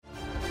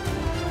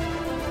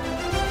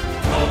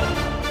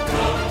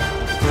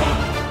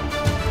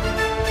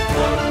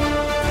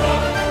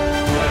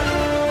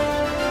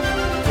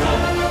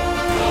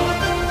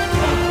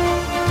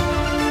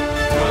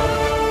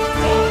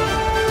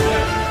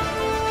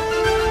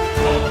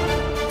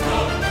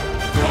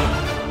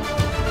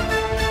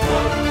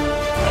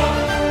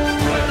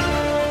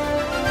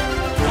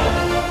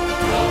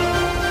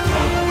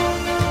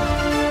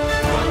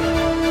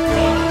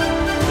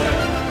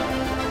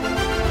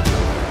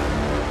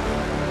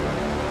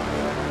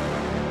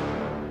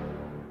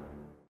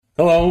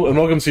Hello, and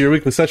welcome to your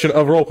weekly session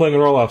of Role-Playing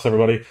and Roll-Offs,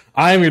 everybody.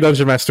 I am your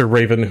Dungeon Master,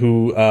 Raven,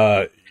 who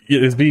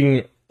is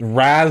being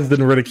razzed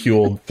and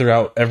ridiculed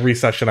throughout every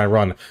session I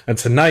run. And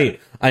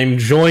tonight, I'm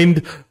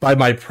joined by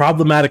my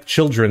problematic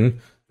children,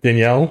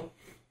 Danielle.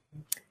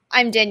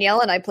 I'm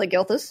Danielle, and I play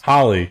Gilthus.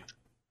 Holly.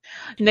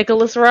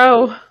 Nicholas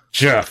Rowe.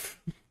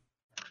 Jeff.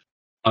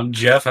 I'm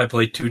Jeff, I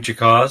play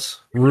Tuchikaws.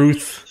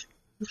 Ruth.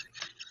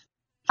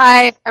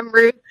 Hi, I'm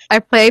Ruth. I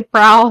play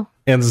Prowl.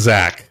 And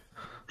Zach.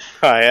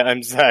 Hi,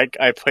 I'm Zach.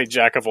 I play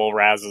Jack of all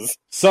Razzes.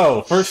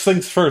 So, first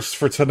things first,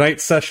 for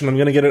tonight's session, I'm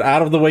going to get it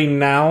out of the way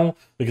now,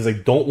 because I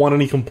don't want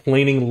any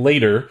complaining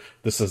later.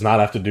 This does not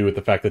have to do with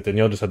the fact that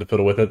Danielle just had to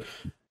fiddle with it.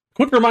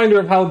 Quick reminder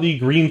of how the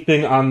green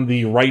thing on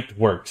the right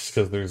works,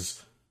 because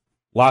there's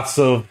lots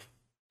of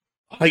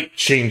height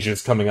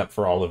changes coming up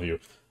for all of you.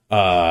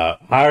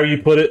 Higher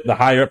you put it, the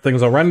higher up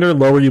things will render.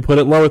 Lower you put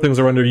it, lower things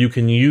will render. You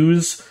can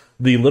use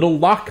the little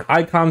lock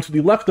icon to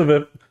the left of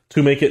it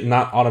to make it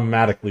not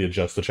automatically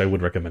adjust, which I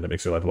would recommend. It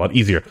makes your life a lot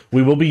easier.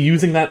 We will be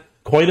using that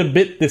quite a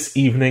bit this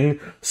evening,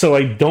 so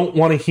I don't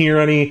want to hear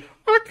any,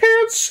 I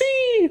can't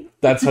see!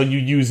 That's how you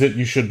use it.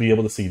 You should be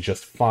able to see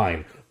just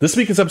fine. This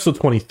week is episode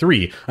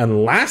 23,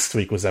 and last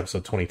week was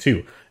episode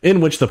 22, in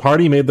which the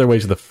party made their way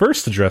to the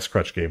first address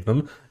Crutch gave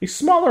them, a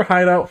smaller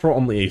hideout for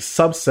only a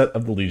subset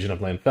of the Legion of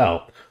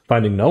Landfell.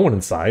 Finding no one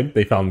inside,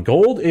 they found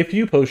gold, a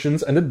few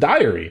potions, and a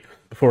diary,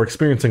 before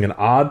experiencing an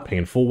odd,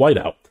 painful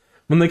whiteout.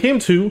 When they came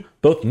to,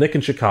 both Nick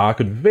and Shaka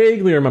could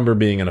vaguely remember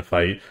being in a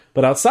fight,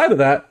 but outside of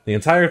that, the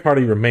entire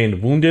party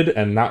remained wounded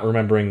and not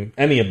remembering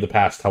any of the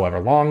past however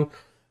long,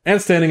 and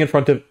standing in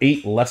front of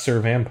 8 lesser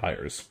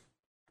vampires.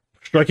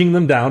 Striking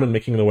them down and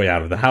making their way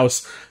out of the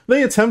house,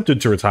 they attempted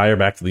to retire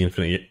back to the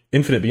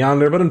Infinite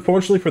Beyonder, but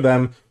unfortunately for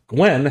them,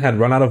 Gwen had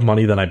run out of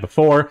money the night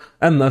before,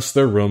 and thus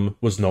their room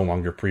was no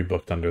longer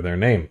pre-booked under their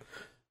name.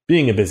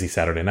 Being a busy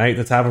Saturday night,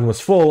 the tavern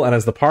was full, and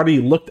as the party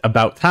looked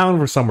about town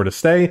for somewhere to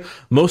stay,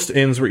 most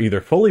inns were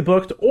either fully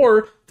booked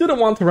or didn't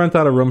want to rent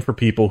out a room for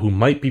people who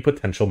might be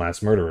potential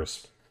mass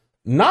murderers.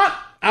 Not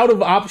out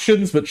of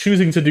options, but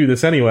choosing to do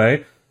this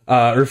anyway,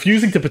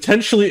 refusing to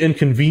potentially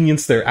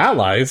inconvenience their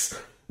allies,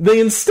 they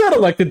instead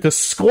elected to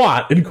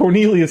squat in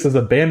Cornelius's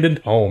abandoned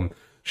home,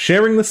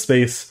 sharing the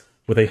space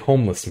with a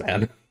homeless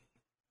man.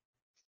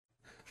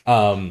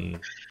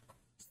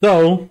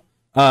 The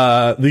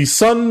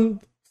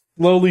sun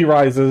slowly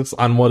rises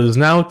on what is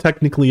now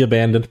technically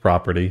abandoned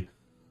property.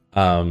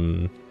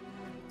 As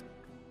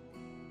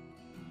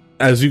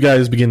you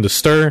guys begin to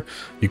stir,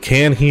 you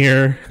can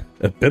hear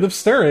a bit of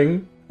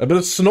stirring, a bit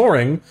of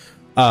snoring,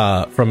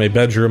 from a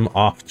bedroom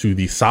off to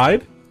the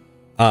side.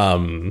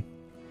 It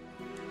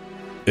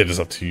is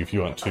up to you if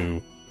you want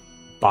to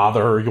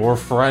bother your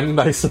friend,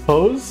 I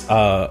suppose.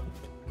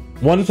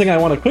 One thing I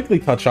want to quickly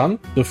touch on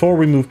before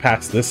we move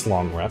past this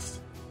long rest.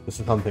 This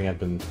is something I've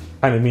been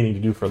kind of meaning to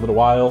do for a little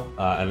while,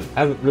 and it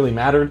hasn't really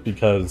mattered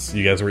because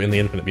you guys were in the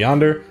Infinite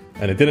Beyonder,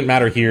 and it didn't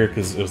matter here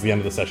because it was the end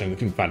of the session. It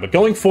can be fine. But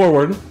going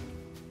forward,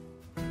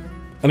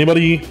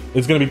 anybody,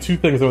 there's going to be 2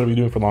 things I'm going to be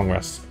doing for long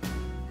rests.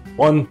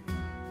 One,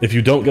 if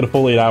you don't get a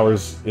full 8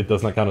 hours, it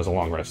does not count as a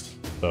long rest.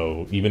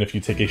 So even if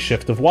you take a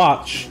shift of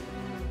watch,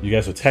 you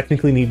guys would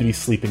technically need to be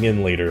sleeping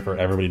in later for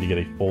everybody to get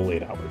a full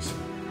 8 hours.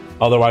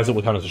 Otherwise, it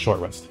will count as a short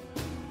rest.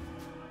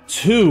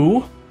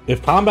 2,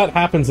 if combat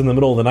happens in the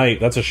middle of the night,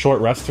 that's a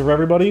short rest for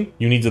everybody.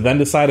 You need to then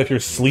decide if you're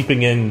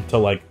sleeping in to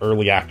like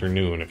early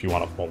afternoon if you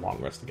want a full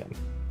long rest again.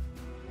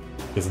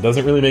 Because it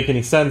doesn't really make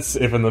any sense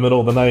if in the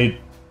middle of the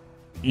night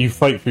you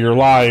fight for your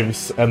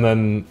lives and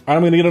then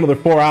I'm going to get another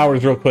 4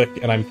 hours real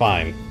quick and I'm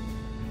fine.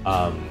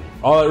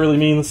 All that really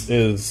means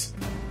is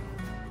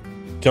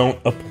don't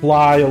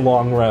apply a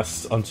long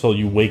rest until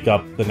you wake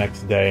up the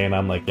next day and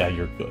I'm like, yeah,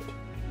 you're good.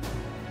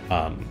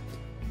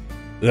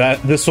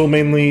 This will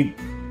mainly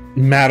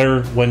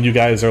matter when you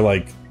guys are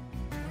like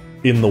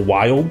in the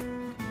wild,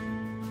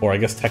 or I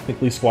guess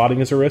technically squatting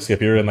is a risk.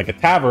 If you're in like a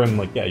tavern,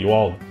 like yeah, you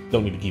all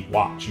don't need to keep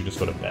watch, you just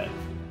go to bed.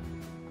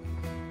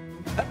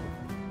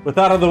 With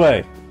that out of the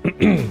way,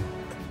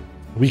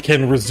 we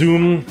can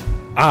resume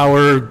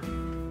our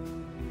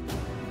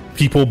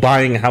people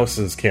buying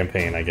houses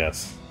campaign, I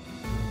guess.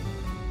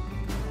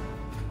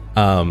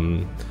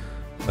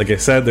 Like I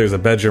said, there's a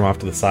bedroom off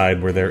to the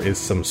side where there is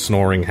some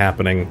snoring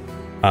happening.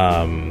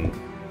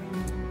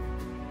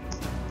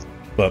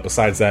 But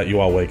besides that, you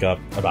all wake up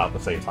about the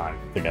same time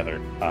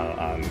together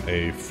on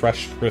a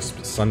fresh,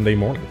 crisp Sunday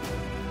morning.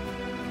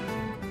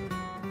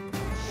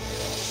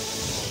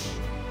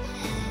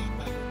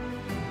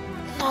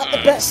 Not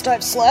the best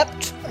I've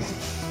slept.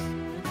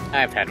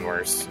 I've had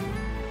worse.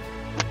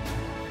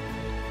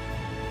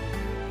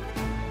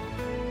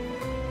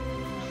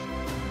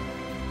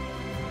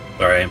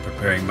 Sorry, I'm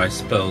preparing my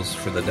spells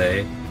for the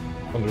day.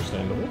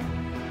 Understandable.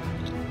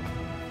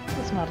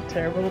 That's not a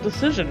terrible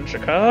decision,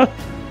 Shaka.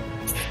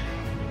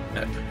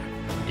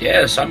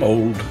 Yes, I'm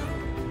old.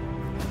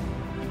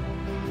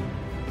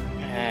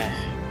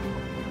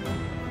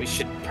 We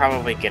should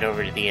probably get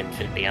over to the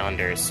Infinite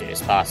Beyonder as soon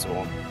as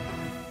possible.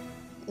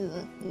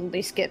 At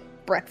least get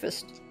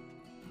breakfast.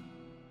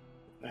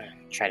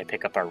 Try to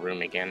pick up our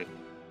room again.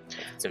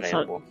 It's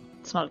available.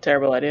 It's not a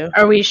terrible idea.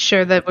 Are we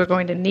sure that we're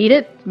going to need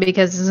it?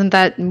 Because isn't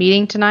that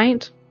meeting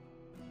tonight?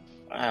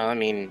 Well, I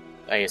mean,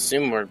 I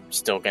assume we're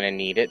still going to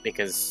need it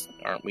because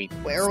aren't we?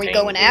 Where are we staying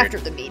going here after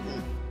the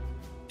meeting?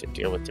 to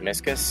deal with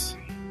Damascus?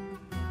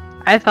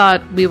 I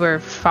thought we were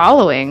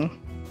following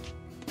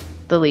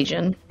the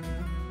Legion.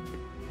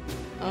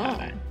 Oh.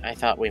 I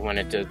thought we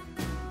wanted to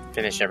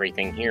finish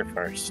everything here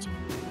first.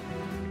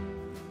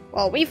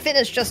 Well, we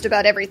finished just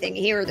about everything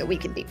here that we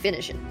could be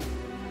finishing.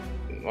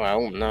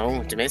 Well,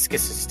 no,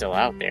 Damascus is still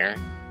out there.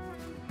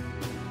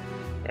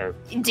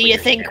 Do you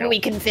think we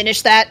can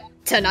finish that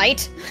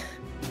tonight?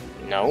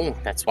 No,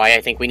 that's why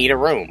I think we need a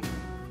room.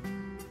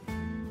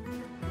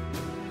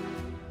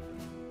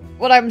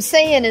 What I'm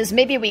saying is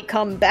maybe we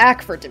come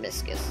back for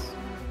Damascus.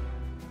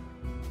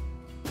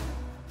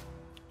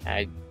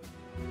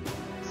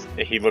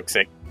 He looks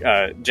at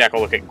Jack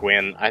will look at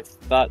Gwen. I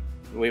thought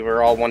we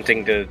were all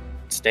wanting to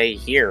stay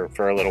here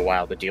for a little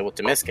while to deal with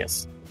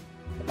Damascus.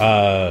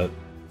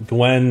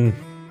 Gwen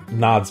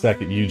nods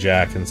back at you,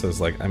 Jack, and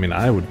says, like, I mean,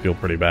 I would feel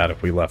pretty bad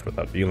if we left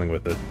without dealing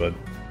with it, but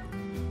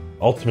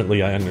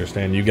ultimately I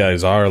understand you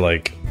guys are,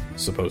 like,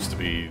 supposed to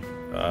be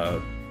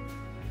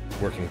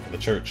working for the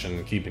church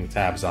and keeping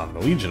tabs on the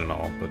Legion and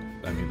all, but,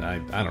 I mean,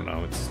 I don't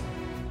know,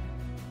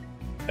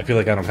 I feel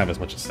like I don't have as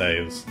much to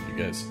say as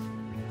you guys.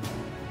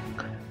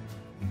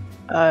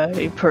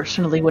 I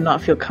personally would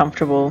not feel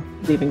comfortable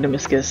leaving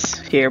Damascus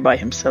here by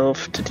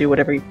himself to do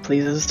whatever he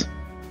pleases.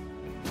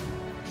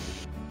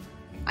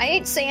 I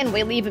ain't saying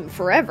we leave him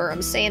forever,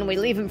 I'm saying we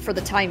leave him for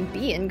the time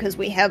being, because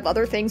we have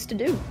other things to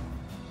do.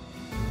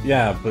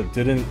 Yeah, but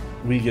didn't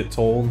we get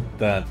told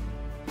that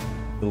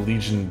the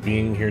Legion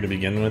being here to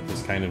begin with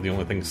is kind of the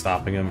only thing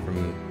stopping him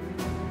from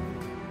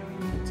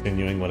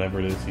continuing whatever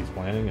it is he's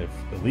planning? If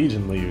the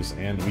Legion leaves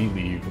and we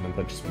leave, then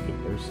that just make it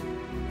worse.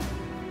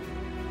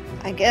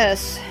 I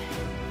guess.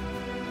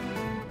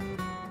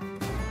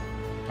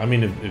 I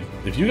mean,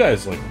 if you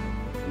guys, like,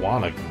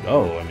 want to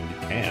go, I mean, you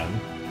can.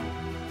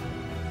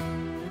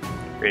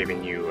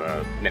 Raven, you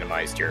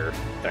minimized your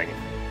thing.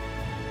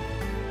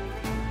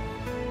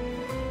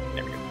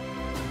 There we go.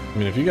 I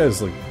mean, if you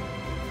guys, like,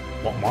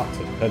 want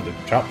to head to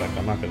Chopdeck,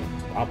 I'm not going to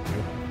stop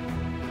you.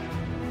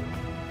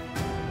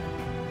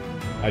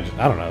 I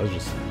don't know,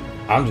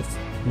 I'm just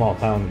a small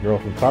town girl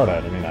from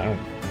Cardad. I mean,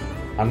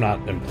 I'm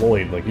not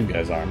employed like you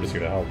guys are, I'm just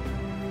here to help.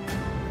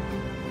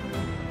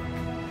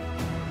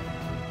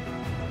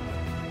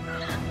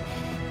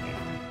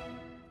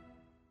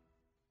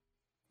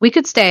 We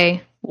could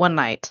stay one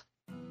night.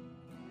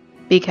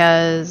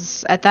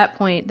 Because at that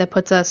point, that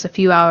puts us a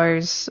few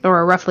hours,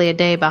 or roughly a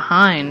day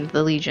behind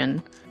the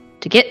Legion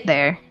to get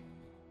there,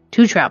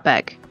 to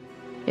Troutbeck.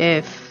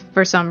 If,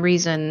 for some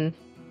reason,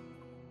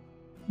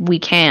 we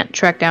can't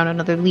track down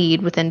another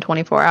lead within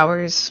 24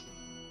 hours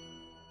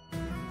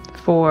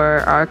for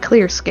our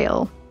clear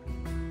scale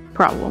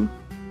problem.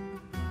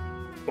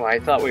 Well, I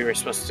thought we were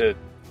supposed to,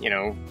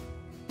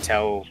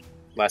 tell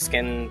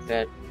Luskin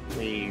that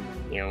we,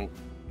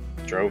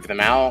 drove them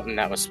out, and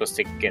that was supposed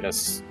to get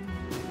us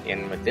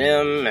in with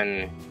them,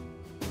 and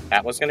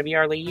that was going to be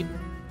our lead.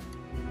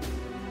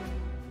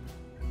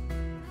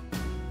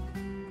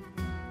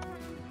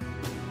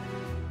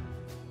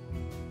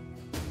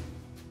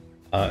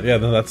 Yeah,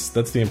 no, that's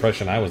the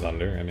impression I was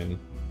under. I mean,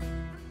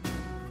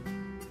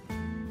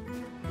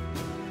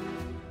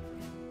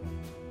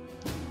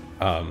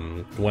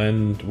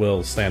 Gwen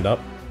will stand up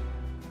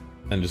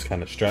and just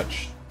kind of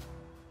stretch,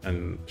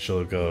 and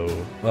she'll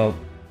go, well,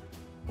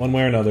 one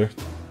way or another,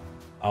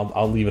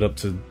 I'll leave it up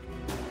to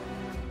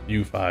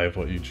you five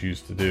what you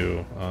choose to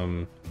do.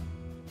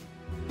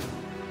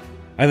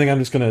 I think I'm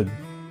just gonna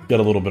get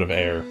a little bit of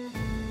air,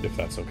 if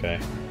that's okay.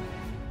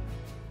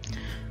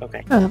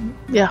 Okay.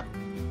 Yeah.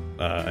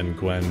 And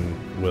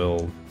Gwen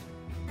will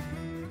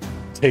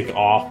take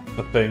off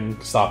the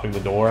thing stopping the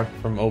door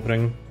from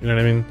opening, you know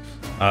what I mean?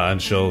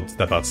 And she'll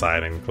step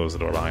outside and close the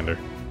door behind her.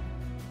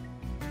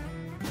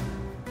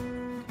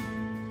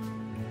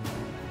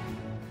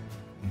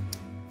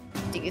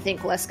 Do you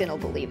think Leskin will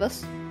believe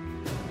us?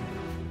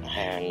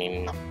 I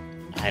mean,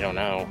 I don't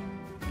know,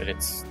 but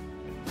it's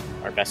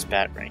our best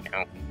bet right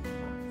now.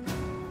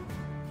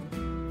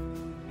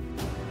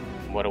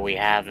 What do we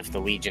have if the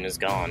Legion is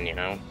gone,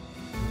 Well,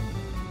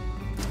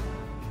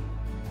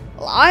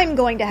 I'm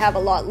going to have a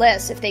lot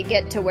less if they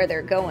get to where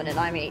they're going and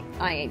I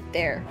ain't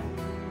there.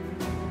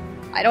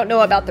 I don't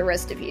know about the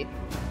rest of you.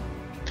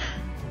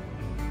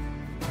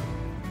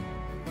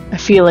 I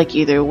feel like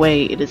either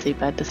way it is a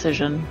bad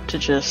decision to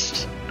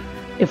just,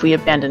 if we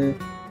abandon,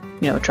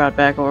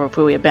 Troutbeck, or if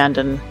we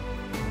abandon,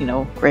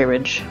 Grey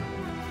Ridge.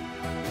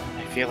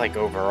 I feel like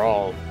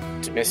overall,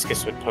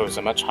 Damascus would pose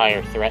a much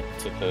higher threat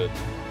to the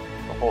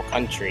whole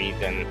country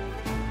than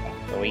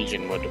the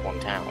Legion would to one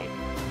town.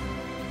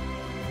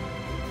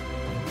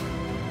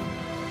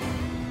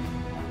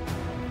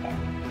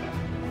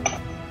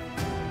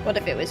 What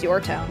if it was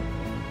your town?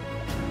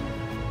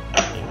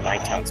 I mean, my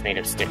town's made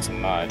of sticks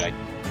and mud. I'm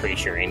pretty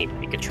sure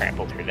anybody could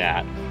trample through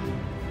that.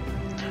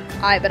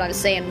 But I'm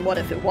saying, what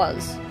if it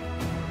was?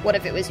 What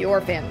if it was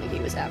your family he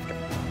was after?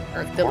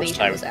 Or if the course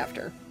Legion I was would.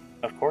 after.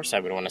 Of course I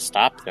would want to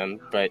stop them,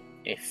 but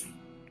if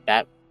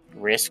that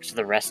risked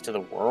the rest of the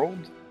world,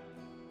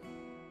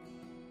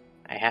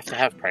 I have to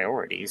have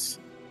priorities.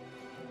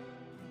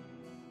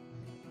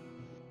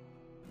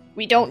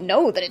 We don't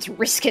know that it's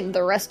risking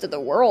the rest of the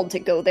world to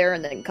go there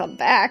and then come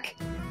back.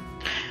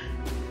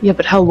 Yeah,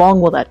 but how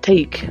long will that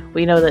take?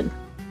 We know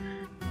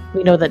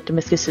that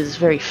Damascus is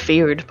very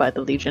feared by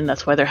the Legion.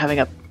 That's why they're having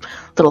a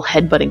little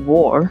headbutting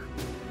war.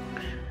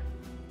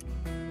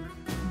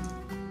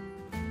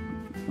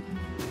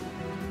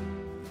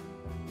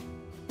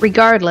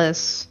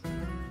 Regardless,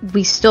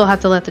 we still have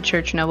to let the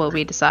church know what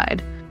we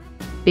decide.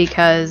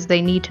 Because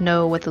they need to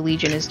know what the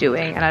Legion is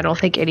doing, and I don't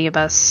think any of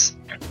us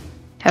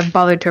have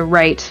bothered to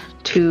write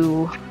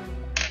to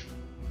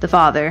the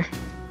Father.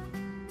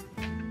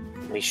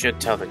 We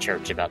should tell the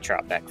church about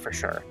Troutbeck for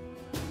sure.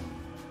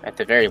 At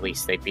the very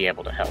least, they'd be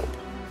able to help.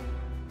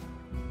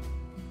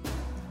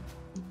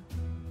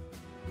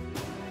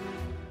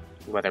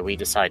 Whether we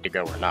decide to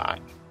go or not.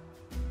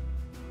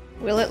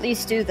 We'll at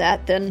least do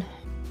that then.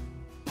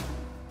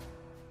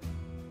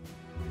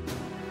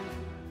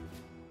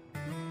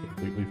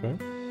 Completely fair.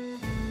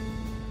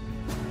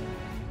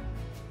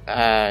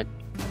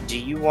 Do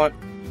you want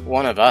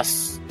one of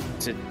us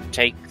to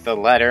take the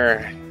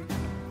letter?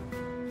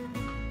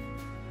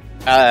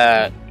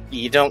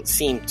 You don't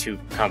seem too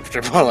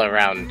comfortable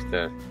around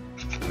the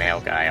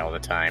mail guy all the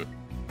time.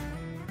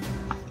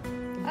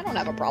 I don't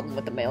have a problem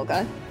with the mail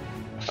guy.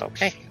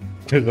 Okay.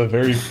 It's a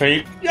very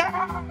faint.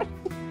 Yeah!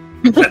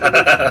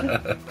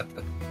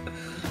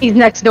 He's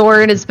next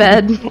door in his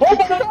bed. Oh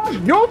my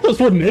god! You're just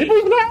with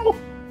neighbors now?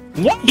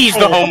 What? He's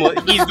the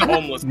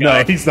homeless No,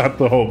 guy. he's not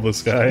the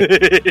homeless guy.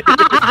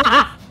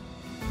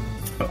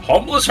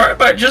 Homeless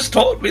Hardback just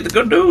told me the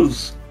good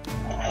news.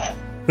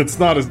 It's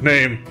not his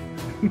name.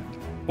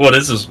 What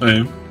is his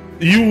name?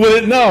 You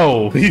wouldn't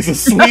know. He's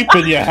asleep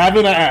and you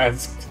haven't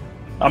asked.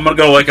 I'm gonna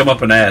go wake him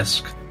up and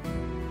ask.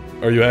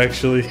 Are you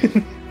actually?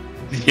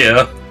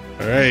 Yeah.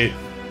 Alright.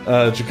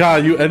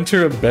 Jaka, you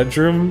enter a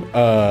bedroom.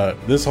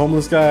 This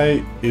homeless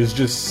guy is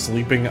just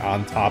sleeping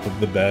on top of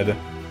the bed,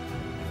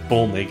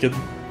 full naked.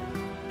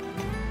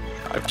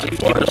 I've seen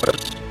worse.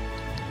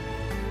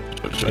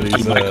 And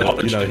he's,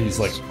 he's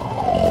like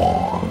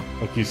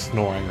he's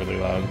snoring really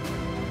loud.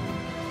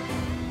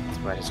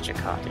 What is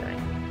Jakar doing?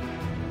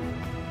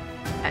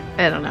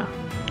 I don't know.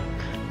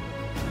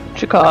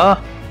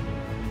 Chaka.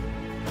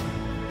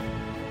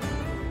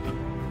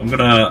 I'm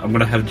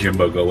gonna have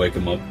Jimbo go wake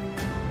him up.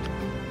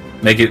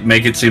 Make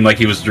it seem like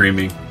he was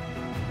dreaming.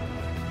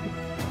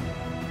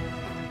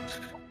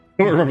 I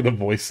don't remember the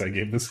voice I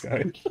gave this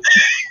guy.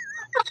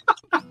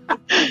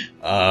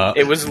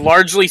 It was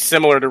largely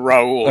similar to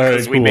Raul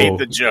because we made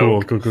the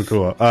joke.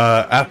 Cool.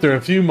 After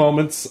a few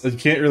moments, you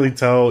can't really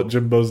tell what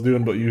Jimbo's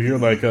doing, but you hear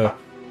like a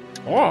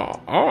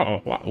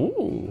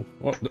ooh.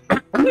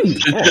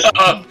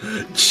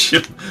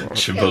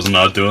 Jimbo's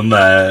not doing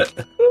that.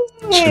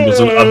 Jimbo's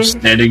an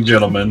upstanding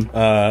gentleman.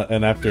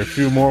 And after a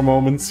few more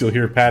moments, you'll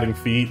hear padding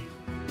feet,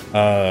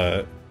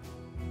 and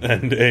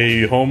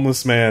a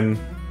homeless man,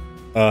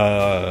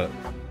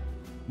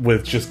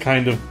 with just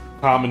kind of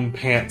common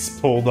pants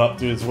pulled up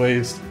to his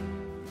waist.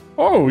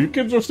 Oh, you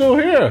kids are still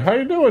here. How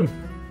you doing?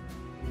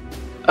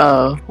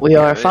 We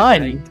are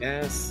fine.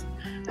 Yes.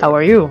 How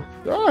are you?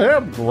 Oh, yeah,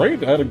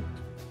 great. I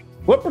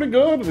slept pretty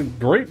good. Had a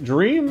great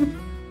dream.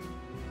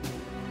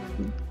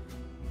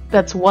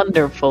 That's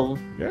wonderful.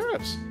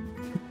 Yes.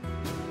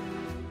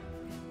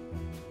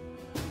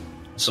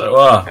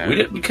 So, we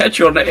didn't catch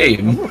your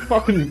name. I'm gonna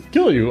fucking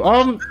kill you.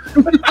 I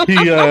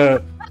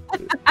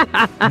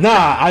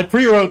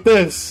pre-wrote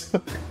this.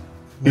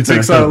 He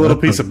takes out a little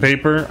piece of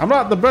paper. I'm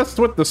not the best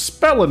with the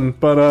spelling,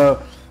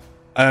 but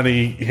and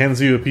he hands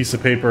you a piece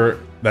of paper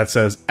that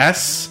says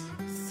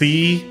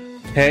SCKWATT.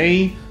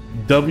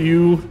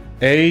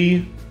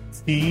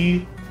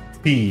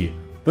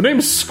 The name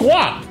is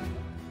Squat.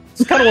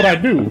 It's kind of what I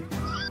do.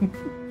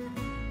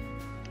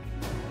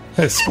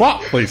 I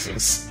squat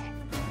places.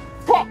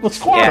 Squat the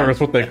squatter is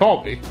what they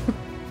call me.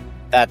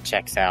 That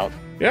checks out.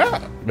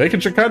 Yeah, making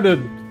your kind of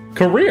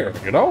career,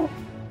 you know?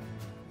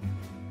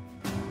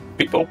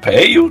 People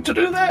pay you to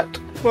do that?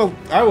 Well,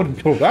 I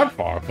wouldn't go that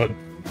far, but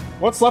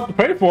what's left to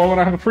pay for when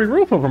I have a free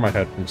roof over my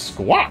head from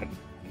squat?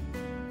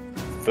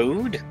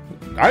 Food?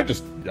 I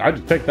just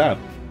take that.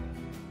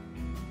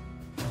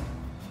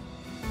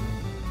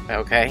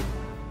 Okay.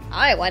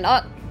 Aye, why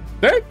not?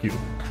 Thank you.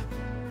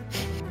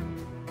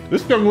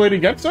 This young lady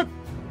gets it.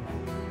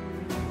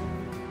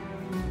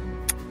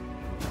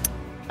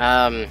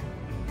 Well,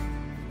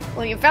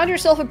 you found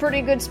yourself a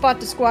pretty good spot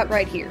to squat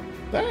right here.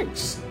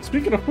 Thanks.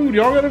 Speaking of food,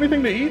 y'all got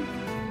anything to eat?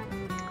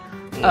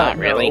 Not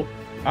really.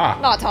 Ah,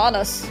 Not on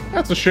us.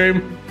 that's a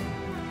shame.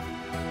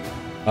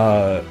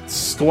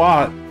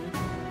 Squat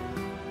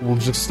will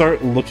just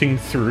start looking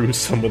through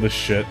some of the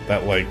shit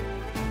that, like,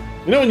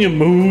 you know, when you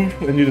move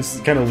and you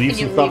just kind of leave And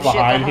you some stuff leave shit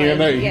behind here and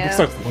there, behind, you yeah.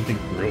 can start looking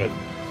through it.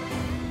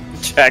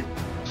 Jack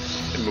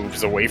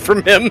moves away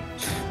from him.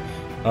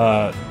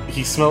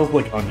 He smells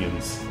like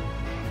onions.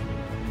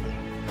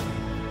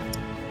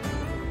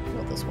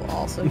 This will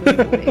also move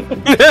away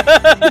from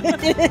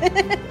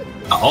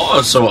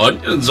Oh, so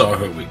onions are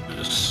her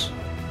weakness.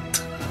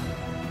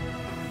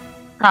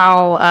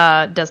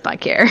 How does not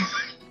care.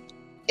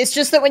 It's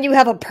just that when you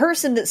have a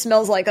person that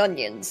smells like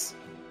onions,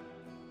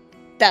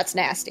 that's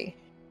nasty.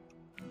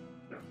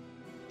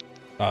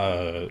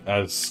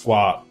 As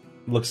Squat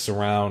looks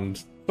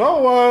around,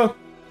 so,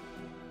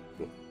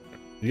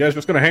 you guys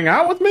just gonna hang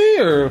out with me,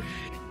 or?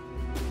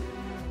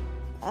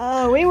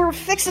 We were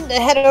fixing to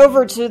head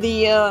over to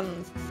the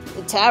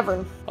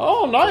tavern.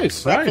 Oh,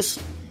 nice, nice.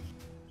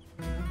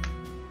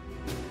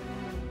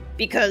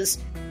 Because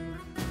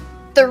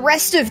the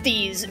rest of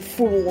these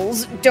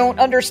fools don't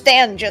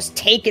understand just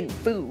taking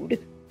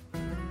food.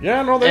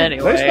 Yeah, no, they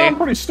sound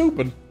pretty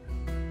stupid.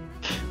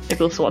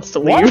 Nicholas wants to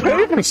Why leave.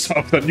 pay for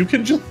stuff that you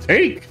can just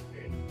take?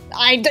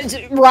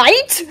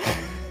 Right?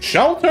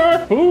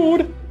 Shelter,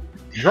 food,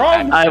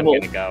 drugs. I'm will-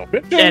 gonna go.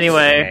 bitches.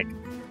 Anyway.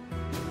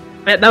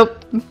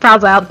 Nope,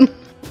 Proud's out.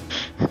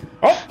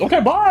 Oh,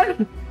 okay, bye.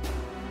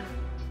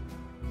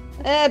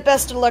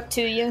 Best of luck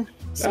to you.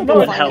 Some Yeah,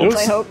 good no, finals,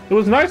 I hope. it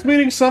was nice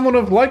meeting someone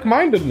of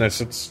like-mindedness.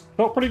 It's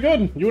felt pretty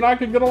good. You and I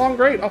could get along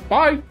great. Oh,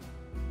 bye.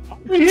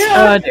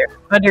 Yeah.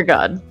 Oh dear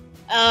God.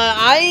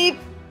 I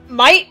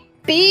might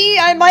be,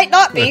 I might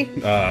not be.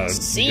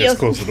 See Just ya.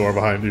 close the door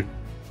behind you.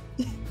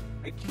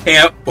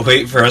 Can't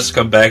wait for us to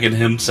come back and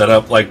him set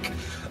up like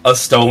a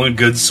stolen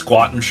goods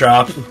squatting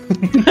shop.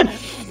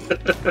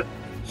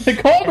 They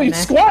call me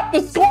Squat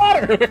the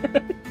Squatter!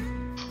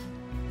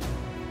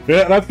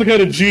 Yeah, that's the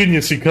kind of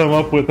genius you come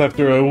up with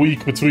after a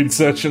week between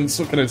sessions,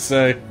 what can I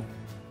say?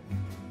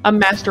 A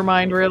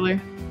mastermind,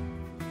 really.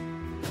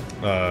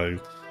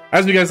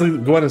 As you guys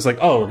leave, Gwen is like,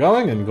 oh, we're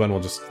going? And Gwen will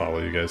just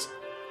follow you guys.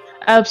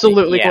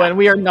 Absolutely, Yeah. Gwen.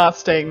 We are not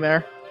staying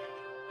there.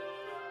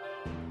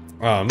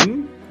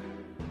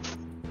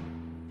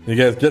 You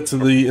guys get to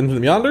the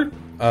Infinite Yonder?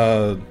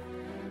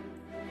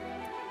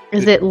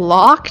 Is it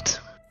locked?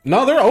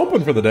 No, they're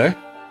open for the day.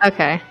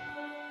 Okay.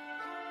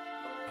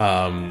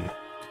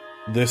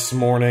 This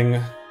morning,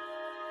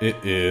 it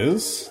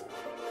is...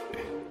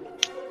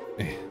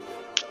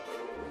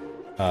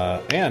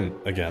 Anne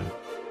again.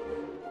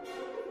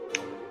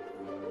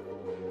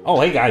 Oh,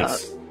 hey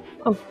guys.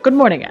 Oh, good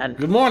morning, Anne.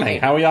 Good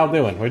morning. How are y'all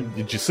doing?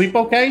 Did you sleep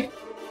okay?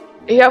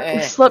 Yep,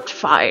 we slept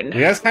fine.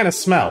 You guys kind of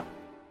smell.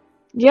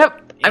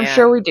 Yep, I'm Yeah.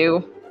 sure we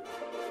do.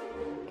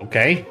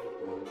 Okay.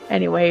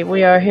 Anyway,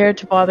 we are here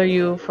to bother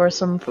you for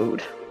some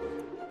food.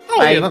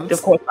 Oh, yeah, that's,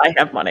 Of course, I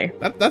have money.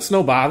 that's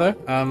no bother.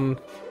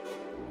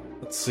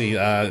 Let's see.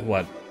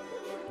 What?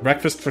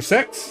 Breakfast for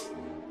 6?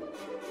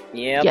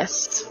 Yep.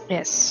 Yes.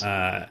 Yes.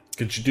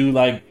 Could you do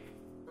like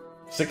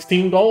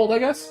 16 gold? I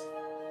guess.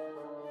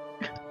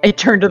 I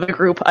turn to the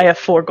group. I have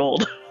 4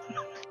 gold.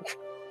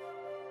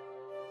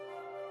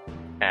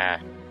 I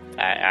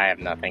have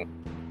nothing.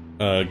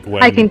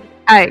 Gwen.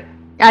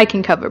 I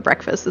can cover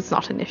breakfast. It's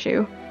not an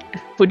issue.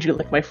 Would you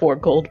like my 4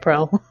 gold,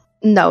 Prowl?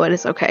 No, it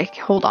is okay.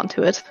 Hold on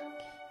to it.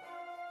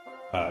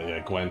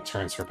 Yeah. Gwen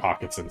turns her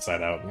pockets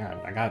inside out. Yeah,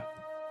 I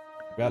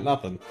got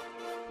nothing.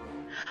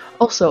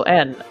 Also,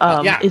 Anne,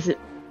 Yeah. is it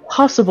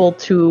possible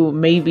to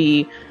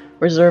maybe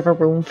reserve a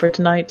room for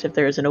tonight if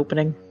there is an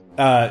opening?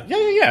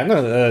 Yeah.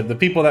 No, the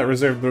people that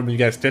reserve the room you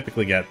guys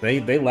typically get, they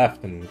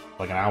left in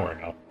like an hour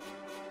ago.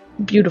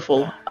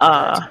 Beautiful.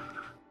 How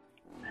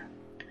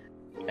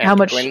And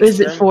much Gwen's is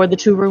it room? for the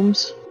 2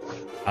 rooms?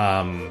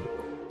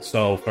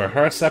 So for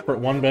her separate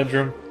 1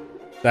 bedroom,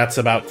 that's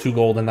about 2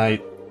 gold a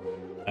night,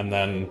 and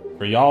then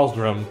for y'all's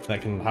room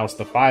that can house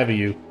the 5 of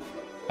you,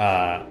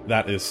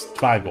 that is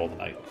 5 gold a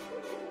night.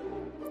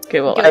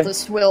 Okay, well,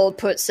 Gildas will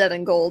put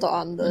 7 gold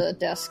on the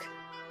desk.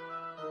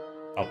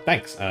 Oh,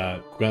 thanks.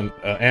 Gwen,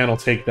 Anne will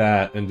take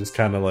that and just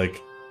kind of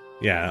like,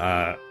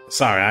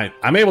 sorry,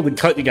 I'm able to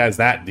cut you guys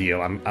that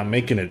deal. I'm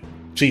making it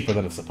cheaper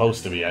than it's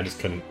supposed to be. I just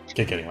couldn't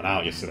kick anyone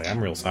out yesterday. I'm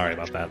real sorry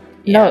about that.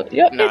 no, it's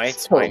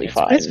it's totally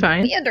fine, fine. It's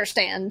fine. We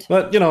understand.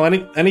 But,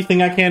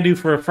 anything I can do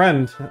for a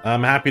friend,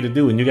 I'm happy to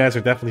do, and you guys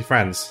are definitely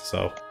friends,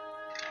 so...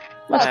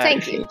 Well, Uh,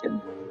 thank you.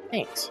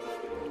 Thanks.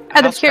 Out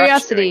of How's Crutch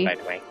curiosity- doing, by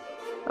the way?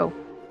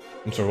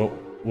 I'm sorry,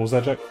 what was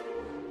that, Jack?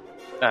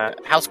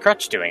 How's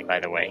Crutch doing, by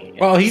the way?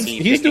 Well, Is he's he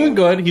doing picking-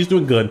 good. He's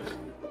doing good.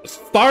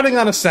 Starting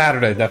on a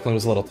Saturday definitely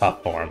was a little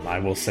tough for him. I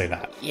will say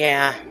that,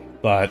 Yeah.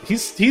 but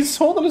he's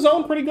holding his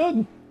own pretty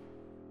good.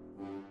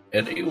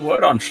 Any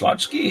word on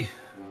Schlotsky?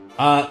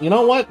 You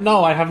know what?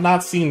 No, I have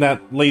not seen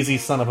that lazy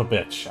son of a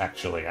bitch.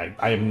 Actually,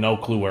 I have no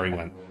clue where he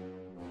went.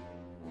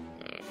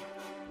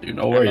 Do you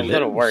know where I'm he a lives?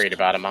 little worried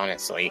about him,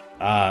 honestly.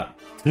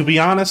 To be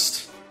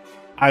honest,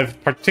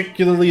 I've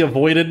particularly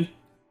avoided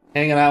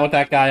hanging out with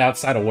that guy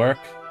outside of work,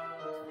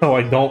 so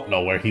I don't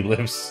know where he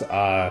lives.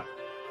 I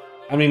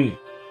mean,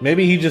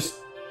 maybe he just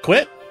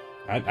quit.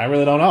 I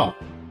really don't know.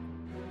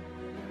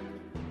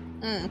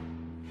 Hmm.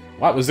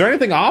 What, was there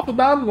anything off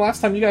about him the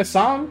last time you guys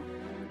saw him?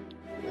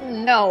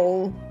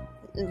 No.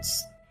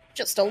 It's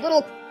just a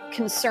little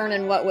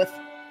concerning what with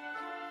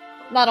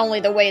not only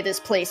the way this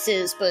place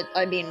is, but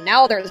I mean,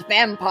 now there's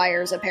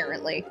vampires,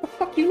 apparently. What the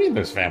fuck do you mean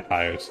there's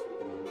vampires?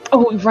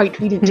 Oh, right,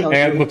 we didn't tell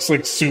Anne you. looks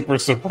like super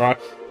surprised.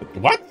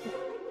 What?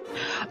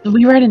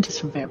 We ran into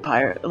some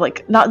vampire,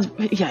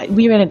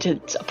 we ran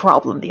into a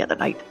problem the other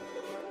night.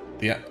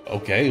 Yeah,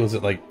 okay. Was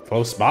it like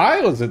close by?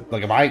 Was it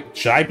like,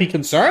 should I be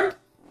concerned?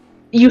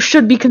 You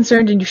should be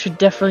concerned, and you should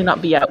definitely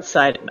not be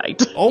outside at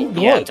night. Oh,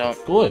 good. Yeah,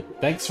 don't-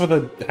 Good. Thanks for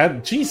the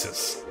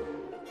Jesus.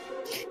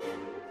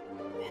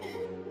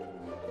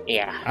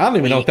 Yeah. I don't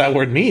even know what that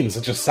word means.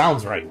 It just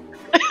sounds right.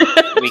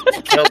 We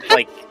killed,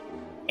 like,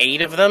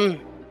 8 of them.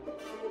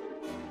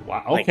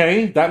 Wow. Like,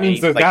 Okay, that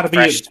means there's like, got to be.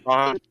 fresh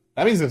spawn.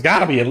 That means there's got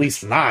to be at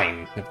least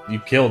 9. If you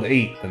killed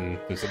 8, then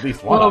there's at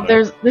least one. Well,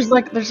 other.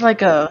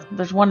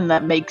 there's one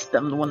that makes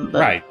them, the one that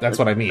Right. That's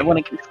what I mean. the one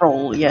in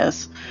control.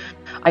 Yes,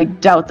 I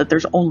doubt that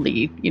there's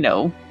only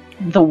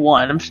the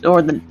one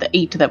or the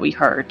 8 that we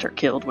hurt or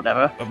killed,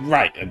 whatever.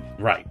 Right.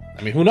 Right.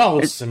 I mean, who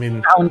knows? It's I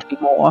mean, bound to be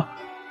more.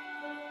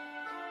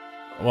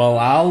 well,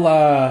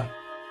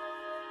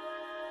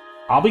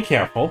 I'll be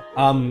careful.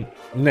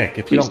 Nick,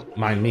 if you Please. don't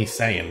mind me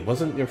saying,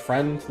 wasn't your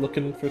friend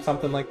looking for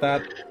something like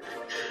that?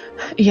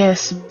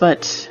 Yes,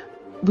 but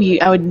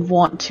I would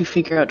want to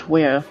figure out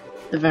where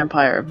the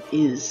vampire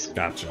is.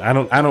 Gotcha.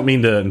 I don't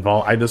mean to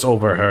involve. I just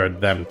overheard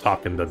them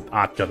talking to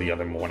Atka the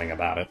other morning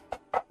about it.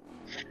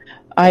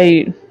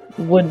 I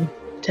would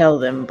tell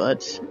them,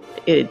 but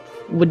it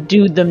would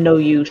do them no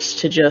use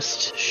to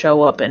just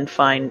show up and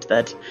find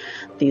that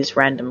these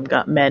random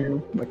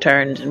men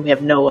returned and we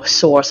have no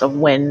source of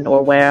when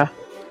or where.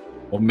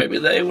 Well, maybe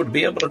they would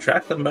be able to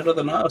track them better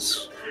than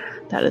us.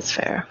 That is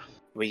fair.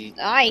 We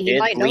He did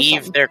might know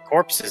leave something. their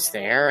corpses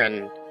there,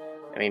 and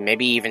I mean,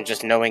 maybe even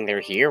just knowing they're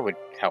here would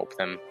help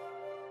them.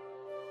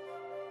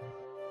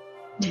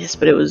 Yes,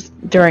 but it was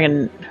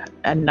during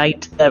a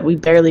night that we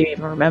barely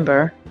even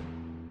remember.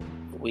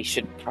 We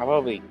should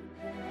probably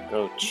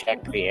go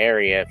check the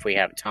area if we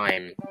have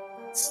time,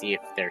 see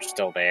if they're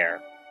still there.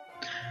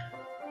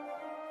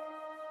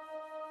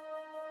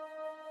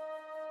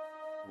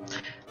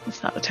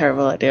 It's not a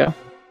terrible idea.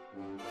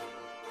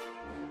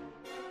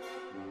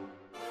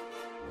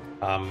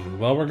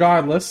 Well,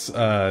 regardless,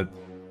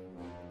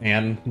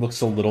 Anne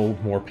looks a little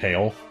more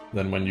pale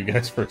than when you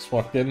guys first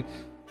walked in.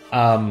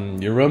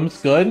 Your room's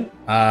good.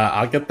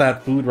 I'll get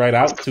that food right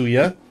out to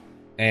you,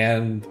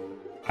 and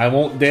I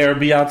won't dare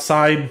be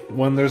outside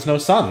when there's no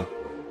sun.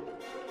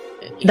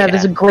 That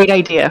is a great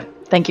idea.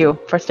 Thank you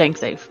for staying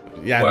safe.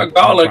 Yeah, Well, no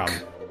garlic.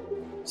 problem.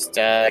 Just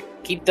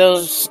keep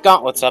those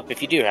gauntlets up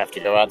if you do have to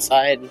go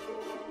outside.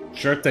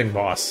 Sure thing,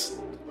 boss.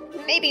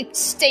 Maybe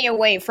stay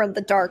away from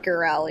the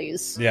darker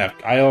alleys. Yeah,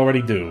 I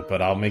already do,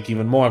 but I'll make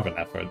even more of an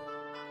effort.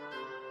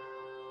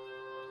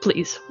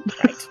 Please.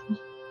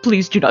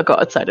 Please do not go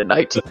outside at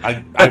night.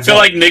 I feel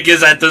like Nick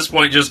is at this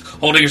point just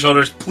holding his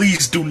shoulders.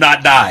 Please do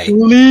not die.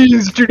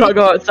 Please do not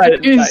go outside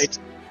at night.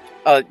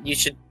 You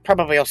should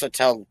probably also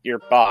tell your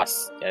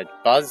boss,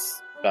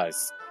 Buzz.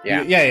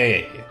 Yeah.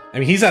 Yeah. I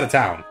mean, he's out of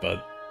town,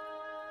 but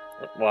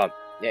Well,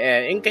 yeah,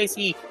 in case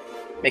he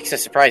makes a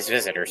surprise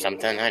visit or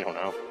something. I don't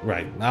know.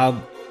 right.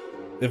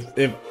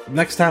 If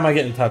next time I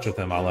get in touch with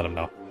him, I'll let him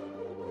know.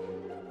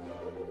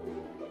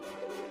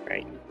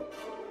 Right.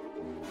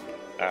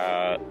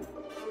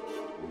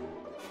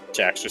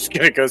 Jack's just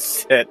gonna go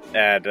sit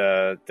at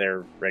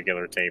their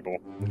regular table.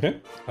 Okay.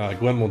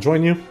 Gwen will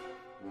join you.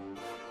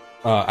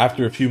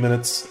 After a few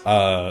minutes,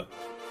 Anne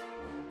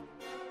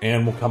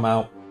will come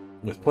out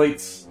with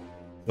plates.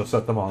 They'll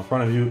set them all in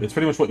front of you. It's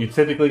pretty much what you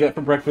typically get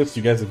for breakfast.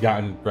 You guys have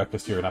gotten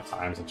breakfast here enough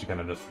times that you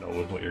kind of just know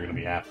what you're going to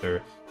be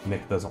after.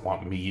 Nick doesn't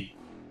want meat.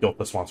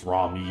 Gilpus wants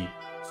raw meat,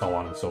 so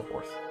on and so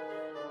forth.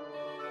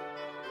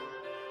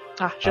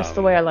 Just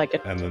the way I like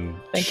it. And then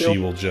Thank she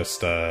you. will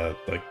just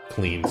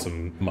clean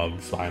some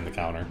mugs behind the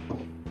counter.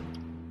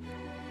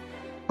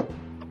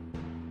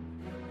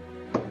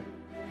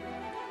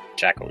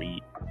 Jack will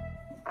eat.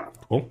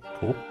 Cool.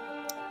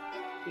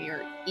 We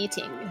are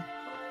eating.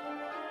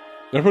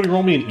 Everybody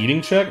roll me an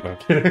eating check? No, I'm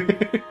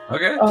kidding.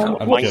 Okay. Um,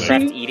 I'm what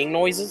kidding. Minecraft eating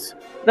noises?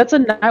 That's a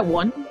nat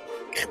 1.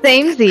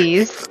 Same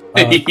these.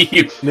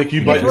 Nick,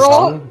 you bite your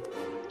Roll. tongue.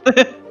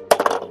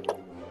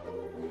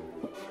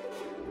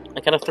 I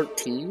got a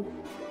 13.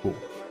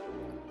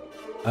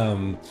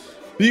 So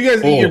you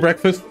guys eat your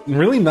breakfast.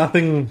 Really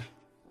nothing.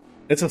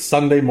 It's a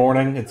Sunday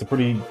morning. It's a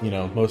pretty,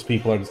 most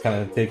people are just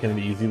kind of taking it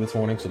easy this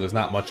morning, so there's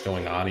not much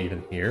going on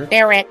even here.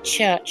 They're at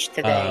church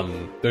today.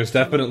 There's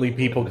definitely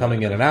people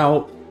coming in and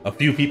out. A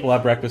few people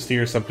have breakfast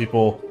here. Some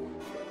people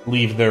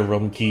leave their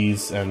room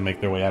keys and make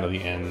their way out of the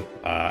inn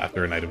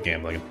after a night of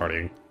gambling and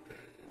partying.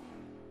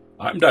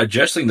 I'm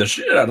digesting the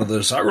shit out of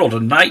this. I rolled a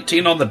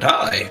 19 on the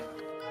die.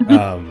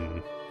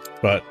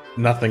 But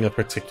nothing of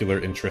particular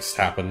interest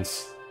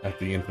happens at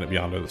the Infinite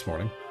Beyonder this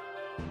morning.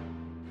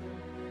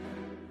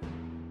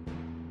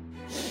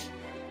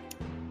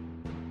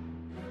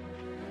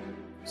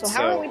 So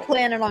how are we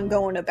planning on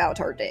going about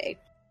our day?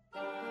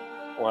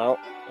 Well,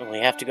 we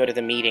have to go to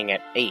the meeting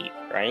at 8,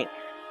 right?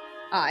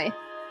 Aye.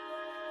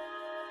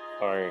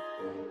 Or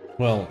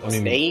Well, I was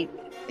it mean,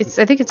 8?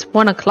 I think it's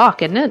 1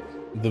 o'clock, isn't it?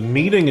 the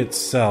meeting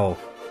itself,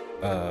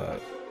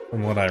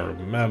 from what I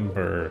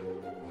remember,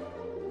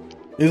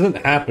 isn't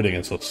happening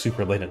until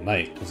super late at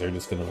night, because they're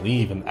just going to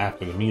leave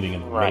after the meeting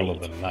in the middle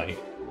of the night.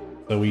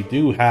 So we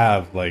do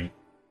have, like,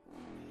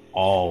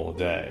 all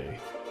day.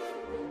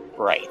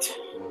 Right.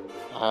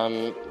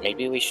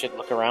 Maybe we should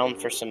look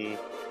around for some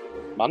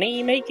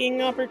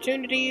money-making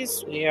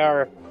opportunities. We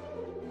are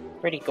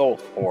pretty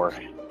gold poor,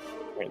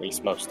 or at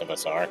least most of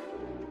us are.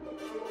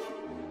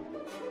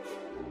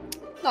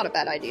 Not a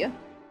bad idea.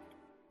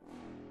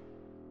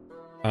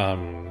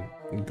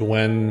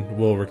 Gwen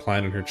will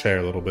recline in her chair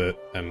a little bit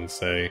and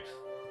say,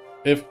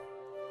 if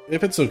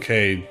it's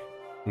okay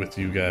with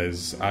you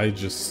guys, I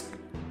don't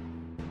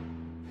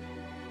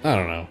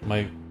know,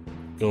 might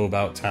go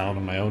about town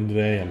on my own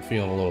today. I'm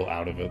feeling a little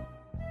out of it.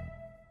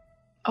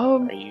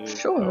 Oh, Are you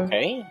sure.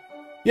 okay?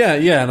 Yeah,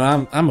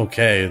 and I'm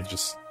okay. It's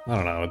just, I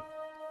don't know.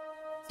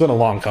 It's been a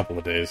long couple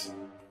of days.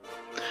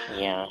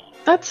 Yeah.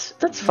 That's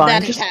fine.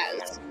 That Just it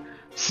has.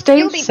 stay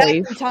You'll be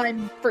safe. back in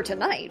time for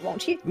tonight,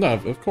 won't you? No,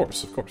 of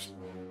course.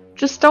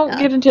 Just don't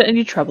get into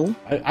any trouble.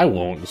 I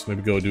won't. Just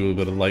maybe go do a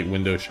bit of light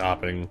window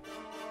shopping.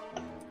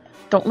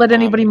 Don't let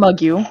anybody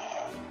mug you.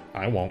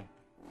 I won't.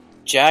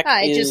 Jack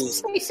Just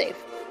stay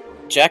safe.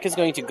 Jack is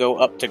going to go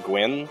up to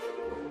Gwen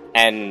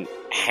and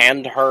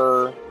hand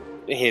her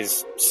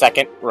his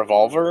second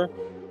revolver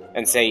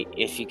and say,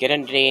 if you get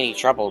into any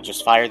trouble,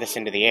 just fire this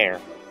into the air.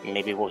 And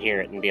maybe we'll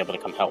hear it and be able to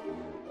come help.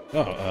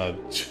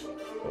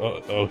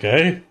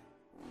 Okay.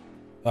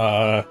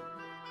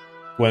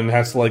 Gwen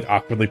has to, like,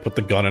 awkwardly put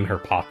the gun in her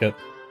pocket.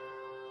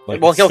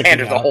 Like, Well, he'll hand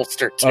her sticking the out.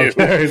 holster, too.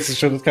 Okay, so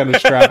she'll just kind of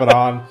strap it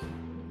on.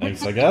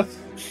 Thanks, I guess.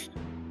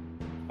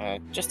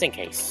 Just in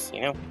case,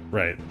 you know?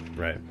 Right.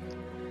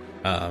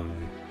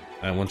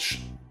 And once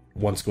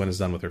Gwen is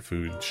done with her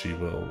food, she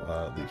will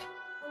leave.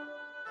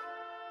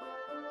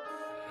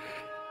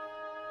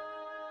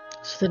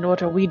 So then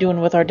what are we doing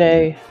with our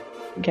day,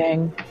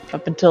 gang,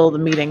 up until the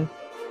meeting?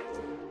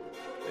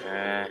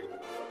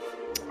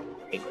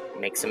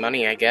 Make some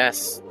money, I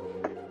guess.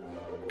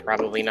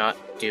 Probably not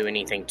do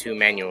anything too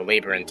manual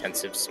labor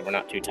intensive, so we're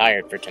not too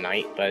tired for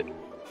tonight, but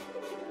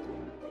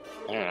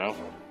I don't know.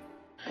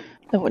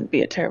 That wouldn't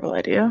be a terrible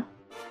idea.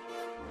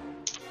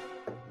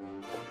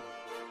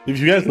 If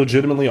you guys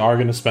legitimately are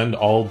going to spend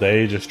all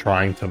day just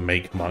trying to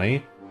make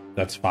money,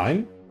 that's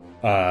fine.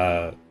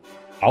 I'll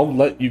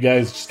let you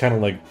guys just kind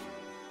of, like,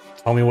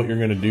 tell me what you're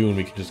going to do, and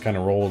we can just kind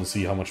of roll and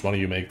see how much money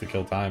you make to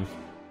kill time.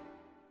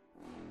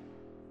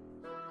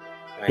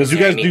 Because you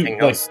guys do,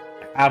 like,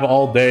 have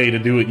all day to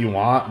do what you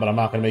want, but I'm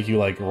not going to make you,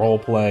 like, role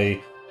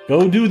play,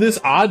 go do this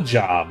odd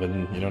job,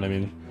 and you know what I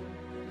mean?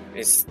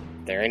 Is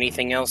there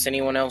anything else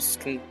anyone else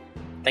can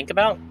think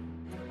about?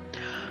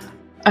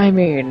 I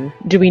mean,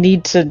 do we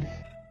need to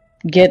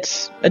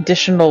get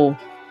additional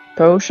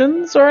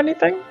potions or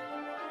anything?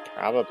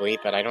 Probably,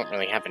 but I don't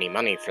really have any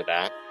money for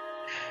that.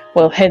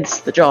 Well, hence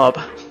the job.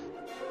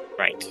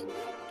 Right.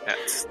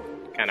 That's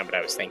kind of what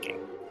I was thinking.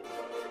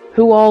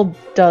 Who all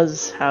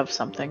does have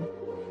something?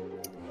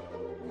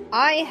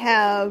 I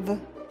have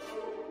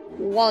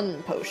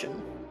one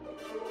potion.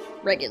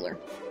 Regular.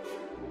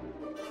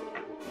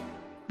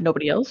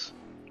 Nobody else?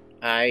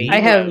 I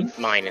have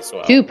mine as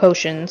well. 2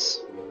 potions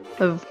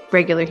of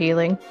regular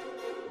healing.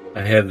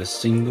 I have a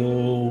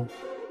single.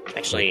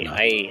 Actually,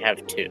 I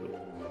have 2.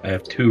 I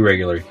have 2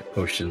 regular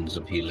potions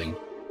of healing.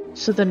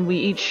 So then we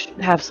each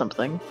have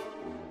something.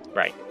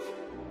 Right.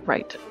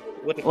 Right.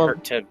 Wouldn't Well-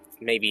 hurt to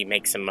maybe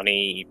make some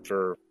money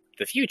for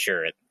the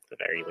future at the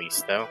very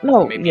least, though.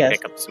 No, Maybe yes.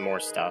 pick up some more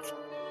stuff.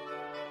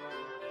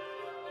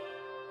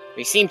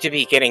 We seem to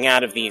be getting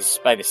out of these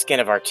by the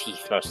skin of our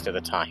teeth most of the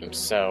time,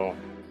 so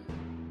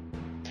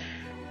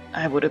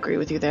I would agree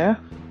with you there.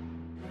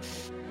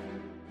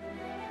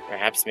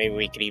 perhaps maybe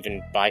we could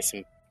even buy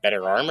some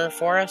better armor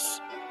for us?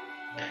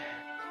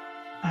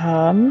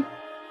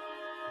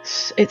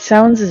 It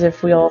sounds as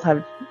if we all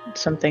have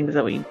some things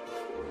that we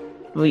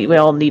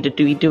all need to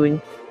be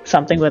doing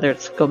something, whether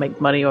it's go make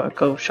money or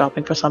go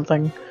shopping for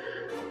something.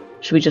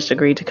 Should we just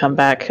agree to come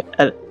back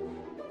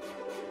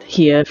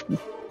here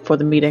for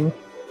the meeting?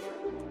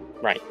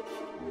 Right.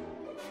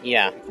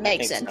 Yeah.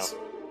 Makes I think sense. so.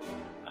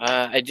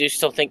 I do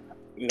still think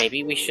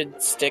maybe we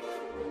should stick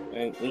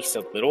at least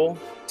a little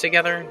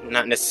together.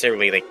 Not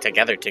necessarily like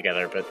together,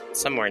 but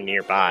somewhere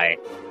nearby.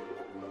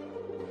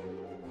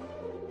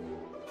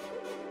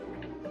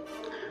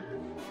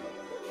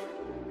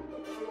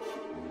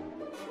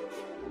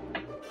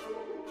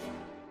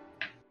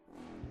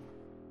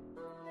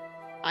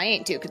 I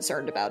ain't too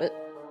concerned about it.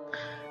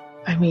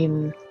 I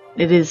mean,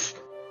 it is.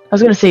 I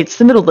was going to say it's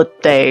the middle of the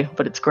day,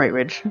 but it's Great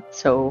Ridge,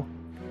 so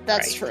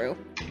That's Right. true.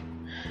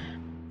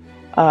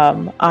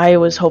 I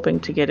was hoping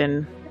to get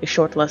in a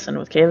short lesson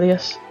with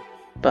Kalius,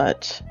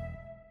 but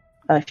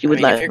if you would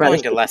I mean, if let you're rather going to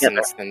stick lessons,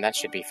 together. then that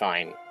should be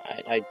fine.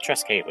 I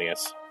trust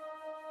Kalius.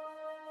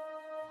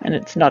 And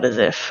it's not as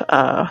if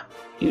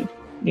you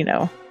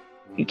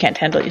can't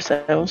handle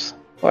yourselves,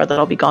 or that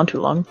I'll be gone too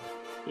long.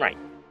 Right.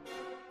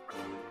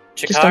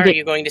 Just Chikar, don't are get-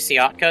 you going to see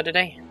Otka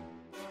today?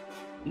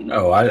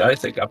 No, I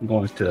think I'm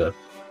going to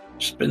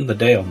spend the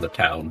day on the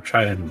town,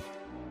 try and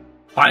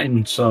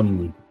find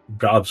some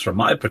jobs for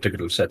my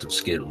particular set of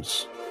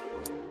skills.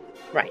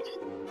 Right.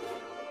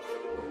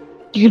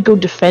 You could go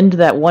defend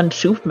that one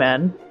soup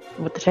man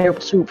with the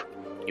terrible soup.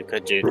 You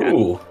could do that.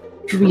 True.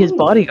 To be his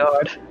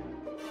bodyguard.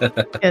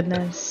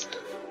 Goodness.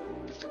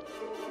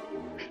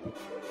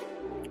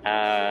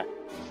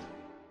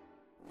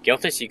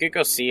 Gilthus, you could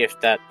go see if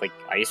that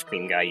ice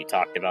cream guy you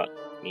talked about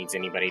needs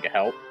anybody to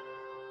help.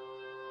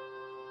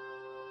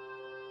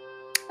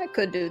 I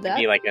could do that.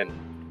 Be like an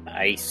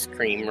ice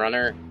cream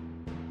runner.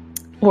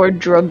 Or a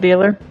drug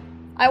dealer.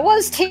 I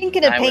was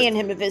thinking of I paying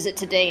him a visit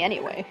today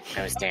anyway.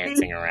 I was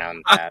dancing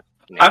around that.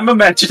 I'm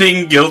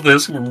imagining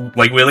Gilthus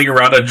wheeling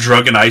around a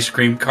drug and ice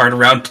cream cart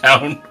around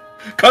town.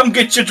 Come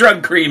get your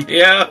drug cream,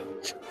 yeah?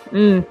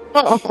 Mm.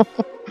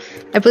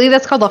 I believe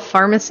that's called a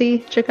pharmacy,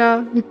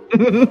 Chica.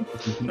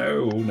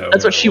 No.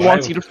 That's what she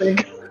wants you to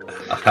think.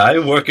 I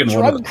work in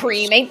one of Drug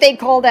cream, ain't they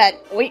call that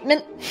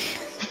ointment?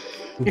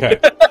 Okay.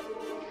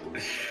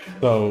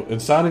 So,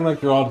 it's sounding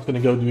like you're all just going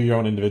to go do your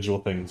own individual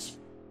things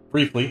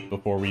briefly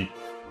before we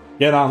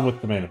get on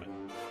with the main event.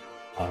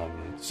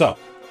 So,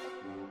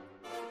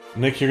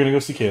 Nick, you're going to go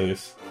see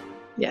Kalius.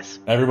 Yes.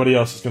 Everybody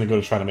else is going to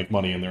go to try to make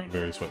money in their own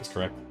various ways,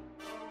 correct?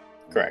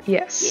 Correct.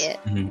 Yes.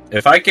 Yeah.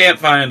 If I can't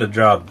find a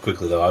job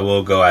quickly, though, I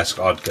will go ask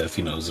Odka if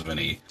he knows of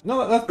any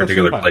No, that's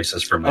particular really fine.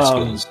 places for my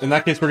skills. In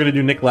that case, we're going to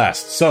do Nick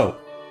last. So,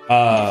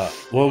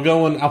 we'll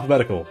go in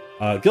alphabetical.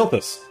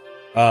 Gilthus.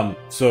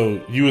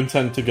 So, you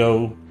intend to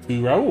go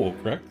to Raoul,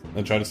 correct?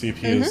 And try to see if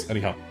he is any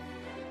help.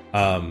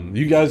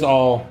 You guys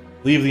all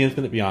leave the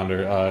Infinite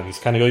Beyonder.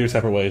 Just kind of go your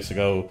separate ways to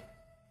go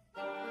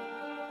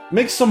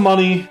make some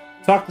money,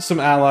 talk to some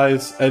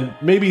allies, and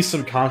maybe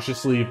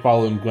subconsciously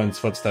follow in Gwen's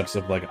footsteps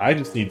of, I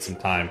just need some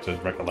time to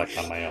recollect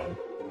on my own.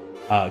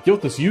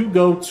 Gilthus, you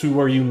go to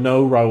where you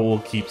know Raoul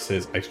keeps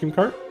his ice cream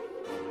cart.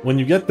 When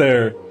you get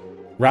there,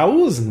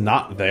 Raoul is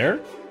not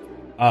there.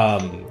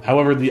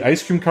 However, the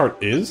ice cream cart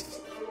is.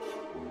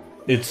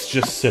 It's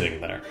just sitting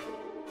there.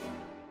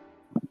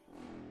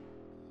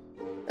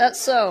 That's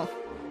so.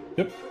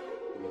 Yep.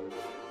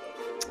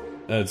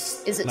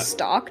 Is it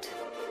stocked?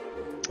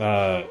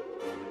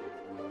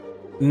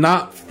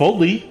 Not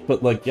fully,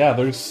 but yeah,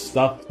 there's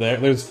stuff there.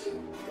 There's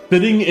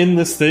sitting in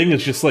this thing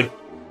is just soup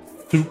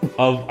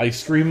of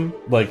ice cream.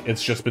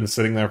 It's just been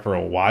sitting there for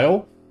a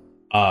while.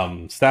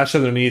 Stashed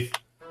underneath.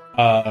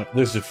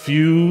 There's a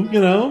few,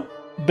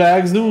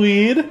 bags of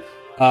weed.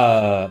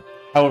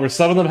 However,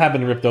 some of them have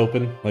been ripped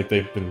open,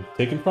 they've been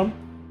taken from.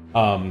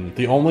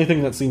 The only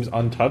thing that seems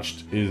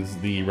untouched is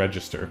the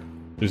register.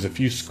 There's a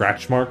few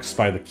scratch marks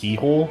by the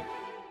keyhole,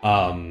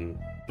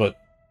 but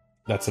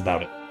that's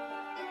about it.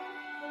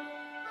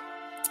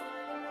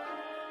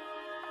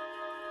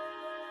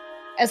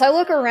 As I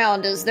look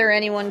around, is there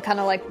anyone kind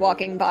of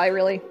walking by,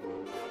 really?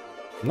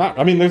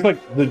 There's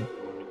the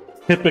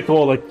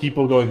typical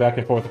people going back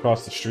and forth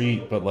across the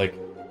street, but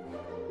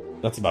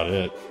that's about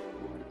it.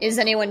 Is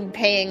anyone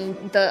paying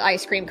the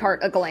ice cream cart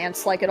a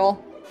glance at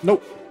all?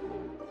 Nope.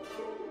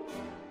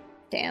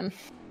 Damn.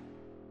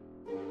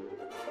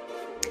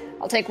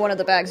 I'll take one of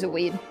the bags of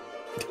weed.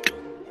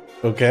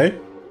 Okay.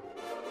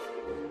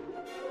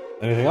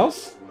 Anything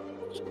else?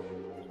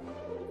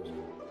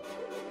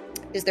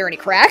 Is there any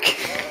crack?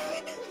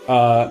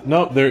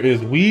 No, there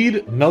is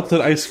weed, melted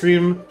ice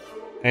cream,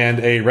 and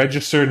a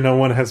register no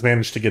one has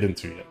managed to get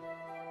into yet.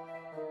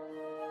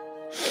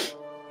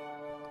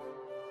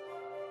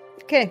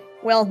 Okay,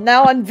 well,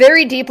 now I'm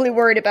very deeply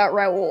worried about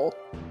Raoul.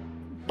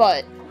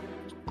 But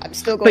I'm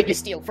still going to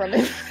steal from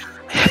him.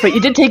 But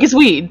you did take his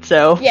weed,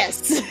 so...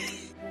 Yes.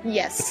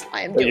 Yes,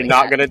 I am Are doing you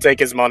not that. going to take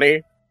his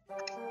money?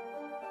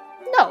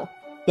 No.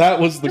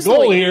 That was the Just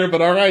goal leave. here,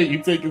 but alright, you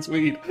take his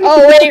weed.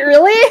 Oh, wait,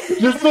 really?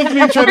 You're supposed to be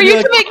trying For to you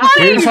be to make money!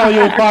 here's how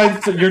you'll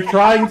find... You're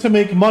trying to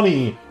make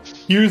money.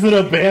 Here's an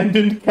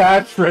abandoned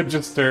cash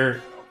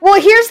register. Well,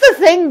 here's the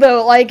thing,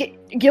 though.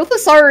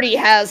 Gilthus already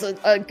has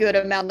a good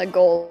amount of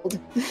gold.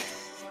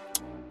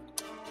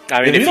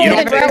 I mean, If if you you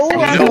don't don't have take Raoul it,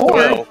 on you board.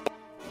 will.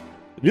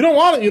 You don't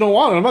want it, you don't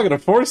want it. I'm not gonna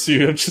force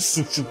you. It's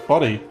just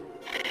funny.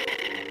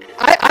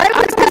 I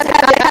was just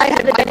I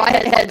had it in my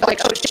head, oh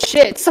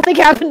shit, something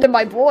happened to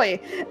my boy.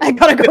 I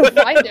gotta go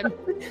find him.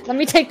 Let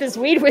me take this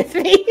weed with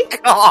me.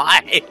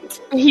 God.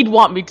 He'd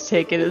want me to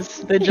take it as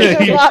the You just...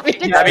 don't want me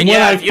to Yeah, I mean,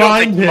 When I if you don't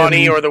take find the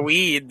money him- or the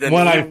weed, then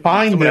When I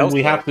find someone him, else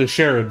we will. have to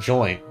share a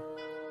joint.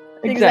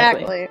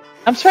 Exactly.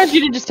 I'm surprised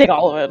you didn't just take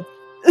all of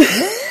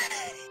it.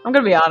 I'm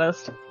gonna be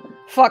honest.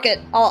 Fuck it.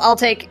 I'll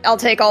take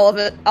all of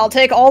it. I'll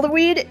take all the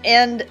weed,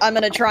 and I'm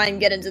gonna try and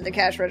get into the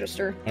cash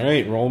register.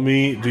 Alright, roll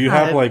me. Do you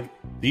have,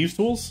 thieves'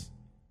 tools?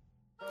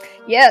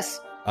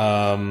 Yes.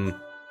 What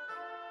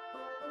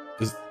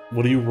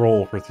do you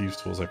roll for thieves'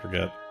 tools? I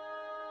forget.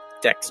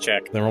 Dex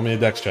check. Then roll me a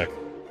dex check.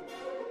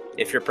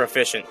 If you're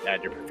proficient,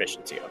 add your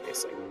proficiency,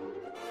 obviously.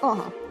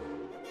 Uh-huh.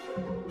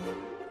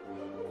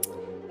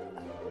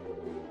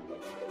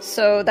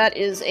 So that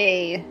is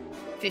a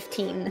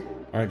 15.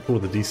 Alright, cool.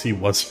 The DC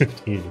was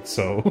 15,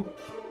 so...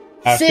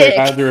 Sick.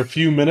 After a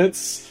few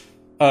minutes,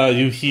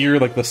 you hear,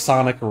 the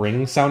sonic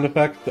ring sound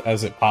effect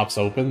as it pops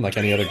open, like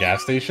any other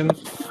gas station.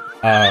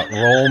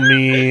 Roll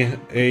me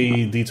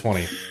a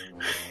d20.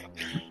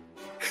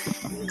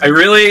 I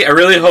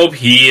really hope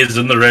he is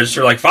in the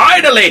register. Like,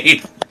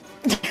 finally.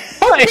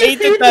 I hate What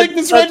do you that. think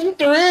this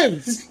register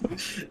is?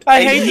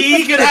 I hate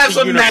He could that's have a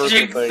some universal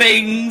magic thing.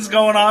 things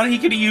going on. He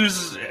could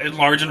use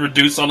enlarge and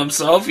reduce on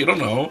himself. You don't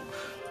know.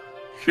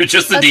 You're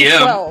just the That's a DM.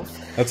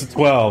 12. That's a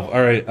 12.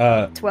 All right,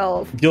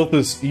 12.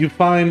 Gilthus, you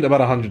find about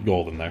 100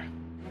 gold in there.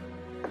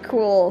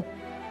 Cool.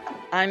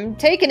 I'm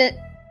taking it.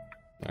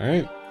 All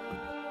right.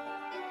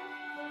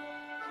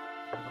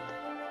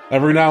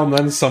 Every now and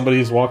then,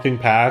 somebody's walking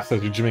past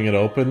as you're jimming it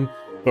open,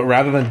 but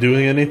rather than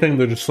doing anything,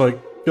 they're just like,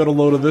 "Get a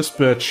load of this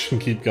bitch," and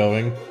keep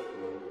going.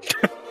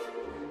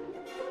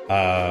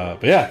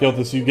 But yeah,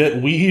 Gilthus, you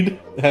get weed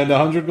and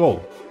 100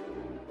 gold.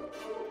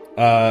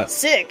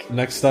 Sick.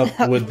 Next up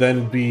would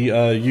then be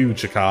you,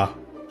 Chaka.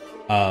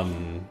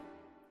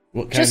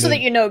 What kind Just so of, that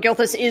you know,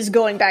 Gilthus is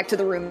going back to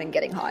the room and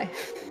getting high.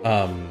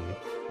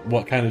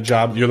 what kind of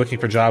job you're looking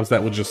for? Jobs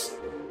that would just,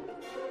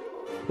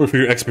 or for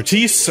your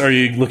expertise? Are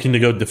you looking to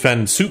go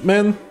defend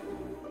Soupman?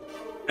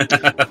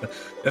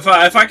 If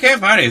I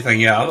can't find anything,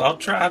 yeah, I'll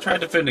try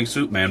defending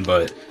Soupman,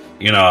 but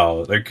you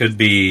know, there could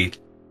be.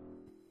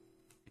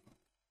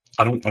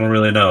 I don't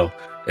really know.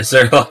 Is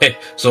there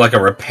like a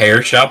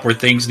repair shop where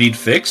things need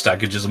fixed? I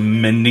could just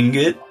mending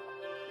it.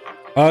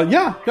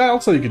 Yeah,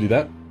 also you could do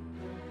that.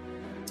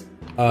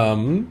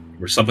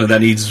 Or something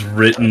that needs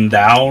written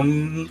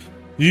down.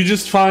 You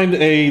just find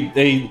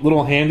a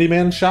little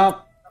handyman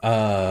shop.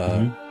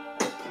 Roll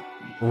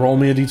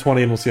me a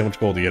d20 and we'll see how much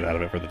gold you get out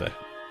of it for the day.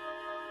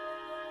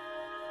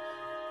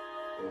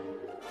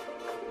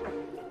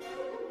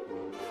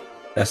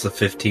 That's the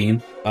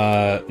 15.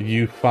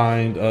 You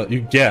find you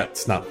get,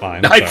 it's not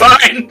fine. I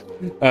sorry.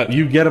 find.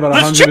 You get about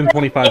Let's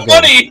 125 gold.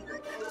 money.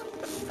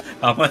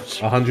 How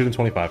much?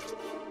 125.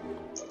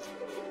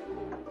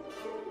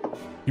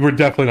 You were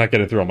definitely not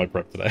getting through on my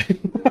prep today.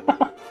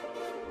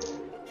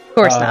 Of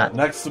course not.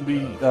 Next would be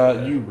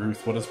you,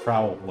 Ruth. What does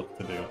Prowl look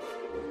to do?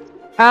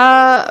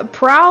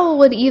 Prowl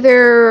would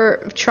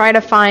either try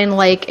to find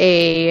like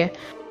a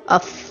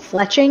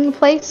fletching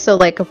place, so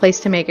like a place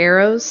to make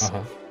arrows,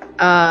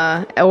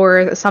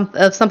 or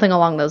something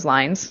along those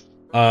lines.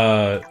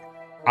 I'm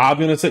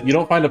gonna say you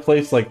don't find a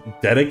place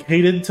like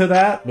dedicated to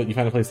that, but you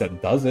find a place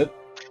that does it.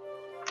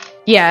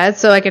 Yeah,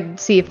 so I could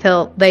see if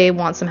they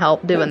want some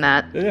help doing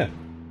that. Yeah.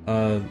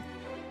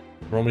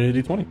 Roll me a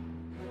d20.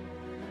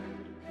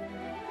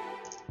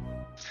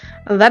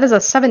 That is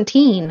a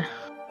 17.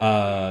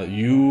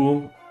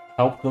 You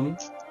help them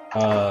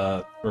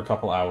for a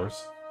couple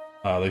hours.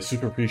 They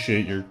super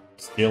appreciate your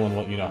skill and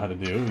what you know how to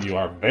do. You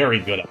are very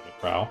good at it,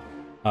 Prowl.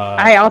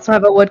 I also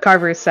have a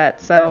woodcarver set,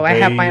 so I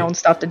have my own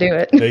stuff to do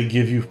it. They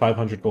give you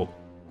 500 gold.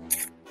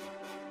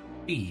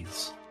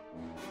 Please.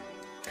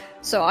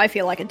 So I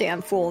feel like a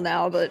damn fool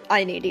now, but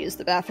I need to use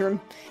the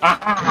bathroom.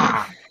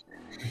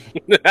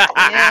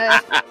 Yeah.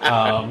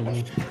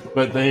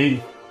 But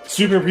they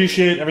super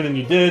appreciate everything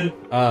you did.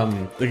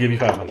 They give you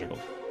 500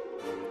 gold.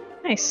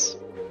 Nice.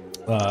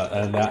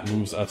 And that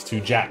moves us to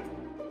Jack.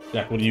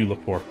 Jack, what do you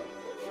look for?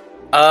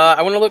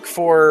 I want to look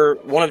for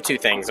one of two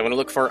things. I want to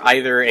look for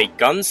either a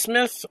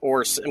gunsmith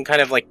or some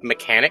kind of like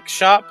mechanic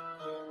shop.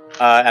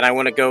 And I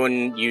want to go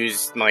and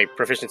use my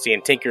proficiency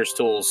in Tinker's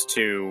tools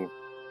to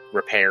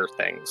repair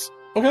things.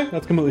 Okay,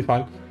 that's completely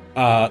fine.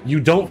 You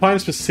don't find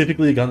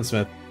specifically a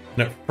gunsmith.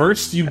 And at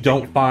first, you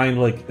don't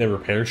find like a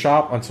repair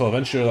shop until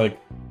eventually you're like,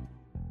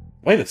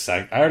 wait a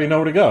sec, I already know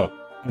where to go.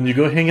 And you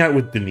go hang out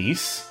with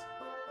Denise.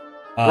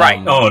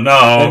 Right. Oh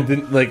no. And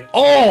then, like,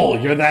 oh,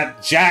 you're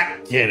that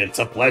Jack kid. It's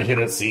a pleasure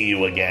to see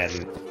you again.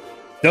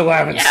 Still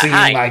haven't seen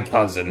hi. my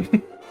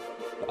cousin.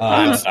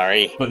 I'm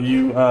sorry. But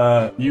you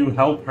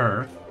help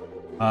her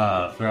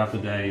throughout the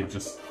day,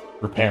 just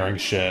repairing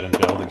shit and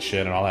building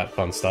shit and all that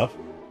fun stuff.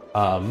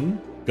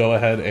 Go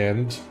ahead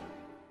and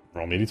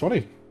roll me a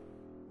d20.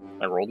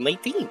 I rolled an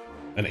 18.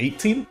 An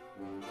 18?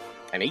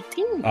 An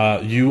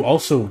 18? You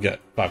also get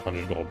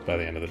 500 gold by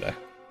the end of the day.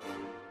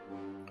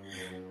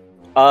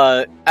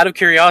 Out of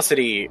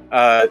curiosity,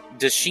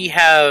 does she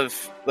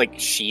have, like,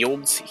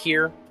 shields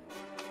here?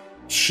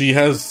 She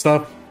has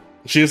stuff.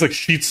 She has like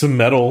sheets of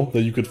metal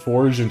that you could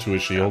forge into a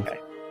shield. Okay.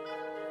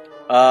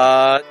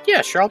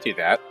 Yeah, sure, I'll do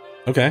that.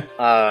 Okay.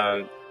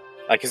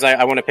 Because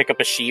I want to pick up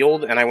a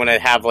shield, and I want to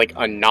have, like,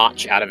 a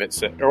notch out of it.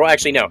 So, or, well,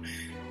 actually, no.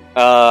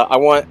 I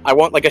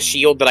want, like, a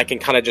shield that I can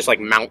kind of just, like,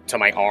 mount to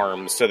my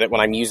arm, so that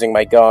when I'm using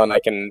my gun, I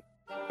can,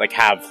 like,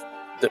 have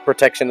the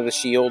protection of the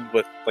shield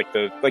with, like,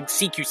 the, like,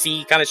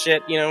 CQC kind of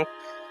shit, you know?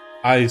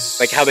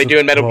 Like how they do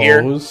in Metal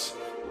Gear?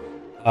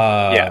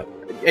 Yeah.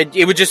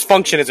 It would just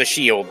function as a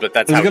shield, but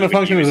that's It's how going to you would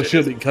function as use a it.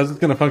 shield. Because it's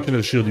going to function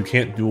as a shield, you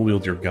can't dual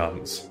wield your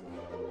guns.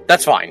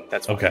 That's fine.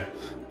 That's fine. Okay.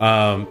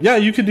 Yeah,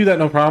 you could do that,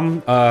 no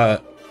problem.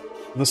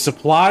 The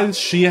supplies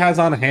she has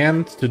on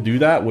hand to do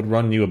that would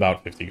run you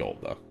about 50 gold,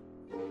 though.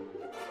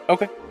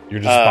 Okay.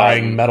 You're just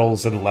buying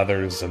metals and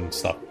leathers and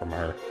stuff from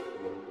her.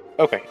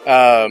 Okay.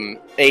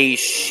 A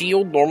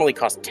shield normally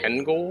costs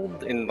 10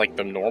 gold in, like,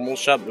 the normal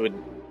shop.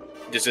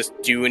 Does this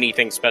do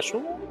anything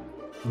special?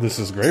 This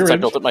is great Since I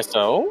range. built it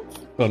myself?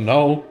 So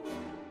no.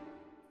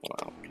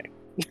 Well, okay.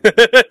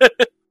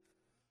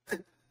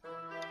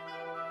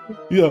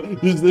 Yeah,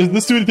 does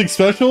this do anything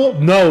special?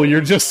 No,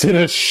 you're just in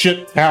a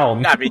shit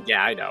town. I mean,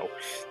 yeah, I know.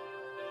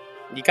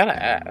 You gotta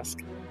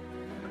ask.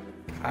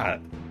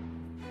 God.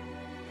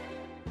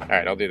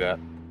 Alright, I'll do that.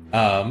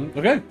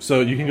 Okay,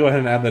 so you can go ahead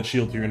and add that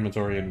shield to your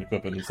inventory and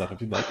equip it and stuff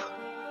if you'd like.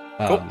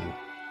 Cool.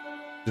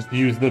 Just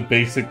use the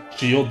basic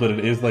shield, but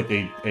it is like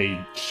a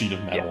sheet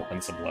of metal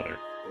and some leather.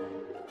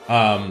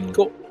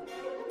 Cool.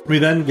 We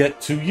then get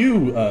to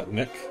you,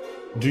 Nick.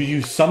 Do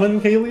you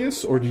summon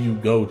Kalius, or do you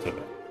go to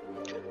them?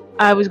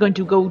 I was going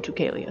to go to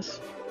Kalius.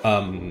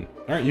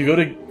 Alright, you go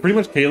to pretty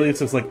much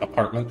Kalius' like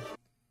apartment.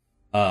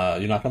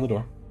 You knock on the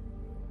door.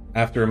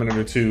 After a minute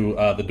or two,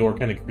 the door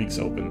kind of creaks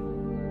open.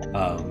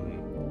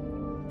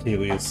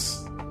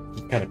 Kalius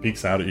just kind of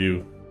peeks out at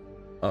you.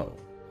 Oh.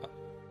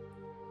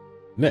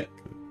 Nick.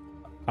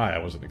 Hi, I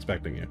wasn't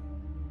expecting you.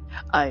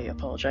 I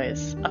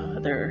apologize.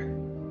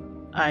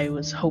 I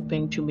was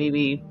hoping to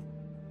maybe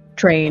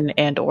train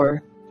and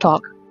or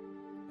talk.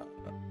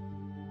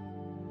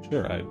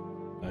 Sure, I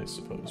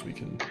suppose we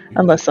can...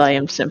 Unless I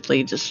am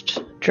simply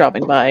just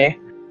dropping by.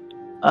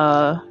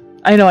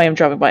 I know I am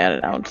dropping by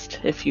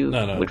unannounced. If you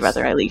would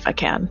rather I leave, I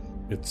can.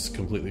 It's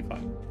completely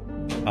fine.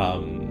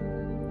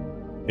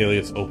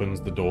 Kalius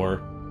opens the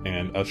door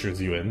and ushers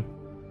you in.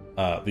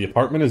 The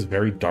apartment is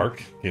very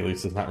dark.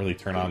 Kalius does not really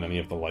turn on any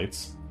of the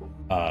lights.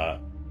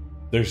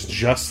 There's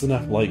just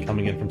enough light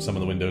coming in from some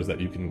of the windows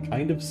that you can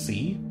kind of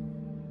see.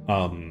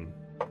 Kalius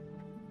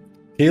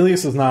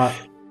is not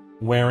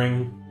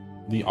wearing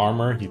the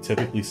armor you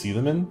typically see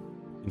them in.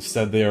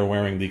 Instead, they are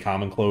wearing the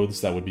common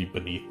clothes that would be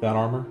beneath that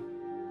armor.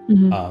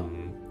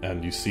 Mm-hmm.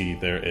 And you see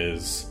there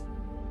is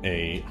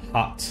a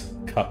hot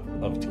cup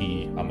of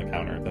tea on the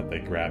counter that they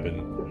grab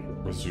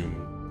and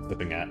resume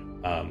sipping at.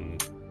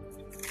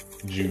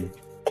 Did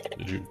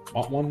you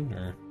want one,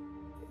 or?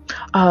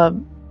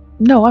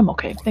 No, I'm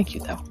okay. Thank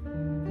you, though.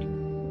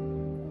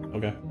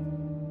 Okay.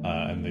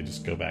 And they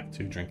just go back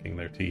to drinking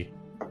their tea.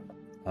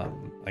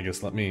 I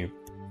guess let me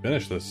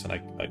finish this, and I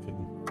can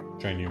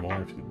train you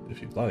more if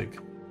you'd like.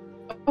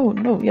 Oh,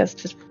 no, yes,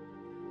 just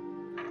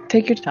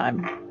take your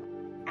time.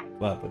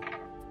 Gladly.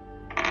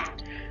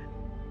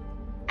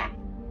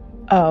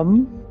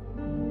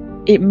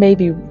 It may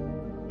be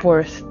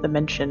worth the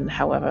mention,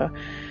 however,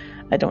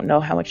 I don't know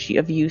how much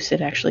of use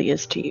it actually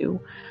is to you,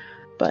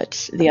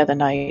 but the other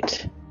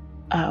night,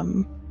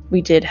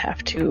 we did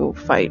have to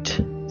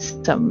fight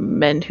some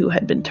men who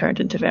had been turned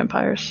into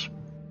vampires.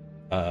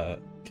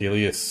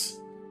 Kalius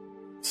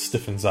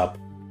stiffens up,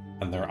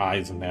 and their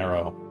eyes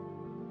narrow.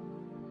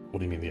 What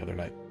do you mean the other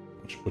night?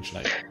 Which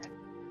night?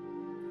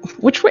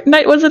 Which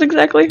night was it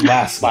exactly?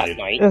 Last night.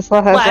 Last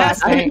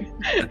night.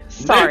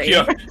 Sorry.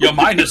 Nick, your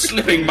mind is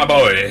slipping, my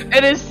boy.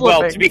 It is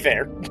slipping. Well, to be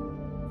fair.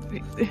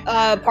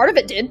 Part of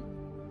it did.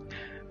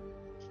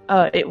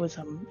 It was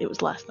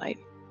last night.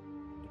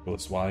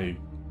 Nicholas, why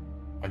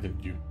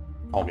didn't you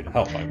call me to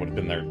help? I would have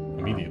been there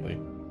immediately.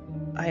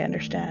 I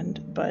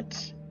understand,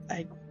 but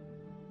I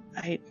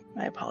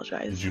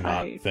apologize. Did you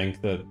not think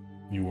that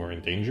you were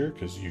in danger?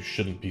 Because you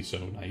shouldn't be so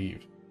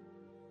naive.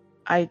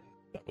 That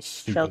was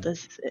stupid. Felt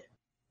as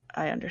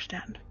I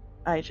understand.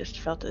 I just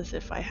felt as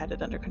if I had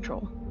it under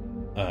control.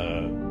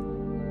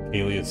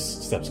 Kalius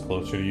steps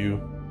closer to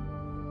you.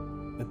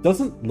 It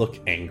doesn't look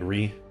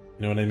angry, you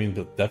know what I mean?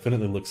 But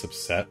definitely looks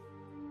upset.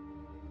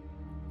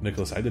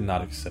 Nicholas, I did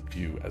not accept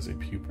you as a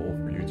pupil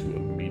for you to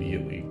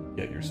immediately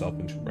get yourself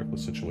into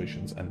reckless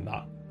situations and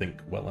not think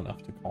well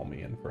enough to call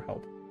me in for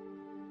help.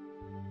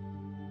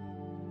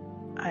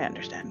 I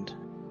understand.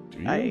 Do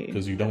you?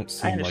 Because you don't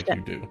seem like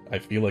you do. I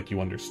feel like you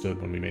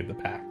understood when we made the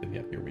pact, and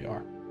yet here we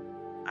are.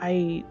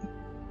 I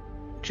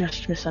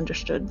just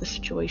misunderstood the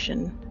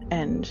situation,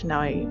 and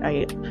now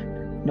I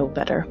know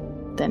better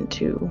than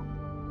to...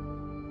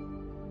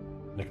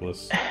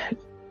 Nicholas.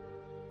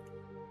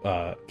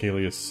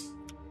 Kalius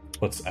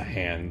puts a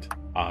hand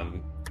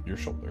on your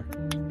shoulder.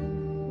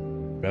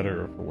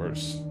 Better or for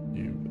worse,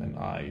 you and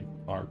I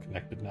are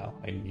connected now.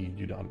 I need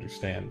you to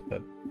understand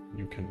that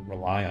you can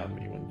rely on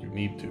me when you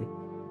need to.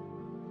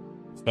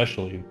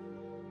 Especially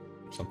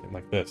something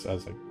like this.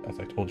 As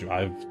I told you,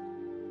 I've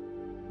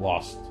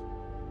lost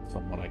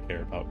someone I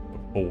care about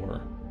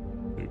before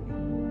to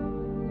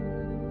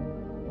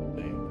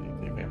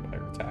a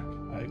vampire attack.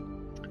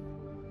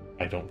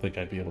 I don't think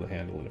I'd be able to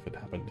handle it if it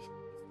happened,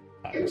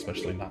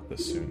 especially not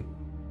this soon.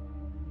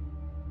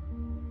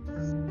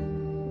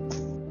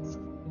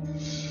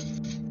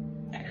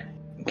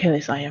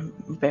 Kalius, I am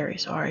very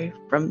sorry.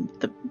 From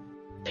the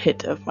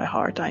pit of my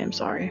heart, I am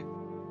sorry.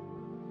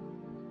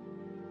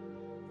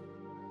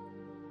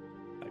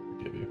 I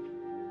forgive you.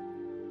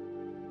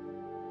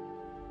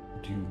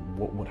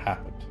 What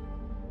happened?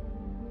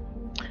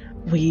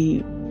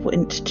 We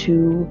went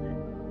to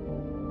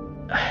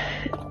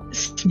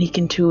sneak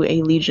into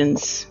a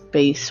Legion's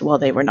base while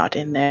they were not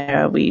in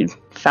there. We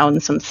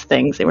found some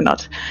things, they were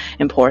not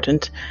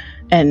important,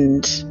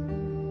 and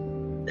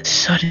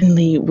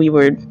suddenly we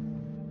were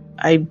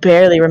I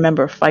barely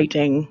remember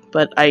fighting,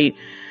 but I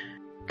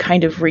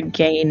kind of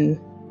regain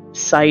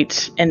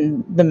sight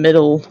in the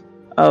middle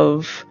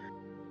of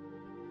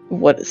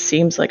what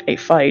seems like a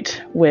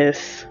fight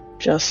with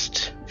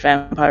just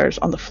vampires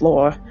on the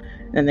floor,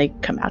 and they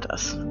come at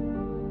us.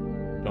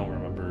 Don't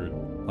remember,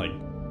 like,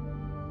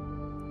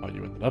 how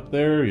you ended up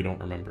there? You don't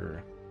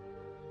remember...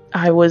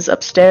 I was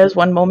upstairs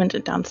one moment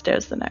and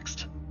downstairs the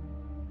next.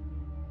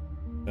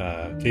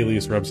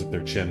 Kalius rubs at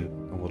their chin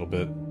a little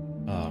bit.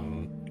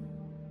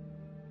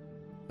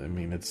 I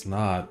mean, it's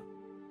not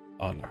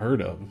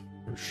unheard of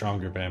for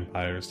stronger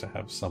vampires to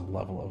have some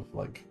level of,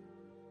 like,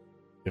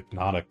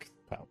 hypnotic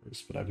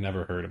powers, but I've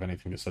never heard of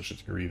anything to such a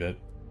degree that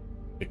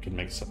it can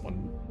make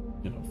someone,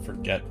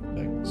 forget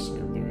things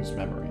or lose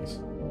memories.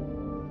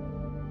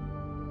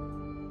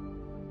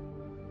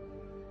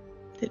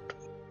 It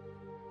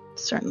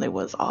certainly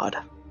was odd.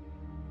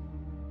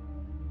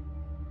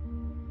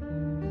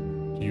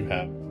 Do you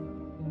have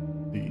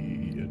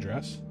the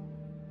address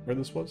where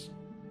this was?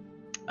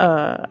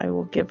 I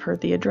will give her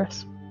the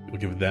address. We'll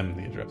give them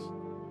the address.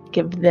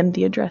 Give them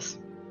the address.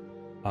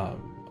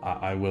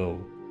 I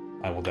will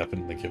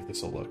definitely give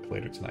this a look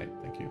later tonight.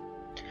 Thank you.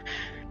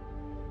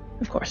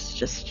 Of course,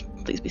 just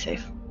please be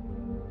safe.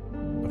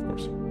 Of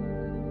course.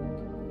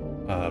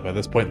 By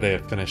this point, they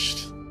have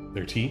finished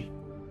their tea.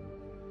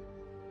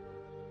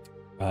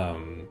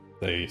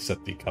 They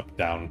set the cup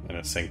down in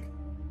a sink.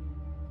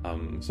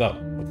 So,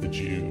 what did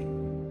you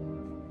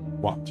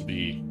want to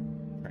be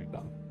trained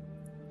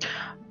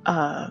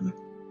on?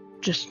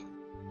 Just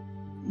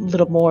a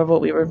little more of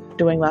what we were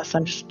doing last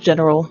time, just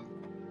general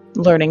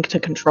learning to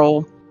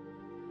control,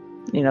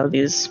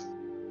 this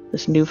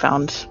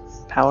newfound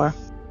power.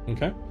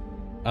 Okay.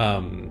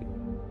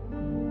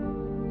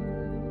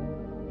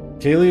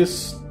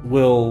 Kalius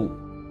will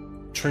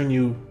train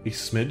you a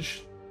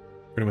smidge,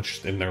 pretty much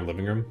just in their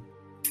living room.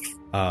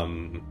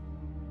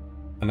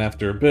 And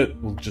after a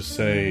bit, we'll just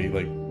say,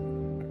 like,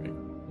 okay,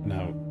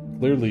 now,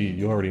 clearly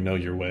you already know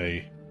your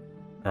way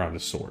around a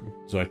sword.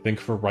 So I think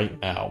for right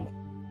now,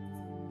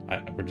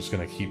 we're just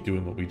going to keep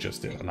doing what we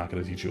just did. I'm not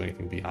going to teach you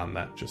anything beyond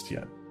that just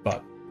yet.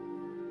 But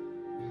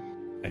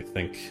I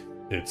think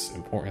it's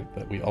important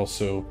that we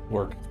also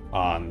work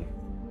on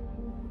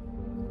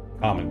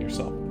calming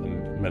yourself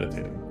and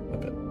meditating a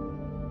bit.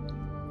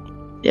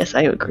 Yes,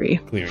 I agree.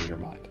 Clearing your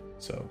mind.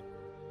 So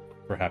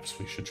perhaps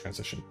we should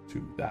transition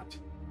to that.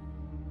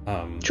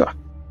 Sure.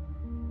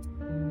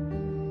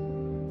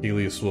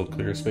 Helios will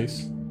clear a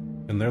space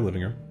in their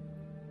living room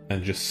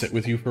and just sit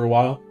with you for a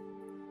while.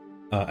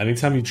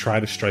 Anytime you try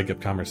to strike up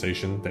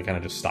conversation, they kind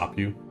of just stop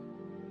you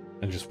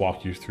and just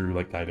walk you through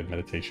like guided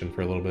meditation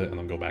for a little bit and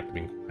then go back to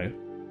being quiet.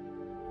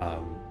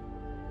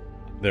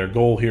 Their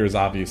goal here is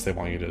obvious. They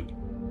want you to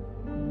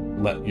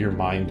let your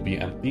mind be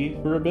empty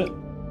for a bit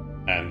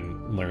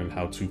and learn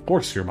how to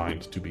force your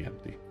mind to be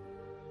empty.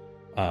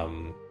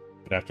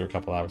 But after a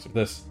couple hours of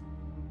this,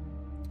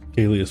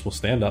 Kalius will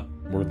stand up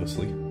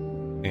wordlessly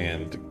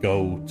and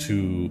go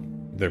to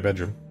their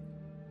bedroom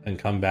and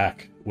come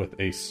back with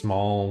a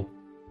small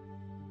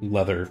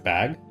leather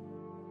bag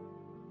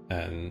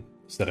and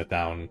set it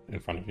down in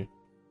front of you.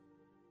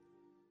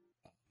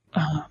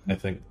 I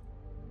think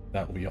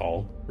that will be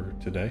all for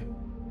today.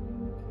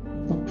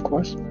 Of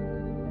course.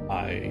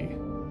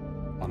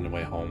 On the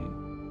way home,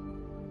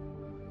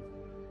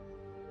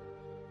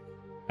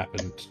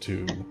 happened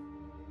to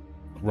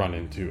run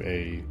into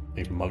a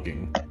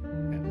mugging,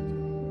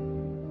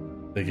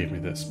 and they gave me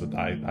this, but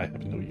I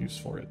have no use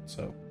for it,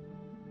 so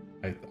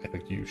I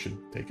think you should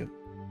take it.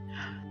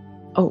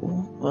 Oh,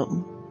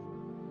 well,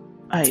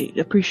 I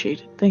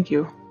appreciate it. Thank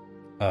you.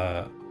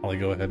 Holly,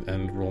 go ahead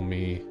and roll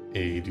me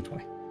a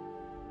d20.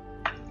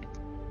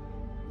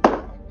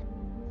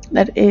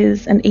 That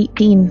is an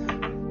 18.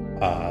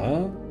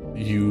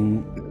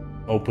 You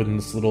open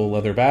this little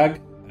leather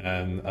bag,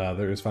 and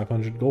there is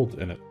 500 gold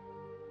in it.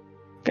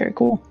 Very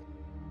cool.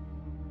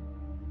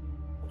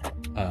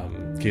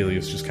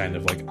 Kalius just kind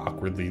of like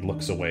awkwardly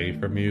looks away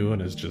from you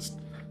and is just,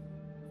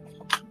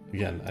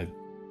 again, let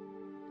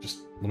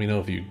me know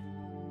if you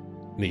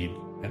need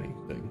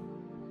anything.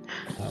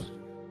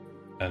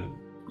 And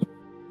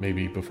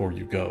maybe before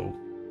you go,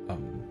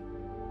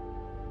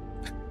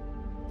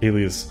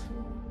 Kalius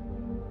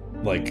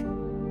like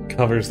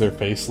covers their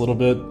face a little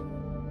bit.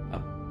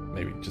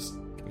 Maybe just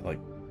like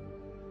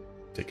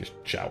take a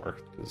shower,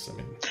 because I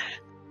mean,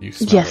 you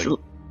smell like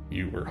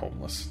you were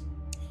homeless.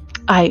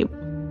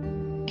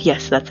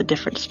 Yes, that's a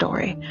different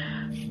story.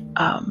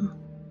 What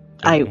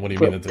do you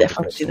mean it's a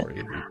different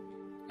story?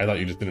 I thought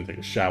you just didn't take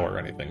a shower or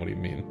anything. What do you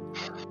mean?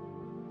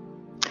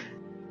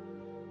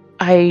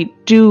 I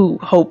do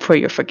hope for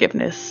your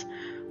forgiveness,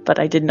 but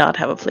I did not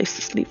have a place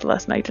to sleep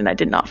last night, and I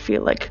did not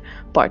feel like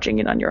barging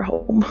in on your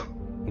home.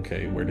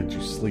 Okay, where did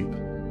you sleep?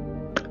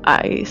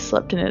 I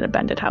slept in an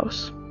abandoned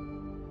house.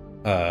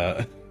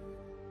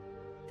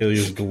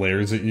 Ilias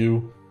glares at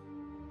you.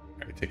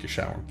 Alright, take your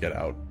shower and get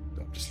out.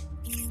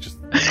 Just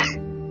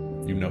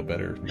you know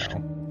better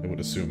now. I would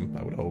assume,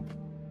 I would hope.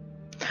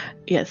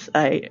 Yes,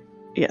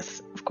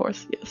 of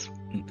course, yes.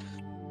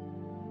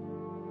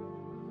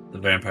 The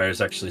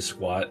vampires actually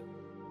squat.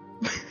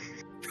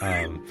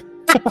 Um,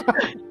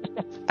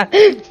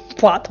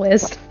 Plot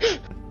twist.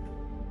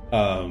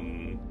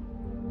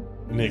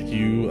 Nick,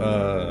 you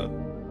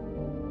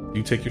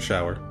take your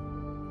shower.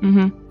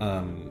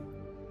 Mm-hmm.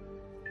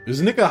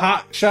 Is Nick a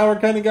hot shower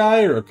kind of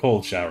guy or a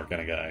cold shower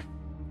kind of guy?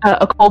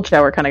 A cold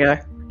shower kind of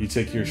guy. You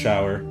take your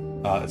shower.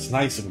 It's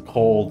nice and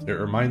cold. It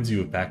reminds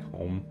you of back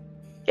home.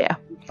 Yeah.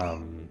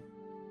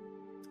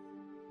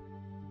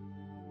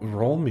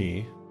 Roll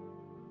me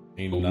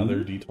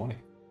another d20.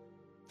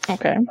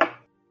 Okay.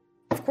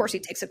 Of course he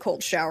takes a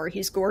cold shower.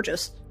 He's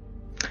gorgeous.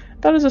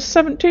 That is a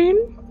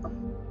 17.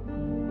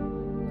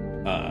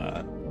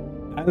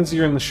 As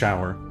you're in the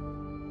shower,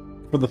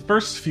 for the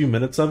first few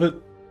minutes of it,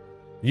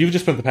 you've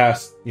just spent the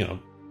past,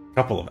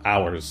 couple of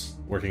hours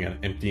working on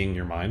emptying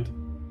your mind.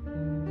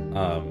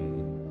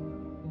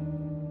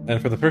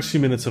 And for the first few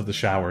minutes of the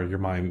shower, your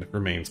mind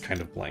remains kind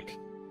of blank.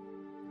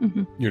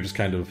 Mm-hmm. You're just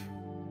kind of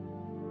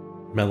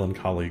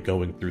melancholy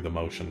going through the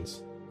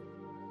motions.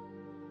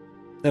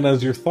 And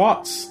as your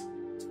thoughts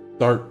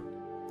start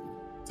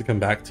to come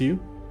back to you,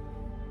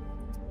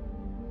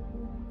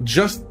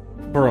 just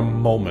for a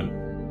moment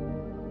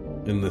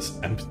in this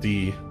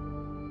empty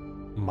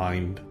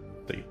mind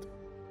state,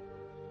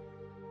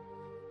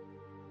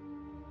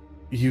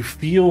 you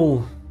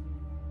feel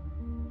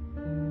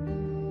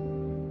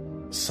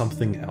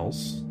something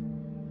else.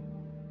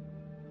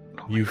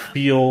 You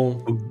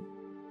feel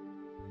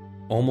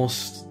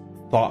almost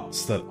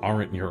thoughts that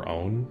aren't your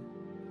own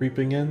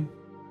creeping in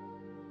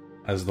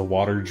as the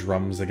water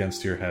drums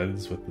against your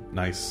heads with a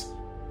nice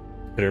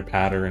pitter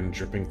patter and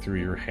dripping through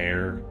your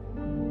hair.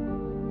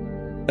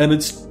 And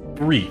it's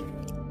brief.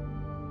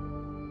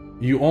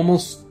 You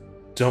almost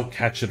don't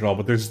catch it at all,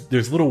 but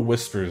there's little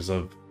whispers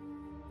of,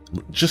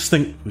 just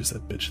think, who's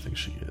that bitch think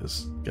she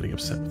is? Getting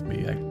upset with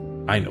me.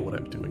 I know what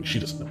I'm doing. She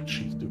doesn't know what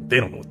she's doing. They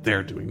don't know what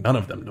they're doing. None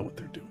of them know what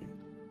they're doing.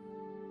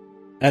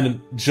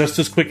 And just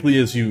as quickly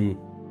as you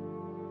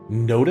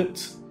note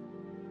it,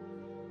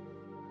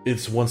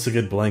 it's once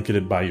again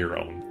blanketed by your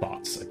own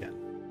thoughts again.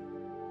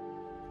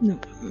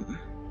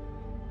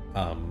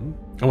 And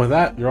with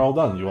that, you're all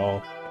done. You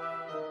all,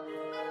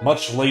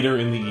 much later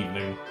in the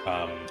evening,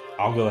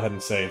 I'll go ahead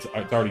and say it's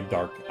already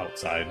dark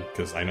outside,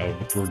 because I know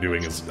what we're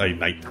doing is a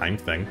nighttime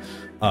thing.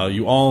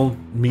 You all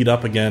meet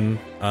up again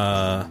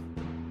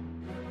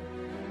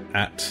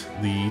at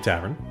the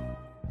tavern,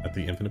 at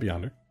the Infinite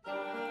Beyonder.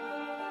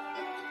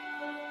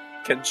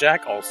 Can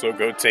Jack also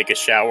go take a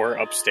shower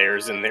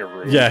upstairs in their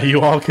room? Yeah,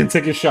 you all can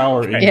take a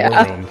shower in your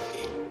Yeah. room.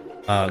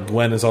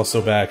 Gwen is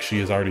also back. She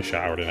has already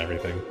showered and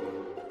everything.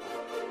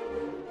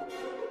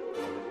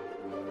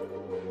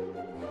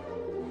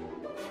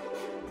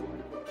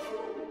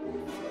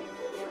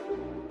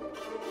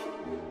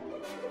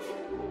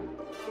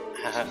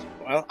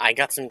 Well, I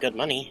got some good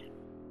money.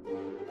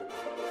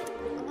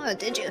 Oh,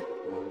 did you?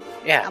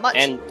 Yeah, How much?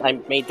 and I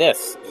made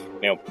this.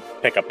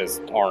 Pick up his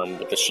arm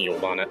with the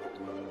shield on it.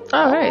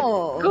 Alright.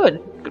 Oh.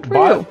 Good. Good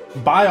for you.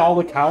 By all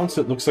accounts,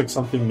 it looks like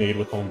something made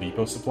with Home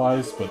Depot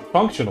supplies, but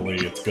functionally,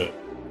 it's good.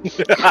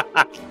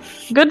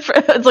 Good for.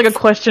 It's like a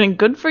questioning.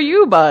 Good for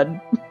you, bud.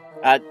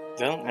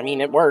 Well, I mean,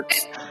 it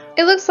works.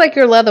 It looks like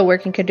your leather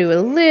working could do a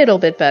little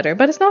bit better,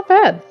 but it's not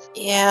bad.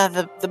 Yeah,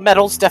 the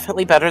metal's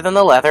definitely better than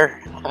the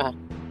leather.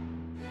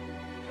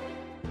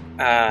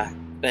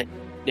 But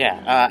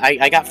yeah,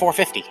 I got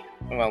 450.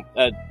 Well,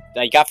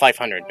 I got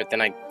 500, but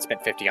then I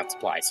spent 50 on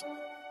supplies.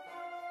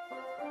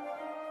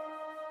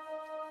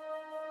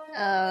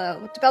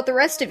 What about the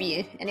rest of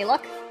you? Any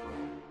luck?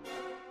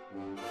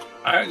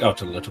 I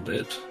got a little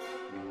bit.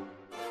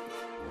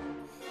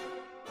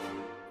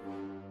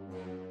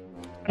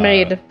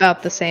 Made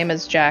about the same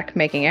as Jack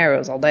making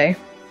arrows all day.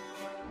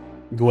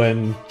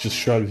 Gwen just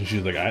shrugs and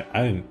she's like, I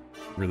didn't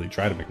really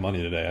try to make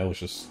money today. I was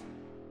just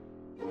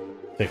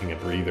taking a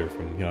breather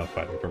from,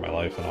 fighting for my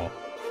life and all.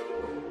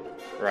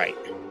 Right.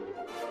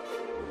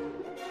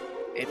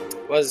 It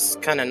was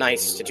kind of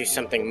nice to do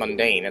something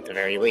mundane at the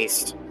very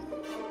least.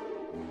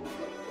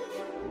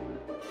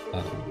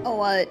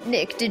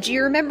 Nick, did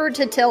you remember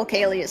to tell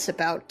Kalius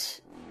about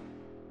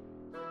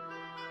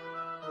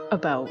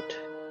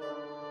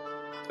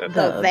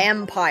the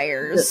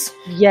vampires?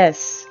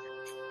 Yes.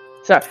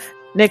 Sorry,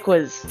 Nick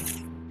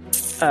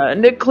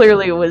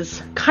clearly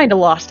was kind of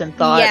lost in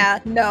thought. Yeah,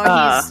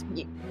 no,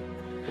 he's...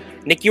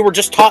 Nick, you were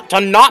just taught to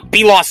not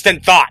be lost in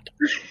thought!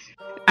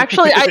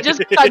 Actually, I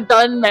just got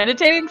done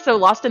meditating, so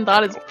lost in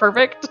thought is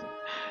perfect.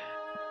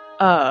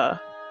 You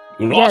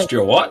lost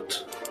your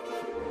what?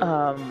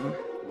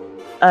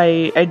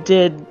 I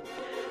did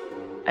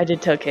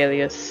tell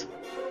Kalius.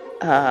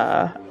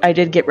 I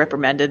did get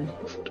reprimanded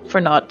for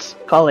not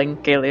calling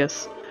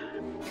Kalius.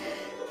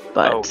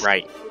 But Oh,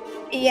 right.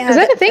 Yeah, Is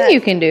that a thing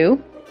you can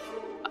do?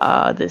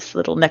 this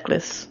little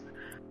necklace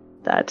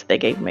that they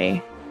gave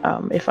me,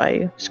 if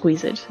I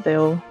squeeze it,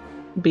 they'll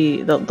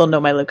know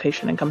my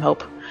location and come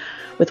help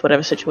with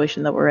whatever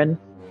situation that we're in,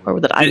 or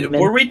that I'm in.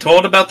 Were we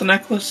told about the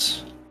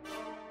necklace?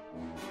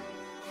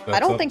 I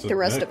don't think the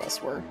rest of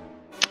us were.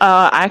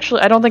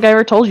 Actually, I don't think I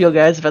ever told you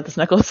guys about this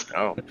necklace.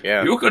 Oh,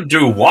 yeah. You could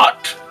do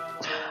what?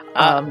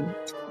 Um,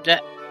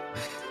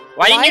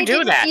 Why didn't you do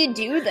didn't that? you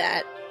do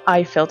that?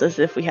 I felt as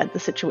if we had the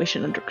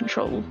situation under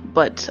control,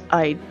 but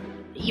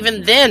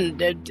Even then,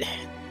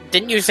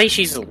 didn't you say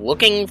she's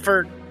looking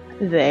for...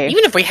 they...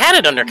 Even if we had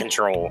it under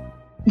control.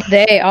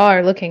 They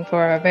are looking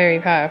for a very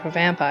powerful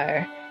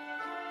vampire.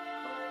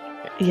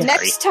 Yes.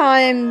 Next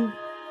time,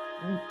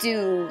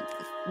 do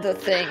the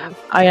thing.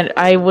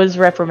 I was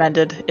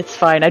reprimanded. It's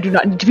fine. I do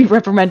not need to be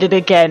reprimanded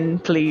again,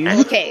 please.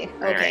 Okay.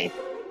 Alright.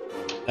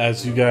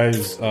 As you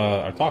guys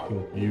are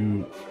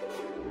talking,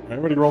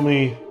 everybody roll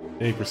me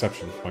a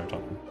perception while you're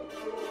talking.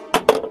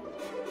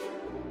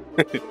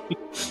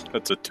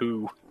 That's a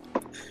 2.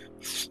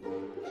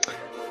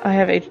 I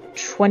have a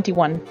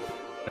 21.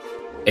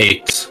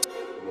 8.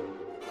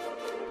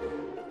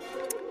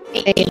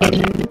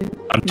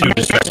 I'm too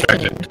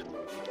distracted.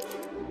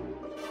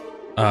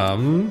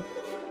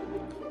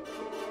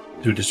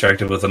 Too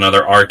distracted with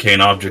another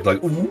arcane object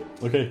like, ooh,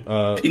 Okay.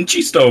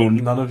 pinchy stone.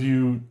 None of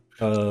you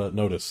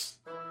notice.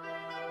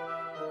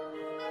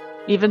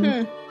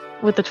 Even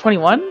with the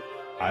 21?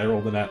 I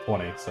rolled a nat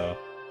 20, so.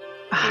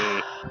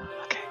 Okay.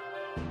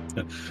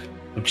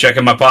 I'm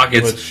checking my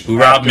pockets. Which, Who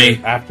robbed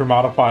me? After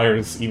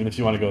modifiers, even if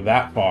you want to go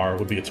that far,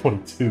 would be a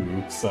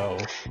 22, so.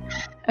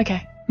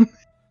 Okay.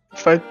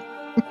 It's fine.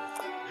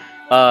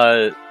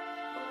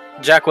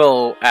 Jack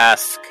will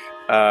ask,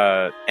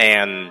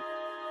 Anne,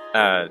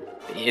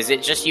 is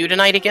it just you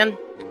tonight again?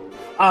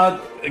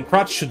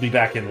 Crotch should be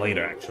back in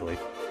later, actually.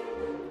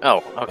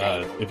 Oh,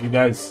 okay. If you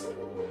guys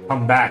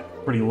come back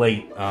pretty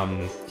late,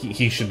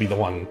 he should be the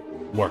one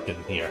working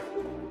here.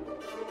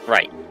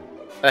 Right.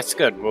 That's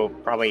good. We'll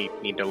probably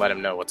need to let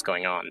him know what's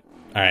going on.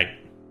 Alright.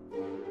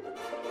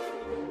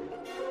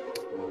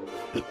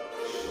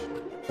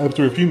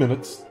 After a few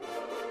minutes,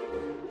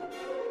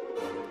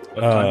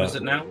 What time is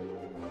it now?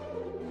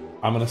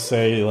 I'm gonna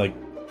say like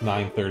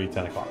 9:30,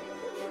 10 o'clock.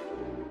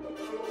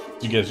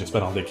 You guys just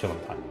spent all day killing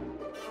time.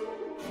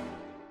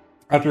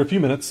 After a few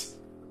minutes,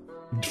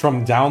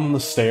 from down the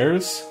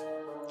stairs,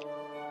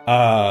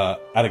 at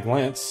a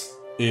glance,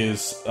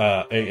 is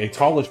a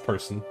tallish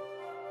person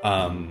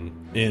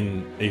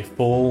in a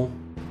full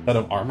set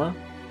of armor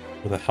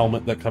with a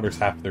helmet that covers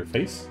half their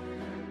face.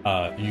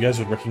 You guys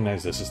would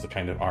recognize this as the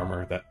kind of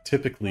armor that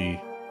typically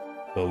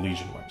the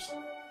Legion wears.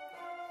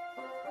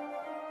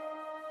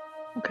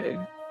 Okay.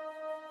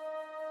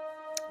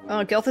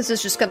 Gilthus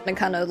is just gonna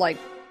kind of like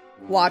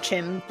watch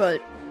him,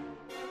 but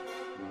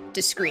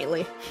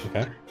discreetly.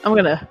 Okay. I'm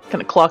gonna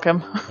kind of clock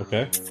him.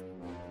 Okay.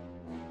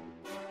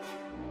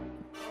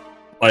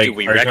 Like, Do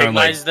we are you trying to,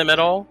 recognize them at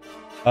all?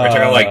 Are you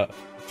trying to, like,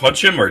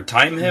 punch him or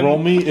time him? Roll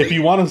me if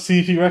you want to see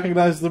if you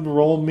recognize them.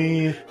 Roll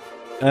me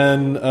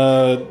an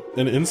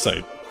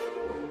insight.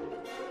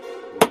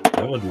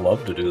 I would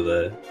love to do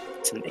that.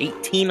 It's an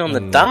 18 on the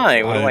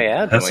die. What do I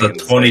add? to That's my a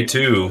insight?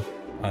 22.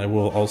 I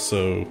will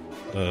also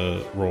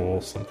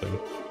roll something.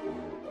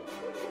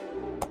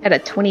 At a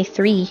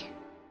 23.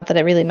 Not that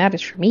it really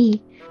matters for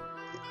me.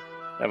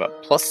 I have a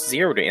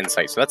 +0 to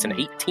insight, so that's an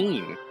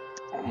 18.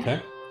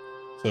 Okay.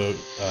 So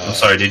I'm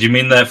sorry, did you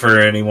mean that for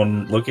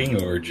anyone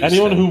looking, or just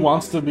anyone who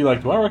wants to be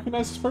like, do I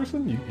recognize this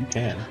person? You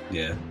can.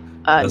 Yeah,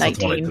 that's a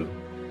 19.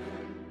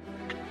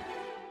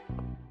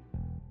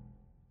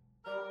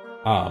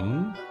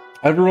 22.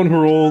 Everyone who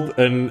rolled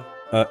an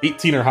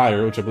 18 or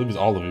higher, which I believe is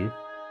all of you,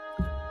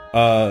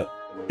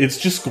 it's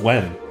just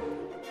Gwen.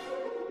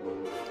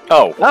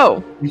 Oh,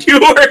 Oh. You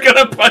were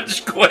gonna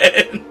punch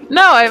Gwen!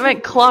 No, I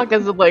meant clock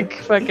as like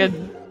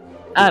fucking...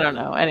 I don't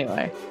know,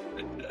 anyway.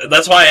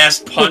 That's why I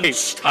asked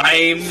punch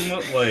time,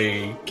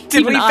 like... did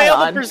Keep we an eye fail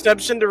on. the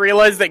perception to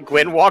realize that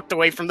Gwen walked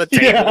away from the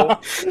Yeah. table?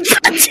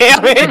 God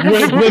damn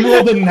it! Gwen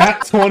rolled a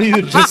nat 20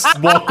 to just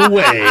walk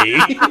away.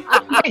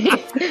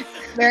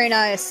 Very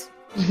nice.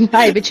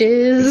 Hi,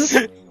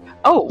 bitches.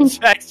 Oh.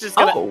 Jack's just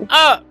gonna...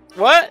 Oh.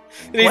 What?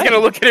 And he's What? gonna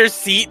look at her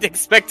seat,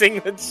 expecting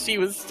that she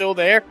was still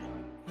there.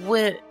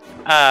 What?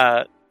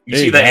 You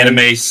Hey, see the guys.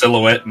 anime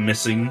silhouette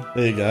missing?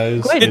 Hey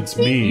guys, Gwen, it's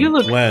me, you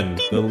look- Gwen,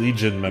 the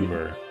Legion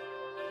member.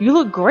 You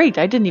look great.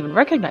 I didn't even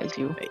recognize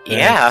you.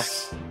 Yeah.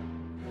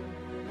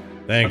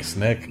 Thanks,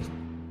 Nick.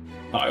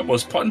 I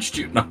almost punched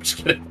you. No, I'm just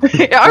kidding.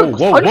 I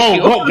punched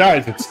you. Whoa,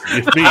 guys,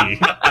 it's me.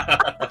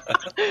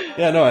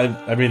 Yeah, no,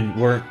 I mean,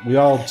 we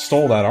all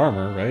stole that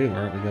armor, right?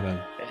 Weren't we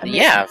gonna?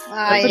 Yeah.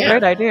 That's a Yeah.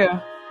 great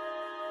idea.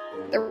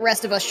 The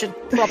rest of us should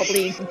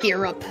probably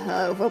gear up.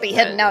 We'll be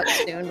heading out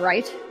soon,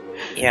 right?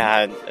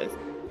 Yeah.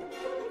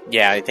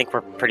 Yeah, I think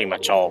we're pretty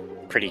much all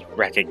pretty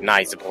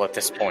recognizable at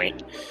this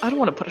point. I don't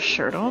want to put a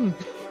shirt on.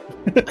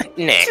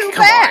 Nick, Too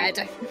come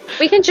bad.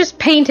 We can just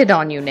paint it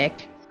on you, Nick.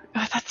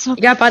 That's not...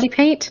 You got body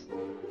paint?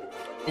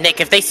 on. Nick,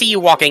 if they see you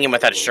walking in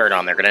without a shirt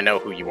on, they're gonna know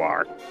who you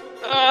are.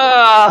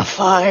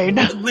 Fine.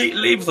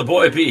 Leave the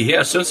boy be. He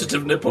has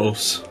sensitive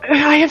nipples.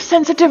 I have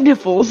sensitive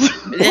nipples.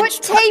 Put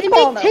tape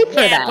on them. Tape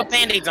for Yeah, that. put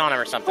band-aids on him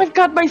or something. I've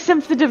got my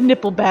sensitive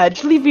nipple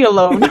badge. Leave me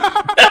alone.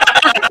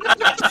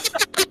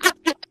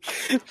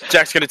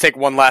 Jack's gonna take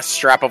one last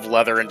strap of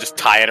leather and just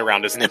tie it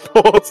around his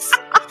nipples.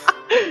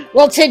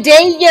 Well,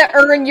 today you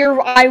earn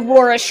your I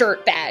wore a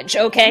shirt badge,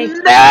 okay?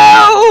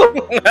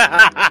 No!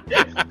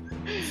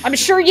 I'm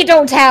sure you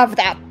don't have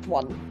that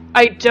one.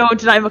 I don't,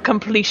 and I'm a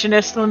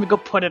completionist. Let me go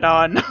put it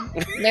on.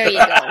 There you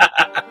go.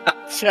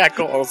 Jack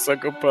will also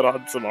go put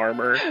on some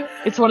armor.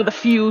 It's one of the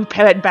few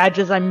pet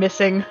badges I'm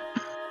missing.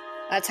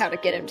 That's how to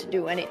get him to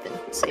do anything.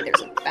 Say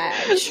there's a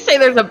badge. Say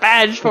there's a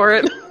badge for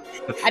it.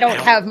 I don't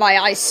have my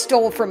I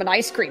stole from an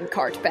ice cream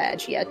cart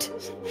badge yet.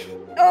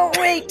 Oh,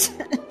 wait.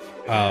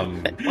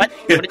 What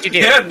did you do?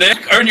 Yeah,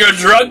 Nick, earn your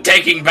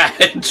drug-taking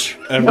badge.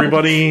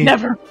 Everybody,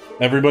 Never.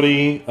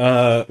 everybody,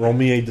 roll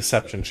me a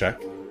deception check.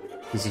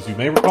 Because as you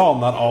may recall,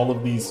 not all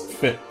of these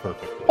fit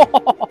perfectly.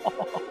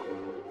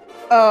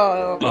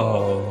 Oh.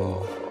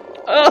 Oh.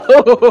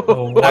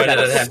 Oh. Why I got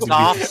did it a have to be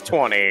soft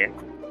 20.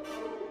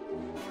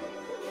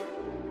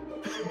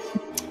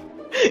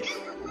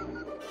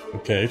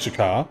 Okay,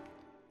 Chaka.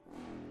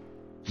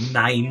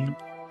 9?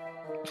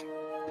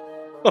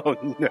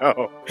 Oh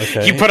no.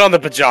 Okay. You put on the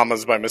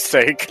pajamas by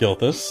mistake.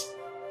 Gilthus.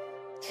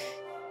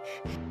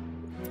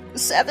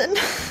 7.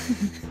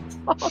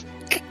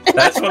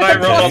 That's what I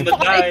roll on the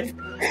die.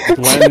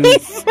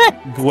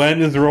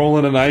 Gwen is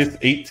rolling a nice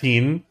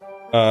 18.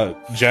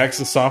 Jack's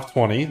a soft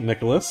 20.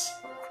 Nicholas.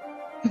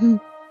 I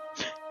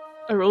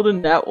rolled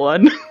in that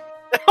one.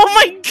 Oh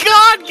my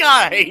god,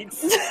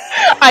 guys!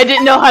 I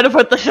didn't know how to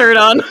put the shirt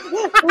on.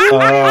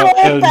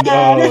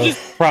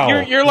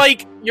 Prowl. You're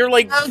like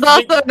There's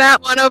also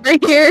that one over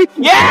here.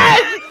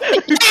 Yes!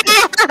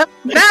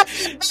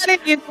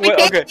 Well,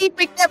 okay.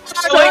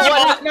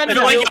 I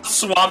feel like you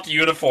swapped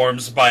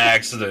uniforms by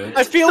accident.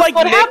 I feel like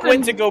What Nick happened?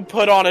 went to go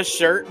put on a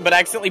shirt, but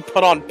accidentally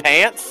put on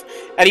pants,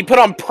 and he put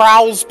on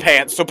Prowl's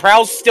pants, so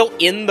Prowl's still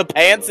in the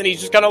pants, and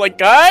he's just kind of like,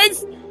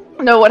 guys?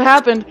 No, what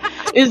happened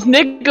is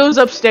Nick goes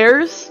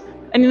upstairs,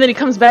 and then he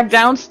comes back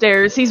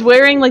downstairs. He's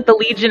wearing, like, the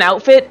Legion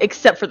outfit,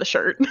 except for the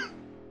shirt.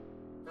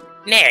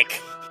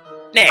 Nick.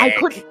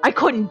 I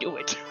couldn't do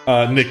it.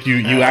 Nick,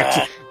 you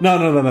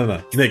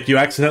no. Nick, you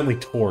accidentally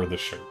tore the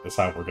shirt. That's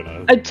how we're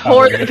gonna. I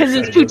tore it because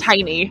it's too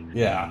tiny.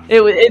 Yeah.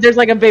 There's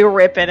like a big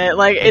rip in it.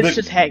 Like it's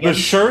just hanging. The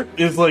shirt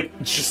is like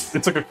it's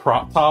like a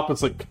crop top.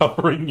 It's like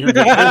covering your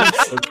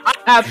nipples.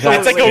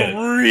 Absolutely. That's like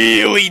a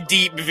really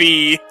deep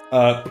V.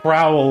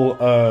 Prowl.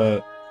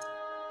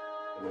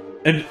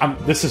 And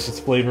this is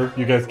just flavor.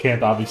 You guys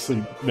can't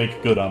obviously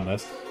make good on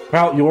this.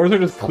 Prowl, yours are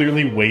just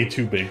clearly way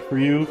too big for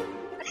you.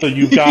 So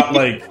you've got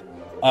like.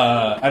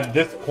 At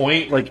this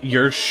point, like,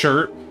 your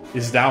shirt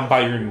is down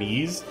by your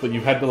knees, but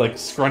you had to, like,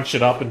 scrunch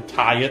it up and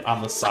tie it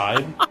on the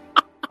side.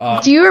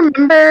 Do you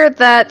remember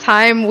that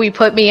time we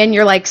put me in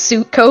your, like,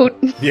 suit coat?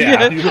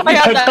 Yeah. I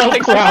got that how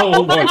picture.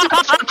 Prowl looks.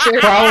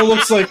 Prowl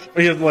looks like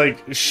he has,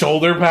 like,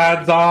 shoulder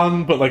pads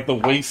on, but, like, the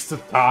waist is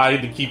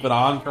tied to keep it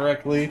on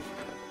correctly.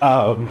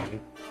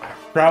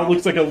 Prowl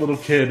looks like a little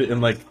kid in,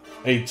 like,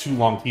 a too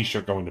long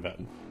t-shirt going to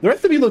bed. The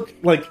rest of you look,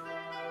 like,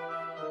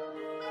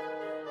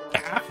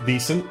 half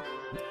decent.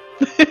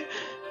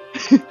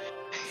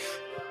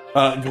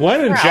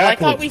 Gwen and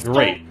Jack look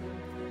great.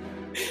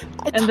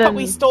 I And thought then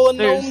we stole a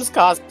there's- gnome's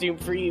costume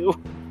for you.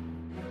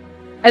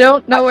 I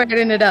don't know where it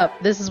ended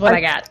up. This is what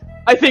I got.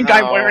 I think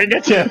I'm Oh. wearing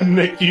it. Yeah,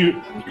 Nick,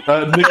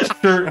 Nick's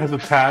shirt has a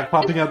tag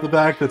popping out the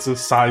back that's a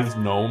size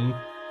gnome.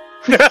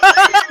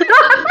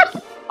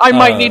 I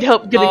might need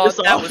help getting this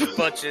that off. was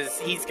Butch's.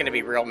 He's gonna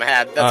be real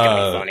mad. That's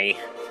gonna be funny.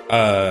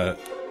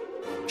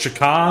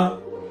 Chaka,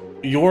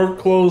 your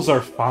clothes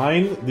are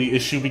fine. The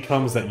issue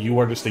becomes that you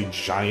are just a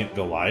giant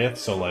Goliath,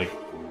 so, like,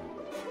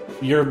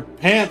 your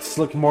pants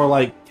look more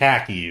like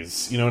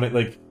khakis. You know what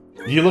like,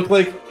 you look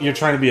like you're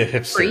trying to be a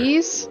hipster.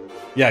 Freeze?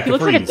 Yeah, He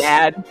looks like a capris.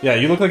 dad. Yeah,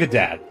 you look like a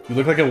dad. You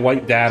look like a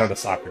white dad at a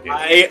soccer game.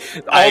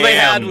 All they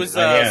had was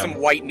I am.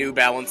 some white New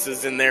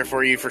Balances in there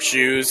for you for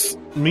shoes.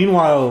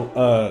 Meanwhile,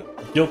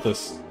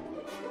 Gilthus,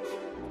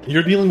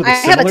 you're dealing with I a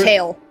have similar... a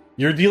tail.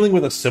 You're dealing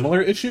with a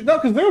similar issue? No,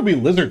 because there would be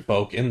lizard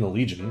folk in the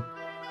Legion.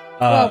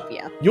 Well,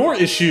 yeah. Your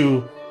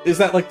issue is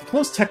that, like, the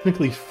clothes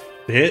technically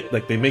fit,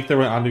 like, they make their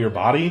way onto your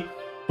body,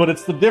 but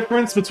it's the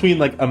difference between,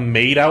 like, a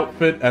maid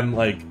outfit and,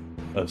 like,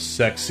 a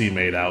sexy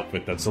maid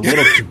outfit that's a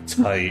little too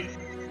tight.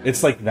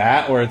 It's like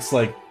that, or it's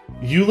like,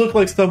 you look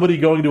like somebody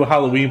going to a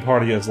Halloween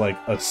party as, like,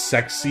 a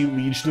sexy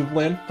Legion of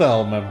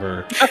Lanfell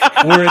member,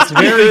 where it's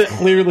very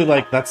clearly,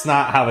 like, that's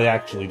not how they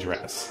actually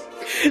dress.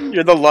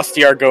 You're the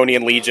lusty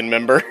Argonian Legion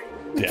member.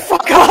 Yeah.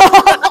 Fuck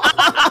off!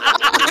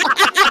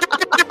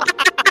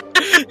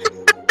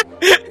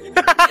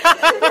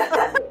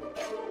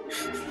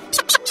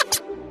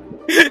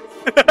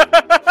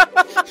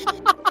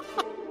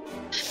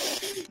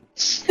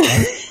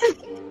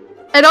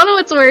 I don't know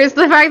what's worse,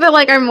 the fact that,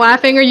 like, I'm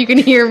laughing or you can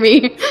hear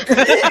me.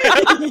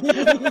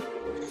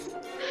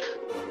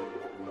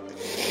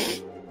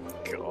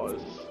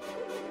 God.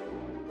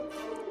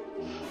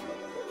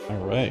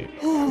 Alright.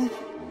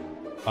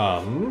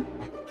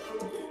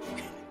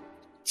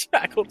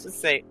 Jack will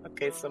just say,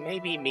 okay, so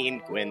maybe me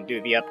and Gwen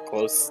do the up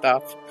close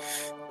stuff.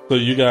 So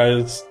you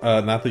guys,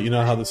 not that you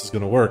know how this is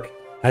going to work,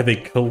 have a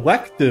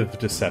collective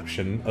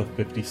deception of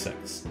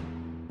 56.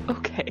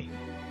 Okay.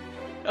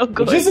 Oh,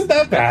 good. Which isn't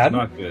that bad.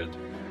 Not good.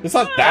 It's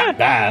not that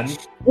bad.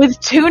 With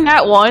 2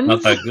 nat 1s?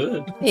 Not that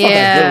good. It's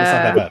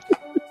not that bad.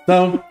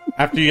 So,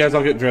 after you guys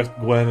all get dressed,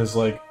 Gwen is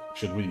like,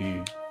 should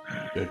we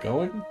get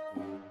going?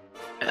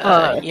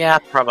 Yeah,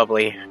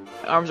 probably.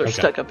 Arms are Okay.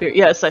 stuck up here.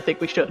 Yes, I think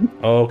we should.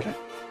 Okay.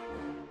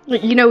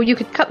 You know, you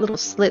could cut little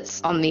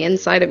slits on the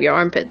inside of your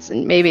armpits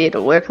and maybe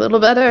it'll work a little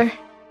better.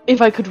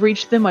 If I could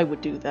reach them, I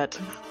would do that.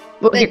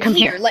 Well, here, Then come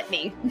here. let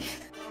me.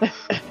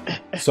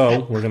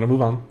 So, we're gonna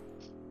move on.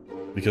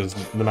 Because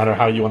no matter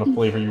how you want to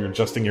flavor, you're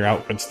adjusting your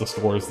outfits, the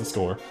score is the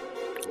score.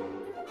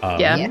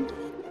 Yeah. Yeah.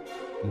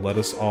 Let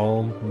us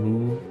all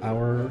move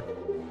our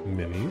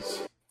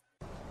minis.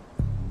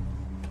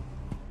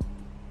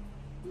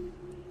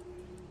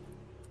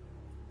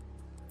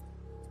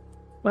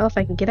 Well, if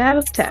I can get out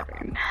of the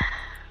tavern.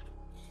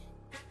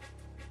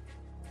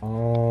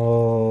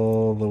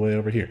 All the way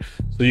over here.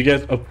 So you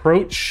guys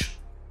approach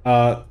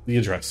the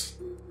address.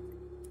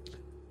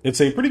 It's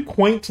a pretty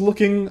quaint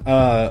looking,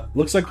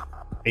 looks like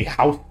a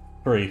house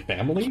for a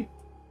family.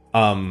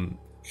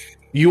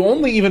 You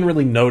only even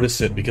really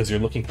notice it because you're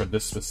looking for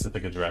this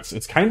specific address.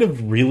 It's kind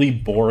of really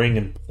boring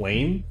and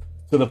plain,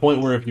 to the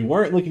point where if you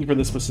weren't looking for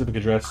this specific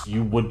address,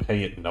 you would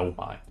pay it no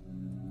mind.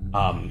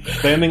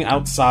 Standing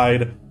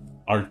outside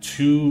are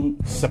 2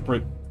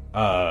 separate,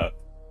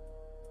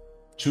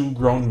 2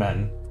 grown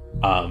men.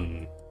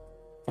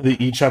 They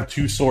each have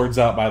 2 swords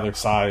out by their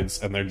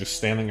sides, and they're just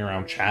standing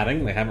around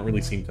chatting. They haven't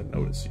really seemed to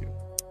notice you.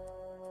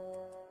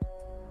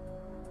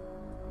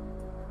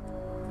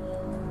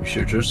 We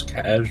should just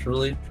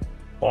casually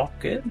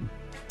walk in.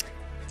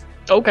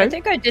 Okay. I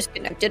think I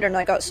disconnected and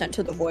I got sent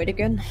to the void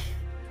again.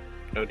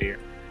 Oh dear.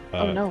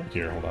 Oh, no.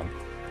 Here, hold on.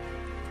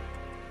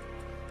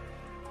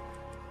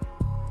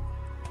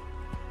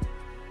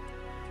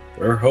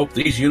 Or hope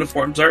these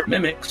uniforms aren't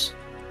mimics.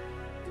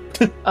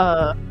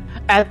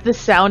 At the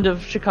sound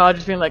of Shaka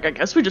just being like, I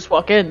guess we just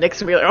walk in, Nick's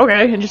gonna be like,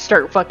 okay, and just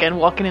start fucking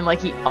walking in like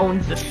he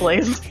owns this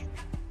place.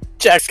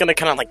 Jack's gonna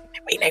kind of like,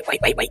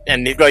 wait,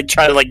 and he's like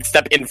try to like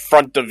step in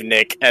front of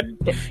Nick and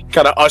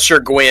kind of usher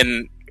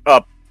Gwen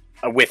up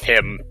with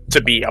him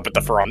to be up at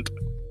the front.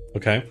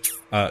 Okay.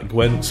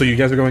 Gwen, so you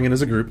guys are going in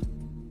as a group.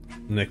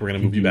 Nick, we're going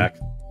to move you back.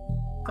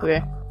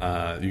 Okay.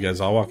 You guys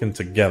all walk in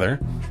together.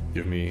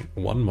 Give me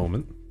one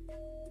moment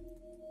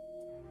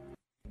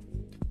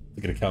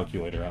to get a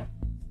calculator out.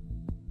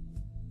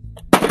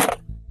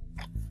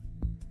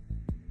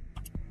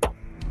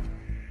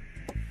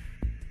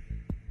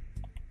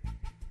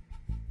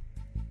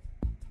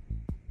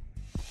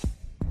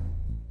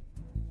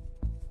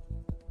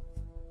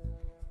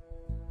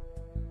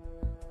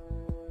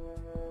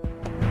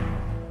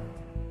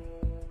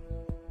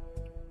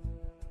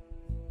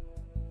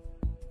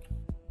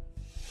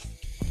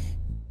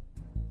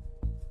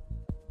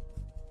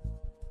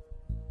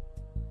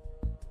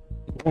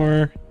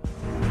 Or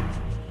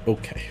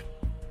okay.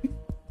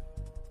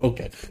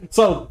 Okay.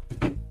 So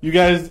you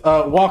guys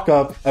walk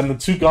up and the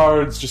 2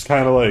 guards just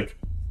kind of like,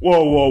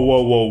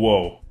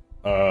 whoa.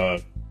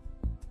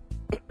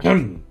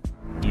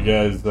 You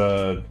guys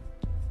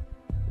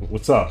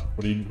what's up?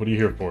 What are you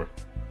here for?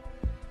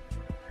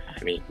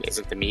 I mean,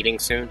 isn't the meeting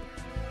soon?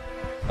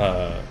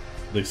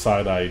 They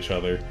side-eye each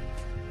other.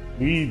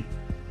 We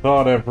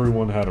thought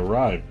everyone had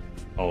arrived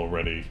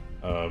already.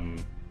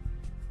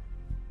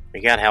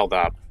 We got held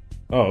up.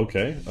 Oh,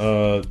 okay.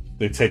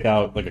 They take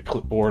out like a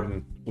clipboard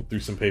and flip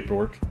through some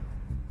paperwork.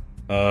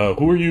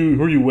 Who are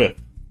you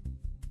with?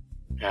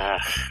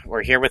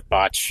 We're here with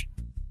Botch.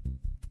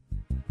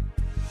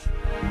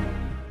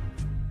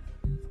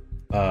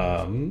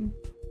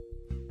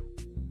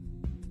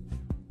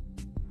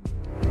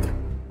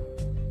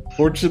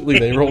 Fortunately,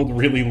 they rolled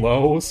really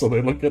low, so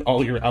they look at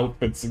all your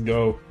outfits and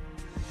go,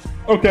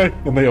 okay,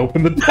 and they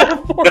open the door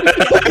for you.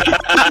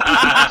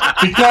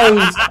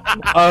 Because,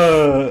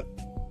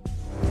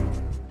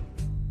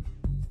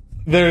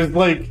 there's,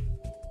 like,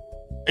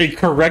 a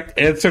correct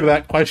answer to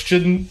that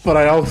question, but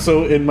I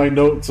also, in my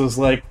notes, was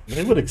like,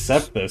 they would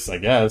accept this, I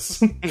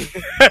guess.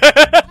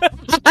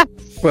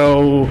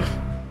 So...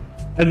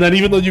 And then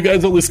even though you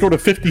guys only scored a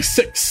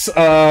 56,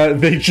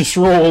 they just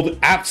rolled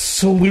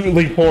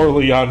absolutely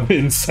poorly on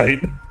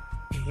insight.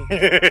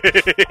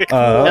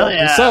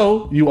 Yeah.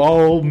 So, you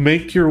all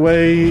make your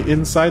way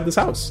inside this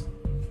house.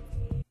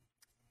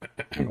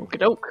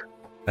 Okie-doke.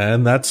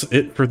 And that's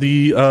it for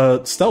the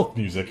stealth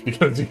music,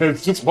 because you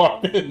guys just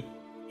walked in.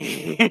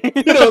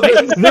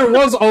 There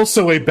was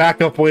also a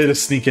backup way to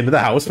sneak into the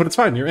house, but it's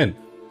fine, you're in.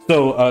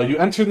 So, you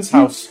enter this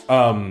house,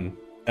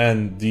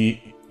 and the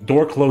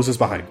door closes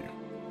behind you.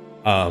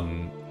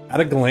 At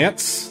a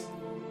glance,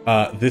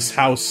 this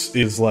house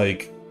is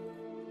like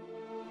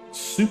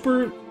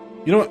super.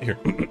 You know what? Here,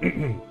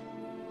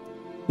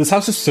 this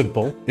house is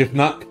simple, if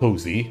not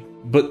cozy,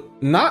 but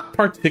not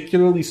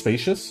particularly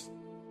spacious.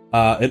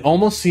 It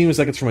almost seems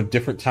like it's from a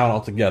different town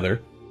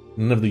altogether.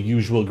 None of the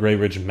usual Grey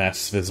Ridge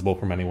mess visible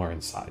from anywhere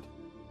inside.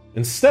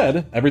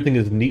 Instead, everything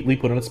is neatly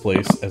put in its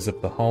place, as if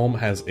the home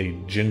has a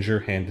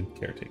ginger-handed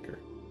caretaker.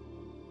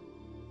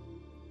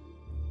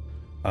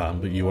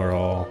 But you are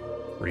all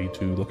free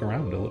to look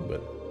around a little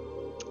bit.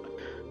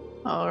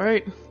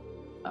 Alright.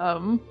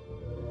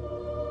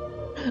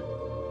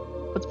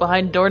 What's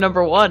behind door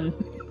number 1?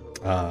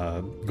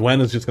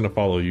 Gwen is just going to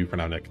follow you for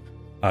now, Nick.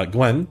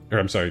 Gwen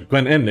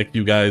and Nick,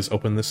 you guys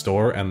open this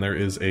door, and there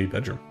is a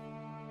bedroom.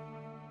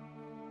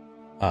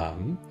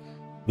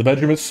 The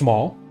bedroom is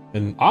small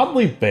and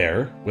oddly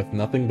bare, with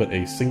nothing but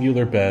a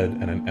singular bed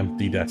and an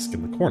empty desk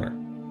in the corner.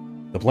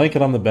 The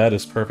blanket on the bed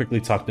is perfectly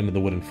tucked into the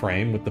wooden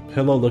frame, with the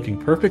pillow looking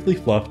perfectly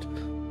fluffed,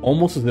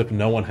 almost as if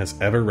no one has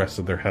ever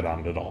rested their head on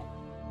it at all.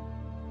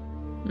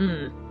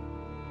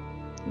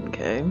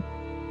 Okay.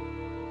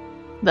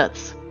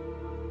 That's...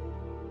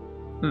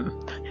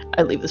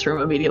 I leave this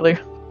room immediately.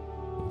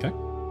 Okay.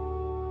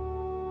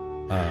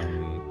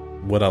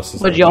 What else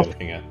is What'd you're y'all-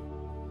 looking at?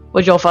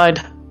 What'd y'all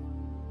find?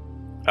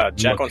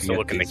 Jack wants to Looking at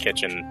look in the these.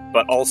 kitchen,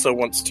 but also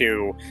wants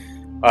to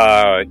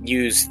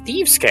use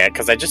Thieves' Cant,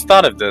 because I just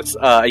thought of this.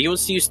 He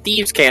wants to use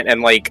Thieves' Cant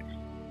and, like,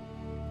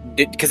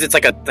 because it's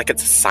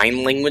it's a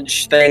sign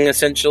language thing,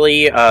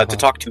 essentially, to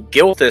talk to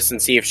Gilthus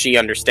and see if she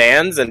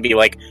understands, and be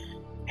like,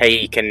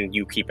 hey, can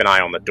you keep an eye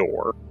on the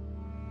door?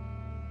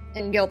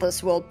 And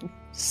Gilthus will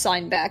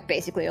sign back,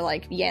 basically,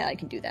 like, yeah, I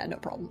can do that, no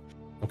problem.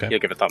 Okay. He'll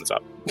give a thumbs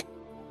up.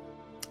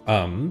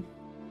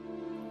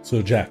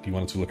 So Jack, you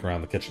wanted to look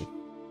around the kitchen.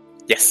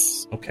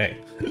 Yes. Okay.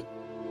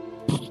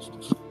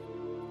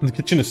 The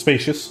kitchen is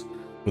spacious,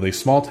 with a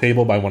small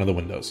table by one of the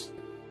windows.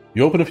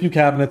 You open a few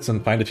cabinets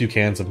and find a few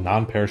cans of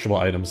non-perishable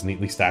items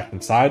neatly stacked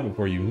inside,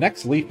 before you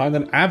nextly find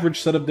an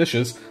average set of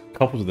dishes,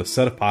 coupled with a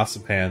set of pots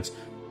and pans,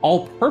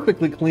 all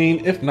perfectly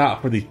clean, if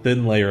not for the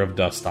thin layer of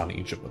dust on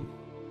each of them.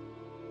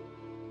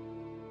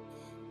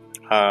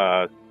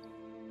 I'm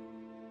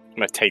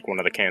gonna take one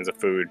of the cans of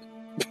food.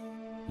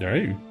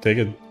 Alright, you take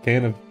a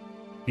can of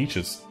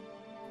peaches.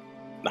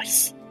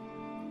 Nice.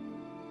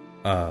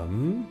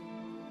 Prowl,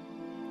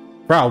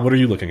 what are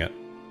you looking at?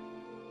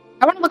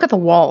 I want to look at the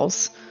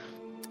walls.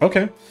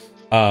 Okay.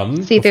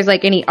 See if there's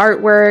like any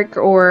artwork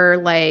or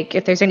like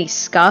if there's any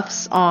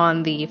scuffs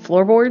on the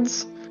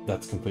floorboards.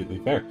 That's completely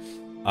fair.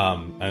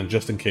 And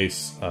just in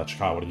case,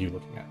 Chaka, what are you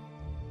looking at?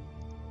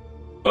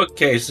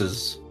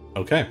 Bookcases.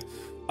 Okay.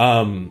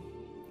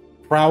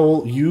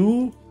 Prowl,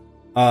 you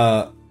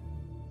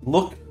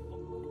look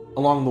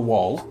along the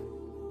wall,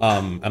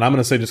 and I'm going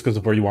to say just because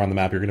of where you are on the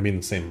map, you're going to be in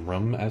the same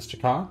room as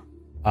Chaka.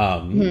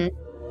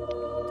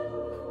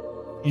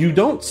 You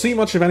don't see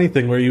much of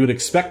anything where you would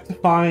expect to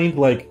find,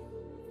 like,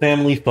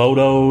 family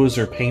photos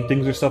or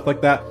paintings or stuff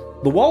like that.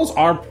 The walls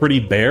are pretty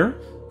bare.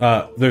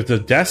 There's a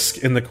desk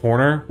in the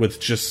corner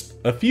with just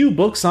a few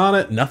books on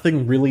it,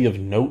 nothing really of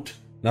note,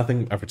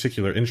 nothing of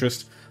particular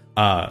interest.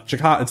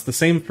 Chaka, it's the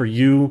same for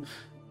you,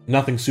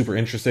 nothing super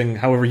interesting.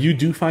 However, you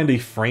do find a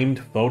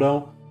framed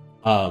photo.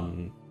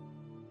 A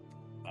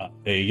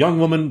young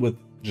woman with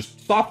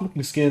just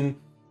soft-looking skin,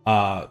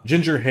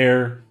 ginger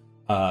hair,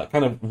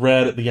 kind of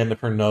red at the end of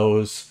her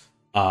nose,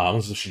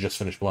 as if she just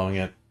finished blowing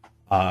it.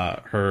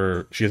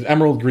 She has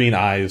emerald green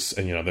eyes,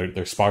 and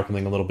they're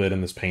sparkling a little bit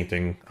in this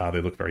painting.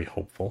 They look very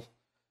hopeful.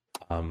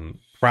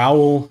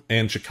 Prowl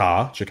and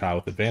Chaka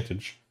with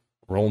advantage,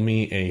 roll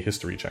me a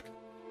history check.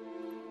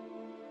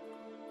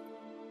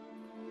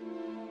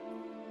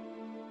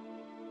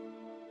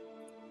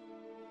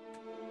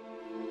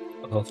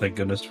 Oh, thank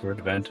goodness for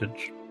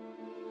advantage.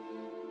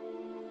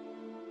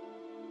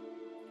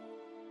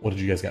 What did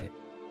you guys get?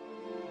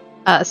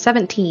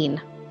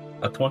 17.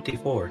 A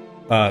 24.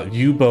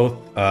 You both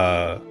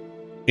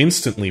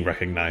instantly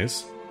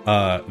recognize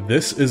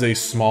this is a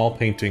small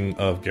painting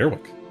of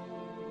Gerwick.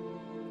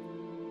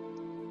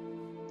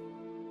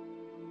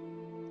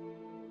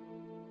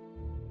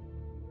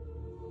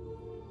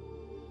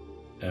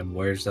 And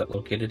where's that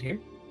located here?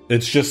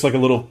 It's just like a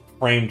little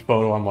framed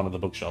photo on one of the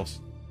bookshelves.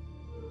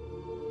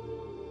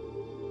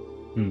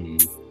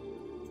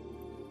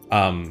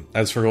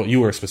 As for what you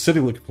were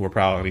specifically looking for,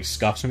 Prowl, any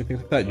scuffs or anything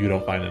like that, you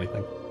don't find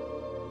anything.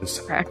 This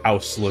Correct.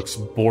 house looks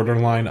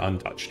borderline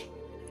untouched.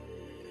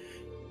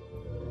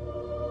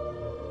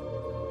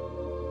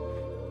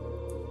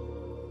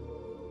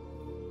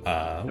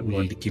 I'm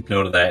going to keep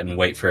note of that and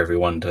wait for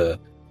everyone to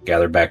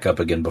gather back up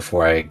again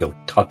before I go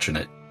touching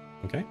it.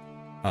 Okay.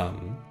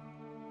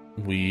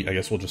 I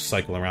guess we'll just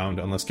cycle around.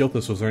 Unless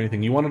Gilthus, was there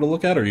anything you wanted to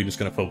look at, or are you just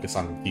going to focus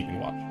on keeping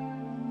watch?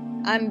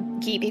 I'm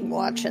keeping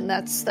watch, and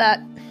that's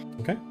that.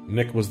 Okay.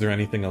 Nick, was there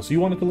anything else you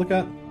wanted to look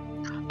at?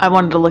 I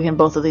wanted to look in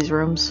both of these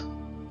rooms.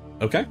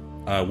 Okay.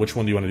 Which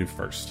one do you want to do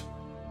first?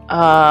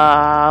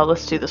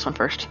 Let's do this one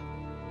first.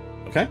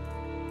 Okay.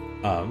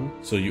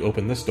 So you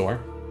open this door.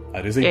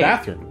 It is a Yeah.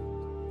 bathroom.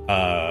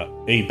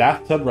 A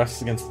bathtub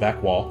rests against the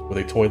back wall, with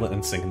a toilet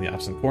and sink in the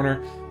opposite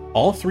corner.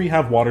 All three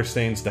have water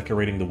stains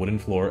decorating the wooden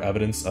floor,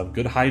 evidence of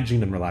good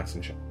hygiene and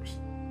relaxing showers.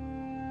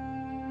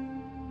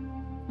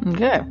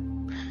 Okay.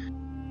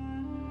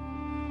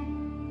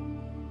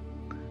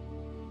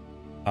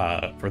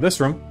 For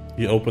this room,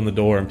 you open the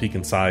door and peek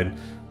inside.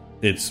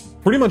 It's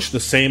pretty much the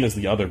same as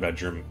the other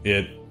bedroom.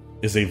 It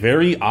is a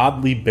very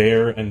oddly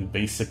bare and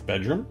basic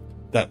bedroom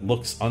that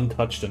looks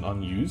untouched and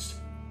unused.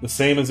 The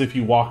same as if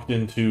you walked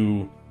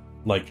into,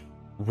 like,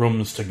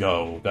 rooms to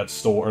go that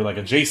store, like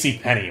a J.C.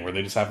 Penney, where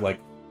they just have like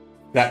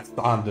that's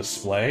on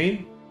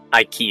display.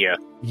 IKEA.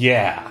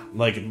 Yeah,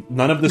 like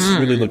none of this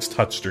really looks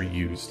touched or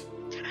used.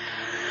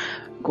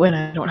 Gwen,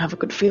 I don't have a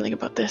good feeling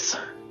about this.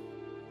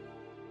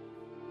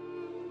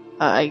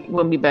 I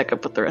will be back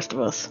up with the rest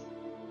of us.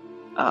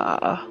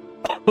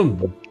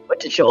 What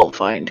did y'all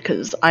find?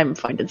 Because I'm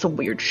finding some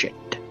weird shit.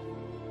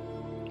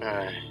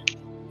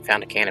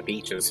 Found a can of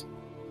peaches.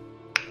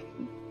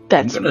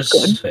 That's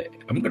good.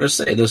 I'm gonna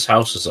say this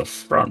house is a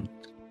front,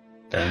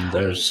 and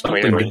there's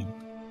something. Clearly.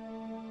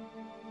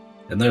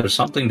 And there's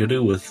something to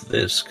do with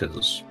this,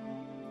 because,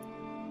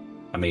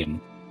 I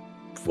mean,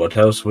 what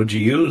else would you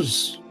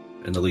use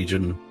in the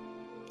Legion?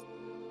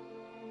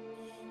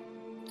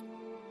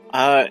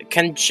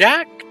 Can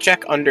Jack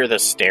check under the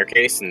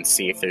staircase and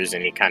see if there's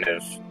any kind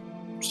of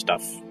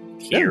stuff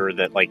here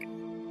that, like,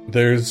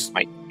 there's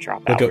might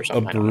drop like out or a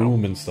something? I don't know.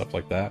 broom and stuff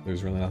like that.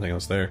 There's really nothing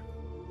else there.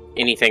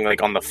 Anything,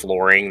 like, on the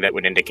flooring that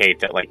would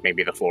indicate that, like,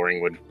 maybe the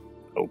flooring would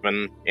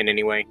open in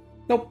any way?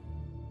 Nope.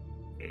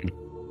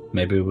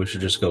 Maybe we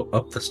should just go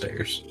up the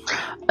stairs.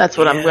 That's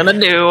what I'm gonna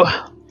do.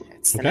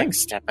 It's the Okay. next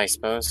step, I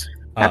suppose.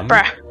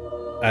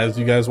 As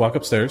you guys walk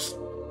upstairs,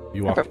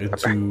 you walk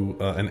into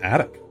an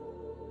attic.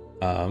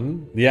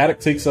 The attic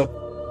takes up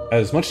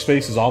as much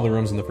space as all the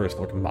rooms in the first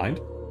floor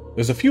combined.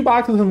 There's a few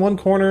boxes in one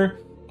corner,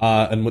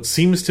 and what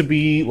seems to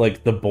be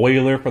like the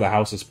boiler for the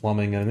house's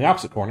plumbing in the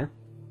opposite corner.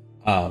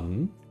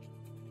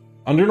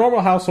 Under normal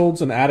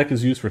households, an attic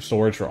is used for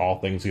storage for all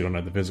things you don't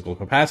have the physical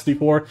capacity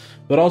for,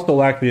 but also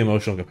lack the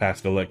emotional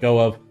capacity to let go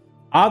of.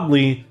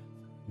 Oddly,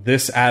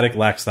 this attic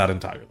lacks that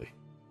entirely.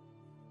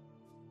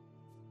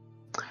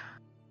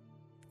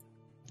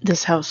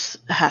 This house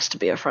has to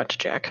be a front,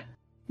 Jack.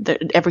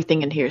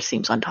 Everything in here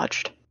seems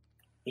untouched.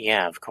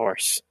 Yeah, of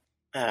course.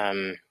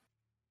 But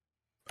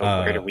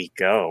where do we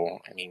go?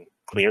 I mean,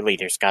 clearly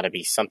there's got to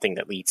be something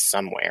that leads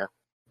somewhere.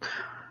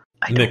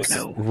 I Nick,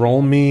 don't know.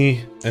 roll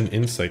me an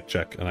insight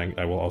check, and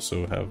I will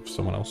also have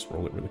someone else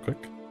roll it really quick.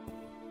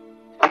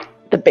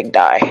 The big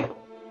die.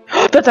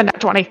 That's a nat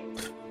 20.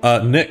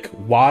 Nick,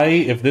 why,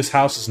 if this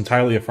house is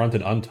entirely a front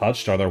and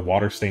untouched, are there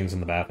water stains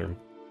in the bathroom?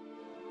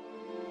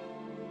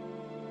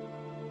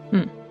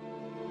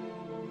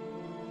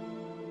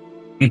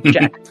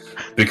 Jack.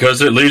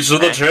 Because it leads to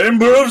the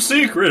Chamber of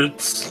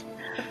Secrets!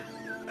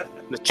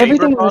 The chamber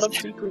Everything pot was- of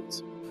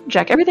secrets?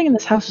 Jack, everything in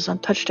this house is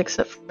untouched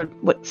except for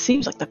what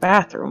seems like the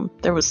bathroom.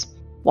 There was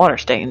water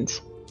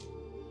stains.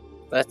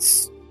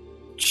 Let's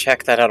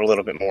check that out a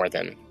little bit more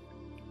then.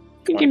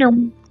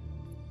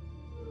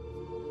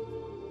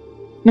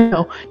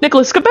 No.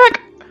 Nicholas, come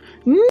back!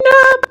 No!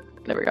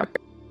 There we go.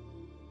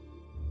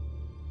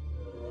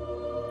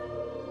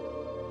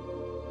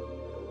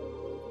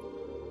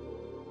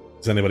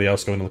 Is anybody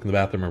else going to look in the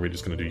bathroom, or are we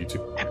just going to do you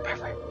two?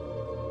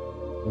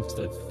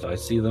 If I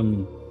see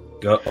them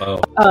go...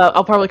 Oh,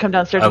 I'll probably come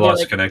downstairs I and be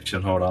lost like,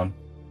 connection. Hold on.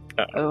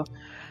 oh.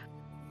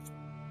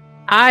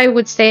 I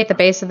would stay at the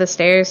base of the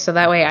stairs so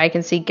that way I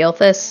can see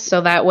Gilthus, so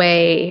that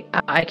way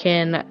I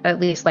can at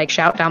least like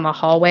shout down the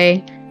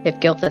hallway if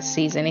Gilthus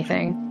sees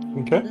anything.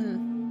 Okay.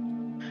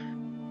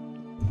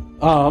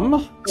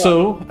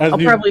 So as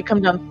I'll you probably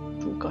come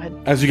down. Go ahead.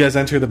 as you guys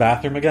enter the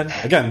bathroom again,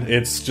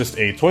 it's just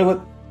a toilet,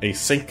 a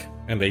sink,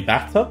 and a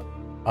bathtub.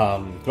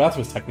 The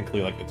bathroom is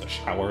technically like it's a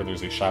shower.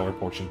 There's a shower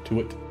portion to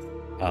it.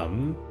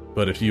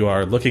 But if you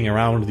are looking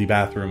around the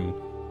bathroom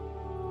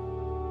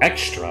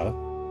extra,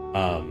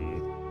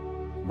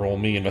 roll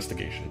me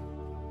investigation.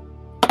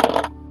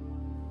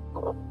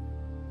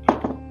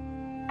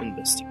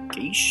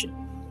 Investigation.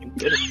 I'm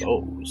good at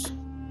those.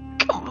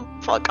 Oh,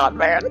 fuck on,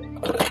 man.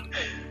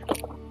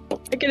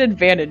 I get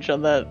advantage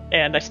on that,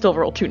 and I still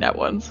roll 2 nat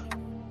ones.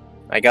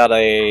 I got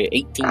a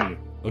 18.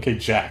 Okay,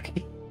 Jack.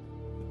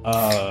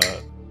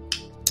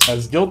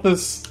 As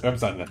Gilthus, I'm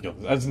sorry, not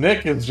Gilthus. As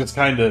Nick is just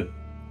kind of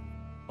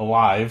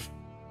alive.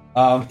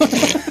 Remember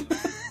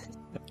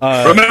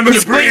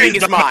His to breathe! breathing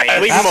is mine.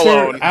 Leave him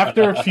alone.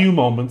 After a few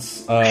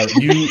moments,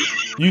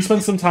 you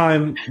spend some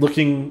time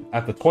looking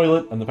at the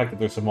toilet and the fact that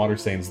there's some water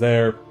stains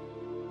there.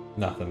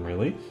 Nothing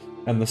really.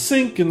 And the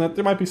sink, and that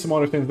there might be some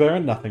water stains there,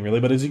 and nothing really.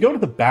 But as you go to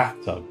the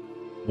bathtub,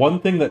 one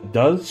thing that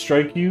does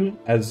strike you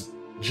as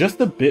just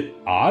a bit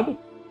odd,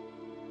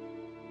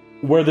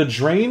 where the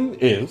drain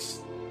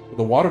is, for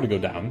the water to go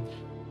down,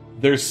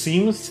 there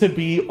seems to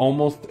be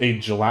almost a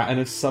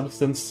gelatinous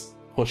substance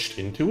pushed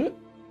into it.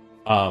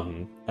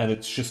 And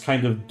it's just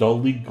kind of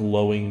dully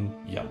glowing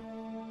yellow.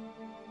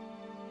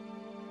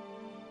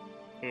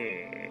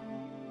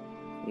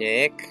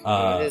 Nick,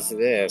 what is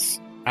this?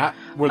 At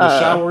where the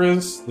shower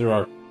is, there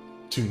are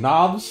 2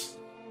 knobs.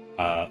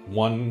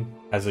 One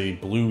has a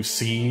blue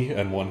C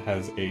and one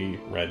has a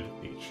red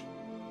H.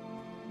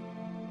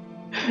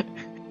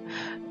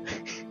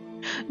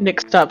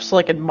 Nick stops,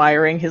 like,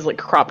 admiring his, like,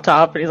 crop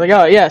top, and he's like,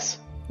 oh, yes.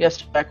 Yes,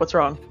 Jack, what's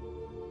wrong?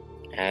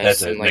 Has That's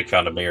some, it. like, Nick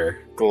found a mirror.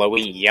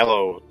 glowy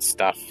yellow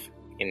stuff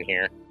in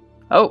here.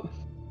 Oh.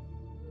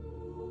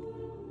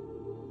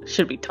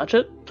 Should we touch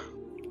it?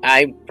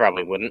 I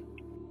probably wouldn't.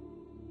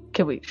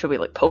 Should we,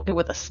 like, poke it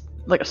with a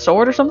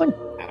sword or something?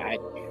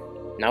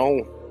 No.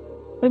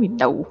 What do you mean,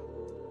 no?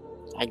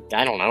 I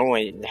don't know.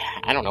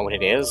 I don't know what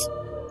it is.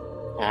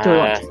 Do we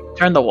want to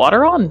turn the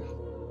water on?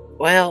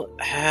 Well,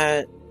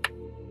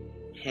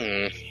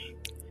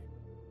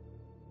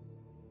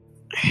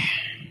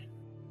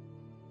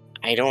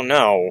 I don't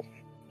know.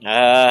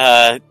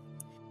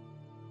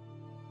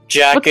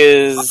 Jack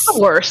What's the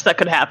worst that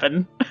could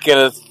happen?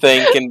 gonna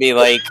think and be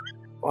like,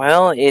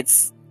 well,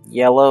 it's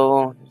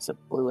yellow, there's a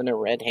blue and a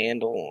red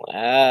handle.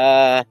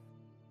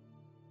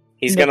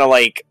 He's Nick. gonna,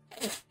 like,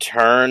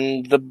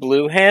 turn the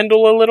blue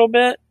handle a little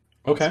bit.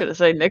 I was Okay. gonna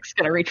say Nick's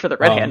gonna reach for the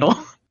red handle.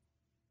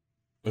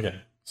 Okay.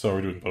 So are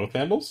we doing both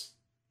handles?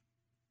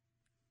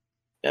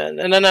 No.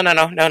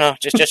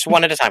 Just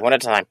one at a time, one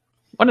at a time.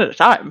 One at a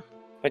time.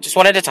 But just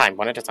one at a time,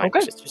 Okay.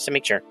 just to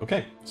make sure.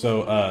 Okay.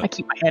 So, I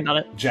keep my hand on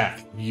it.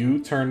 Jack, you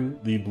turn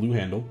the blue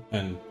handle,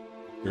 and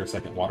after a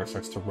second, water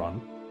starts to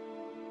run.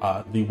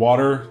 The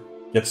water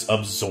gets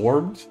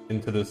absorbed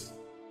into this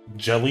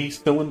jelly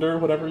cylinder,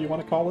 whatever you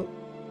want to call it,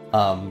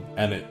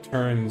 and it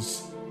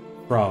turns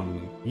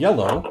from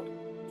yellow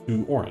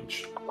to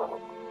orange.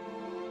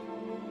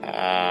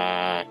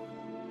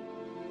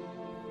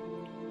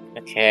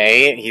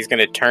 Okay, he's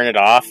gonna turn it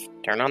off.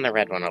 Turn on the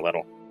red one a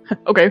little.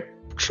 Okay.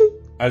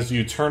 As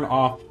you turn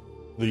off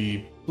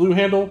the blue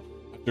handle,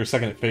 after a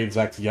second it fades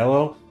back to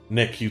yellow.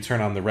 Nick, you turn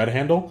on the red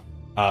handle,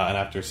 and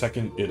after a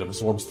second it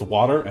absorbs the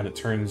water, and it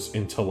turns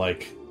into,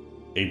 like,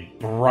 a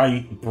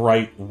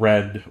bright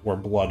red or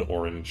blood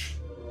orange.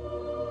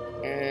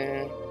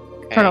 Okay.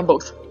 Turn on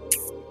both.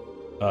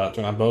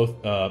 Turn on both.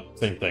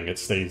 Same thing. It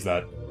stays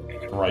that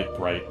bright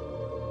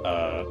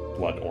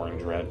blood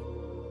orange red.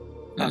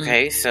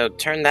 Okay, so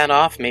turn that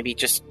off. Maybe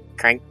just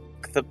crank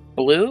the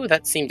blue.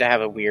 That seemed to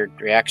have a weird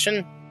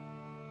reaction.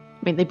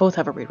 I mean, they both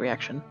have a weird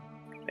reaction.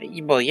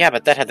 Well, yeah,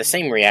 but that had the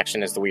same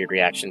reaction as the weird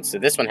reaction, so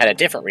this one had a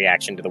different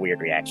reaction to the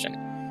weird reaction.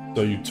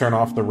 So you turn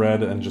off the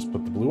red and just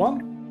put the blue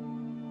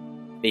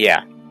on?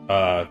 Yeah.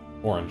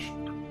 Orange.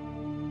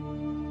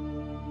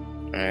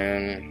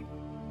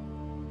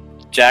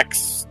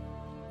 Jack's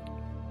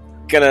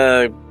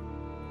gonna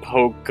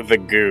poke the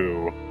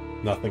goo.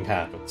 Nothing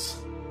happens.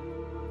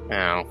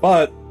 Oh.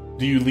 But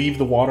do you leave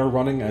the water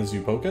running as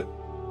you poke it?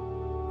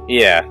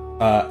 Yeah.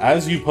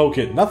 As you poke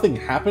it, nothing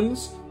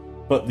happens,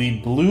 but the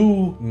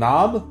blue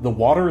knob, the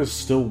water is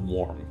still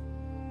warm.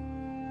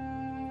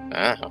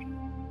 Oh.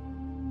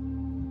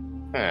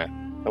 Huh.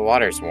 The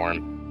water's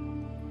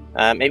warm.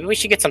 Maybe we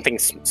should get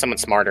someone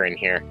smarter in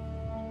here.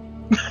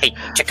 Hey,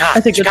 Chaka! I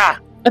think Chaka!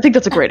 I think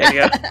that's a great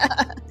idea.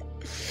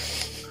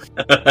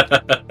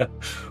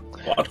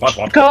 What? Come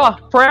on,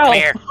 Come Prowl.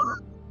 here.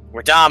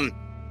 We're dumb.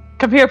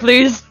 Come here,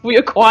 please. We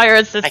acquire I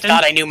assistance.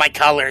 thought I knew my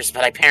colors,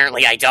 but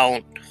apparently I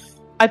don't.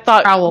 I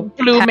thought I will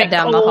blue head make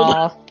down the gold.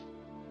 hall,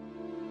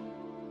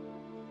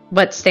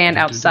 but stand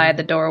outside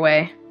the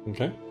doorway.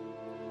 Okay.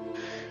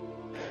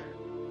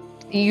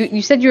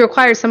 You said you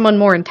require someone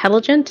more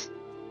intelligent?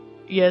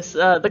 Yes,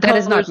 the That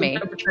is not colors me.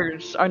 and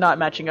temperatures are not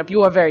matching up.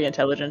 You are very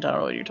intelligent. I don't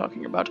know what you're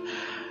talking about.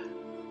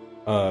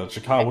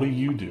 Chaka, what do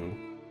you do?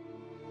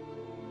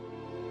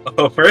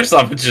 Oh, first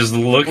off, just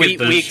look at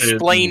this We shit.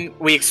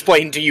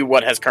 explain to you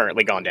what has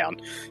currently gone down.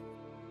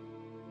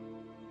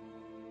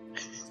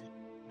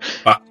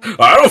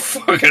 I don't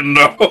fucking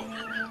know.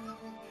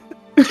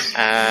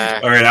 Uh,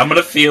 Alright, I'm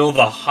gonna feel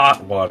the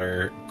hot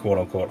water, quote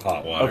unquote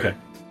hot water. Okay.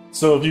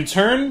 So if you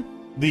turn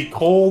the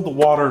cold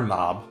water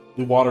knob,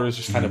 the water is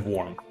just kind of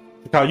warm.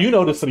 Now you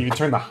notice that if you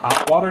turn the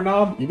hot water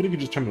knob, even if you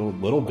just turn it a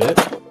little bit,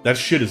 that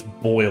shit is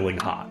boiling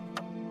hot.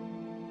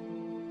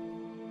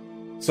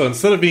 So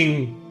instead of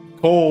being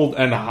cold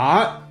and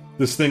hot,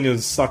 this thing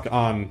is stuck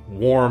on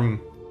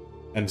warm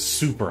and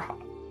super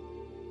hot.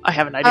 I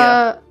have an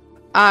idea.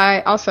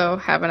 I also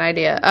have an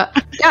idea.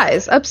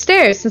 Guys,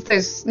 upstairs, since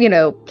there's,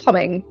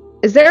 plumbing,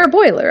 is there a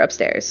boiler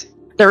upstairs?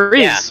 There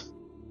is. yeah.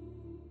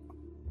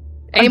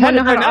 Anyone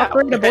know headed how to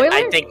there now. operate a boiler?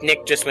 I think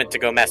Nick just went to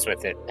go mess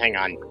with it. Hang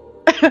on.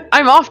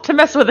 I'm off to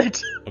mess with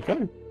it.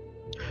 Okay.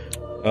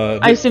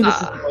 I assume this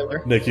is the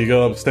boiler. Nick, you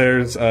go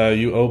upstairs,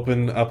 you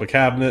open up a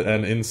cabinet,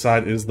 and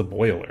inside is the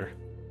boiler.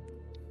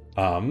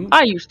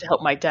 I used to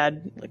help my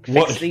dad fix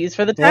What? these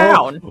for the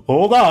town. Oh,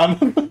 hold on.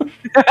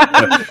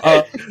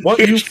 What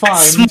you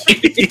find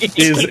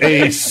is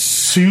a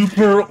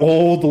super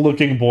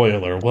old-looking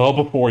boiler, well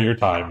before your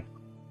time.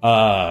 There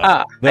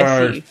I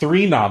are see.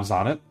 3 knobs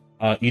on it,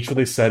 each with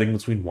a setting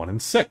between 1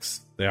 and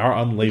 6. They are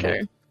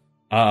unlabeled.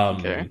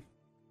 Okay.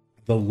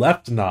 The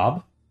left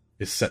knob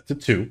is set to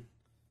 2,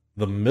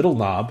 the middle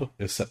knob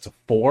is set to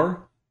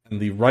 4, and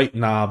the right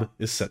knob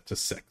is set to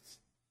 6.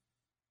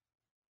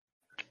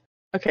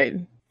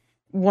 Okay,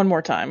 one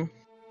more time.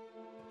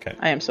 Okay.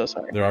 I am so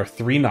sorry. There are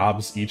 3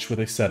 knobs, each with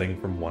a setting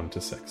from 1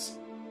 to 6.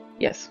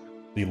 Yes.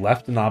 The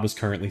left knob is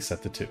currently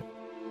set to 2.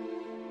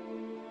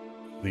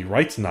 The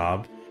right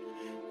knob,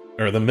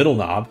 or the middle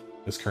knob,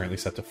 is currently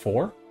set to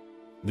 4.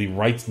 The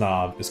right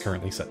knob is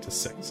currently set to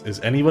 6. Is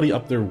anybody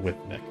up there with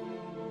Nick?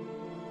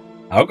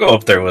 I'll go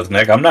up there with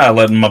Nick. I'm not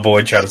letting my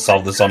boy try to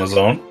solve this on his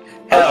own.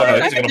 Hell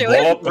no, he's gonna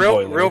blow up the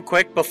boiler. Real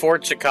quick, before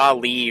Chaka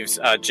leaves,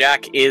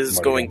 Jack is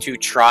going to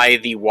try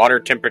the water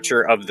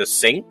temperature of the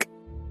sink.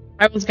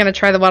 I was gonna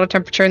try the water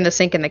temperature in the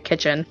sink in the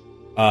kitchen.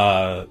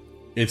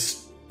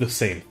 It's the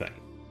same thing.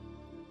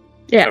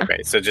 Yeah.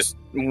 Okay, so just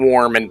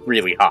warm and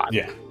really hot.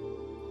 Yeah.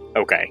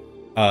 Okay.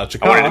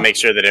 Chaka, I wanted to make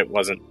sure that it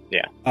wasn't.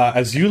 Yeah.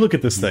 As you look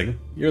at this thing,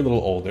 you're a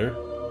little older.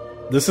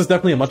 This is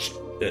definitely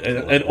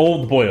an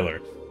old boiler.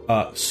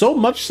 So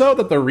much so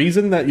that the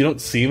reason that you don't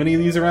see many of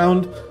these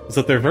around is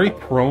that they're very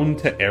prone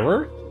to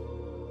error.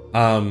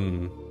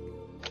 And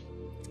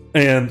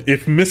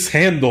if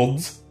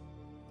mishandled,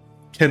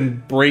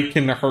 can break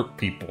and hurt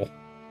people.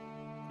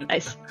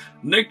 Nice.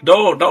 Nick,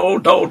 don't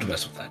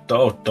mess with that.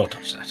 Don't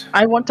touch that.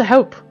 I want to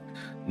help.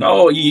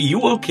 No, you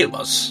will kill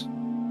us.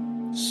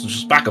 So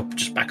just back up.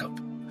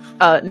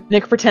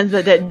 Nick pretends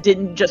that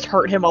didn't just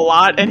hurt him a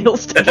lot, and he'll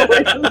step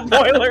away from the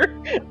boiler.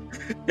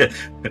 Yeah.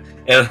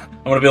 And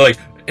I'm gonna be like,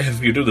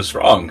 if you do this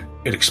wrong,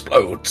 it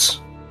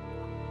explodes.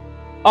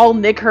 All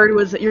Nick heard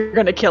was that you're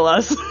gonna kill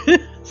us.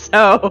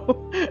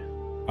 So...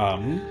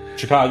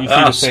 Chaka, you see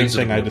the same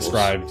thing I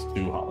described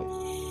to Holly.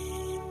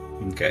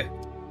 Okay.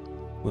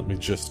 Let me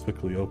just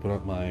quickly open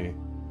up my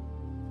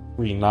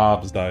 3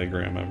 knobs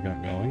diagram I've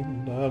got going.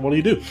 And, what do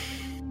you do?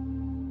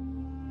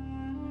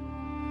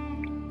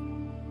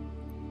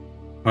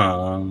 Hold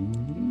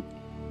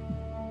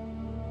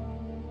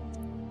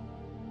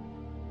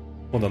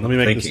on, let me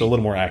make this a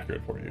little more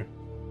accurate for you.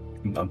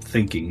 I'm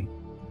thinking.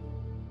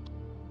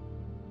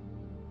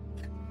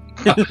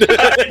 I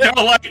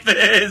don't like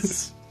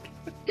this.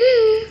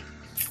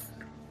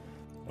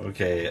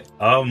 Okay,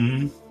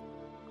 I'm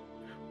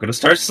gonna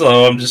start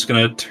slow. I'm just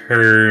gonna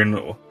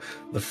turn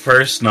the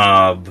first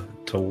knob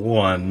to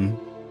 1.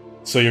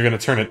 So you're gonna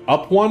turn it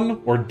up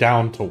 1 or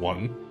down to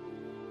 1?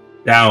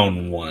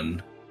 Down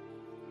 1.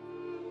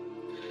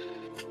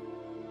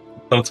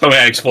 Don't tell me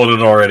I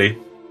exploded already.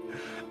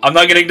 I'm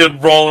not getting to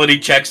roll any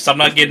checks. I'm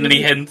not getting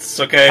any hints,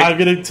 okay? I'm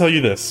gonna tell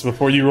you this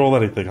before you roll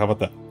anything. How about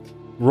that?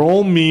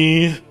 Roll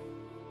me...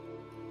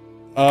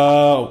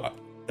 I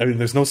mean,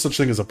 there's no such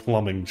thing as a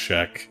plumbing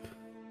check.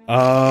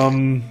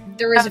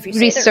 There is if you It would say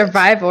be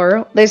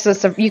survival.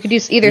 You could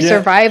use either Yeah.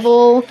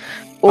 survival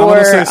or...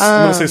 I'm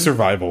gonna say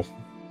survival.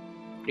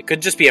 It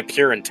could just be a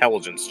pure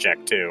intelligence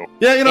check, too.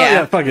 Yeah, you know, Yeah.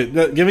 yeah, fuck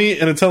it. Give me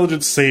an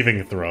intelligence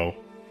saving throw.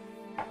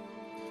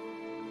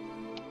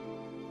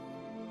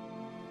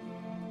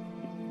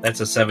 That's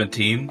a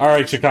 17.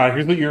 Alright, Chaka,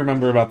 here's what you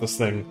remember about this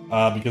thing,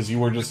 because you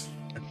were just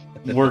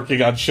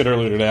working on shit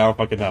earlier today. I don't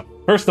fucking know.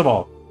 First of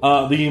all,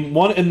 the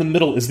one in the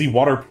middle is the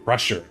water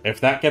pressure. If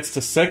that gets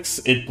to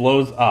 6, it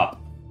blows up.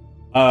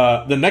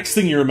 The next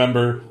thing you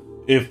remember,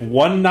 if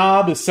one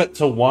knob is set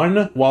to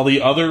 1 while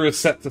the other is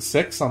set to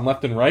 6 on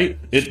left and right,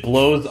 it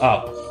blows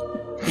up.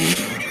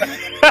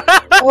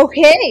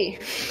 Okay.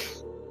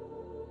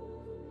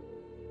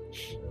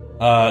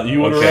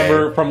 You would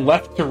remember from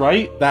left to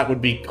right, that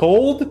would be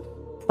cold,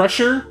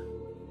 pressure,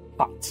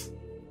 hot.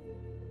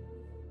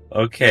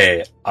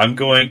 Okay, I'm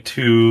going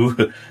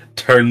to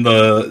turn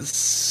the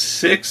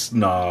 6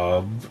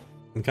 knob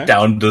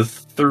down to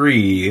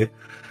 3.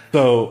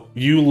 So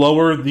you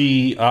lower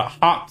the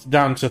hot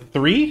down to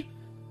 3.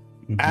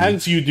 Mm-hmm.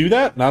 As you do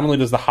that, not only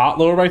does the hot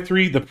lower by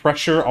 3, the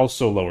pressure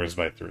also lowers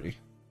by 3.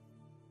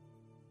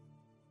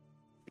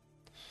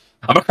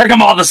 I'm gonna crack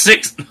them all to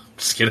 6.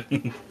 Just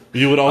kidding.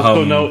 You would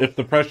also know if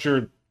the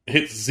pressure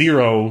hits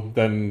 0,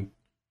 then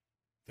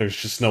there's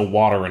just no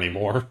water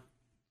anymore.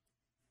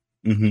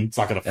 Mm-hmm. It's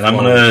not gonna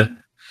flow.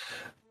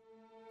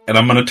 And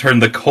I'm gonna turn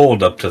the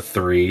cold up to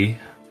 3.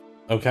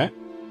 Okay.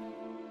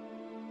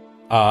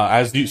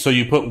 So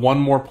you put 1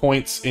 more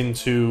points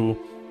into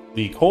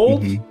the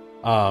cold.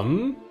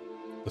 Mm-hmm.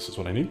 This is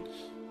what I need.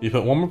 You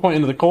put 1 more point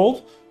into the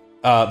cold.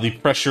 The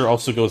pressure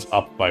also goes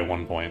up by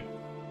 1 point.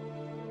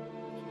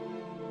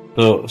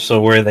 So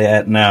where are they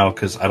at now?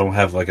 Because I don't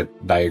have like a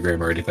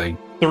diagram or anything.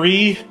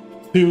 3,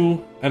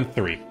 2, and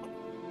 3.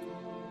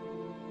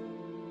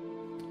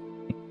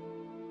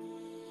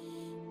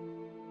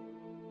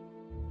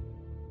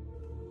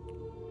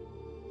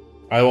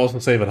 I will also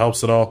say if it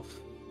helps at all,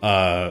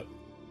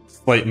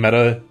 slight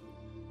meta.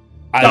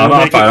 I'm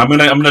not fine. I'm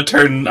gonna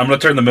turn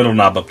the middle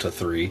knob up to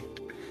 3.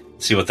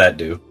 See what that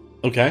do.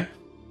 Okay.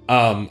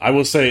 I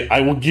will say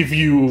I will give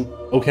you.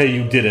 Okay,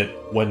 you did it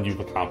when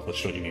you've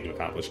accomplished what you need to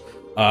accomplish.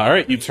 All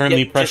right, you turn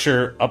the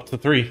pressure up to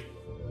 3.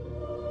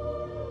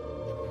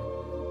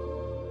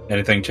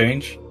 Anything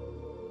change?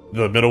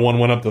 The middle one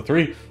went up to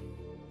 3.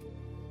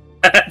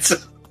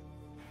 That's...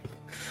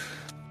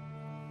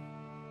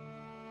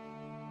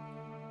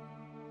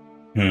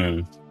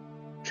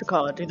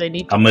 Chakala, do they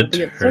need to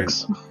be at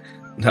 6?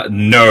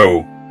 No.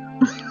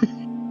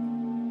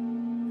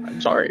 I'm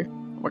sorry.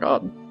 Oh my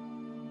god.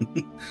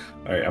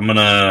 Alright, I'm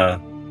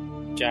gonna...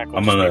 Jack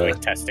will just be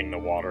like testing the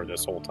water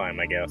this whole time,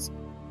 I guess.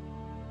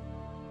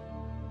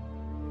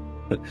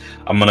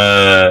 I'm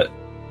gonna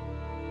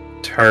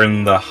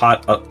turn the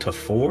hot up to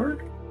 4.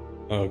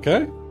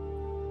 Okay.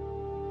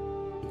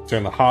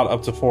 Turn the hot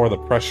up to 4. The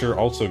pressure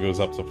also goes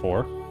up to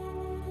 4.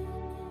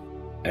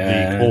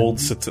 And The cold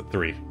sits at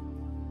 3.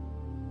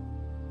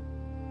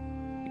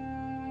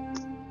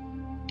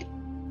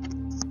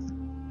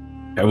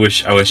 I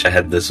wish I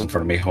had this in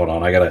front of me. Hold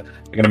on, I gotta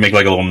make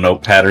like a little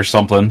notepad or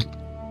something.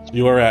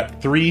 You are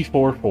at 3,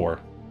 4, 4.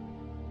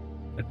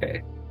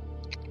 Okay.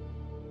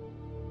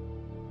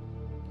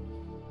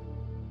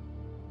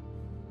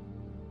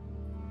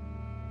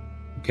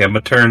 Okay, I'm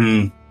gonna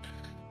turn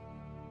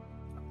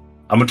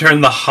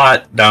the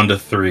hot down to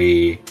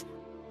 3.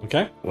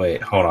 Okay.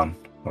 Wait, hold on.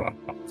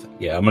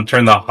 Yeah, I'm gonna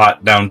turn the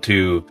hot down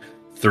to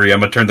 3. I'm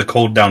gonna turn the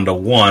cold down to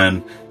 1.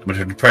 I'm gonna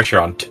turn the pressure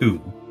on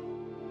 2.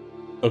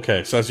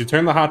 Okay, so as you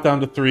turn the hot down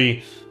to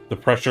 3, the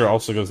pressure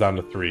also goes down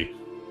to 3.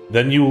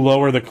 Then you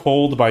lower the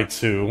cold by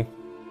 2,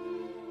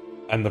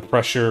 and the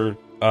pressure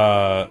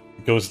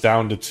goes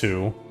down to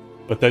 2.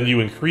 But then you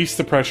increase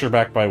the pressure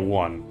back by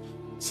 1.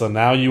 So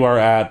now you are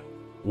at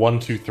 1,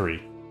 2, 3.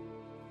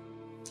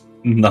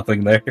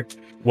 Nothing there.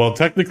 Well,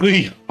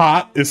 technically,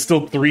 hot is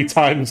still 3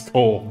 times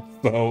cold,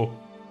 so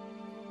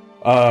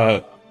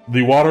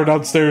the water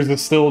downstairs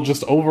is still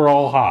just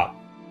overall hot.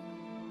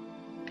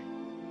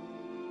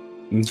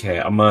 Okay,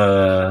 I'm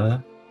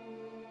gonna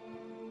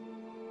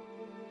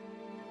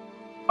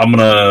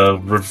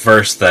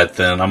reverse that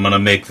then. I'm gonna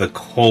make the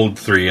cold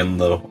 3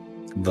 and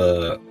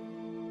the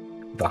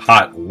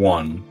hot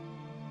 1.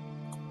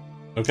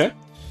 Okay.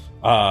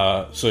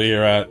 So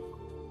you're at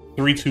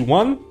 3, 2,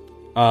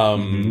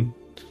 1.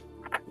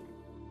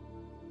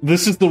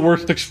 This is the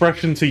worst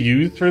expression to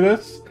use for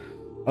this.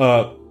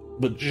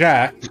 But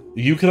Jack,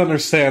 you can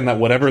understand that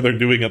whatever they're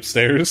doing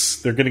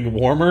upstairs, they're getting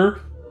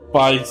warmer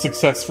by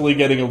successfully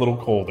getting a little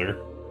colder.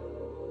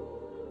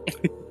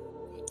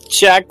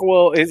 Jack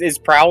is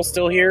Prowl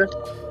still here?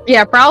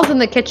 Yeah, Prowl's in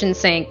the kitchen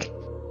sink.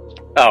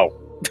 Oh.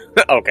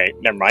 Okay,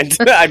 never mind.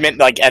 I meant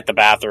like at the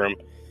bathroom.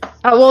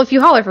 Oh, well, if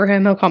you holler for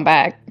him, he'll come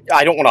back.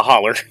 I don't want to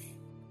holler.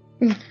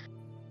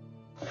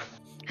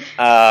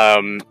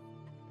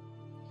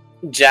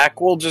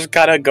 Jack will just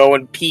kind of go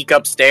and peek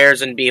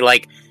upstairs and be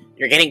like,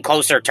 "You're getting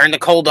closer. Turn the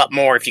cold up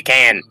more if you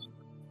can."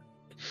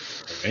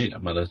 Alright,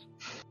 I'm gonna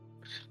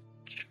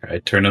try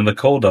turning the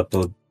cold up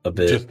a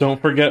bit. Just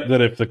don't forget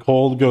that if the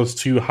cold goes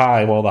too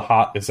high while the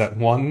hot is at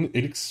 1,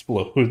 it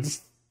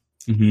explodes.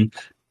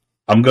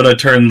 I'm gonna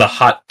turn the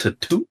hot to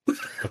 2.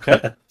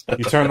 Okay.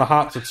 You turn the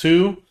hot to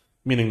 2,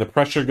 meaning the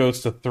pressure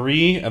goes to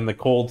 3 and the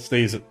cold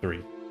stays at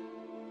 3.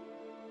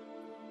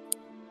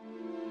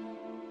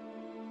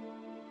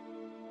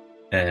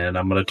 And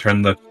I'm gonna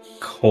turn the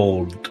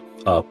cold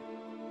up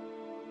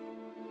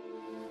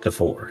to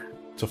 4.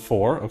 To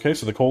 4. Okay,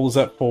 so the cold is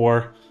at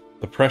 4,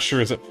 the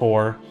pressure is at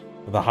 4,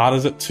 the hot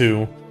is at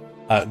 2.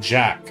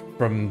 Jack,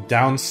 from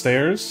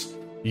downstairs,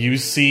 you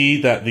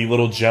see that the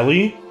little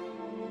jelly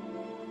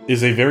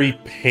is a very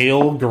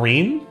pale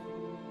green,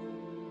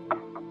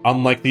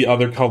 unlike the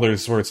other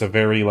colors where it's a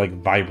very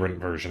vibrant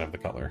version of the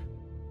color.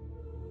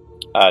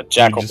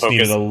 Jack You will just need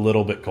focus. it a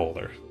little bit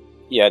colder.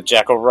 Yeah,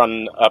 Jack will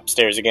run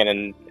upstairs again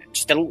and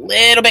just a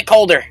little bit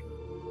colder.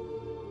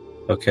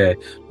 Okay,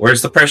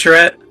 where's the pressure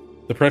at?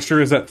 The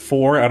pressure is at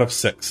 4 out of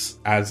 6,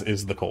 as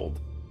is the cold.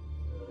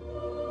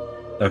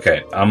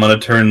 Okay, I'm gonna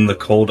turn the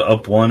cold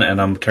up 1,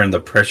 and I'm gonna turn the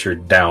pressure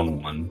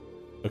down 1.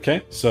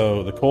 Okay,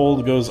 so the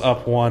cold goes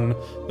up 1,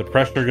 the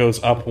pressure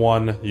goes up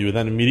 1, you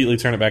then immediately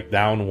turn it back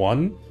down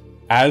 1.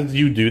 As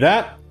you do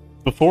that,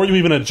 before you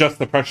even adjust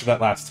the pressure that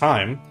last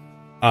time,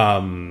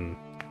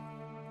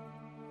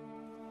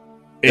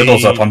 It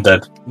goes up, I'm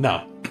dead.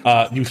 No.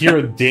 You hear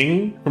a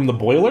ding from the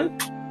boiler,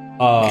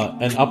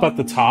 and up at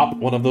the top,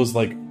 one of those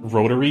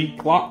rotary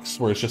clocks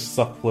where it's just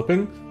stuff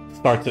flipping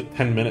starts at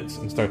 10 minutes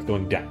and starts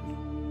going down.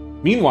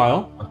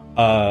 Meanwhile,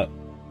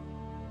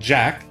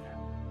 Jack,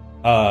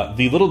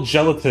 the little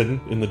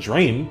gelatin in the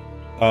drain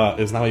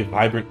is now a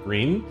vibrant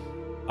green,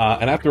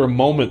 and after a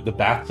moment, the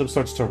bathtub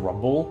starts to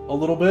rumble a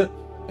little bit,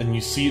 and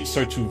you see it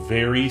start to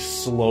very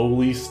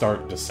slowly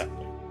start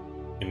descending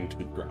into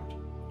the ground.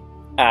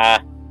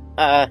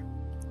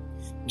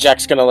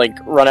 Jack's gonna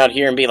run out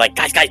here and be like,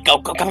 guys, go,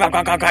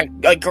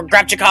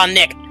 grab Chaka and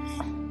Nick.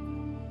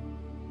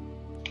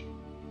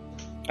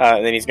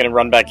 And then he's gonna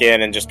run back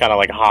in and just kind of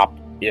hop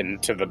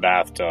into the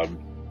bathtub.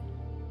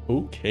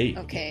 Okay.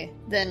 Okay,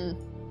 then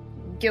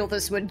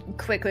Gilthus would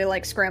quickly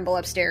scramble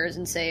upstairs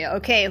and say,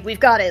 "Okay, we've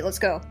got it. Let's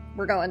go.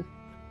 We're going."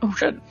 Oh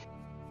shit.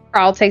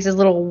 Prowl takes his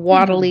little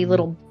waddly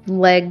little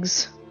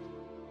legs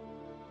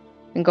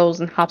and goes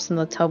and hops in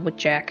the tub with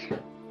Jack.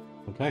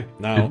 Okay,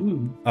 now,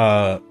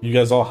 you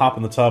guys all hop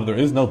in the tub. There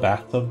is no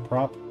bathtub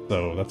prop,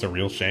 so that's a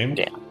real shame.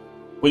 Yeah.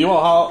 But you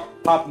all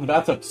hop in the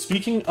bathtub.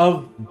 Speaking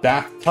of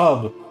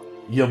bathtub,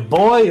 your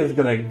boy is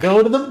gonna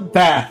go to the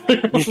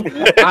bathroom.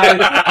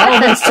 All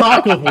this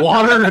talk of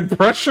water and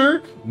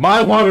pressure,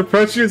 my water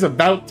pressure is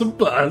about to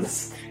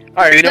buzz.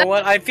 Alright, you know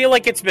what? I feel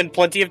like it's been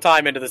plenty of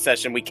time into the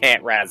session. We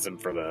can't razz him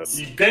for this.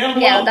 You damn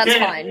well Yeah, that's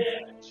can. fine.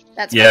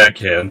 That's Yeah, I fine.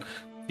 can.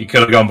 You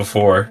could have gone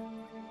before.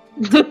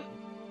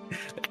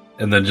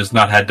 And then just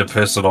not had to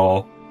piss at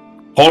all.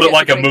 Hold it Yeah,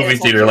 like a drink it movie as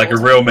long theater, as like a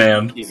it's real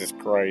man. Jesus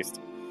Christ.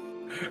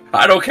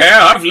 I don't care.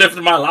 I've lived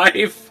my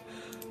life.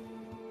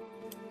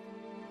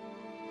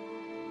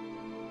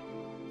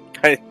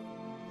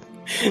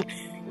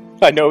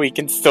 I know he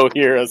can still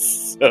hear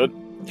us, so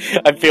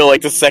I feel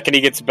like the second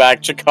he gets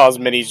back, Chaka's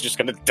mini's just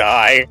gonna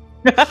die.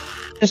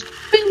 Just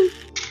bing,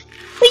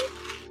 bing.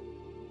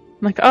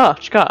 I'm like, oh,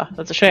 Chika,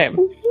 that's a shame.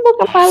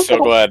 I'm so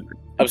glad.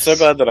 I'm so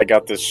glad that I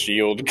got this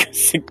shield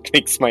because it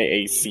makes my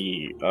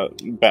AC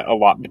a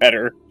lot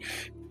better.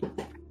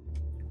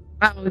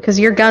 Oh, because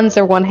your guns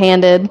are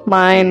one-handed.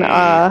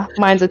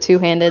 Mine's a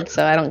two-handed,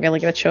 so I don't really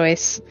get a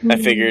choice. I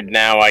figured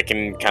now I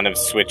can kind of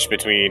switch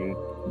between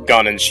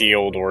gun and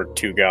shield or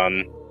two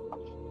gun.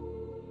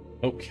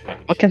 Okay.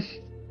 Okay.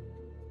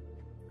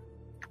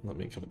 Let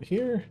me come in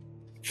here.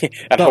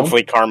 And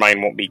hopefully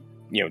Carmine won't be,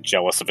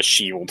 jealous of a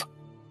shield.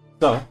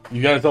 So,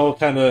 you guys all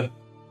kind of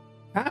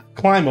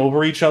climb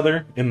over each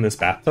other in this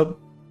bathtub.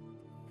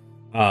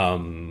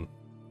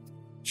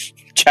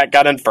 Jack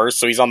got in first,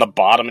 so he's on the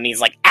bottom, and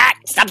he's like,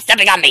 stop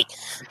stepping on me!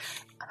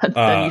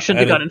 Then you should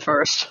have gotten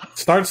first.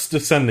 Starts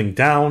descending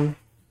down,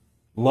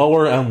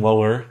 lower and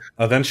lower.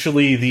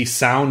 Eventually, the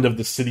sound of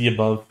the city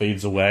above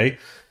fades away.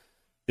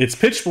 It's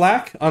pitch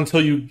black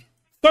until you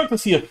start to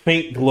see a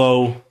faint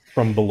glow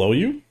from below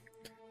you.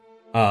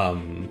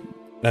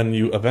 Then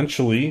you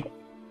eventually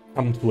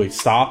come to a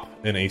stop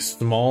in a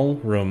small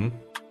room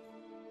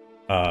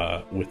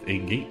with a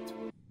gate.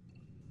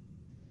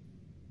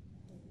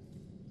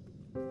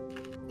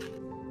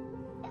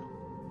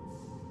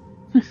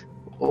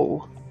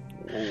 Oh.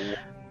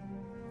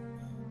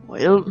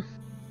 Well.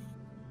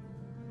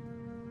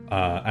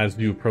 As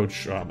you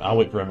approach, I'll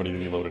wait for everybody to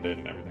be loaded in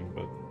and everything,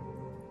 but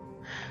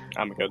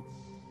I'm good.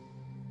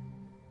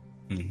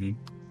 Mm-hmm.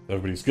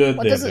 Everybody's good.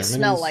 What does it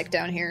smell like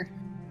down here?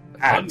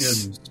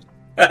 Ass.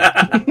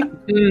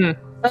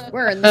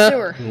 We're in the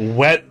sewer.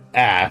 Wet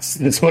ass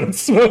is what it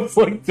smells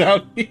like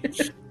down here.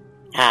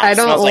 I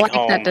don't smells like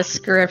home. that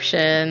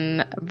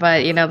description,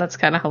 but that's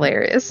kind of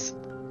hilarious.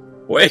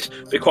 Wait,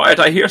 be quiet,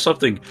 I hear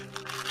something.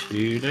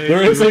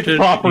 There is a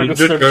proper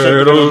description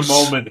in a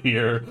moment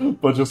here,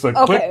 but just a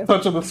quick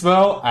touch of the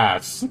smell,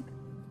 ass.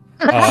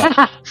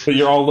 But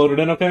you're all loaded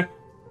in, okay?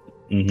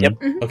 Mm-hmm. Yep.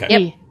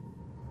 Okay.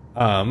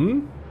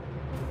 Yep.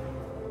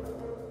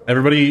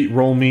 Everybody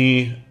roll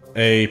me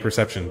a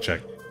perception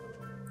check.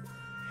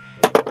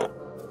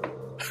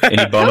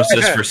 Any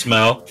bonuses for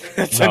smell?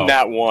 That's No. a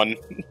nat one.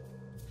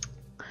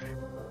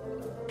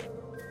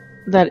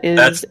 That is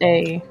That's-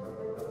 a...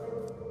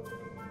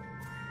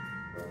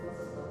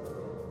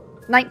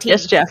 19.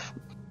 Yes, Jeff.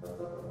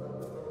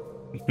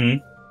 Hmm.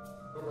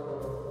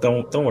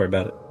 Don't worry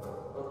about it.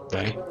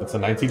 Okay, that's a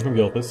 19 from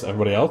Gilpus.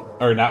 Everybody else?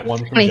 Or not one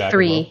from Jack.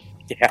 23.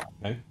 Yeah.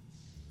 Okay.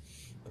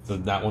 That's a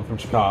not one from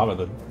Chikab, and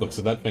then looks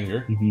at that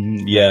finger.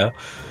 Mm-hmm. Yeah.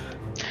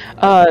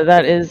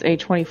 That is a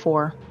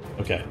 24.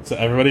 Okay, so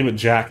everybody but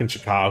Jack and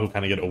Chikab who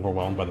kind of get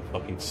overwhelmed by the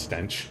fucking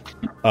stench.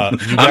 You I'm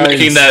guys-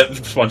 making that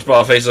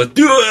SpongeBob face like.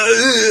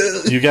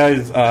 You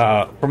guys,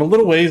 from a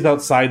little ways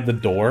outside the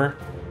door,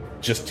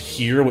 just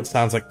hear what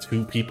sounds like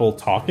two people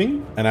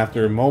talking, and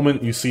after a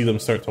moment, you see them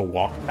start to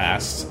walk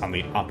past on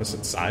the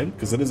opposite side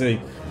because it is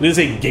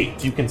a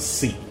gate you can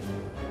see,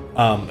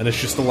 and it's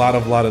just a lot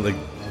of like,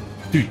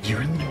 dude, do you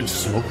really need to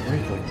smoke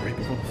break right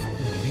before the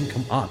fucking meeting?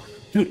 Come on,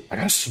 dude, I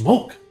gotta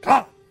smoke.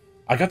 God,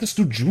 I got this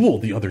new Jewel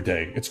the other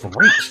day. It's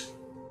great.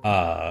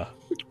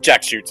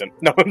 Jack shoots him.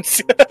 No,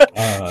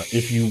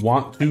 If you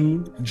want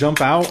to jump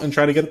out and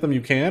try to get at them,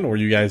 you can, or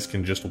you guys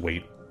can just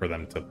wait for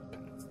them to.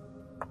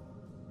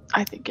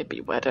 I think it'd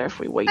be better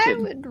if we I waited.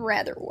 would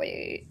rather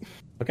wait.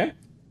 Okay.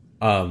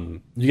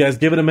 You guys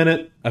give it a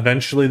minute.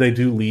 Eventually, they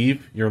do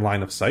leave your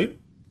line of sight.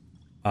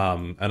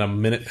 And a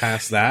minute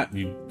past that,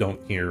 you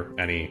don't hear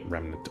any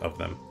remnant of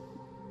them.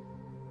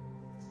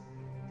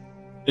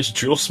 This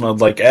jewel smelled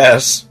like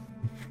ass.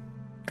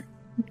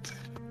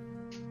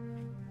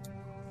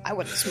 I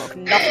wouldn't smoke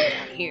nothing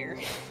down here.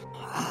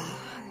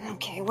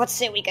 Okay, let's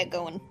say we get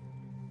going.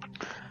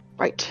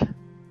 Right.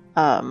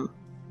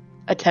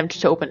 Attempt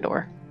to open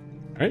door.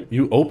 Alright,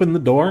 you open the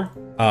door.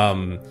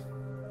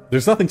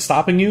 There's nothing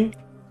stopping you.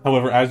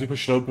 However, as you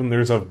push it open,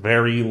 there's a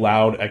very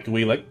loud,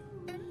 echoey, like...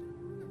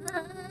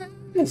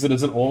 As it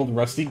is an old,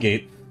 rusty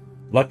gate.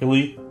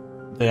 Luckily,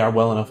 they are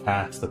well enough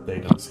past that they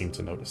don't seem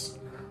to notice.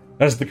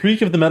 As the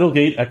creak of the metal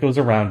gate echoes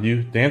around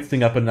you,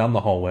 dancing up and down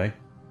the hallway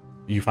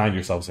you find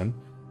yourselves in,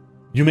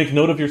 you make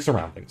note of your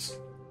surroundings.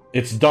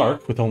 It's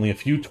dark, with only a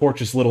few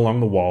torches lit along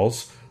the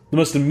walls, the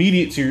most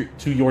immediate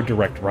to your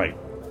direct right.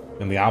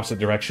 In the opposite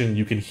direction,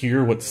 you can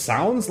hear what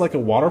sounds like a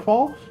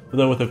waterfall,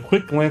 though with a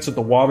quick glance at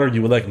the water,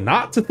 you would like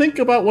not to think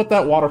about what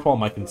that waterfall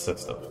might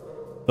consist of.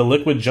 The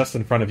liquid just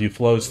in front of you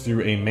flows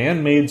through a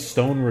man-made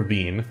stone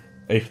ravine,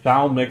 a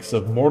foul mix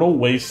of mortal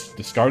waste,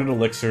 discarded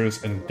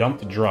elixirs, and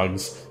dumped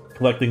drugs,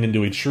 collecting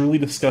into a truly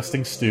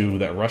disgusting stew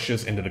that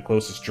rushes into the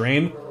closest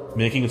drain,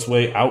 making its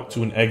way out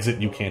to an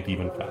exit you can't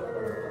even fathom.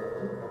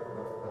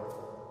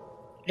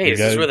 Hey, You this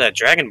guys- is where that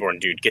Dragonborn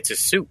dude gets his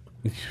soup.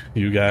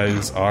 You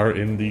guys are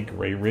in the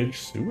Grey Ridge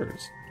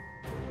sewers.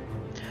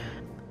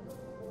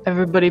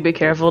 Everybody be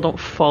careful, don't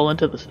fall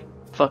into the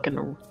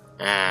fucking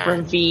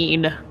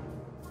ravine.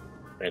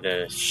 Where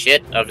the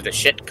shit of the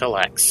shit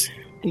collects.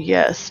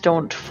 Yes,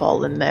 don't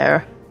fall in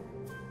there.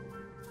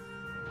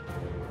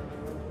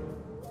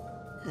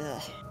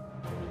 Ugh.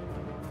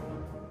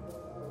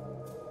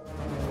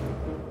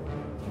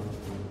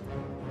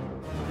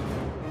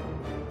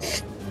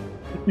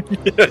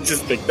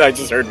 I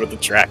just heard what the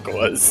track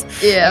was.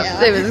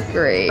 Yeah, it was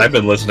great. I've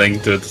been listening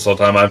to it this whole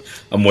time.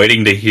 I'm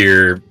waiting to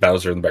hear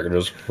Bowser in the background.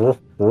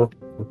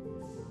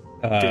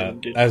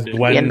 As Be a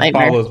Gwen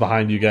nightmare. follows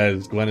behind you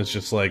guys, Gwen is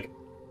just like,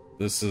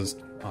 "This is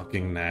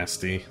fucking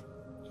nasty."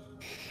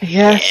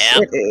 Yes,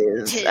 Yeah, it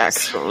is, it is.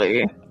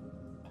 actually.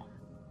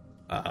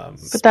 Um,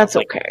 But that's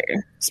like- okay.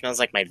 Smells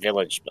like my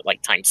village, but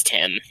like times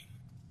 10.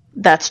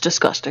 That's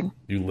disgusting.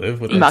 you live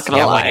with I'm not this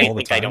gonna smell lie. I all the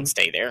think I time? don't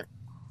stay there.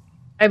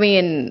 I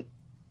mean,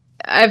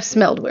 I've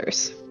smelled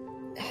worse.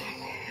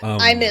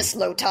 I miss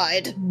low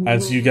tide.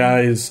 As you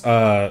guys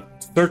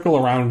circle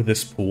around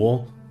this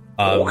pool,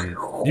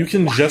 you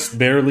can just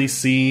barely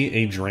see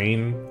a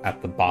drain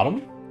at the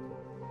bottom.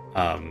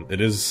 It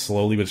is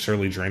slowly but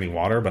surely draining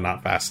water, but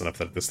not fast enough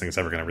that this thing's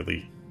ever going to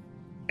really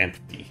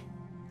empty.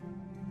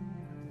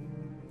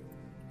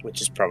 Which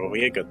is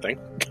probably a good thing.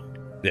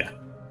 Yeah.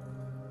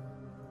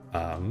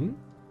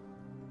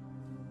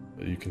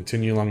 You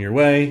continue along your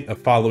way,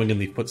 following in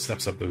the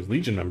footsteps of those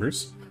Legion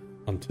members,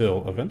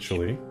 until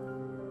eventually,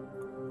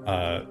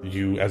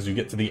 as you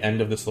get to the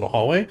end of this little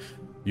hallway,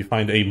 you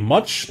find a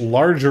much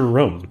larger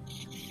room.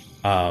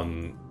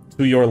 To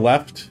your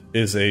left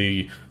is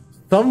a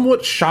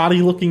somewhat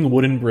shoddy-looking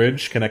wooden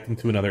bridge connecting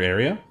to another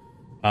area.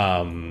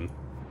 Let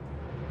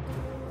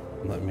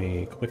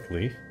me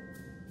quickly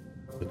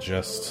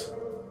adjust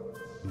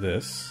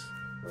this.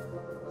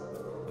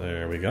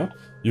 There we go.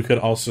 You could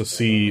also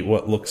see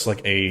what looks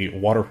like a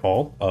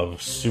waterfall of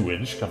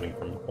sewage coming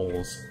from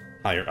holes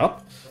higher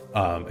up.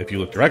 If you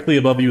look directly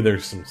above you,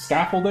 there's some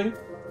scaffolding.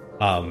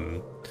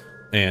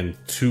 And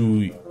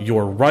to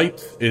your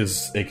right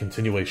is a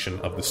continuation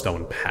of the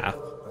stone path.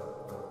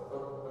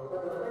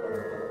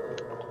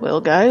 Well,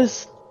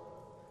 guys,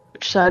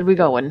 which side we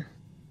going?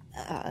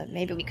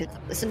 Maybe we could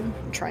listen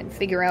and try and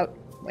figure out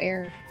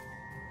where.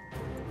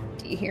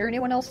 Do you hear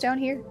anyone else down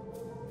here?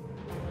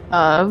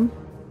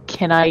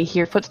 Can I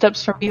hear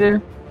footsteps from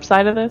either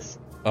side of this?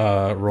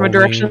 Roll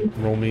direction?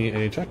 roll me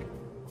a check.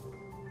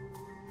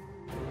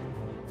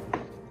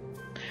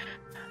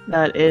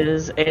 That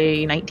is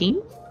a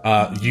 19.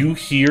 You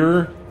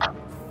hear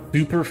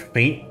super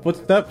faint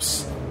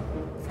footsteps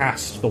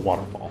past the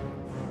waterfall.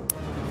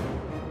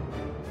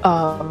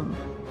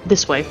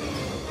 This way.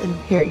 I'm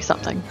hearing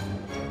something.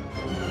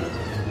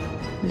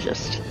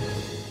 Just,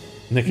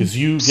 Nick, as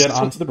you get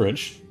onto the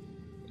bridge,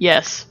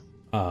 yes.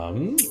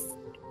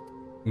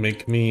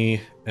 make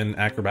me an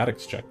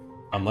acrobatics check.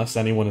 Unless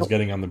anyone is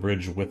getting on the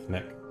bridge with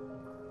Nick.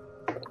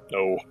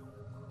 No.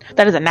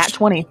 That is a nat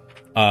 20.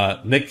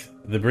 Nick,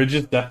 the bridge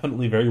is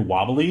definitely very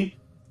wobbly.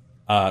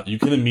 You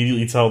can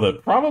immediately tell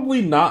that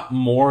probably not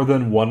more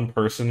than one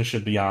person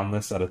should be on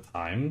this at a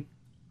time.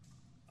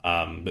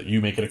 But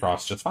you make it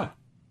across just fine.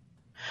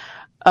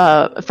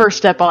 First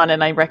step on,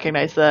 and I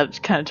recognize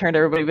that, kind of turned to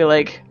everybody and be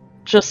like,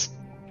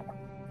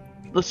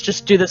 let's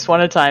just do this one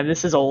at a time.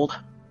 This is old.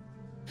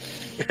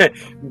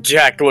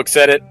 Jack looks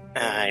at it.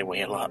 I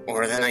weigh a lot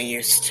more than I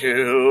used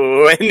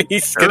to, and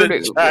he's gonna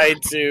do. try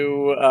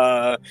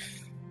to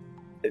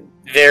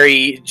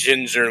very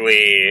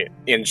gingerly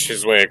inch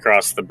his way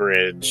across the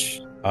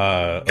bridge,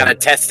 kind of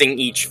testing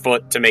each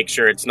foot to make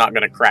sure it's not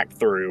gonna crack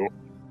through.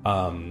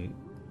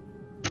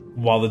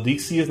 While the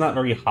DC is not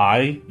very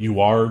high,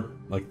 you are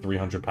like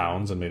 300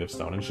 pounds and made of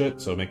stone and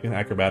shit, so make an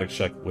acrobatics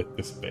check with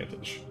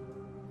disadvantage.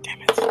 Damn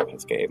it!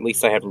 That's okay. At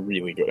least I have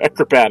really good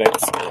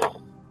acrobatics.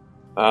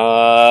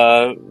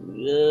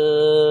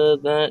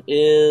 That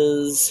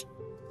is.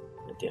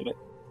 God damn it!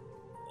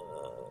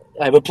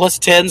 I have a plus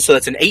 10, so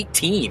that's an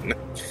 18.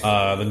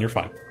 Then you're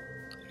fine.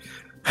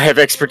 I have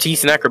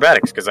expertise in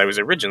acrobatics because I was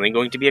originally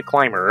going to be a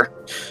climber.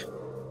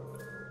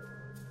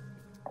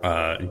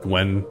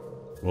 Gwen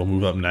will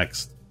move up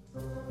next.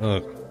 Oh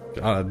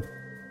God,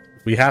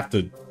 we have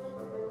to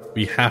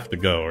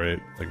go, right?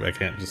 Like I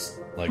can't just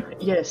like.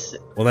 Yes.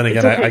 Well, then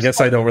again, It's okay, I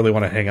guess I don't really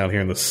want to hang out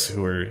here in the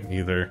sewer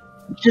either.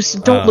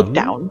 Just don't look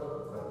down.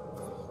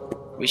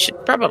 We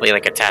should probably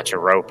like attach a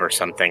rope or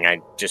something. I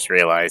just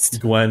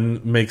realized.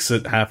 Gwen makes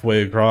it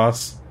halfway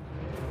across.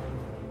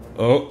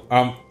 Oh,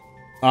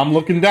 I'm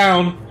looking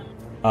down.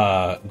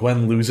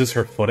 Gwen loses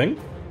her footing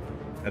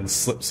and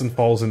slips and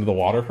falls into the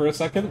water for a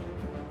second.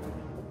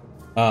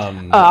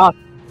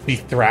 She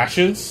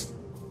thrashes,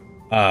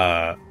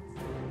 and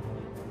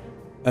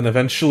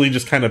eventually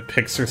just kind of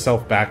picks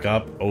herself back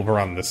up over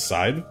on this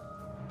side.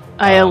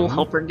 I'll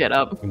help her get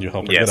up. And you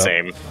help her Yeah, get up.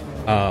 same.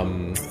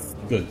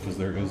 Good, because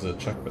there is a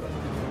check for that.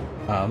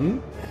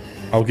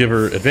 I'll give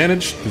her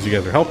advantage, because you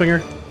guys are helping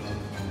her.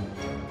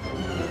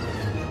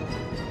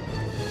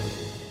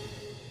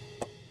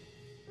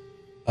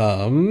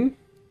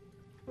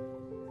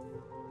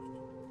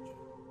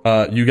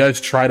 You guys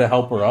try to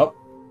help her up,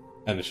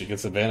 and she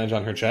gets advantage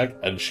on her check,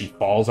 and she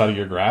falls out of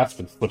your grasp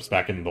and slips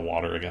back into the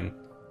water again.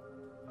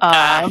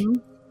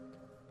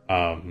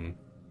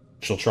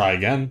 She'll try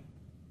again.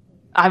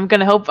 I'm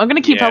gonna help. I'm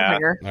gonna keep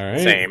helping her. All right.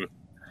 Same.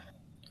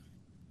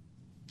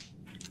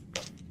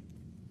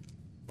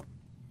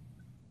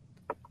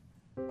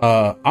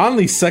 On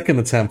the second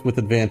attempt with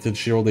advantage,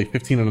 she rolled a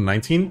 15 and a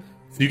 19.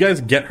 So you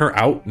guys get her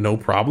out, no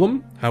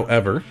problem.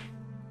 However,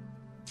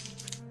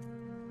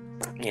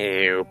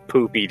 Ew,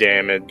 poopy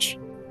damage.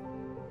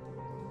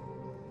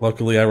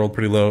 luckily I rolled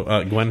pretty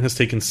low. Gwen has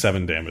taken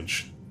 7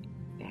 damage.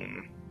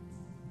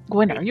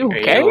 Gwen, are you Are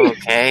okay? you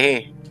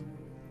okay?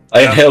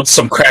 I inhaled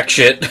some crack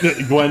shit.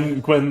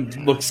 Gwen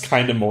looks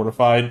kind of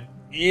mortified.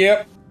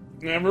 Yep,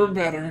 never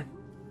better.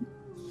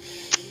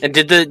 And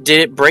did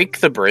it break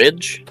the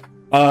bridge?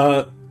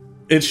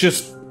 It's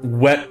just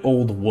wet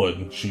old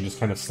wood. She just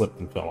kind of slipped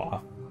and fell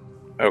off.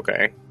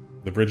 Okay.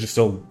 The bridge is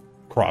still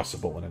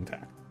crossable and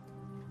intact.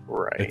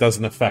 Right. It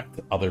doesn't affect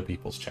other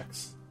people's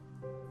checks.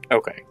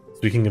 Okay.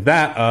 Speaking of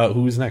that,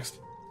 who is next?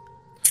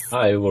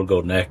 I will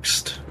go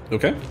next.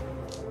 Okay.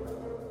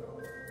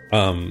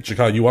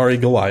 Chika, you are a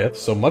Goliath,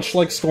 so much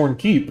like Scorn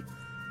Keep,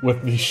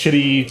 with the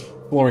shitty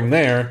flooring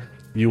there,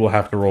 you will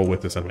have to roll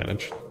with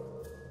disadvantage.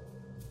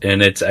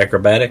 And it's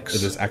acrobatics?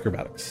 It is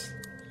acrobatics.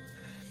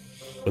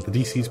 But the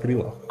DC is pretty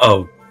low.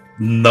 Oh,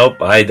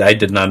 nope, I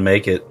did not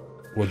make it.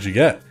 What'd you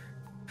get?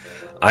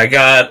 I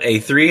got a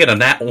 3 and a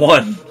nat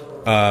 1.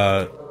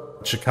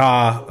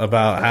 Chika,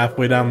 about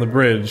halfway down the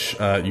bridge,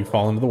 you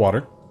fall into the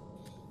water.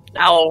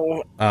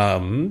 Ow.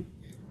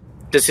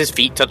 Does his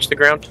feet touch the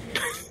ground?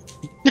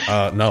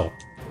 No.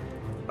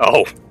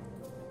 Oh.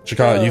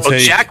 Chika, you Well,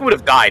 take... Jack would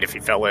have died if he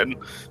fell in.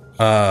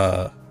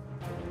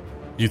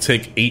 You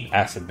take 8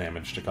 acid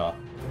damage, Chika.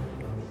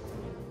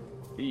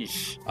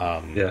 Eesh.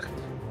 Yeah.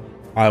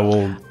 I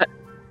will...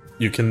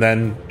 You can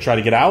then try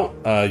to get out.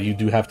 You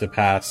do have to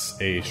pass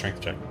a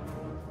strength check.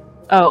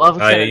 Oh, I was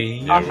gonna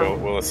Yeah, offer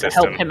we'll to assist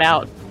help him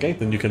out. Okay,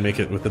 then you can make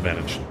it with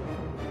advantage.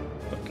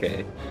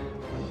 Okay.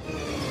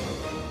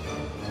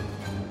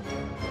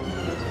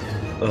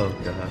 Oh,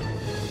 God.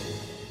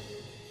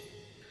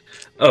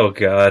 Oh,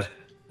 God.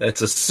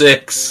 That's a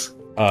 6.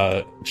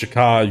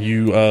 Chika,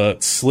 you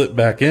slip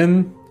back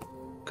in.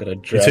 Gonna You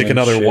drown take in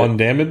another shit. 1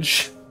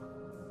 damage.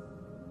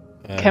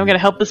 Okay, I'm gonna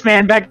help this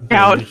man back You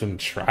out. can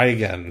try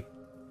again.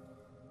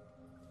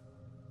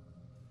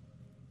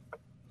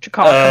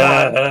 Chakal, come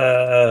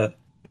on.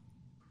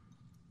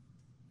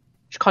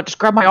 Chakal, just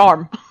grab my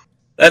arm.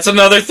 That's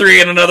another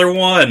 3 and another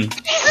 1.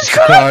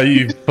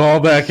 You fall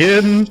back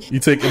in. You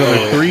take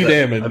another 3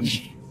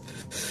 damage.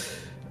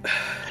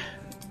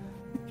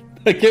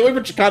 I can't wait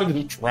for Chika to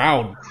just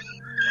drown.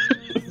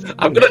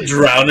 I'm gonna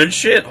drown in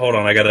shit. Hold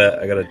on, I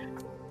gotta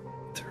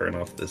turn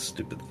off this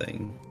stupid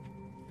thing.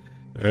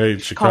 Hey,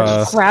 Chakal,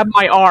 just Chika. grab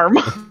my arm.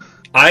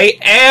 I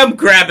am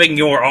grabbing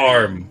your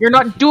arm. You're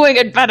not doing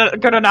it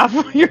good enough.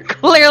 You're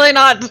clearly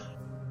not.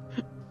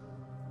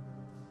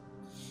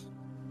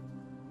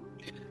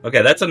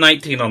 Okay, that's a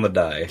 19 on the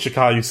die.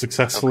 Chika, you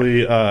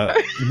successfully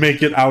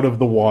make it out of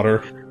the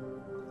water.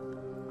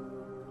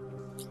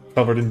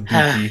 Covered in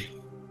dookie.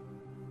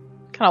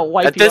 Kind of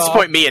wipe At you this off.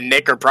 point, me and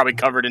Nick are probably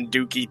covered in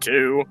dookie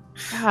too,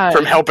 God.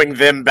 from helping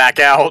them back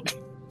out.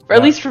 Or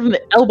at least from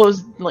the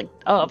elbows, like,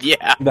 up.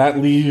 Yeah. That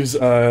leaves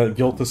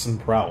Giltis and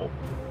Prowl.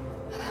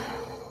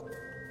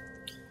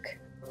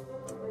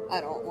 I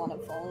don't want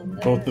to fall in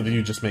there. Both of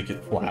you just make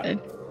it flat.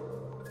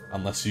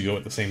 Unless you go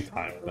at the same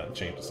time, that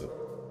changes it.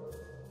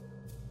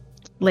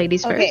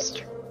 Ladies Okay.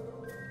 first.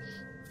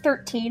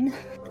 13.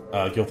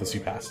 Giltis,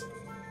 you pass.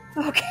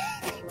 Okay,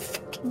 thank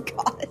fucking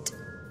God.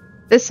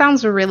 This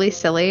sounds really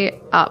silly,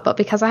 but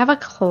because I have a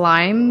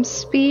climb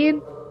speed,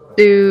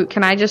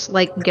 can I just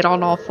like get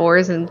on all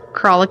fours and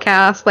crawl a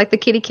cast like the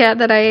kitty cat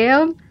that I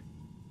am?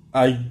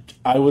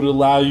 I would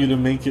allow you to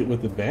make it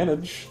with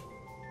advantage.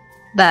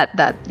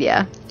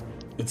 Yeah.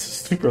 It's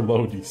super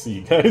low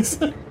DC, guys.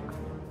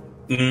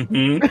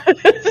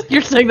 Mm-hmm.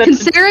 You're saying that.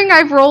 Considering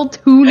I've rolled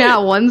 2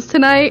 nat ones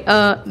tonight,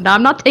 no,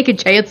 I'm not taking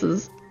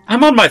chances.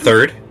 I'm on my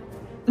 3rd.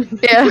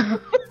 Yeah.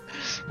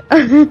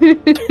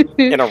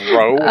 In a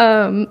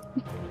row?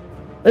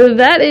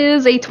 That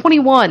is a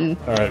 21.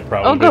 Alright,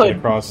 probably Oh, make good. it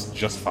across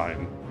just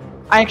fine.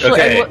 I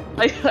actually, Okay.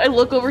 I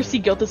look over, see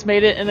Giltis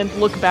made it, and then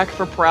look back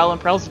for Prowl,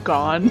 and Prowl's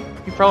gone.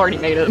 He probably already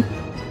made it.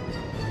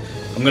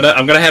 I'm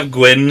gonna have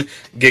Gwen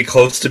get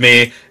close to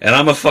me, and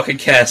I'm a fucking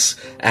cast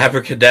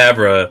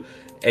Abracadabra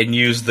and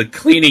use the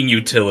cleaning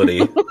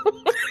utility.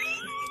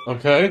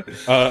 Okay.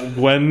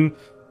 Gwen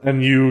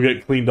and you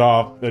get cleaned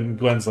off, and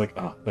Gwen's like,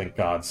 oh, thank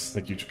God.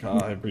 Thank you,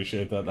 Chika. I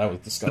appreciate that. That was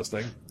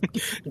disgusting.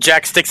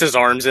 Jack sticks his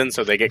arms in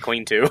so they get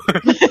clean too.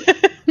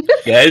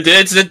 Yeah,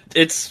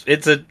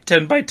 it's a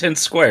 10 by 10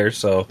 square,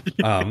 so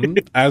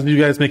As you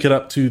guys make it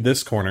up to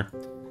this corner,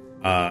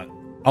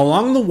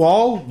 along the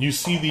wall, you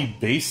see the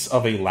base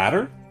of a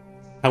ladder.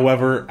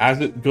 However,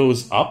 as it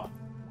goes up,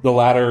 the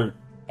ladder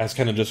has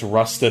kind of just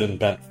rusted and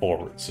bent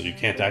forward, so you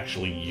can't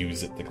actually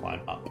use it to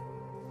climb up.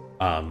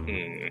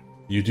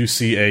 You do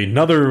see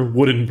another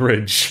wooden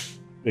bridge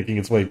making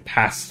its way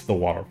past the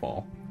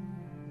waterfall.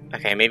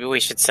 Okay, maybe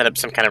we should set up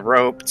some kind of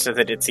rope so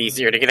that it's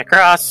easier to get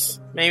across.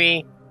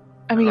 Maybe.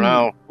 I mean, don't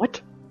know.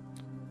 what?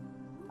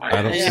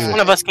 I don't see If it. one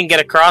of us can get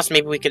across,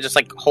 maybe we could just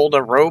like hold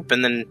a rope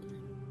and then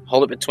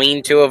hold it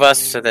between two of us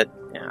so that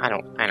I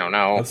don't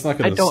know. That's not I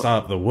going to don't-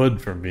 stop the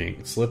wood from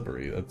being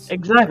slippery. That's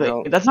Exactly.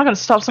 Well, That's not going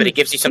to stop But somebody. it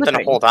gives you something to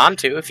slipping. hold on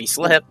to if you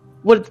slip.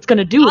 What it's going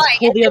to do is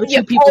pull the other you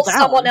two people pull down.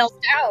 someone else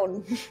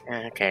down.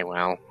 Okay,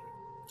 well,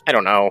 I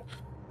don't know.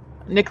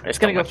 Nick's I just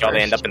going don't to go want y'all first.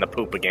 to end up in the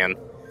poop again.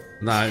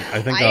 no. I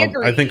think I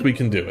I think agree. we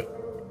can do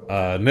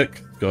it.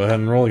 Nick, go ahead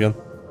and roll again.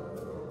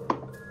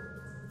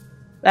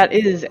 That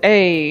is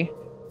a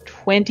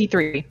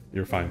 23.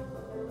 You're fine.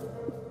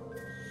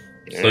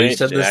 So you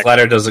said this Jack.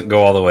 ladder doesn't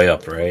go all the way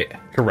up, right?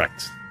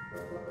 Correct.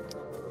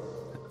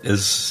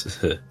 Is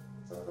It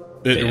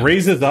Damn.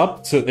 raises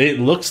up, so it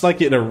looks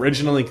like it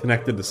originally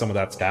connected to some of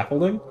that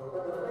scaffolding,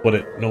 but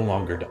it no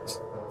longer does.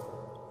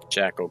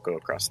 Jack will go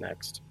across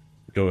next.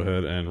 Go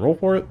ahead and roll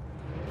for it.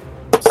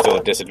 Still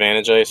a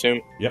disadvantage, I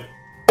assume. Yep,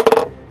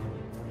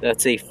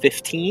 That's a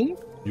 15.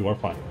 you are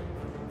fine.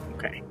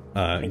 Okay.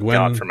 Thank God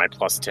Gwen, for my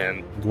plus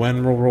 10.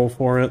 Gwen will roll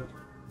for it.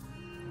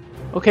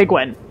 Okay,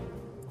 Gwen.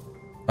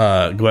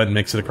 Gwen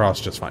makes it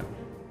across just fine.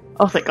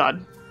 Oh, thank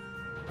God.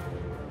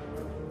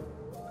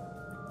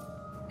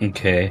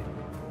 okay.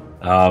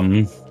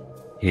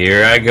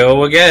 Here I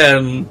go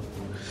again.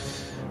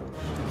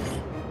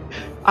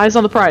 Eyes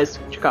on the prize,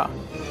 Chaka.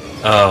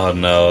 Oh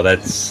no,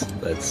 that's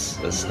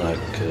not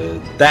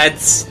good.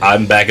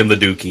 I'm back in the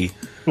dookie.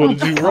 What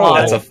did you roll?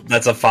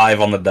 That's a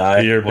 5 on the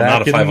die. You're well,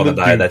 not back a 5 in on the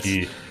die.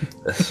 dookie.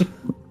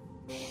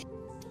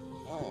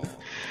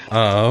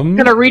 I'm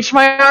gonna reach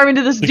my arm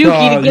into this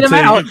dookie to get him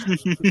out.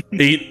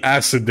 8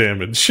 acid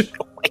damage.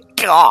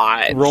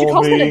 God. Roll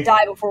Chical's gonna me.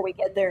 die before we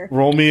get there.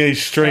 Roll me a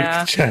strength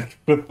Yeah. check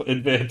with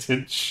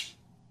advantage.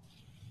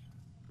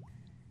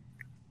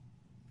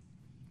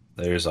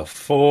 There's a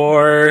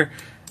 4.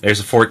 There's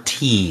a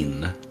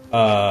 14.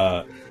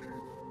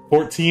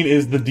 14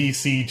 is the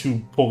DC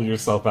to pull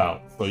yourself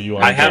out. So you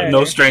are. I have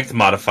no strength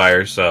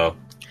modifier, so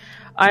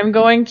I'm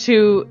going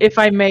to, if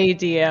I may,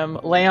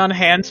 DM, lay on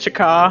hands,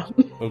 Chaka,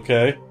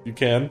 Okay, you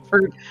can.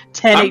 for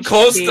 10 I'm HP.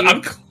 close.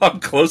 I'm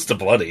close to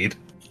bloodied.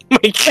 My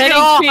 10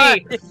 God.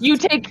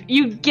 HP.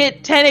 You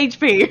get 10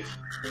 HP.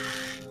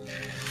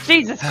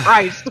 Jesus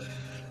Christ.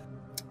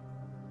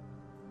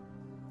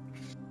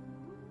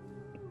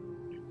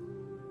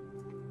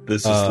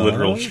 This is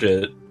literal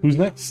shit. Who's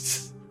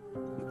next?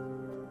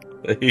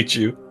 I hate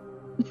you.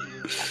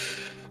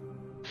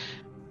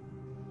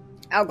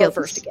 I'll go Yes.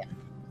 first again.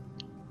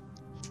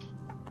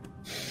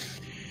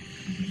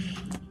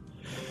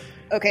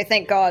 Okay,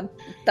 thank God.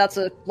 That's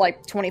a,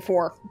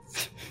 24.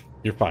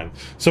 You're fine.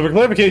 So for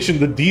clarification,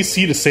 the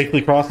DC to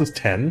safely cross is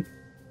 10.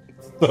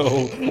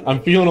 So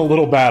I'm feeling a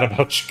little bad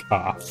about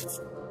Shaka.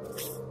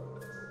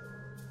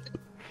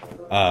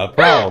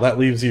 Prowl, that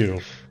leaves you.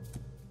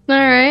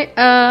 Alright,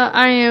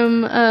 I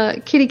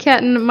am kitty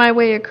catting my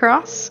way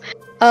across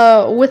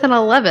with an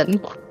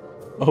 11.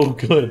 Oh,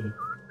 good.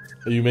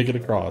 You make it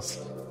across.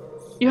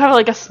 You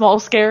had a small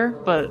scare,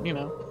 but, you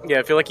know. Yeah,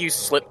 I feel like you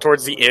slip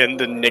towards the end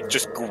and Nick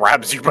just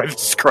grabs you by the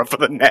scruff of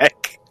the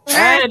neck.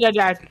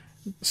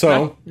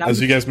 So, No.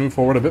 as you guys move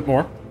forward a bit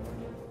more,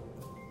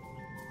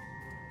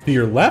 to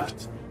your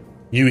left,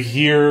 you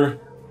hear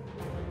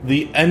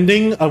the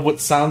ending of what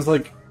sounds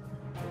like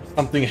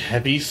something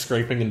heavy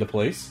scraping into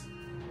place.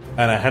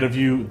 And ahead of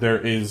you, there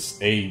is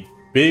a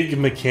big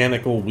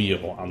mechanical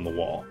wheel on the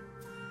wall.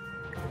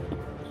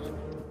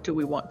 Do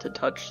we want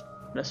to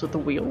mess with the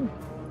wheel?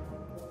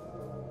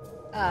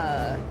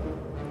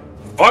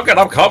 Fuck it,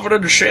 I'm covered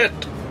in shit.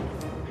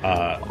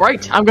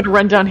 Right, I'm gonna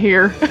run down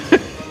here.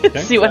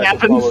 See what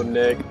Jack will follow happens.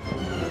 Nick.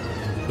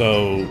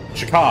 So,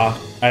 Chaka,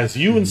 as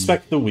you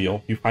inspect the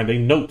wheel, you find a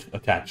note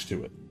attached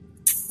to it.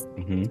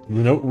 The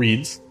note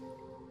reads,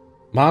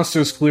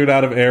 "Monsters cleared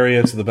out of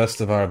area to the best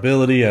of our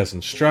ability as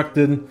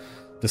instructed.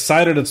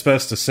 Decided it's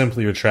best to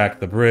simply retract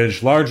the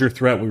bridge. Larger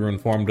threat we were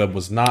informed of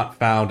was not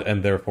found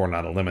and therefore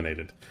not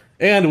eliminated.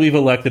 And we've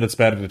elected it's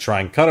better to try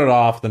and cut it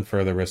off than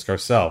further risk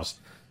ourselves.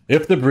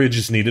 If the bridge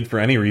is needed for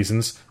any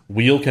reasons,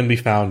 wheel can be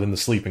found in the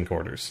sleeping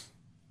quarters."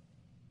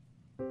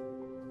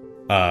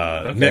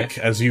 Nick,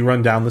 as you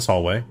run down this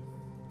hallway,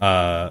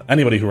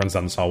 anybody who runs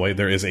down this hallway,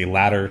 there is a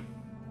ladder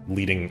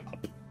leading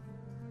up.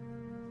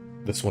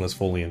 This one is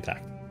fully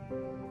intact.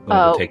 I'm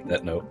gonna Oh. take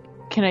that note.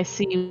 Can I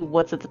see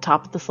what's at the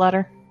top of this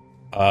ladder?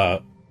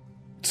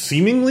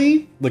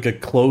 Seemingly like a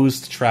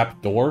closed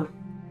trap door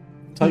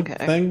type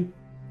Okay. thing.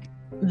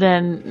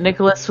 Then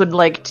Nicholas would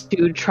like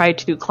to try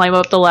to climb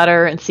up the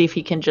ladder and see if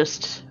he can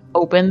just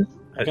open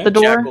Okay. the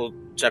door.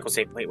 Jack will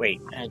say,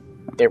 wait.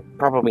 They're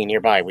probably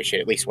nearby. We should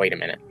at least wait a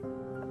minute.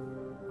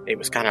 It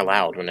was kind of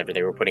loud whenever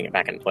they were putting it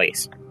back in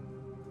place.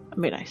 I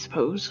mean, I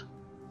suppose.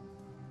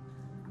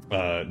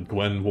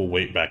 Gwen will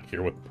wait back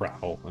here with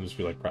Prowl and just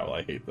be like, "Prowl,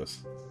 I hate this.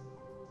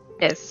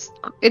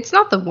 It's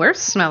not the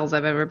worst smells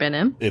I've ever been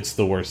in. It's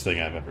the worst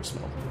thing I've ever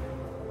smelled."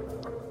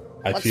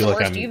 I What's feel the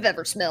like worst I'm. you've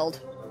ever smelled?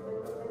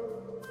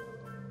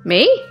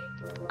 Me?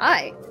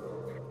 Hi.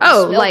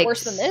 Oh, Smell like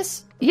worse than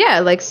this? Yeah,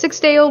 like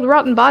 6-day-old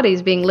rotten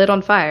bodies being lit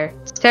on fire.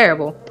 It's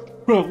terrible.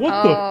 Bro,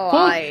 what the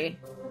fuck?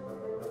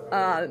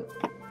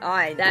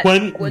 Aye, that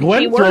Gwen would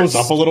be throws worse.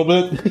 up a little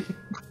bit.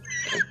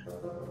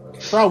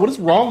 Bro, what is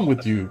wrong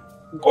with you?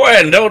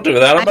 Gwen, don't do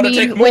that. I'm going to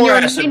take when more you're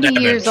acid 90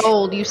 damage. years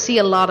old, you see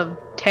a lot of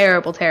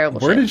terrible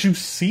Where shit. did you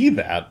see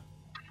that?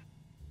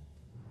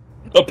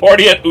 A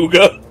party at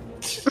Ooga.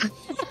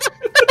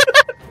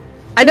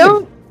 I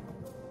don't.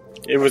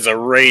 It was a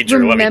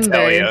rager, let me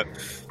tell you.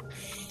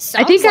 Sounds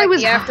I think I like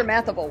was- the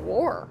aftermath of a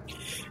war.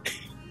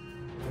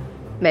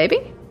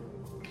 Maybe?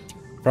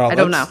 Bro, I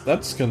don't know.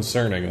 That's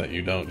concerning that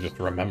you don't just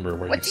remember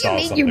where What you do saw you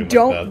mean something you like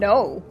don't that.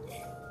 know?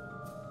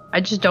 I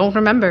just don't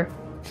remember.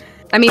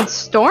 I mean,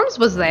 Storms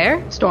was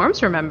there.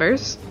 Storms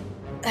remembers.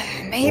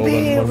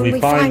 Maybe Well, when we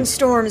find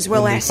Storms,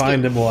 we'll when ask we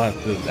find him. him, we'll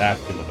have to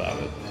ask him about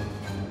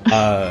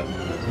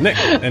it. Nick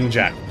and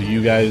Jack, do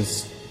you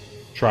guys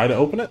try to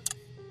open it?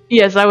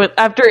 Yes, I would.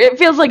 After it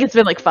feels like it's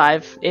been like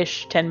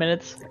 5-ish, 10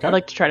 minutes. Okay. I'd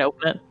like to try to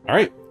open it. All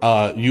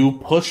right. You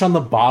push on the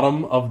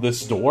bottom of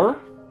this door.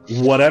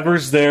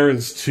 Whatever's there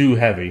is too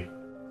heavy.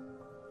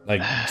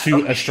 Like,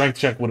 a strength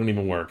check wouldn't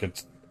even work.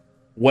 It's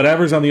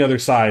whatever's on the other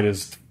side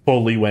is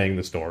fully weighing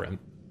this door in.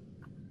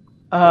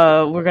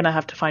 We're gonna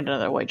have to find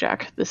another way,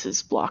 Jack. This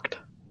is blocked.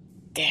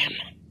 Damn.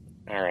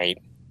 Alright.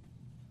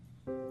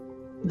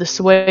 This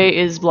way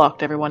is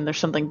blocked, everyone. There's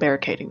something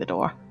barricading the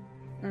door.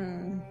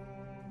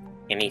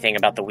 Anything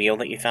about the wheel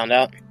that you found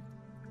out?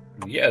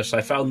 Yes, I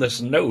found this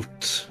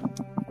note.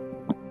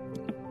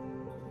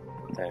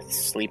 The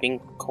sleeping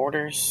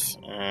quarters?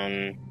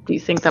 Do you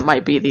think that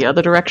might be the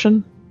other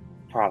direction?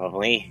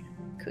 Probably.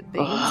 Could be.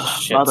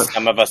 Should Mother-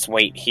 some of us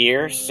wait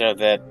here so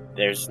that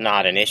there's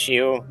not an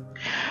issue?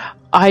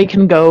 I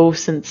can go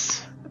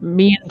since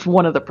me and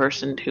one other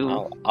person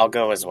who. I'll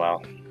go as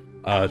well.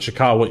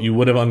 Chaka, what you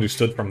would have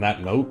understood from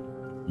that note,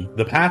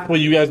 the pathway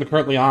you guys are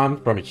currently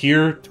on from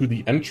here to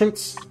the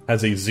entrance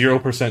has a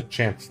 0%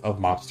 chance of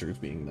monsters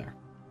being there.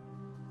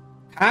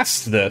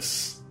 Past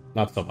this,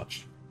 not so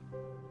much.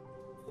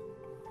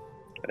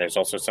 There's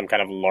also some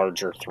kind of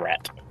larger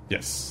threat.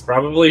 Yes.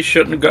 Probably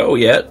shouldn't go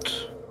yet.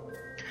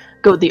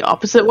 Go the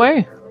opposite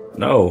way?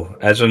 No,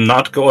 as in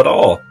not go at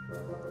all.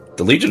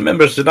 The Legion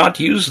members did not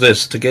use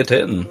this to get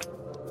in.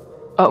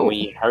 Oh,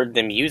 We heard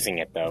them using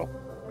it, though.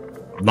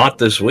 Not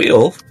this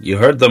wheel. You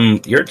heard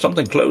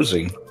something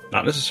closing.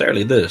 Not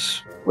necessarily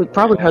this. we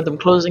probably heard them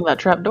closing that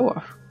trap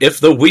door. If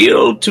the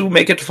wheel to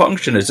make it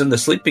function is in the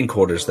sleeping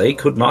quarters, they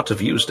could not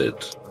have used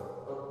it.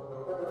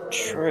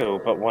 True,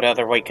 but what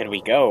other way could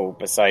we go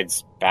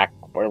besides back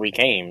where we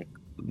came?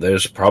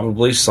 There's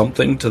probably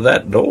something to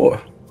that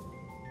door.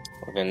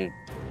 Well, then,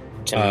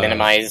 to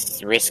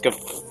minimize risk of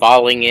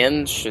falling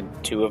in, should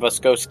two of us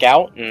go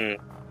scout? And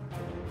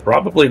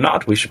Probably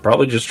not. We should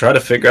probably just try to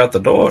figure out the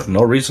door.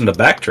 No reason to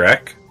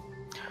backtrack.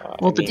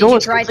 Well, the I mean, door Did you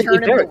is try completely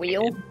turning the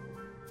barricaded.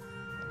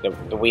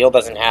 the wheel? wheel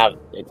doesn't have.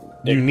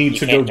 You need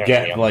to can't go turn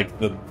get, the wheel. like,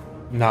 the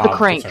knob. to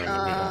crank. turn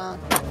the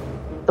wheel.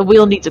 The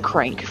wheel needs a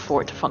crank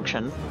for it to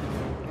function.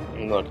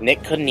 Look,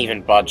 Nick couldn't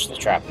even budge the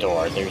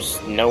trapdoor.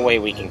 There's no way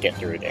we can get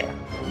through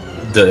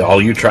there.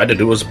 All you tried to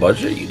do was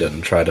budget? You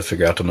didn't try to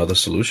figure out another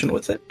solution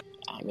with it?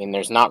 I mean,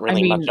 there's not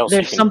really I mean, much else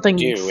there's you can something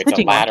do. It's a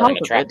sitting on ladder top and a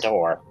of it.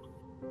 trapdoor.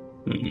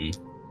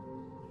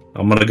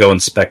 I'm gonna go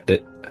inspect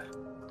it.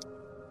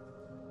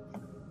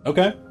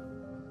 Okay.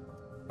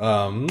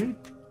 So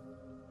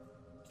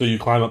you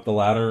climb up the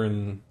ladder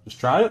and just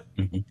try it?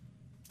 Mhm.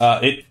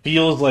 It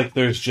feels like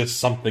there's just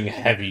something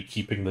heavy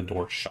keeping the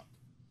door shut.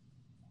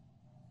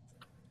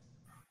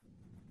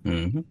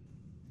 Mm-hmm.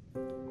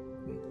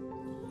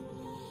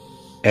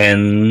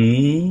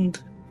 And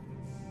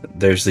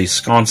there's these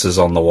sconces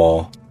on the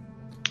wall.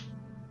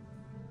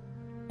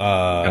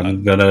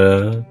 I'm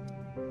gonna...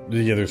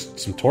 Yeah, there's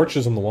some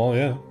torches on the wall,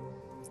 yeah.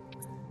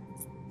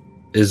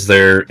 Is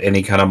there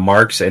any kind of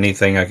marks,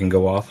 anything I can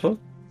go off of?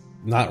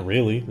 Not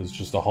really. It's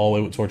just a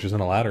hallway with torches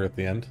and a ladder at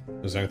the end.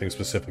 Is there anything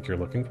specific you're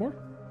looking for?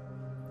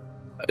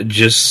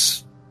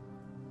 Just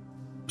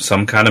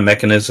some kind of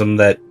mechanism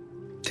that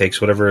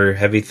takes whatever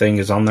heavy thing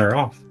is on there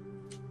off.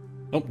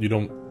 Nope, you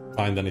don't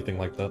find anything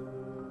like that.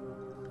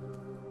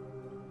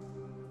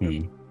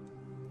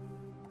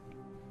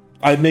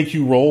 I'd make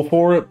you roll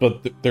for it,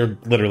 but there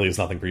literally is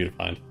nothing for you to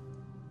find.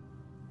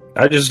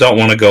 I just don't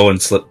want to go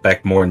and slip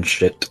back more and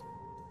shit.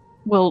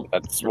 Well,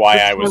 That's why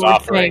That's I was what we're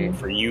offering saying.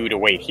 for you to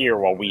wait here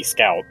while we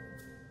scout.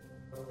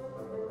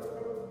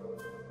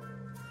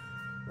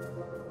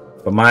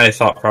 But my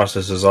thought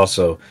process is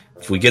also,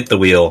 if we get the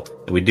wheel,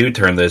 and we do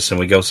turn this, and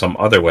we go some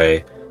other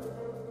way,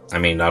 I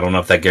mean, I don't know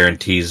if that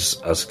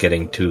guarantees us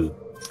getting to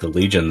the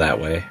Legion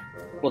that way.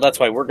 Well, that's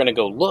why we're going to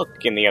go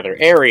look in the other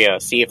area,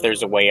 see if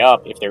there's a way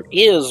up. If there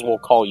is, we'll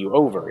call you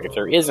over. If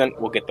there isn't,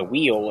 we'll get the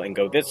wheel and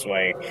go this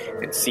way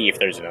and see if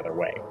there's another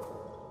way.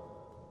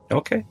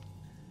 Okay.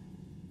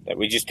 That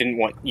we just didn't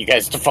want you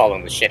guys to fall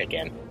in the shit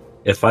again.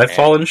 If I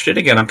fall in shit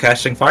again, I'm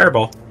casting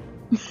Fireball.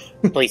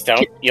 Please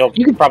don't. You'll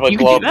You could- probably you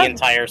could blow do up the that.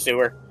 entire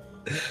sewer.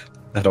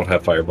 I don't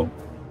have Fireball.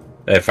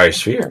 I have Fire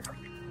Sphere.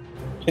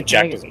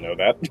 Jack doesn't know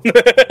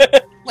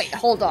that. Wait,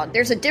 hold on.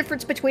 There's a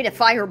difference between a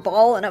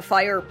fireball and a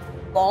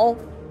fireball?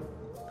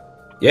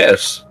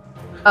 Yes.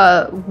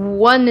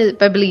 One,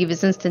 I believe,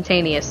 is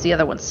instantaneous. The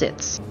other one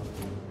sits.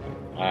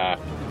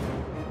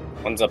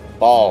 One's a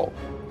ball,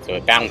 so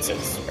it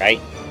bounces, right?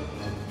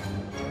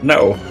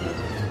 No.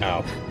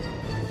 Oh.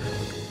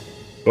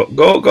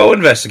 Go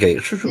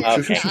investigate.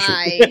 Okay.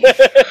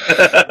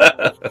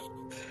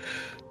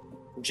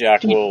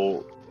 Jack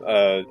will.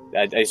 I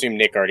assume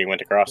Nick already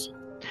went across.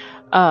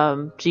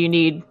 Do you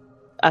need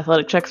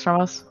athletic checks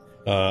from us?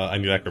 I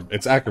need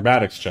it's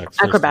acrobatics checks.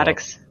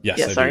 Acrobatics. Yes,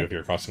 Yeah, I sorry. do if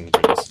you're crossing the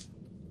bridges.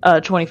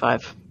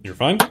 25. You're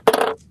fine?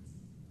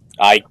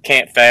 I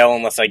can't fail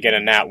unless I get a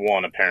nat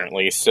 1,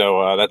 apparently,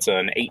 so that's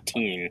an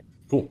 18.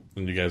 Cool.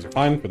 And you guys are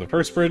fine for the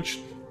first bridge.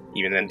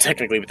 Even then,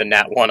 technically with a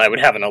nat 1, I would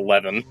have an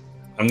 11.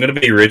 I'm going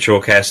to be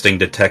ritual casting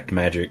Detect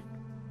Magic.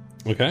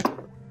 Okay.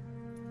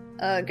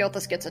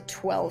 Gilthus gets a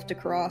 12 to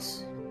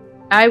cross.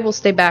 I will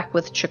stay back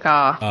with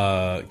Chaka.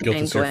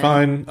 Gilthus, you're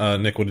Gwen.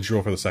 fine. Nick, what did you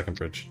roll for the second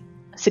bridge?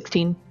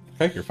 16.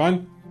 Okay, you're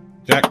fine.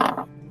 Jack,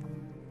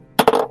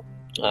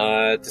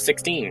 It's a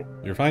 16.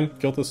 you're fine.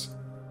 Gilthus?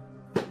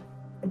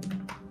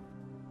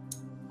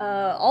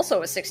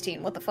 Also a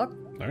 16. What the fuck?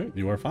 Alright,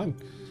 you are fine.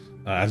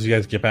 As you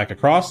guys get back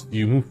across,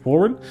 you move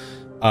forward.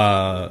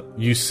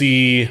 You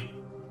see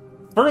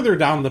further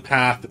down the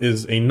path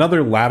is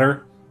another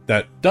ladder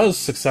that does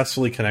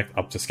successfully connect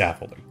up to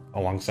scaffolding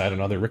alongside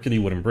another rickety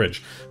wooden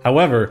bridge.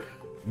 However,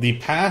 the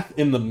path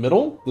in the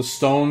middle, the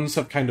stones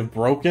have kind of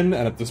broken,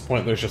 and at this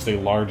point there's just a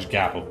large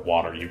gap of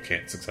water. You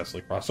can't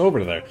successfully cross over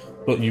to there.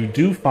 But you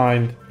do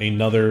find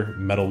another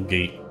metal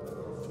gate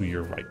to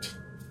your right.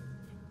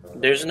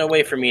 There's no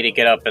way for me to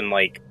get up and,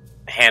 like,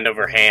 hand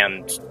over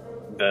hand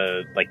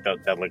the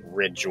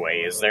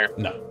ridgeway, is there?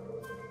 No.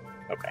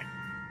 Okay.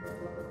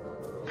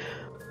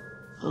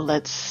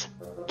 Let's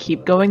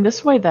keep going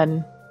this way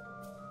then.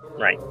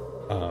 Right.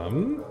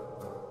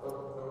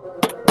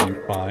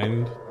 You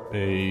find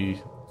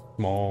a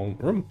small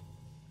room.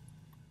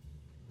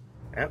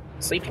 Yep.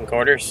 Sleeping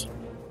quarters.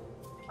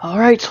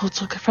 Alright, so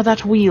let's look for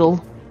that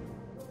wheel.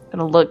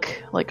 Gonna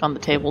look, like, on the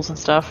tables and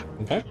stuff.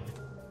 Okay.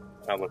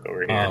 I'll look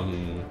over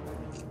here.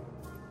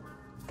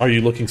 Are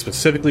you looking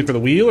specifically for the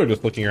wheel, or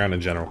just looking around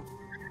in general?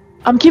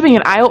 I'm keeping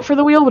an eye out for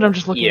the wheel, but I'm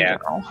just looking Yeah. in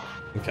general.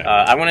 Okay.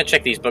 I want to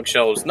check these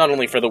bookshelves, not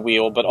only for the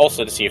wheel, but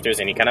also to see if there's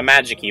any kind of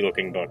magic-y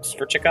looking books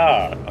for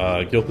Chaka.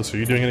 Gilthus, are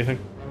you doing anything?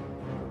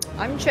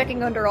 I'm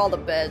checking under all the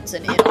beds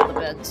and in on the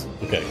beds.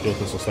 Okay,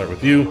 Gilthus, will start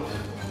with you.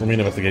 Roll me an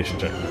investigation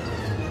check.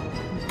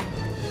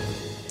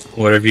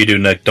 Whatever you do,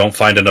 Nick, don't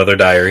find another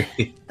diary.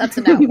 That's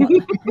a nat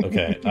 1.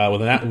 Okay,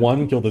 with a nat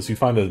 1, Gilthus, you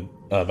find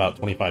about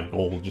 25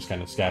 gold just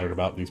kind of scattered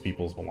about these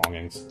people's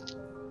belongings.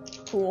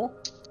 Cool.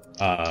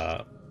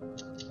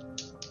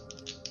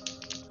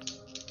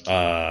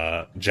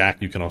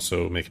 Jack, you can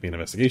also make me an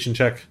investigation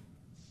check.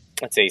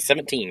 Let's say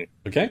 17.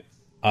 Okay.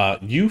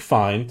 You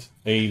find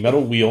a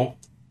metal wheel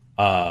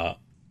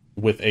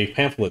with a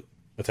pamphlet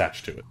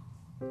attached to it.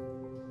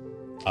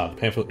 The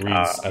pamphlet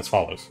reads as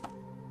follows.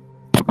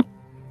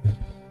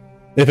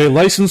 If a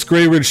licensed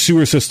Grey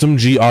Sewer System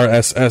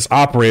GRSS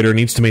operator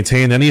needs to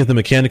maintain any of the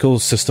mechanical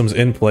systems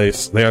in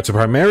place, they are to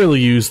primarily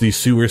use the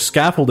sewer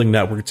scaffolding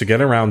network to get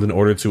around in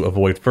order to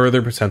avoid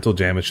further potential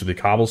damage to the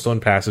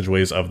cobblestone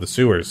passageways of the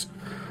sewers.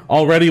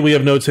 Already, we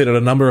have notated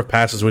a number of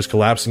passageways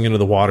collapsing into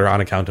the water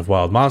on account of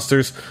wild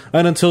monsters,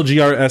 and until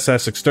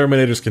GRSS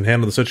exterminators can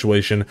handle the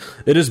situation,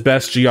 it is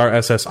best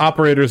GRSS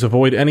operators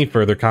avoid any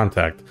further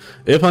contact.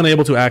 If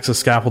unable to access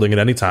scaffolding at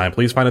any time,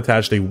 please find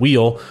attached a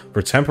wheel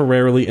for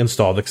temporarily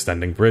installed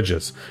extending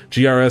bridges.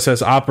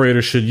 GRSS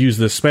operators should use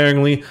this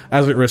sparingly,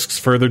 as it risks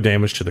further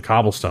damage to the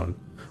cobblestone.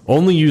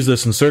 Only use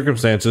this in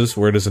circumstances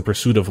where it is in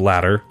pursuit of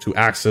ladder to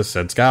access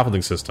said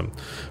scaffolding system.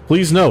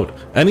 Please note,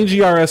 any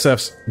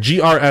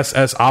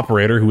GRSS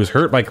operator who is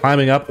hurt by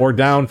climbing up or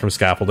down from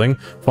scaffolding,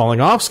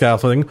 falling off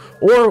scaffolding,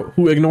 or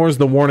who ignores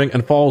the warning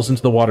and falls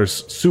into the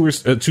water's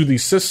sewers to the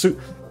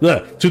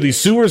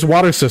sewer's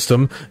water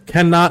system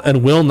cannot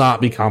and will not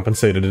be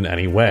compensated in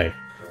any way.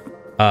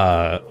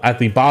 At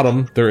the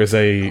bottom, there is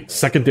a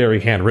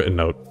secondary handwritten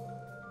note.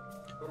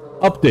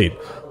 Update.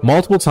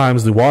 Multiple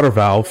times the water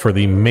valve for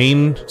the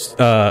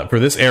for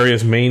this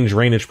area's main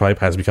drainage pipe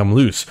has become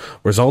loose,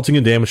 resulting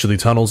in damage to the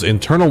tunnel's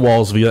internal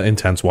walls via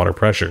intense water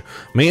pressure.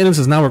 Maintenance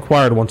is now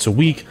required once a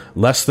week,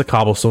 lest the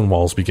cobblestone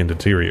walls begin to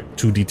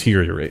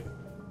deteriorate.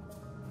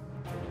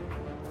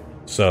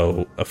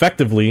 So,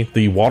 effectively,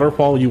 the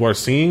waterfall you are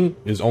seeing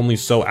is only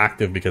so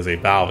active because a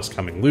valve is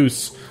coming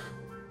loose,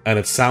 and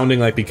it's sounding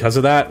like because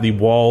of that, the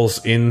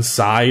walls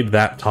inside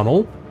that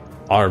tunnel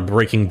are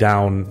breaking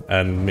down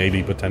and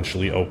maybe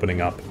potentially opening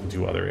up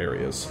into other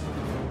areas.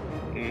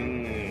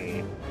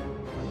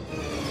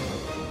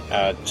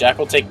 Jack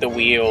will take the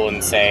wheel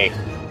and say,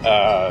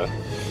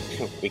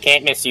 we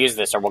can't misuse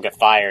this or we'll get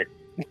fired.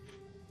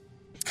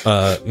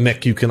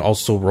 Nick, you can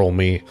also roll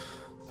me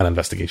an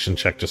investigation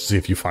check just to see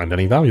if you find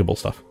any valuable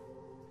stuff.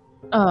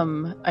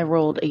 I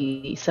rolled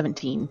a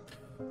 17.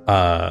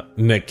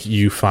 Nick,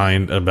 you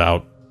find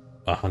about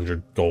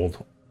 100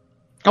 gold.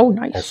 Oh,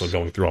 nice. Also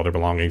going through all their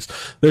belongings.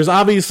 There's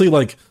obviously,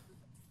 like,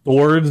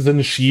 swords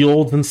and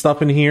shields and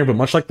stuff in here, but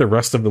much like the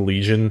rest of the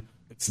Legion,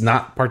 It's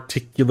not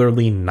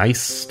particularly nice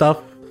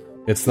stuff.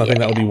 It's nothing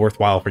that would be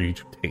worthwhile for you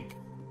to take.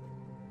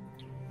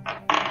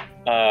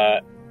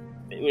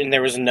 And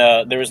there was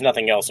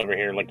nothing else over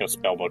here, like no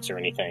spell books or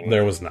anything.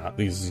 There was not.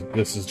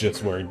 This is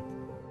just where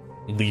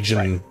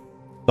Legion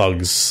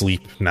thugs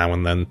sleep now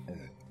and then.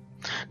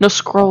 No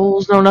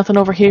scrolls, no nothing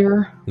over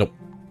here. Nope.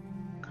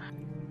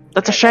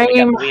 That's a We got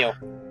shame. the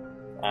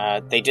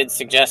wheel. They did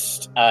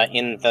suggest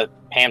in the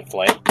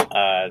pamphlet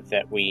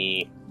that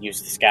we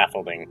use the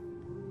scaffolding.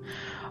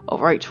 All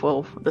right.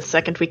 Well, the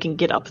second we can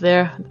get up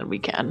there, then we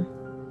can.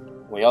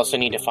 We also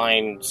need to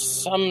find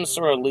some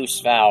sort of loose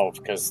valve,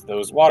 because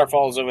those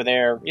waterfalls over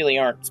there really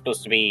aren't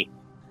supposed to be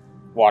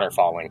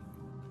waterfalling.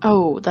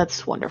 Oh,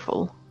 that's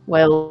wonderful.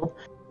 Well,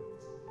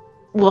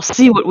 we'll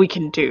see what we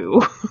can do.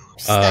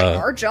 Is that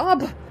our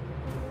job?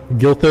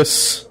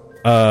 Gilthus,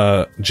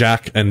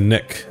 Jack, and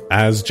Nick.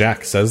 As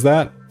Jack says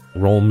that,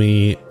 roll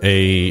me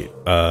a,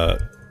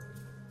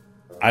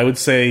 I would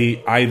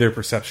say either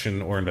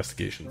perception or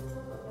investigation.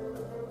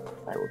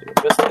 I will do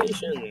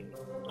investigation.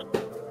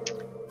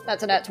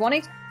 That's a nat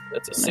 20.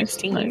 That's a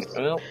 16. Nice.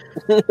 Well,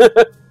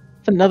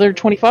 It's another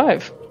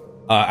 25.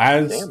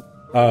 Gilthus,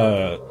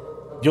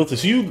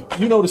 you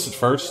notice it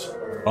first.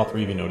 All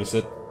three of you notice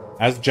it.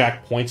 As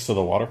Jack points to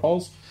the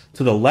waterfalls,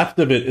 to the left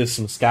of it is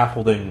some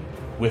scaffolding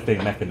with a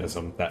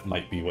mechanism that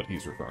might be what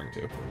he's referring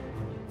to.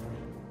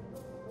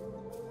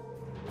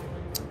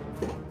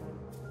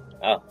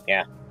 oh,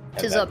 yeah.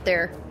 Tis up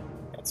there.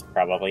 That's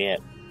probably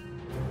it.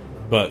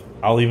 But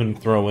I'll even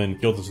throw in,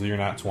 Gilthus, you're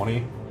not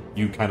 20.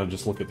 You kind of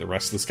just look at the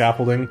rest of the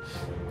scaffolding.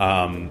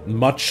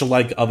 Much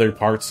like other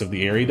parts of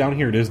the area down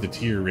here, it is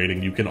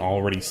deteriorating. You can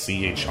already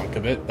see a chunk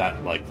of it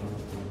that, like,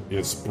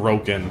 is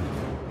broken.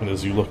 And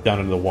as you look down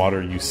into the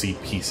water, you see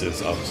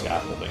pieces of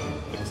scaffolding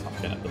that's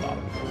not at the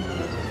bottom.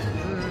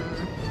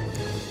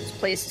 This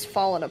place is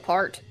falling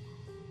apart.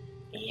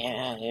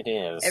 Yeah, it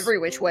is. Every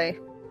which way.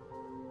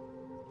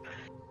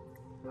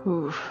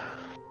 Ooh.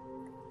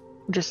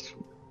 Just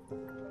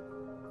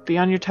be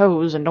on your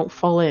toes and don't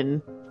fall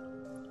in.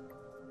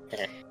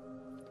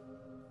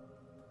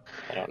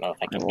 I don't know if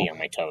I can be on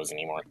my toes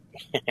anymore.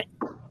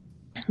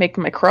 Make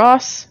my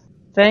cross.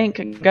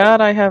 Thank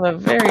God I have a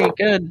very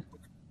good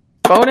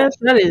bonus.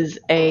 That is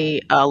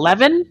a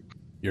 11.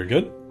 You're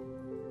good?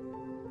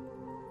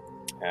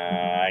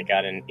 I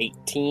got an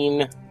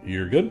 18.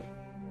 You're good?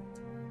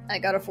 I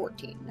got a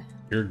 14.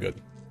 You're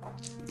good.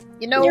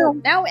 You know,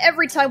 now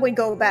every time we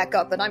go back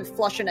up and I'm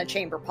flushing a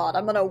chamber pot,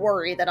 I'm gonna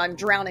worry that I'm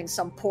drowning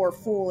some poor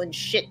fool in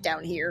shit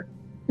down here.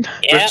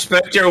 Yeah.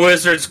 Respect your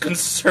wizards,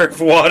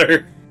 conserve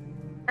water.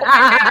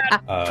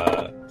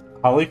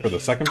 Holly, for the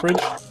second bridge,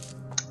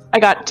 I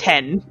got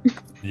 10.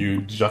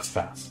 you just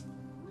pass.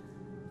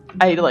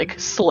 I, like,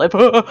 slip.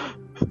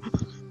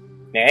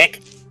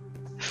 Nick,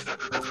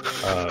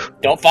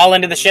 don't fall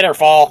into the shitter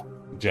fall.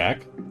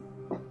 Jack,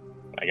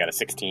 I got a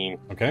 16.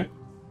 okay.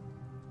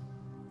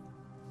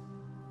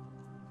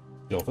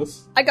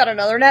 Gilthus, I got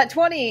another nat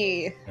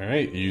 20!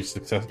 alright, you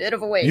success. Bit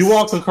of a waste. You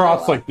walk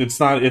across, Oh, well.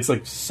 like, it's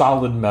like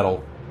solid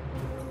metal.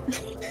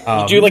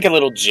 You do like a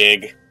little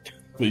jig.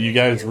 But you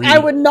guys I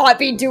would not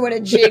be doing a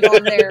jig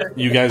on there.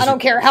 You guys I don't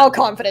care how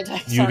confident I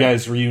am. You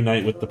guys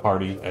reunite with the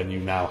party, and you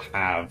now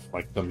have,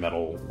 like, the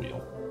metal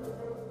wheel.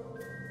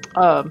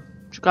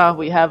 God,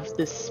 we have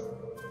this,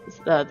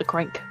 the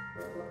crank.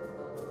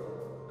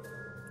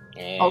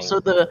 And Also,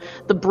 the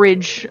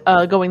bridge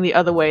going the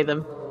other way,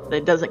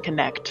 that doesn't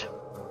connect.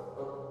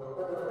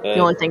 The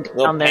only thing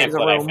little down there is a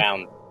pamphlet I room.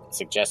 found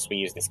suggests we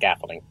use the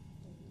scaffolding.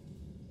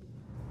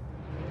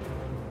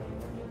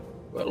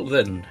 Well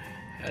then,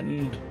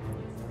 and...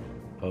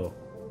 Oh.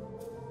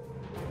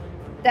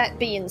 That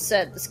being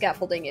said, the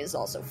scaffolding is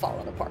also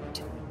falling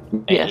apart.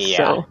 Yes, Yeah.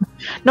 so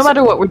no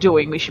matter what we're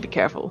doing, we should be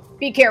careful.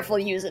 Be careful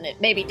using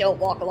it. Maybe don't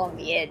walk along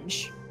the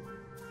edge.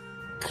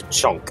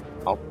 Chunk.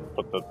 I'll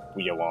put the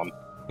wheel on.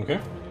 Okay.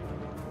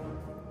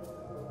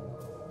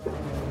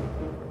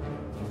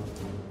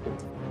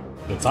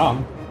 It's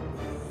on.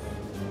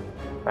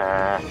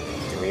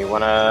 Do we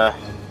want to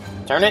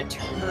turn it?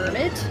 Turn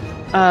it.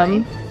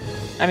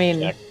 I mean,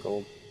 Yeah,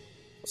 cool.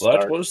 That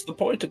Start. was the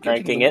point of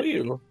cranking getting the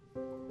it. wheel.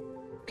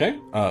 Okay.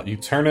 You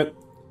turn it.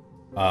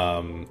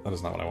 That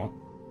is not what I want.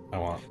 I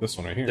want this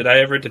one right here. Did I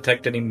ever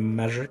detect any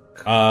magic?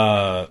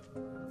 Let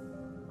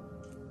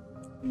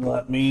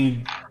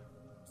me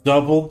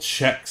double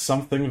check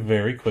something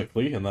very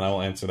quickly, and then I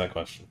will answer that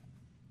question.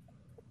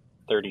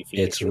 30 feet.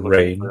 It's if you're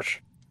looking for-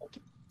 range.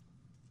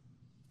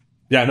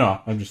 Yeah,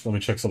 no, let me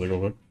check something real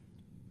quick.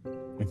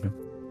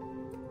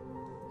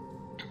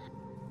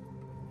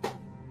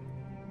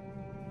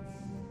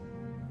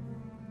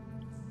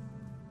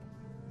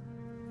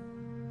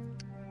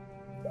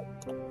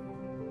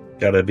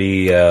 Gotta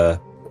be, gotta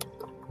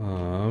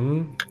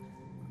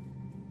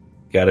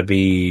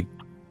be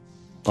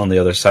on the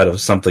other side of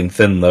something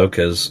thin, though,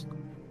 because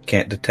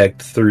can't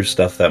detect through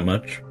stuff that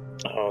much.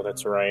 Oh,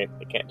 that's right.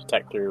 They can't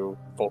detect through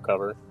full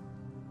cover.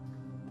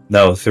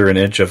 No, through an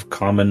inch of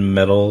common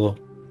metal,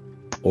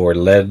 or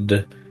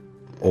lead,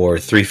 or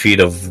 3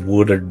 feet of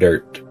wood or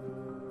dirt.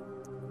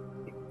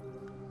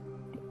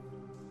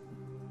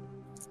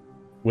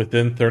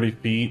 Within 30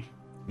 feet,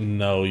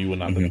 no, you would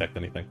not detect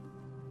anything.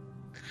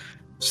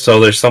 So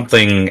there's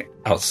something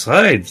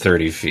outside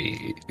 30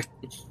 feet.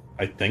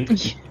 I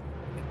think.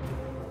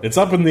 It's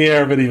up in the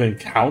air if it even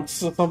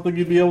counts as something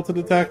you'd be able to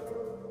detect.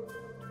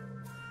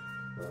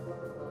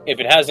 If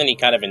it has any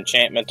kind of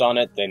enchantment on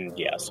it, then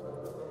yes.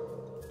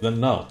 Then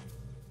no.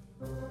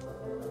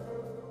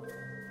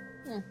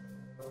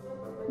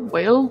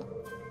 Well,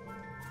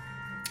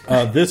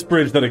 This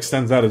bridge that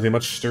extends out is a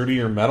much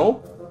sturdier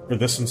metal. For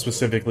this one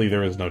specifically,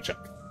 there is no check.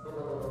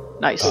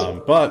 nice.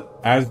 But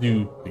as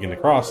you begin to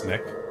cross,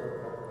 Nick,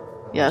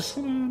 Yes.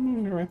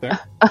 right there.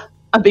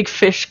 A big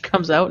fish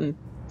comes out and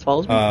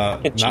follows me.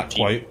 Not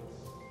quite.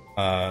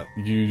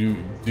 You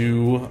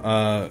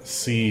do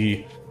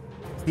see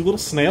two little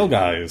snail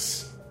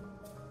guys,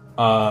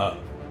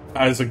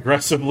 as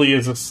aggressively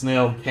as a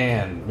snail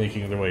can,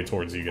 making their way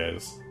towards you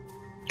guys.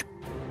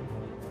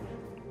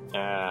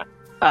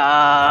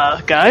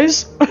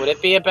 Guys? Would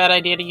it be a bad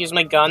idea to use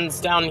my guns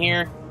down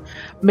here?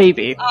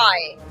 Maybe.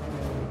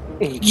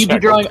 You be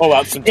drawing- pull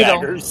out some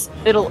daggers.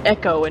 It'll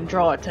echo and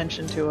draw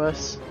attention to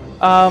us.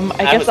 I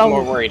I guess was I'll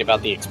more worried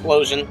about the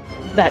explosion.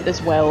 that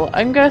as well.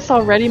 I guess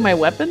I'll ready my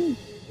weapon.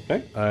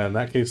 Okay. In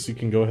that case, you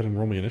can go ahead and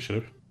roll me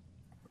initiative.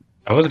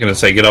 I was gonna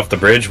say get off the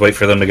bridge, wait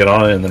for them to get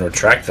on it, and then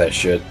retract that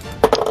shit.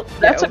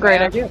 That's a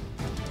great idea.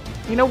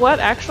 You know what,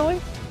 actually?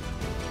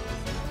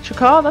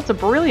 Chaka, that's a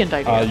brilliant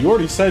idea. You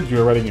already said you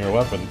were readying your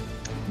weapon.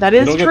 That You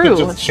is don't get true.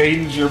 to just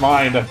change your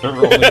mind after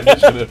rolling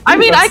initiative. I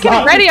mean, I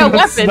can ready a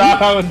That's weapon. not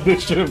how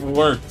initiative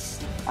works.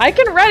 I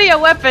can ready a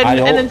weapon, I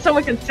and then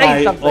someone can say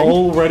I something.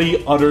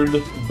 already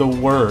uttered the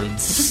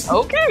words.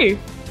 Okay.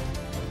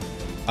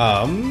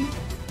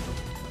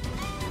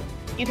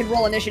 You can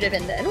roll initiative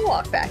and then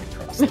walk back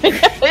across.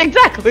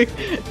 Exactly.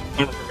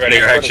 Ready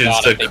your I actions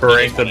forgot to if they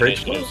correct beat the us on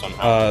bridge. initiative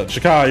somehow.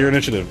 Shaka, your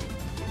initiative.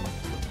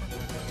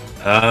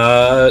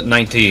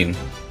 19.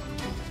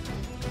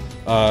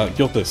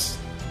 Gilthus.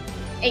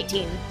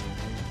 18.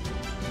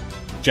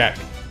 Jack.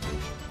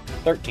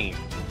 13.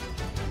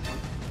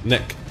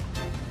 Nick.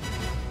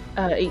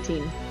 18.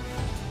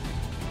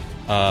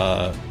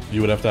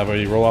 You would have to have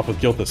a roll off with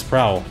Gilthus.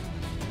 Prowl.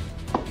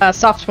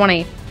 Soft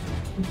 20.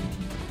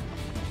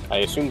 I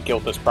assume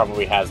Gilthus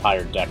probably has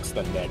higher dex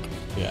than Nick.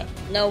 Yeah.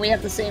 No, we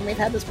have the same. We've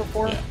had this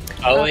before. Yeah.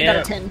 Oh, I got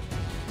a 10.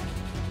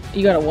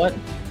 You got a what?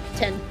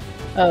 10.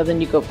 Oh,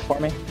 then you go before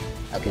me.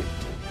 Okay.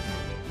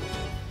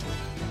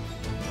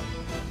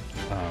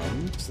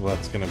 So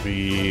that's gonna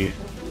be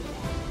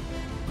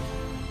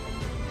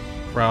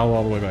Prowl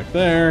all the way back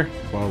there,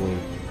 followed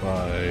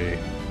by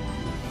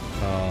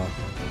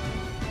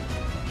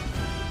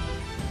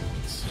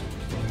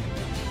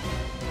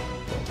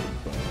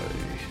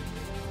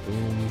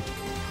boom,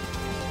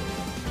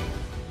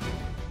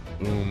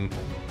 boom,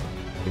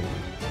 boom.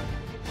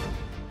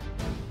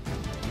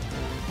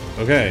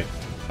 Okay,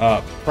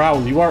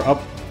 Prowl, you are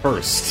up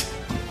first.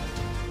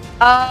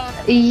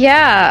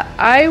 Yeah,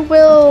 I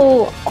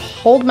will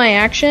hold my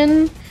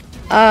action,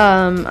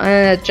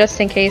 just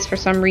in case for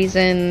some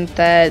reason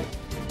that,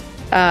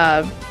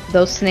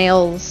 those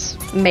snails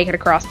make it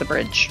across the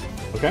bridge.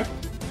 Okay.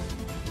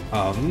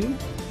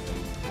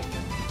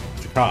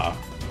 Chaka.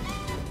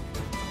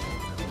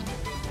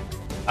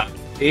 I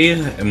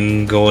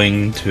am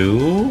going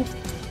to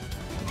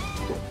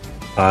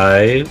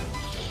 5,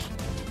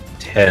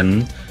 10,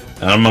 and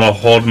I'm gonna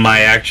hold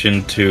my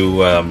action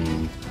to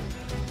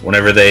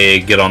whenever they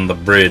get on the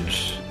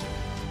bridge,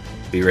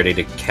 be ready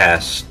to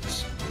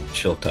cast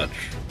Chill Touch.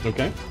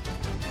 Okay.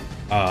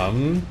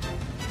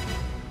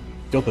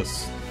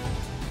 Gilthus.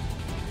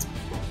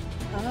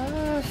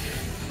 Let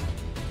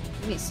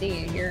me see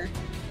here.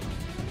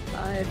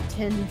 5,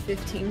 10,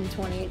 15,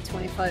 20,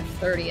 25,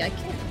 30. I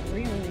can't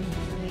really.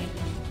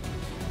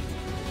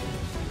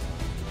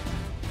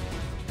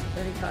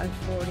 35,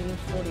 40,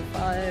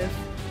 45.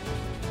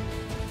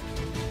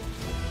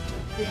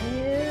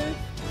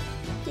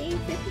 15,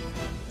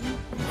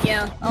 50.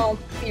 Yeah, I'll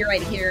be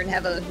right here and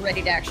have a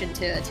ready action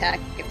to attack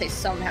if they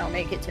somehow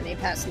make it to me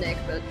past Nick,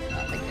 but I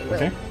don't think they will.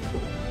 Okay.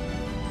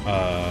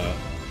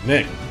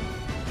 Nick.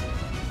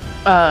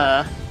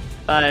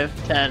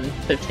 5, 10,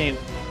 15.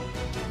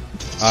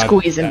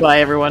 Squeezing by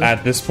everyone.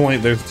 At this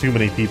point, there's too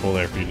many people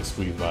there for you to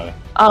squeeze by.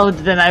 Oh,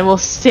 then I will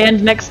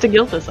stand next to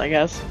Gilthus, I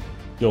guess.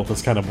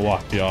 Gilthus kind of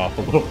blocked you off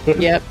a little bit.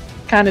 Yep,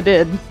 kinda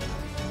did.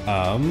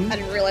 I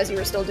didn't realize you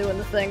were still doing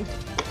the thing.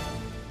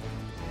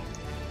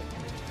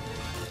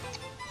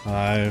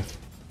 5,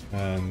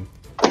 10,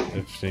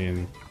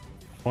 15,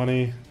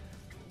 20.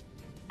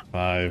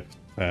 5,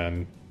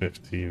 10,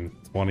 15,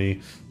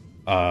 20.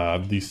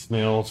 These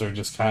snails are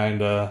just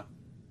kind of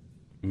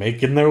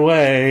making their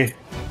way.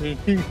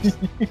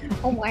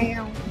 Oh,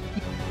 wow.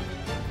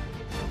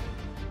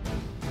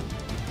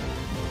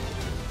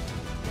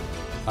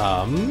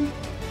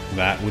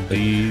 That would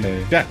be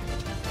Jack.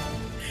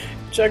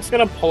 Jack's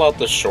gonna pull out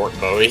the short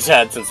bow he's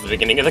had since the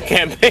beginning of the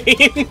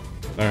campaign.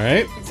 All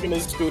right. He's gonna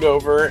scoot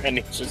over and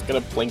he's just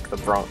gonna blink the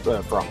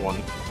front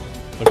one.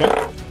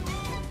 Okay.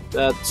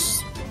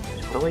 That's...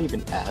 What do I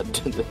even add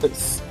to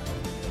this?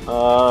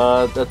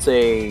 That's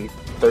a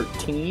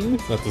 13.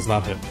 That does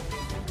not hit.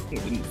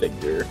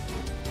 Figure.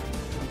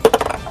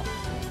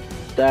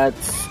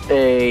 That's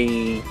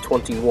a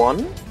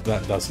 21.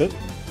 That does hit.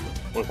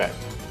 Okay.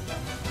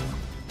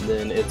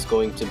 Then it's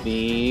going to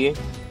be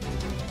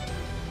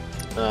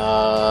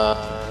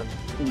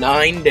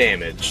 9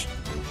 damage.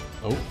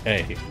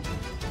 Okay.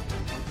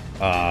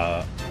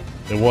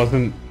 It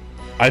wasn't.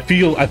 I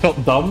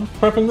felt dumb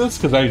prepping this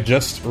because I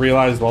just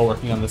realized while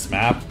working on this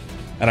map,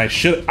 and I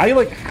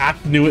like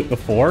half knew it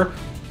before.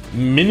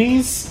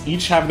 Minis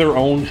each have their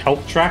own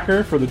health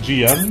tracker for the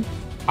GM.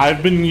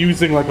 I've been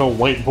using like a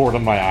whiteboard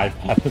on my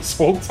iPad this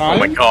whole time. Oh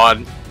my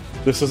god.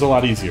 This is a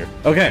lot easier.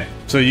 Okay,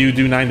 so you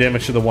do 9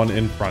 damage to the one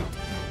in front.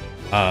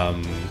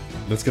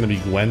 That's gonna be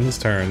Gwen's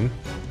turn.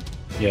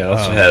 Yeah, it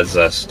also has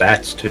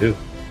stats too.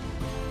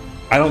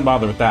 I don't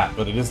bother with that,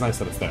 but it is nice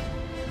that it's there.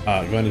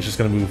 Gwen is just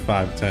going to move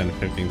 5, 10,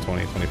 15,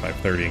 20, 25,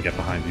 30 and get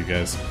behind you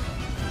guys.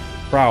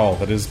 Prowl,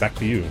 that is back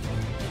to you.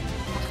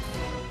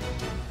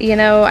 You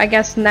know, I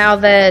guess now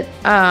that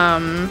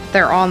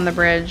they're on the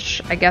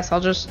bridge, I guess I'll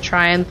just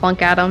try and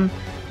plunk at them.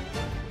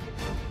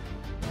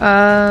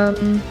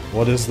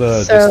 What is the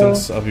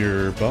distance of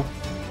your bow?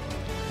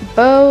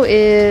 Bow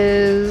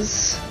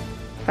is,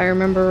 if I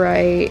remember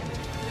right,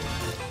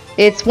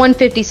 it's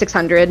 150,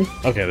 600.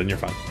 Okay, then you're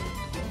fine.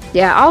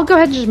 Yeah, I'll go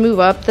ahead and just move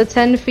up the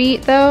 10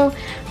 feet, though.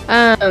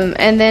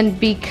 And then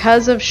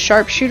because of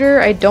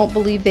Sharpshooter, I don't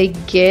believe they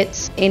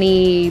get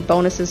any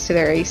bonuses to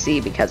their AC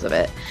because of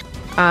it.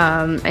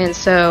 And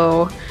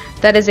so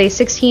that is a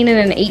 16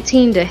 and an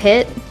 18 to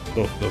hit.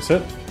 Both those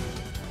hit.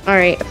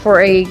 Alright,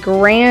 for a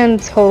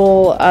grand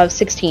total of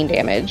 16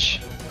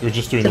 damage. You're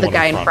just doing to the one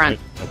guy in front.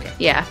 Right? Okay.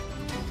 Yeah.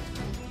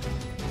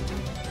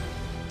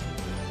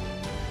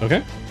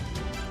 Okay.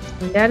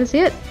 And that is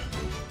it.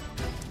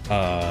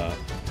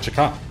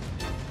 Chaka.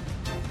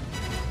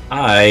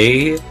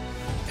 I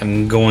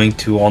am going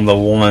to, on the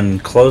one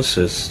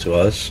closest to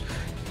us,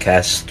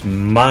 cast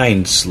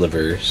Mind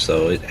Sliver,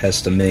 so it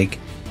has to make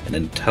an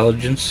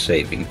intelligence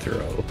saving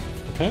throw.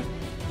 Okay.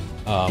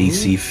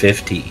 DC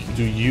 15.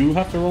 Do you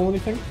have to roll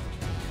anything?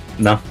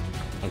 No.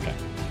 Okay.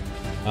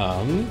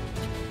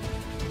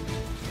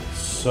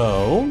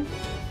 So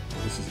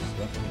this is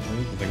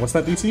what's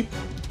that DC?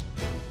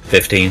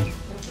 15.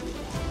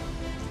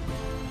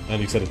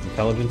 And you said it's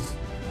intelligence?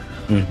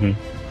 Mm-hmm.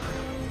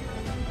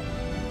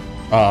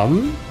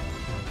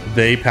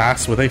 They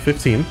pass with a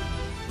 15.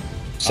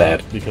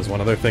 Sad. Because one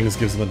of their things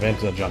gives them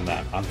advantage on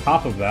that. On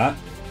top of that...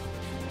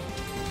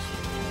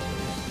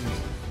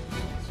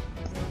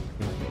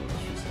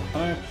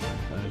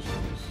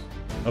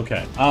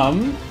 Okay,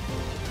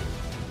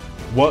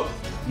 what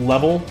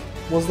level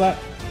was that?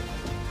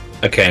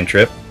 A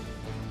cantrip.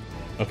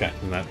 Okay,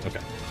 okay.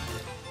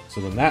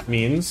 So then that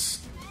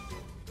means...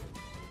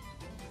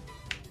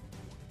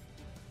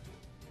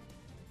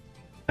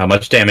 How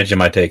much damage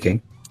am I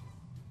taking?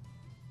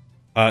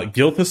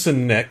 Gilthus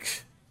and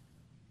Nick,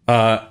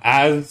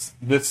 as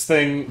this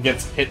thing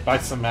gets hit by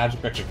some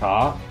magic at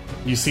Chaka,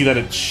 you see that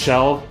its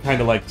shell kind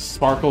of like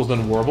sparkles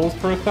and warbles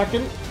for a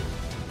second,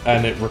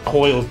 and it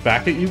recoils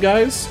back at you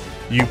guys.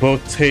 You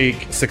both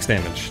take 6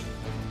 damage.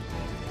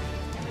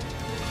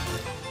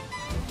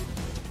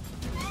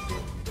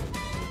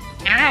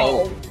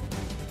 Ow!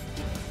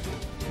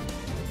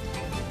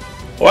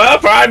 Well,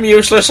 if I'm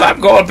useless, I'm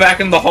going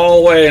back in the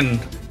hallway and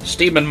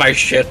steaming my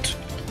shit.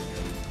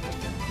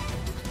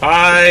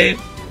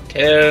 5,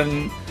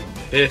 10,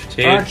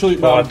 15, Actually,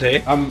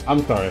 20. I'm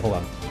sorry, hold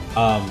on.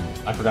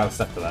 I forgot a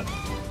step for that.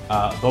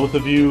 Both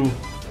of you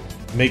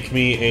make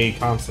me a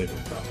con saving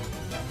throw.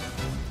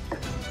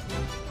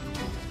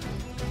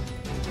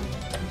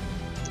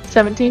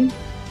 17.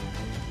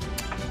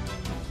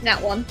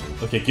 That one.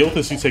 Okay,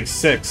 Gilthus, you take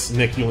 6.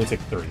 Nick, you only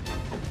take 3.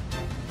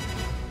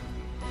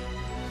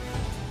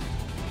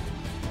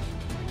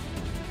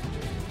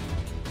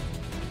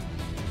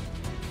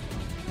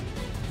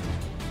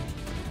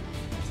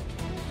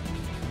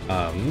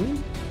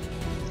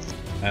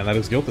 And that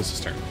is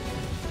Gilthus' turn.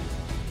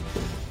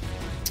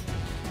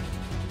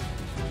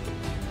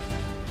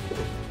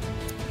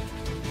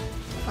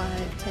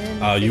 5,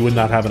 10. You would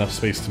not have enough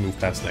space to move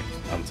past Nick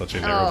on such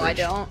a narrow Oh, I bridge.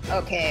 don't?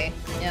 Okay.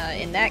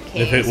 In that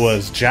case... If it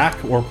was Jack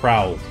or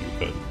Prowl, you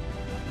could.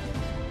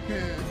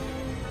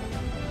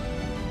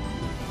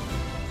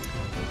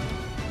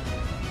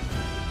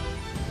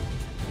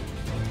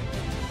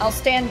 I'll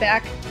stand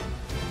back,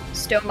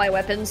 stow my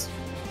weapons,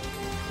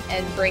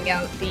 and bring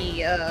out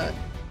the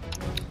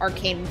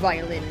arcane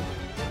violin.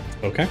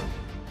 Okay.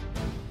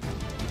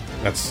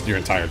 That's your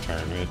entire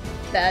turn, right?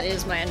 That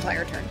is my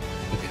entire turn.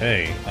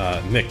 Okay,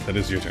 Nick, that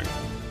is your turn.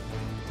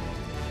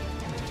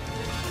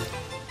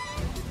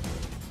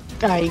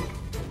 I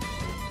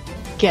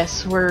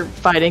guess we're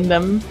fighting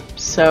them,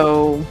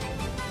 so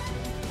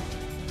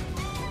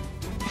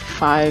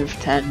 5,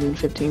 10,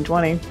 15,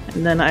 20,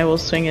 and then I will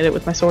swing at it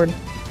with my sword.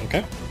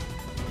 Okay.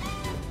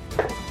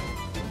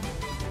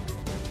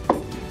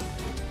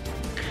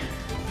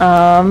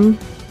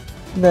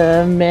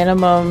 The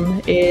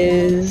minimum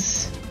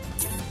is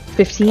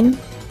 15.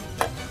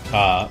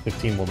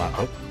 15 will not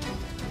hit.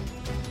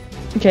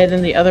 Okay,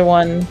 then the other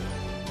one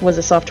was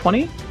a soft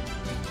 20.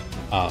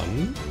 A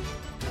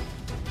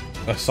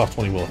soft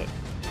 20 will hit.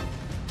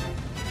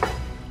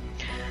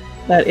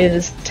 That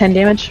is 10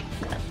 damage.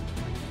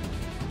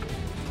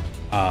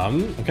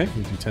 Okay,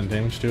 you do 10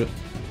 damage to it.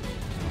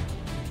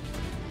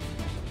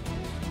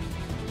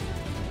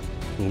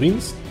 Cool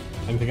beans.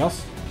 Anything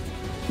else?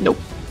 Nope.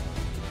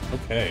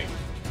 Okay.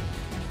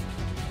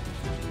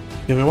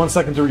 Give me 1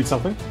 second to read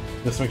something,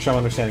 just to make sure I'm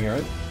understanding it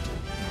right.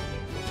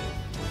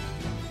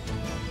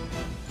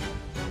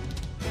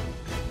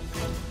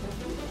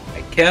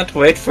 I can't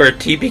wait for a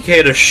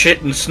TPK to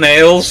shit in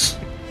snails.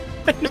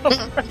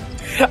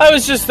 I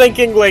was just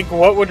thinking, like,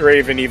 what would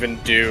Raven even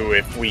do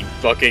if we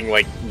fucking,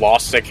 like,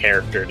 lost a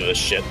character to the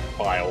shit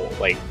pile?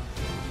 Like,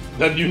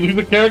 Then you lose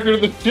the character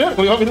to the shit. What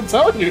do you want me to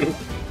tell you?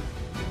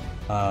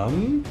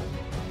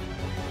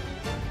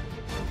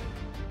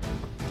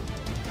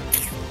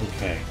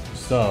 Okay,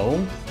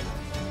 so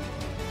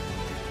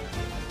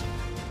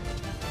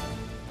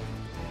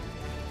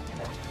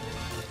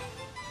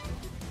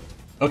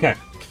okay,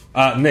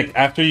 Nick.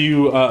 After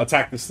you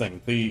attack this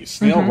thing, the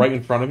snail right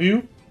in front of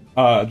you,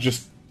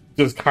 just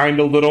kind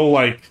of little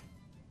like,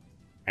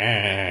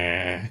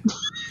 and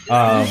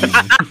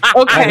it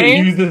Okay.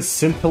 uses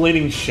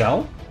scintillating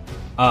shell.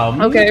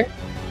 Okay.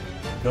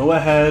 Go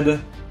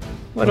ahead.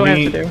 What do I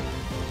have to do?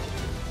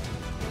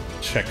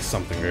 Check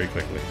something very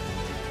quickly.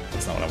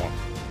 That's not what I want.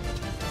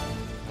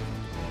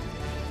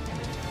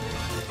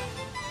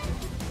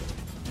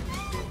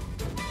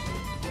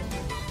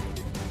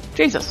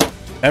 Jesus.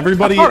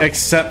 Everybody Of course.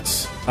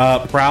 except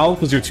Prowl,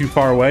 because you're too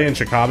far away, and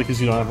Chicago, because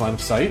you don't have line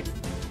of sight.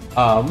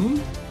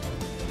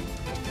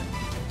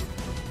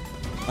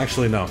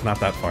 Actually, no, not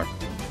that far.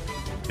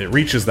 It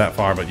reaches that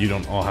far, but you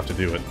don't all have to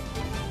do it.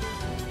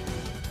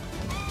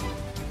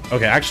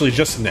 Okay, actually,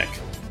 just Nick.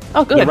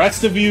 Oh, good. The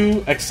rest of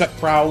you, except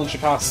Prowl and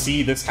Chicago,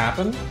 see this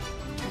happen.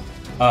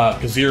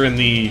 Because you're in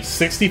the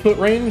 60-foot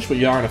range, but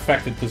you aren't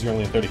affected because you're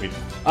only in 30 feet.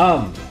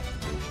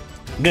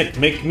 Nick,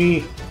 make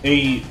me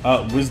a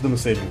wisdom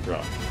saving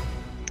throw.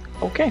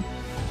 Okay.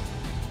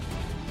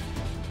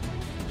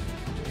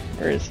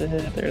 Where is it?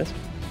 There it is.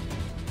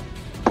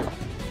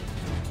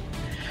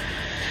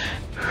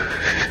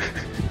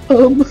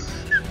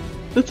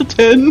 That's a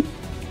 10.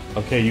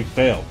 Okay, you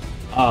fail.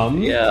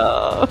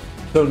 Yeah.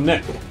 So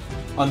Nick,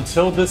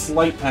 until this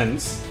light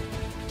ends,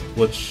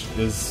 which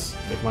is,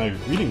 if my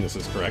reading this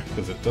is correct,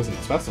 because it doesn't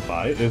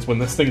specify, is when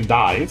this thing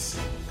dies.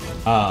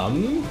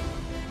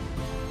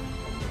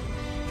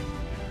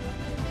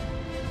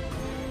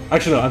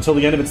 Actually, no, until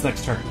the end of its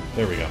next turn.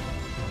 There we go.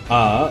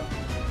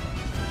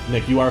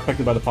 Nick, you are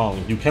affected by the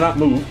following. You cannot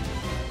move.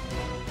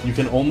 You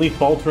can only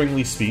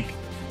falteringly speak.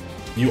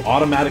 You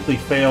automatically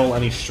fail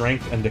any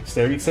strength and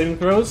dexterity saving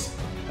throws,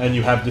 and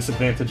you have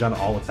disadvantage on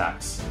all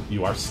attacks.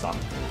 You are stunned.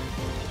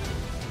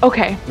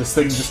 Okay. This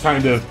thing just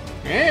kind of,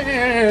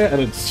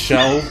 and its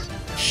shell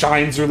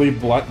shines really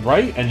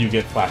bright, and you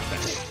get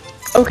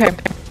flashbang. Okay.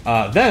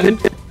 Then,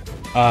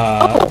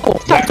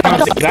 that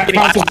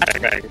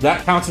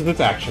counts as its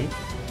action.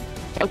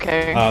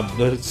 Okay.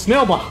 The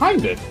snail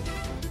behind it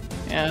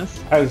Yes.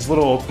 has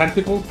little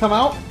tentacles come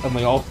out, and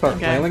they all start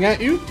Okay. flailing at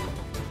you.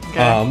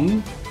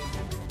 Okay.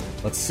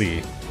 Let's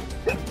see.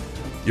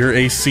 Your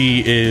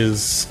AC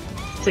is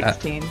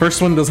 16.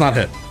 first one does not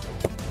hit.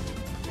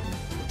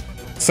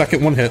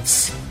 Second one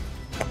hits.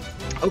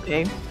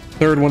 Okay.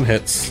 Third one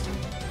hits.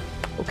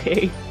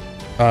 Okay.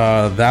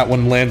 That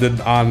one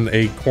landed on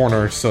a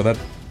corner, so that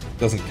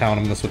doesn't count.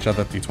 I'm gonna switch out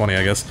that d20,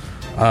 I guess.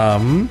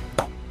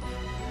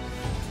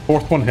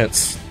 Fourth one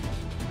hits,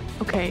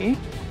 Okay.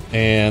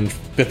 and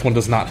fifth one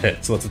does not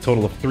hit. So that's a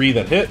total of 3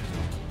 that hit.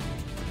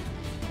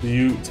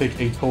 You take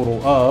a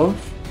total of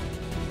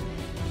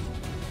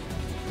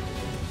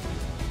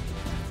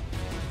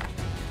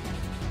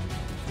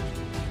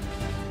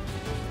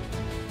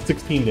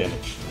 16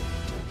 damage.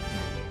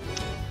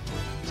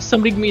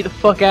 Somebody get me the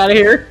fuck out of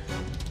here.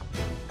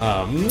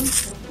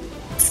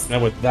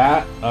 And with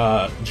that,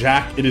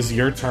 Jack, it is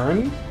your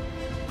turn.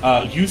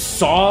 You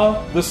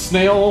saw the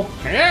snail,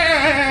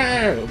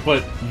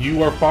 but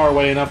you are far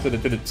away enough that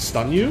it didn't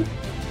stun you.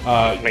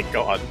 oh my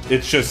god.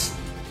 It's just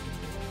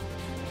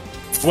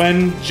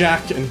when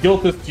Jack and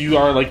Gilthith, you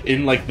are like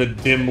in like the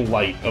dim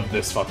light of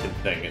this fucking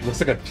thing. It looks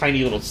like a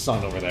tiny little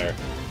sun over there.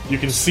 You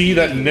can see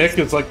that Nick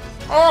is like,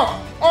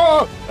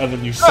 oh, and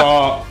then you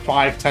saw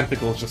 5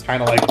 tentacles just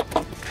kind of like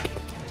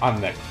on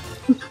Nick.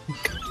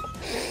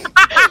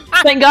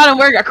 Thank God I'm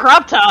wearing a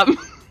crop top.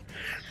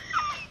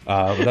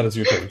 But that is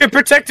your turn. It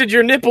protected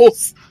your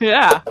nipples!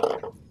 Yeah.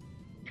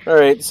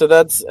 Alright, so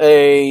that's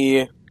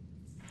a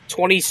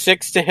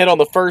 26 to hit on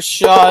the first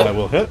shot, That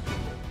will hit.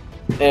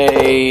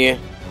 a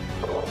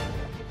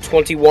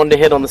 21 to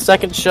hit on the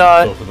second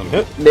shot. Both of them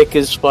hit. Nick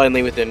is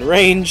finally within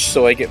range,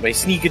 so I get my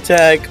sneak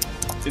attack.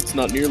 It's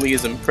not nearly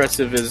as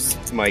impressive as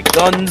my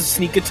gun's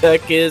sneak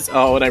attack is.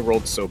 Oh, and I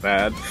rolled so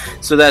bad.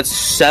 So that's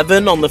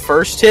 7 on the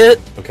first hit,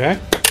 Okay.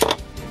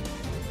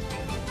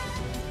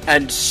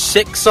 and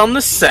 6 on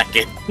the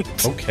second.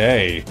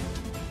 Okay.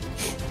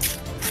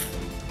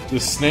 The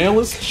snail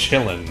is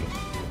chilling.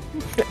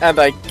 and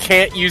I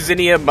can't use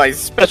any of my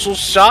special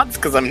shots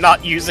because I'm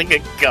not using a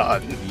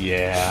gun.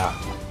 Yeah.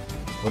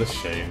 What a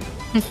shame.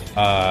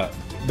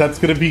 That's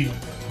gonna be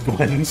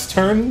Gwen's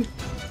turn.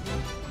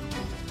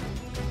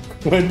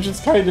 Gwen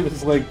just kind of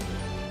is like,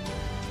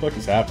 what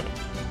is happening?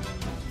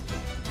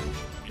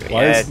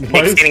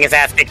 Nick's getting his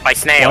ass kicked by Why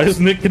snails. is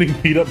Nick getting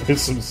beat up by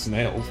some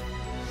snails?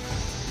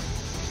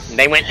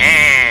 They went,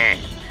 ah.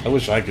 I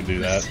wish I could do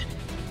that.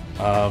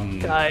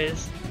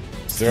 Guys.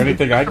 Is there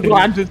anything I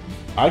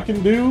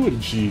can do?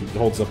 And she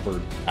holds up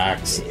her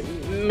axe.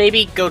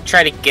 Maybe go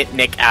try to get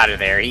Nick out of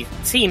there. He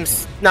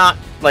seems not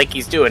like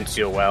he's doing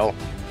too well.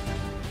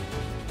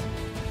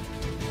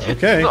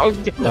 Okay.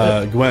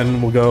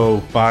 Gwen will go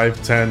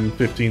 5, 10,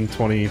 15,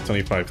 20,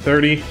 25,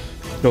 30.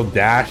 She'll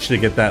dash to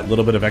get that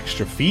little bit of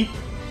extra feet.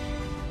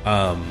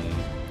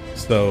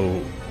 So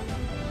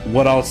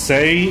what I'll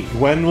say,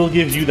 Gwen will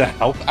give you the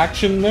help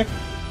action, Nick.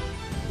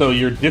 So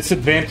your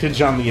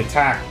disadvantage on the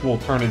attack will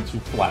turn into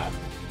flat.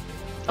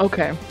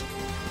 Okay.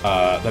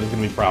 That is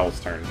going to be Prowl's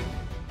turn.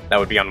 That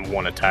would be on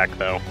one attack,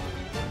 though.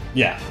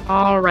 Yeah.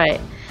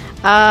 Alright.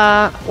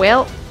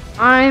 Well,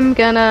 I'm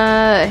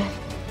gonna...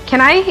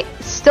 Can I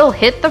still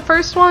hit the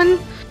first one?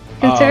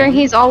 Considering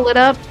he's all lit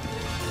up?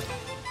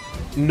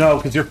 No,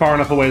 because you're far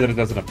enough away that it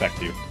doesn't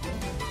affect you.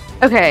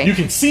 Okay. You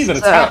can see that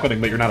it's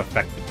happening, but you're not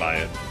affected by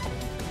it.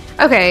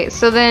 Okay,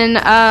 so then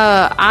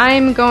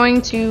I'm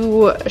going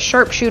to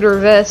sharpshooter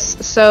this,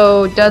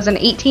 so does an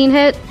 18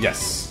 hit?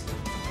 Yes.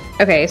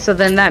 Okay, so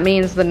then that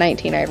means the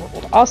 19 I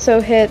rolled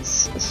also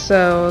hits,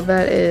 so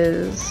that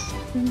is...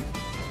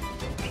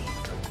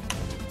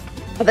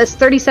 That's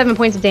 37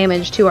 points of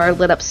damage to our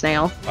lit up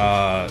snail.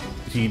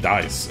 He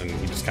dies, and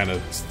he just kind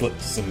of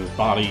splits, and his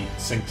body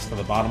sinks to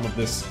the bottom of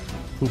this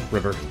poop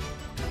river.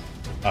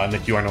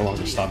 Nick, you are no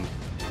longer stunned.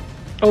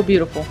 Oh,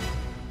 beautiful.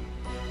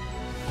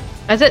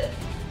 That's it.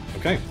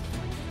 Okay.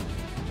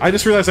 I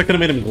just realized I could have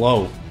made him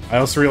glow. I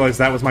also realized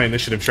that was my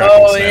initiative tracking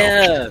Oh,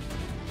 snail. yeah.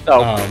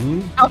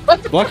 Oh,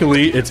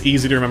 Luckily, it's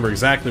easy to remember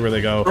exactly where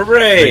they go.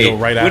 Hooray! They go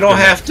right We after don't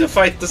that. have to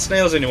fight the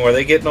snails anymore.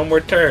 They get no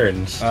more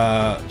turns.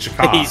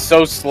 Chaka. He's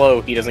so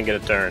slow, he doesn't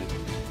get a turn.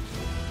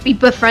 We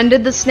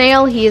befriended the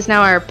snail. He is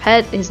now our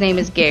pet. His name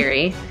is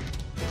Gary.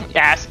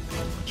 Yes.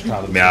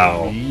 Chaka, this is Meow.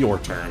 gonna be your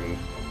turn.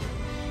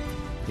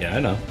 Yeah, I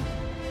know.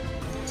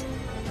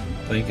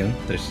 Thinking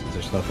there's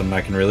nothing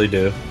I can really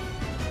do.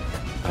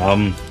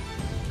 Yeah,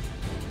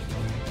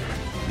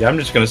 I'm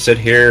just gonna sit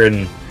here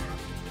and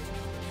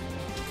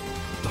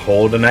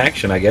hold an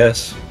action, I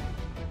guess.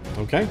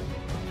 Okay.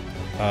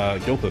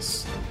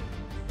 Gilthus.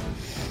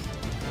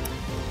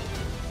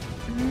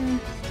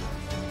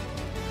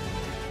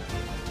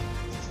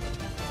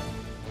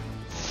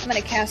 I'm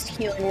gonna cast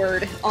Healing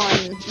Word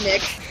on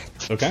Nick.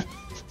 Okay.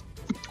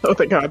 Oh,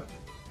 thank God.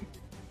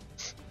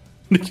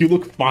 Nick, you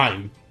look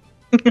fine.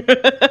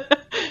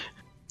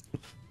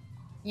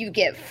 You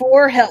get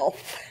 4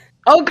 health.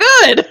 Oh,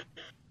 good!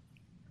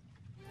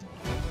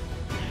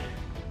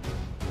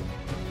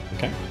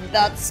 Okay.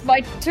 That's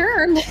my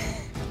turn. It's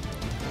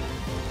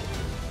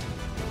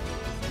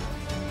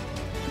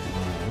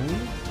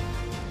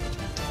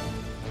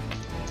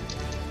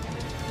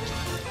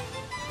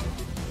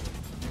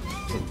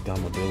a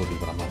dumb ability,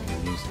 but I'm not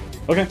going to use it.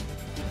 Okay.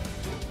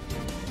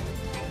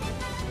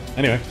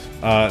 Anyway,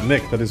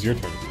 Nick, that is your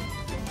turn.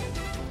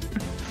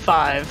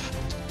 5.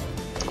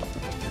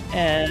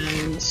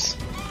 And...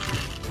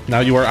 Now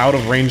you are out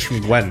of range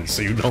from Gwen,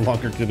 so you no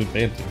longer get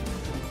advantage.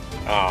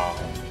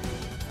 Oh.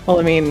 Well,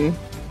 I mean...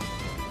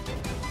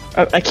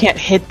 I can't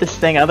hit this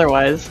thing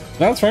otherwise.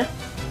 No, that's fair.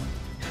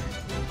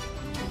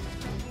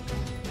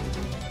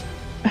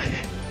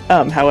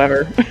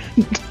 However,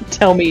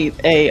 tell me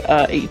a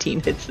 18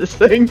 hits this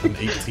thing. An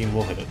 18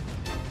 will hit it.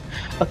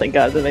 Oh, thank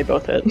God, then they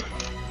both hit.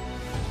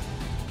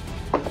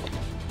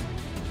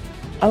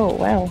 Oh,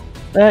 wow.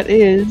 That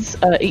is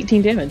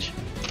 18 damage.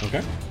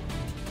 Okay.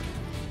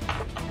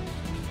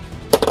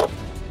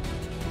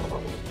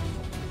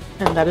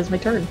 And that is my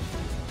turn.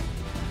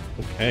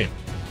 Okay.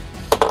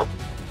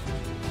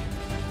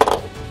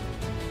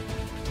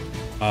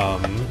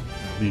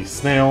 The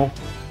snail,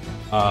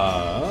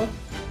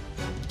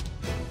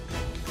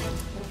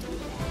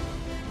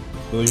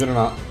 believe it or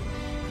not,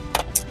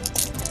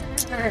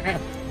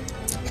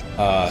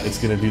 it's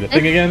gonna do the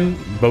thing again.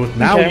 Both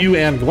now Okay. you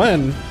and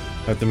Gwen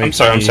have to make.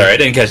 I'm sorry, I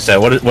didn't catch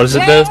that. What does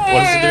it do? What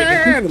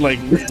does it do? Like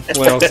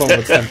flail some of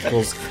its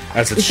tentacles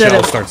as its Is that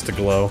shell a- starts to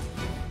glow.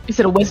 You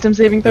said a wisdom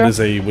saving It throw? is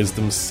a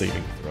wisdom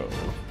saving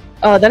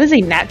throw. That is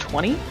a nat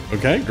 20.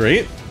 Okay,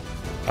 great.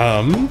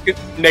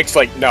 Nick's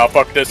like, no,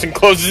 fuck this, and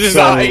closes his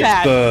So eyes.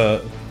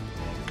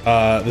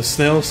 the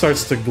snail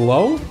starts to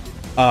glow.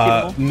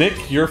 Beautiful.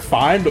 Nick, you're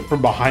fine, but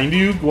from behind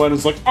you, Gwen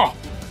is like, oh.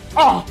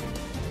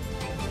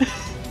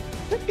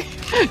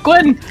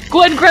 Gwen,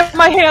 grab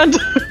my hand!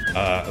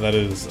 That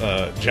is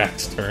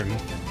Jack's turn.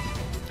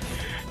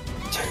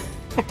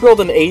 I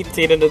rolled an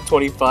 18 and a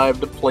 25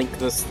 to plink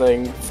this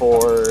thing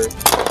for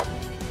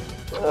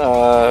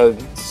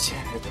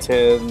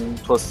 10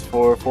 plus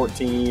 4,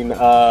 14,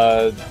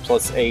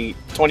 plus 8,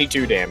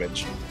 22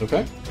 damage.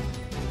 Okay.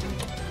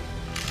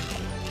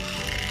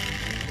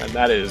 And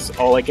that is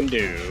all I can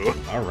do.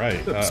 All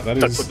right, that Stuck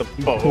is with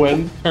the bow.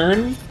 Gwen's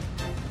turn.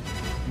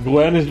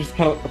 Gwen is just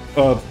kind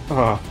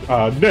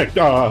of Nick,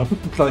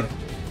 like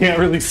can't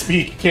really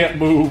speak, can't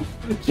move,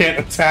 can't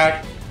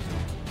attack.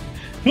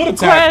 Could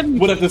attack, Gwen!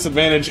 would at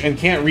disadvantage, and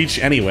can't reach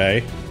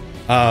anyway.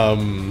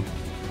 That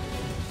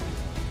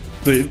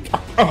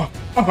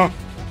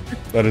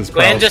is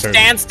Gwen, Prowl's just turn.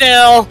 stand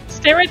still!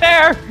 Stay right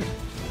there!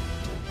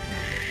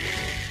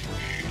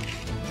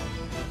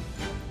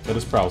 That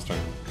is Prowl's turn.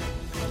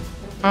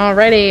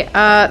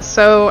 Alrighty,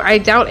 so I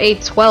doubt a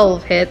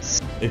 12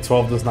 hits. A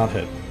 12 does not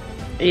hit.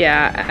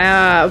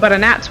 Yeah, but a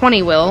nat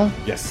 20 will.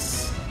 Yes.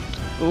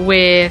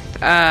 With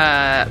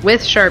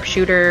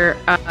sharpshooter,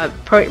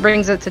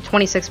 brings it to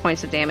 26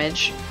 points of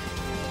damage.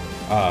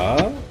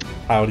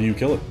 How do you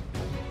kill it?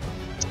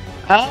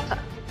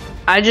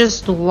 I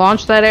just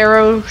launched that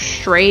arrow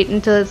straight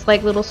into its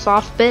like little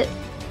soft bit.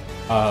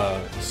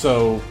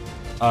 So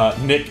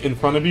Nick, in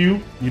front of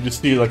you, you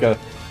just see like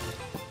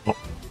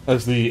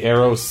as the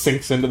arrow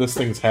sinks into this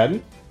thing's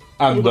head,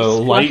 and the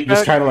light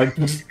just kind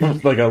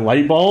of like a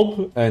light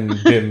bulb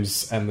and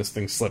dims, and this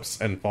thing slips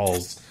and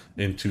falls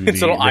into Its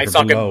the little eye river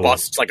socket below.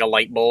 busts like a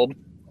light bulb.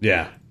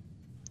 Yeah.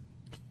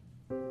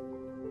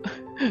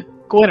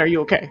 Gwen, are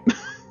you okay?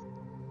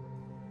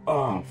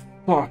 Oh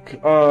fuck.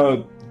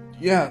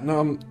 Yeah.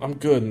 No, I'm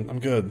good. I'm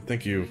good.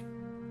 Thank you.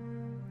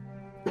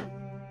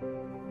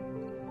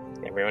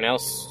 Everyone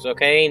else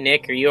okay?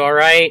 Nick, are you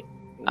alright?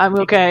 I'm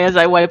okay as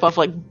I wipe off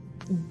like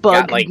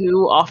bug Got, like-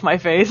 goo off my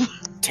face.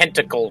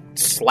 Tentacle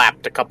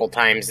slapped a couple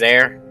times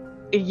there.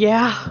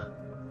 Yeah,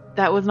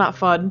 that was not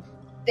fun.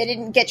 They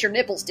didn't get your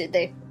nipples, did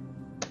they?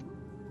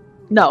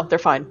 No, they're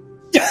fine.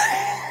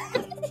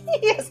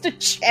 He has to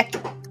check.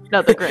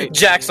 No, they're great.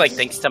 Jack's like,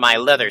 thanks to my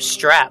leather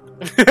strap.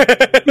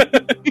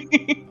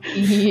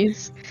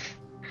 Jeez.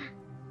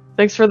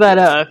 Thanks for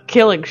that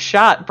killing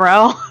shot,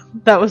 bro.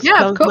 That was, Yeah,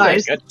 that of was course.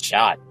 nice. Good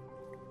shot.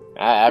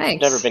 I've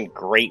Thanks. never been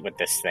great with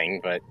this thing,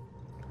 but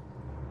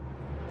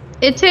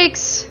It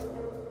takes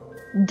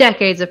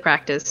decades of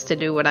practice to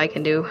do what I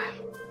can do.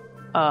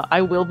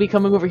 I will be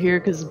coming over here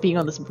because being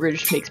on this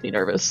bridge makes me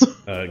nervous.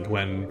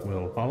 Gwen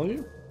will follow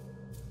you.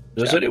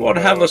 Does anyone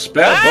have a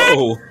spare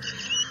bow?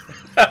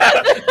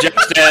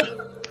 Jack's dead.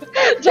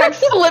 Jack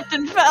slipped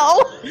and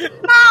fell.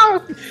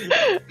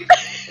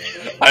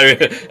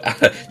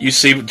 You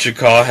see,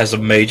 Jakar has a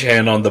mage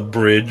hand on the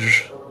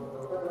bridge.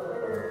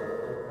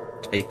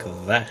 Take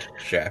that,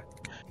 Jack.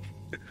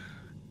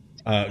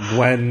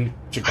 Gwen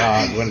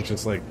is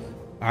just like,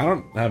 I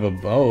don't have a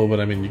bow, but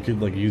I mean, you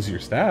could like use your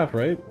staff,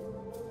 right?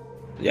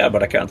 Yeah,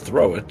 but I can't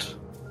throw it.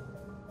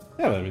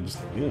 Yeah, but I mean, just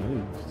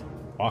just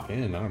walk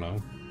in. I don't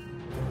know.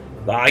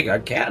 I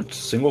can't.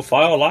 Single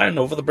file line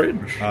over the bridge.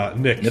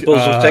 Nick, Nipples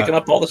have taken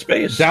up all the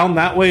space. Down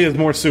that way is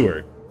more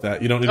sewer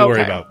that you don't need to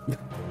worry Okay. about.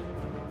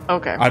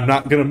 Okay. I'm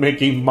not going to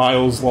make a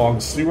miles-long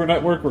sewer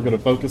network. We're going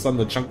to focus on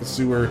the chunk of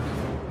sewer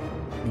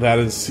that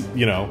is,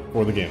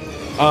 for the game.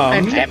 I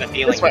have a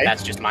feeling This way.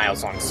 that's just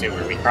miles long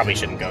sewer. We probably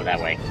shouldn't go that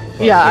way.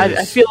 but Yeah, I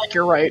there's- feel like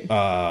you're right.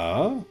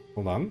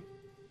 Hold on.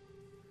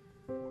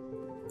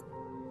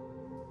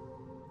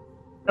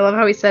 I love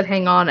how he said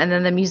hang on, and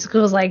then the music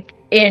was like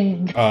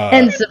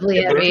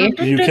intensively heavy.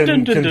 You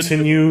can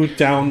continue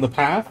down the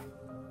path,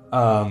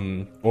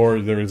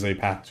 or there is a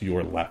path to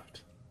your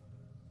left.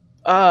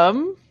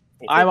 I'm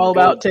all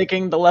about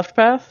taking the left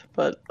path,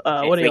 but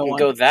If what do we you can want?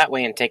 go that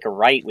way and take a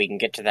right, we can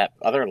get to that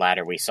other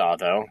ladder we saw,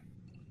 though.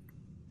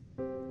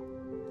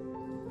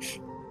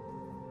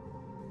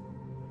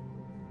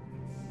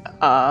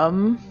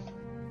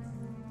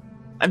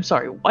 I'm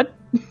sorry, what?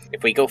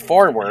 If we go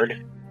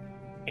forward,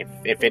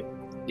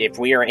 if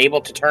we are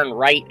able to turn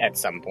right at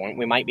some point,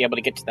 we might be able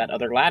to get to that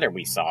other ladder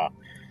we saw.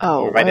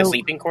 Oh, Over by the well,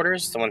 sleeping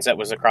quarters, the ones that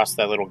was across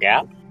the little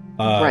gap.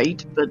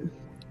 right, but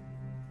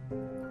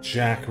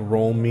Jack,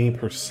 roll me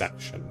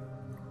perception.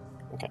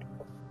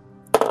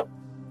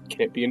 Can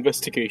it be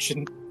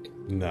investigation?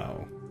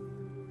 No.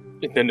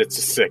 And then it's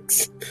a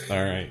 6.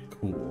 All right,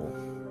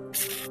 cool.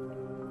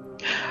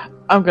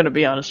 I'm gonna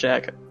be honest,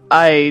 Jack.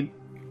 I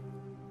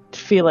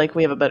feel like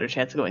we have a better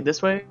chance of going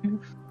this way.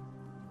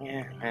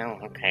 Yeah, well,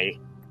 okay.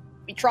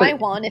 We try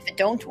one. If it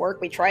don't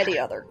work, we try the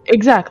other.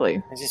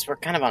 Exactly. It's just we're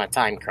kind of on a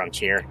time crunch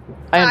here.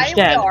 I We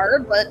understand. are,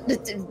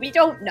 but we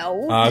don't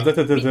know.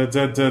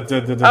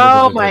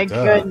 Oh my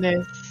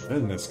goodness.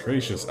 Goodness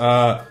gracious.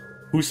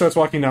 Who starts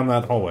walking down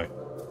that hallway?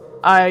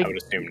 I would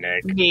assume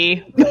Nick.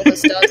 Me.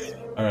 Gildas does.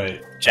 All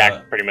right.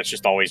 Jack pretty much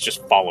just always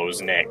just follows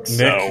Nick. Nick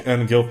So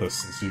and Gilthus,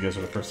 since you guys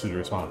are the first two to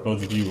respond.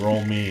 Both of you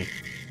roll me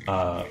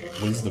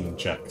wisdom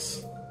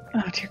checks.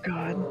 Oh dear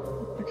God.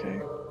 Okay.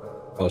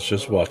 I was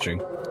just watching.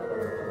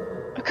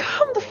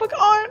 Come the fuck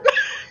on.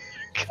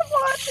 Come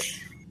on.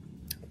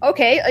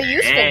 Okay, a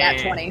useful nat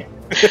 20. Okay.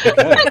 I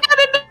got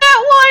into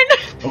that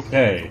one.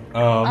 Okay.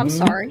 I'm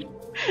sorry.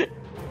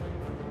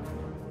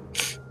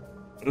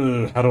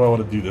 How do I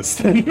want to do this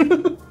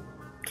thing?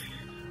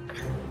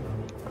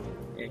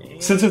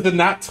 Since it's a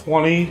nat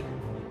 20,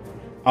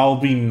 I'll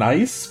be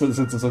nice, but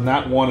since it's a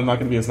nat 1, I'm not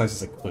going to be as nice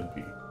as it could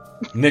be.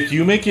 Nick,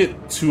 you make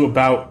it to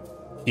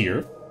about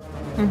here.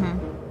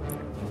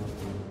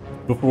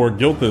 Before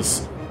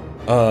Gilthus,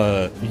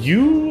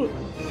 you...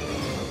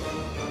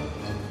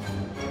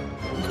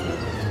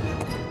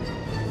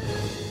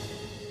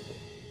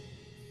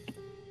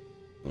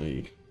 Let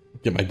me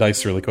get my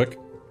dice really quick.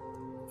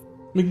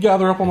 Let me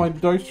gather up all my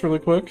dice really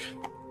quick.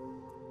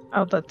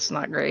 Oh, that's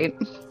not great.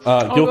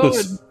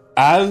 Gilthus,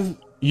 as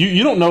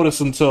you don't notice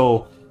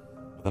until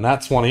the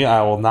nat 20,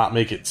 I will not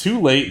make it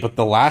too late, but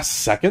the last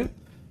second,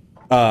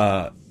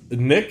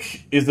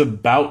 Nick is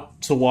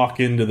about to walk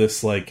into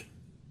this, like,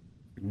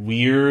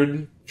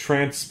 weird,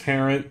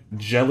 transparent,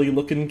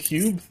 jelly-looking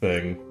cube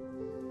thing.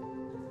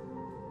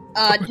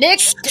 Nick,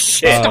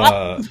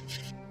 stop!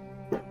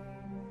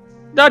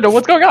 No,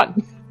 what's going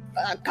on?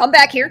 Come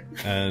back here.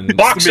 And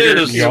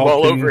Boxes! y'all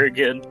all can- over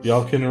again.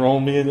 Y'all can roll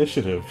me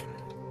initiative.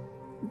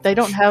 They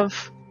don't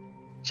have.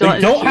 They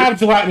don't have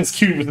gelatinous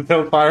cubes to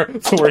tell fire,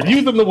 so we're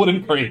using the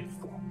wooden crates.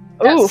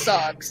 That Ooh,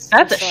 sucks.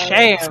 that's a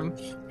That sucks.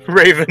 shame.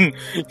 Raven,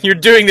 you're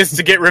doing this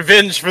to get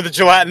revenge for the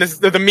gelatinous,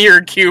 the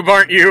mirror cube,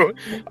 aren't you?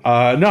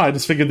 No, I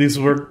just figured these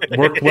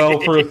worked well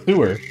for a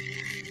sewer.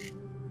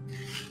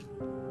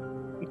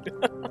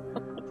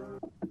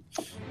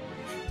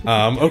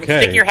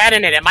 Okay. Stick your head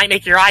in it. It might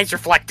make your eyes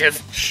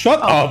reflective. Shut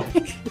up!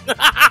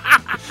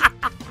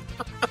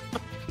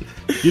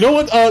 You know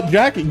what,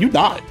 Jack? You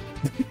died.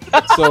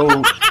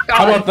 So,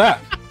 how about that?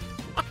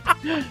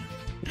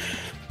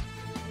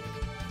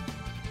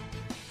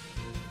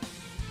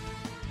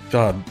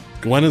 God,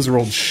 Gwen has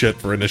rolled shit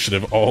for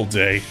initiative all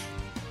day.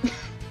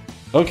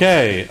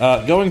 Okay,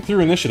 going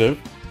through initiative.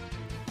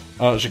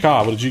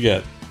 Shaka, what did you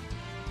get?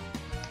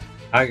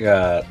 I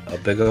got a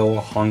big ol'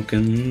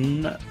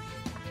 honkin'...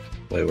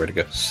 Wait, where'd it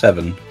go?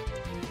 7.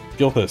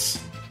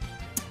 Gilthus.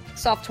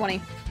 Soft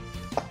 20.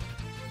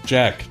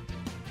 Jack.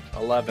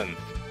 11.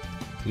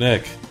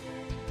 Nick.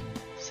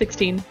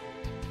 16.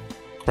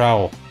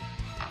 Prowl.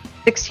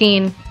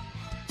 16.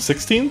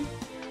 16?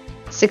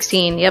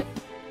 16, yep.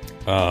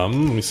 Let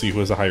me see who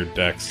has a higher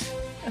dex.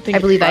 I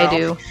believe I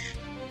do.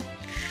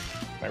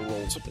 My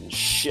rolls have been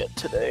shit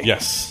today.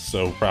 Yes,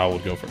 so Prowl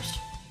would go first.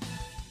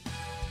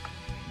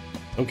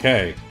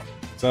 Okay,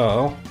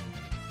 so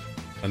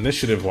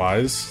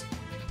initiative-wise,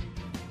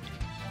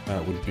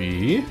 that would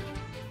be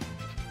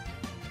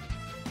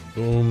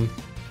boom,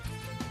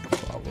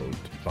 followed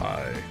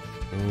by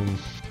boom,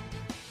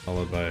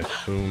 followed by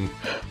boom,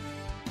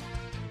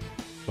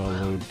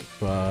 followed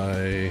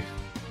by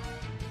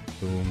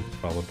boom,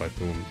 followed by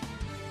boom,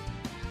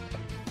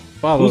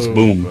 followed Who's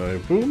boom? by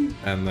boom,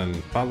 and then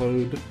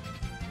followed.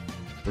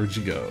 Where'd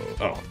you go?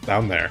 Oh,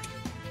 down there.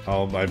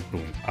 Followed by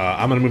boom.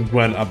 I'm gonna move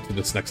Gwen up to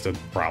this next to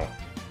Prowl.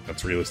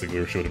 That's realistically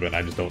where she would have been.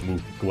 I just don't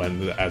move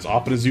Gwen as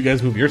often as you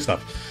guys move your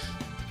stuff.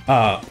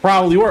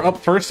 Prowl, you are up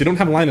first. You don't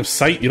have a line of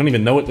sight. You don't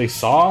even know what they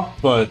saw,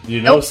 but you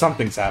know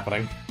something's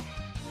happening.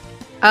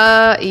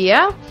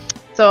 Yeah.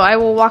 So I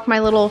will walk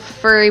my little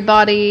furry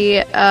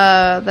body,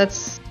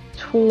 that's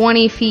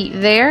 20 feet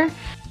there.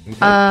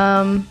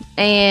 Okay.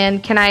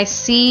 And can I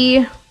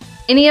see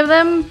any of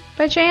them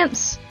by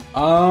chance?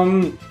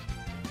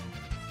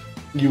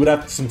 You would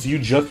have, since you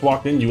just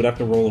walked in, you would have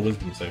to roll a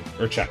wisdom save.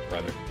 Or check,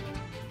 rather.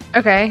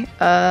 Okay,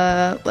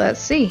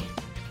 let's see.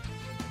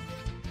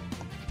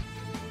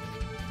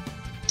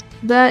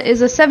 That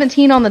is a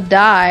 17 on the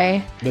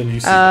die. Then you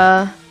see.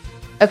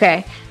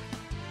 Okay.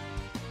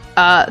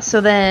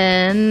 So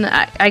then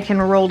I can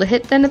roll to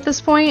hit then at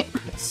this point?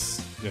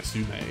 Yes. Yes,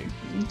 you may.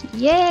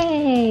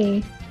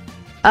 Yay!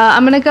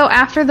 I'm gonna go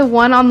after the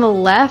one on the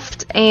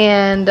left,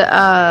 and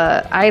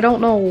I don't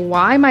know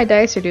why my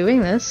dice are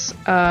doing this.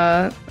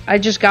 I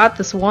just got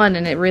this one,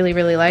 and it really,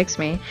 really likes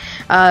me.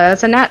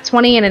 It's a nat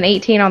 20 and an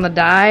 18 on the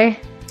die.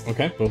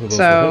 Okay, both of those will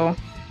So... hit.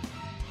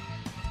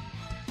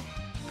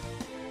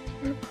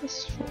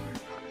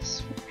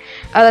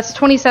 That's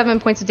 27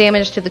 points of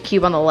damage to the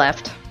cube on the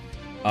left.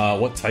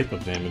 What type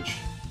of damage?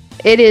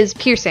 It is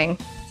piercing.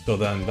 So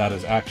then that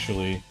is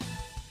actually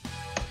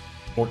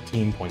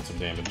 14 points of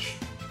damage.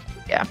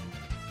 Yeah.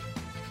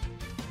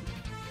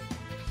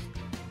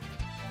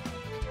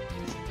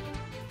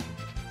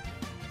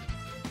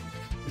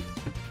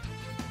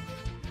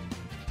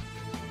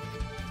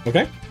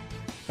 Okay.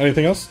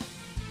 Anything else?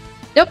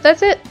 Nope,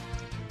 that's it.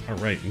 All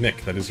right,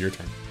 Nick, that is your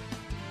turn.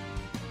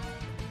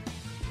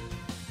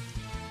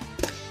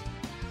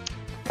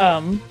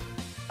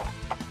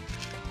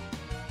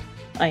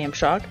 I am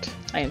shocked.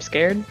 I am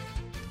scared.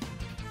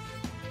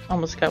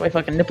 Almost got my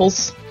fucking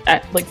nipples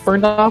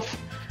burned off.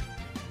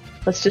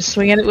 Let's just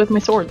swing at it with my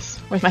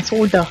swords. With my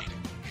sword, though.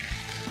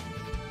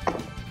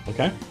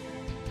 Okay.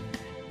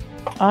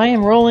 I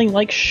am rolling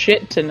like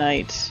shit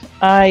tonight.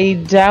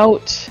 I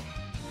doubt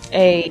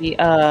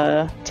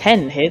a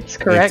 10 hits,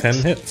 correct? 10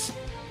 hits.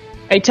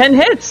 A 10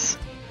 hits!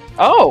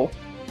 Oh!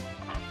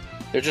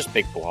 They're just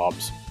big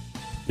blobs.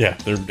 Yeah,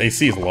 their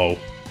AC is low.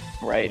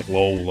 Right.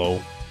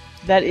 Low.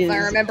 That is... If I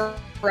remember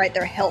right,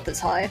 their health is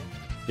high.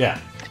 Yeah.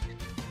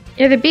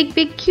 Yeah, they're big,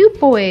 big cute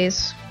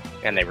boys.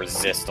 And they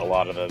resist a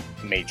lot of the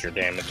major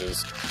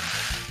damages.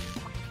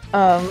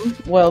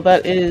 Well,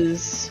 that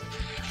is...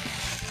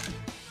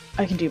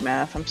 I can do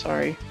math, I'm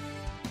sorry.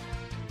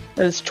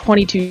 That is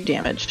 22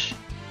 damage.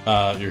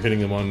 You're hitting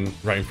the one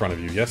right in front of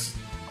you, yes?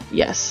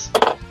 Yes.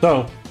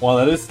 So, while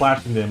that is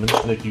slashing damage,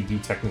 Nick, you do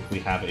technically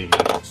have a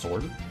magic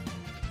sword.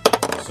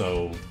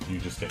 So, you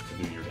just get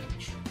to do your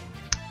damage.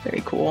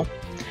 Very cool.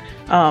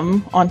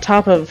 On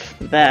top of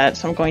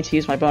that, I'm going to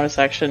use my bonus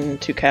action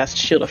to cast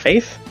Shield of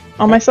Faith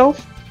on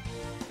myself.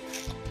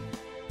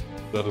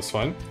 That is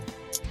fine.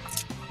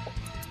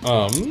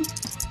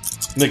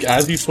 Nick,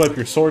 as you swipe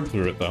your sword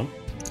through it, though,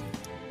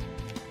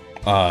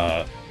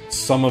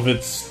 some of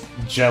its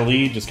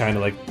jelly just kind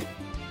of like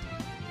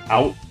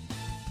out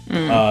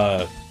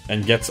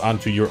and gets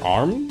onto your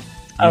arm.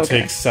 You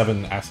take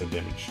 7 acid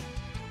damage.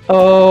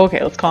 Oh,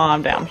 okay, let's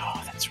calm down.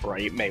 Oh, that's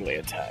right, melee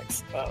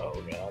attacks.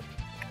 Oh, God.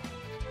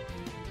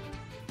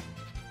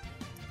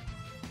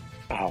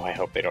 Oh, I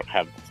hope they don't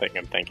have the thing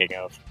I'm thinking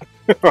of.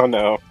 Oh,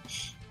 no.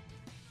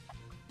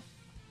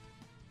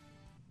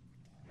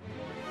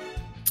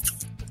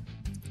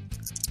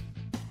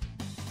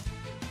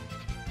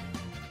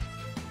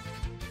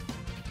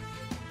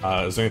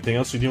 Is there anything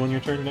else you do on your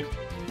turn, Nick?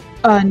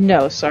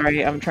 No,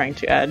 sorry, I'm trying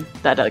to add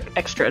that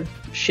extra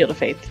Shield of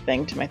Faith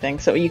thing to my thing,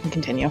 so you can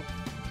continue.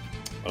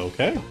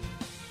 Okay.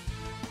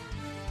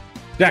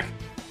 Jack.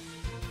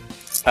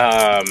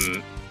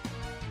 The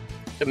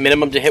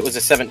minimum to hit was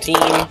a 17.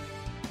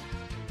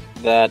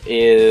 That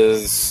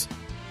is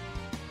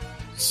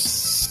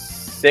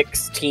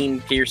 16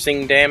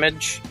 piercing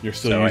damage. You're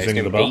still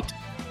using the bow?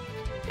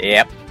 8.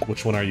 Yep.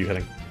 Which one are you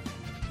hitting?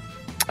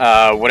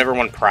 Whatever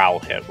one Prowl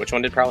hit. Which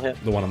one did Prowl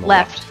hit? The one on the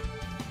Left.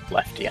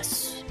 Left,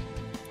 yes.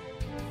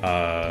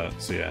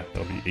 So yeah,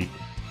 that'll be 8.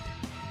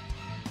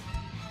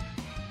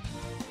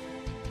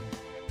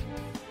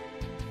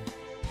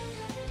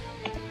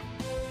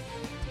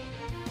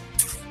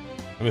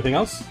 Anything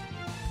else?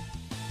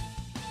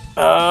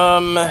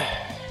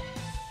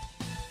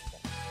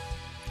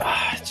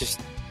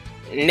 Just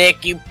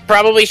Nick, you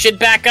probably should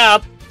back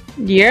up.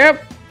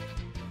 Yep.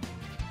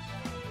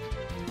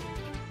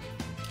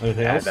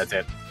 Anything else? That's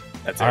it.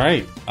 That's All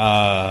it.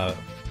 right.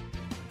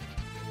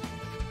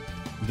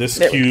 This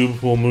There we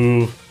cube will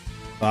move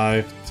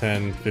 5,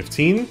 10,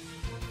 15.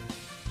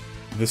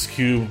 This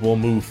cube will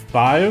move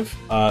 5.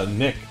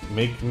 Nick,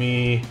 make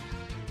me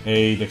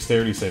a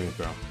dexterity saving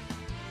throw.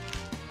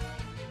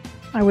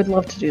 I would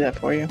love to do that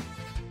for you.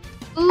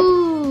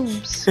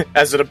 Oops.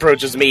 As it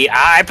approaches me,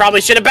 I probably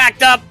should have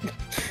backed up.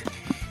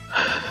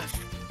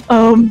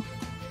 That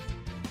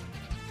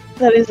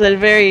is a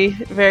very,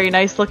 very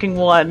nice looking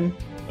one.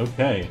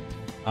 Okay.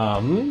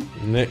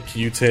 Nick,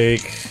 you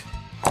take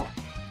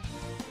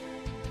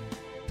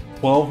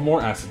 12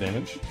 more acid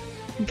damage.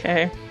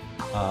 Okay.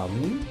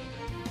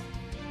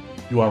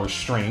 You are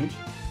restrained,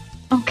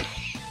 Okay.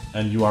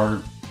 and you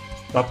are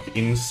stuck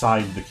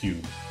inside the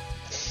cube.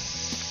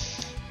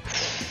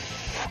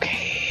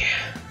 Okay.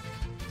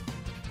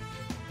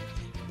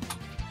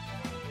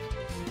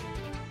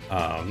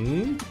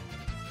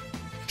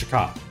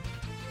 Chaka.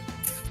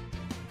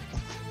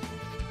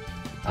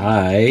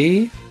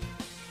 I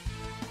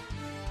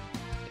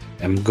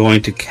am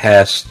going to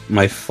cast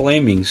my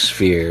flaming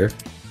sphere.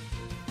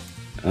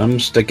 I'm gonna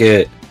stick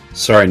it.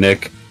 Sorry,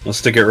 Nick. I'll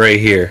stick it right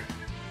here.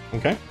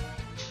 Okay.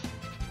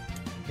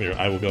 Here,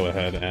 I will go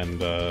ahead and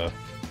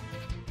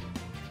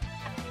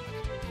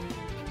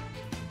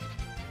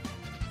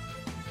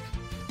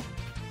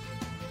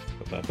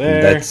put that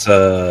there. That's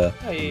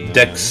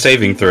Dex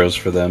saving throws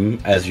for them,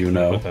 as you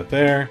know. Put that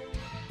there.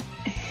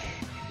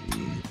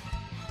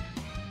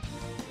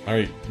 All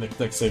right, Nick,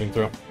 Dex saving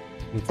throw.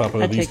 On top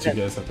of I these take two that.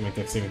 guys have to make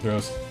Dex saving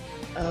throws.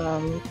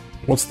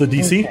 What's the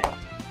DC? Okay.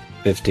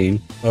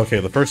 15. Okay,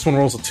 the first one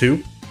rolls a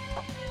 2.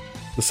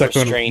 The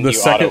second Restrained, the you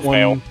second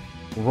one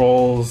auto-fail.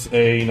 rolls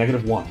a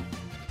 -1.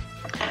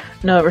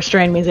 No,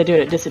 restrain means I do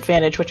it at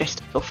disadvantage, which I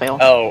still fail.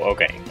 Oh,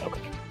 okay.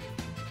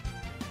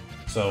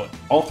 So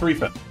all 3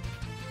 fail.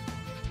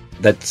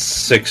 That's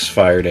 6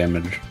 fire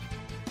damage.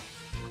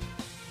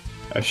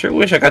 I sure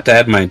wish I got to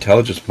add my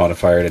intelligence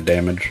modifier to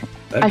damage.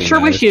 That'd I be sure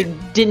nice. wish you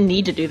didn't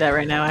need to do that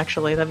right now,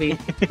 actually. That'd be...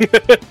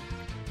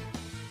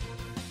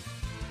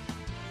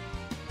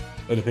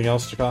 Anything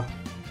else, Chaka?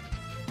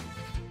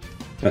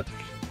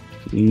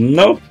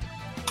 Nope.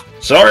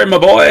 Sorry, my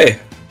boy.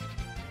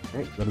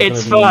 Right, that is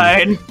It's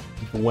gonna be fine.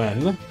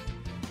 Gwen.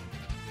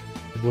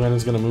 Gwen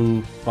is going to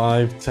move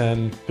 5,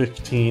 10,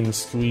 15,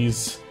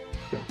 squeeze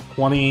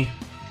 20,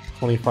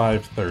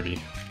 25,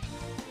 30.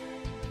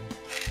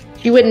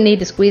 You wouldn't need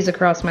to squeeze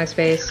across my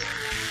space.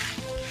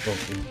 Well,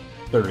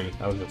 30.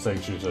 I was just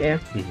saying she was Yeah.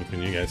 squeezing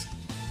between you guys.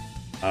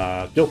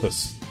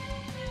 Gilthus.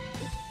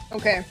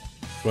 Okay.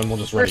 Gwen will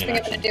just First ready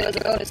thing in I'm action. gonna do as a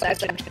bonus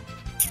action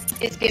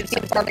is give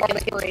some bardic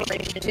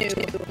inspiration to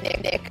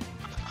Nick.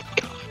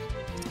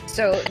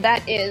 So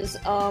that is,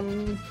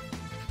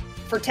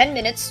 for 10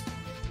 minutes,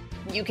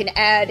 you can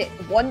add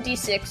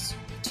 1d6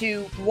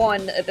 to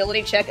 1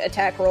 ability check,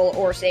 attack roll,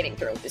 or saving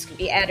throw. This can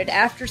be added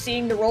after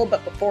seeing the roll,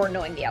 but before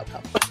knowing the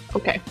outcome.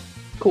 Okay,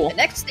 cool. The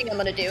next thing I'm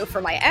gonna do for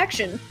my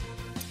action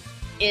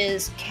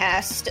is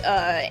cast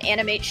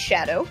Animate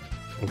Shadow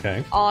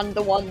Okay. on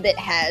the one that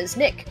has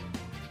Nick.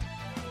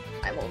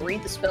 I will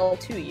read the spell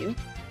to you.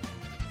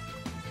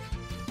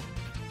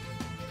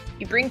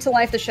 You bring to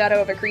life the shadow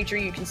of a creature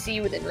you can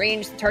see within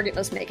range. The target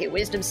must make a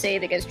wisdom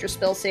save against your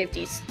spell save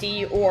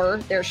DC, or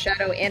their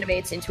shadow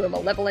animates into a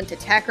malevolent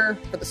attacker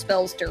for the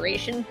spell's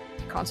duration.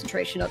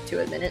 Concentration up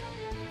to a minute.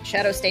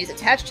 Shadow stays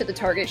attached to the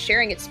target,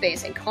 sharing its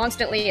space and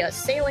constantly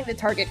assailing the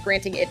target,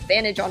 granting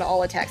advantage on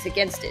all attacks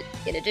against it.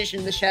 In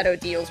addition, the shadow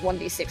deals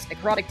 1d6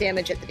 necrotic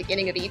damage at the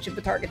beginning of each of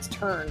the target's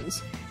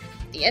turns.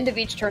 At the end of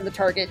each turn, the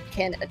target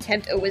can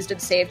attempt a wisdom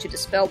save to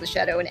dispel the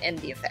shadow and end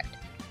the effect.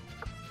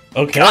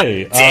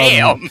 Okay.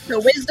 Damn! The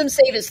wisdom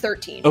save is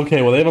 13.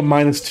 Okay, well, they have a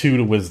 -2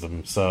 to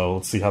wisdom, so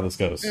let's see how this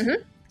goes.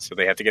 Mm-hmm. So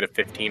they have to get a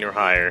 15 or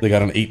higher. They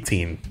got an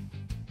 18,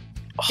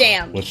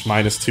 Damn. which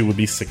 -2 would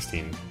be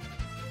 16.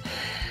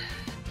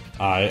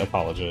 I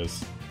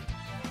apologize.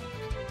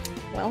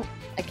 Well,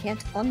 I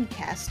can't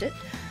uncast it.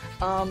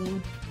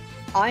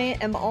 I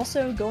am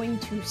also going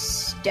to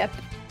step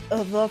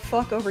the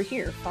fuck over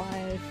here.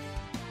 5,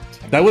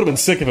 10. That would have been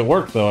sick if it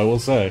worked, though, I will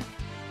say.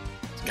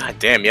 God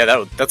damn,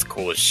 yeah, that's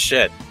cool as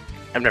shit.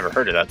 I've never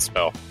heard of that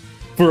spell.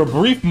 For a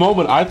brief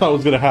moment, I thought what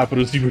was going to happen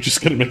was you were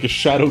just going to make a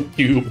shadow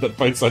cube that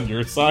fights on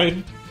your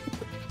side.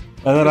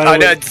 And then I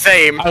would,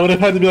 same. I would have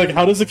had to be like,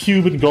 how does a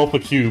cube engulf a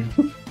cube?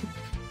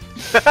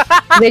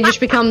 They just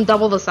become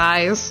double the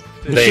size.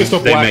 It's just a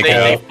black They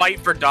hole.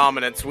 fight for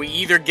dominance. We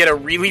either get a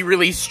really,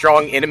 really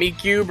strong enemy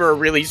cube or a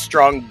really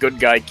strong good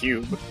guy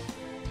cube.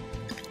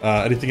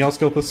 Anything else,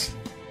 Gilpus?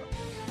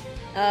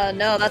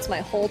 No, that's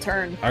my whole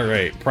turn.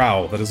 Alright,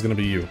 Prowl, that is going to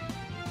be you.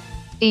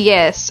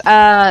 Yes,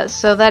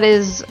 so that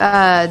is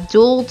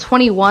dual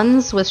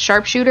 21s with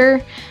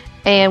Sharpshooter,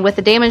 and with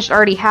the damage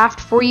already halved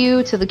for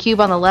you to the cube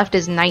on the left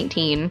is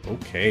 19.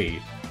 Okay.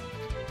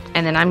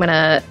 And then I'm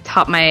gonna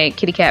top my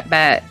kitty cat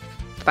bat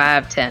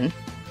 5, 10.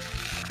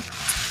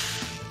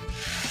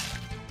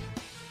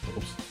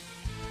 Oops.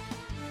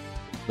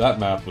 That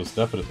math was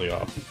definitely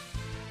off.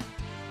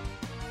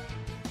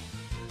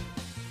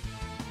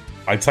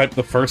 I typed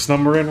the first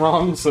number in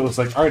wrong, so it's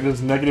like, alright, it's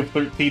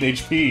 -13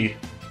 HP.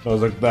 I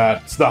was like,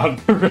 that's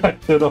not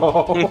correct at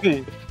all.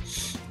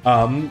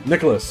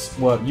 Nicholas,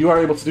 what you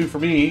are able to do for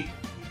me,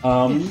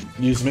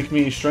 you just make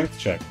me a strength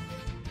check.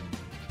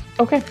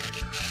 Okay.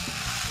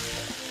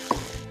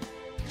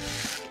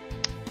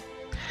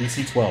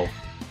 DC 12.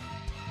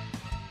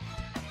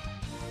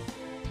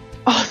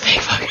 Oh,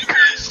 thank fucking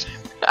Christ.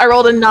 I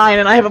rolled a 9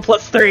 and I have a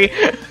 +3.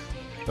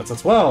 That's a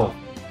 12.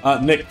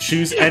 Nick,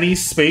 choose any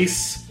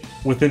space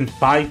within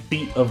 5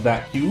 feet of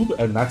that cube,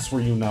 and that's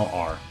where you now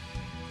are.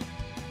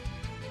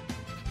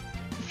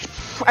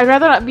 I'd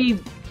rather not be...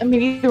 I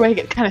mean, either way, I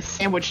get kind of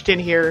sandwiched in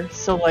here,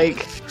 so,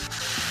 like...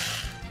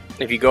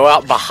 If you go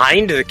out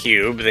behind the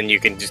cube, then you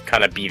can just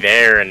kind of be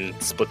there and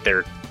split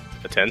their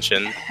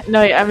attention.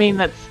 No, I mean,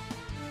 that's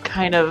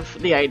kind of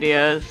the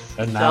idea.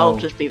 And So now, I'll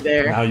just be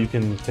there. Now you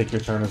can take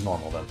your turn as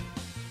normal, then.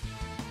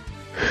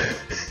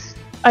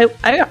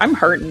 I'm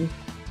hurting.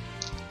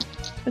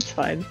 It's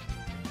fine. You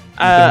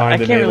I can mind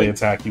can't an melee really...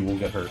 attack, you will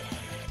get hurt.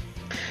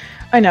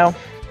 I know,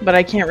 but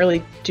I can't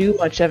really do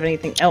much of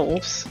anything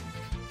else.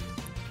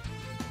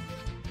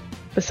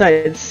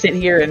 Besides sit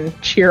here and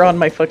cheer on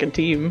my fucking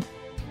team.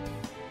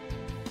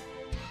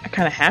 I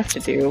kind of have to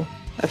do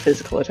a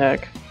physical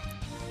attack.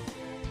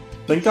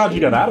 Thank God you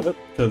got out of it,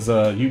 because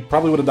you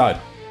probably would have died.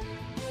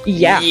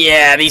 Yeah,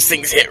 Yeah, these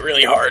things hit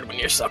really hard when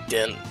you're sucked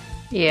in.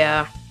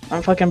 Yeah.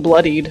 I'm fucking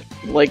bloodied.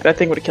 Like, that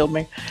thing would have killed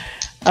me.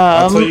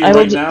 I'll tell you I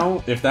will right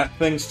now, if that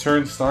thing's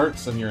turn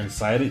starts and you're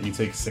inside it, you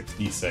take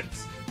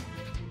 6d6.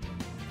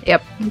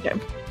 Yep. Okay.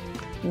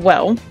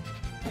 Well,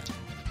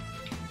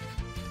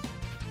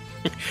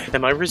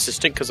 Am I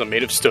resistant because I'm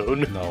made of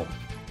stone? No.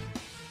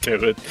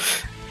 Damn it.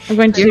 I'm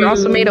going to... You're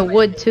also made of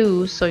wood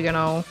too, so you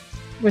know.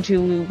 I'm going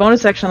to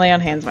bonus action lay on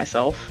hands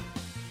myself.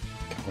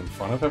 In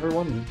front of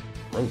everyone?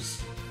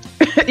 Gross.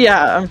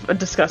 Yeah, I'm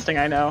disgusting,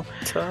 I know.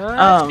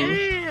 Touch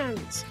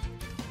hands.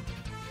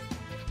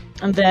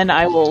 And then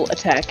I will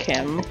attack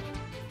him.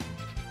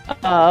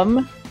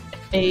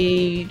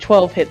 A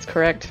 12 hits,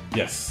 correct?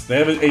 Yes, they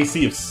have an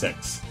AC of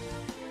 6.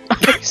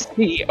 I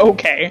see,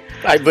 okay.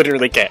 I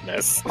literally can't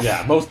miss.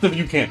 Yeah, most of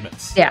you can't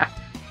miss. Yeah.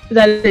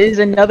 That is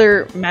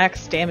another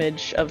max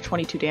damage of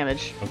 22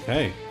 damage.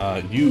 Okay,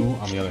 you,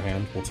 on the other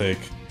hand, will take...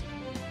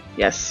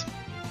 Yes.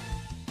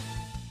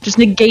 Just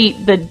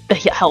negate the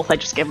health I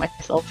just gave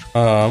myself.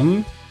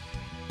 8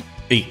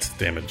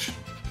 damage.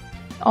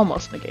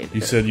 Almost negated.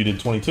 You it. said you did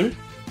 22?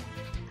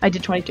 I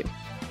did 22.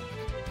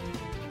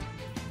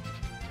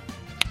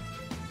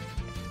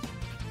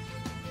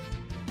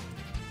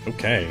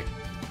 Okay.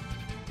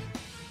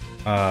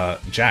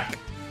 Jack.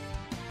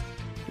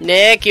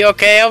 Nick, you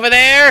okay over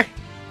there?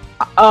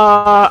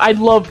 I'd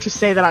love to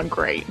say that I'm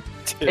great.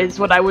 Is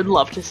what I would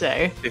love to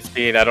say.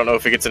 15, I don't know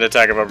if it gets an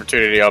attack of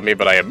opportunity on me,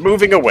 but I am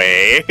moving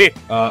away.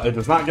 It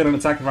does not get an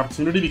attack of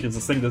opportunity because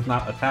this thing does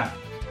not attack.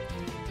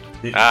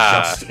 It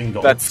just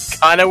engulfs. That's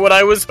kind of what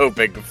I was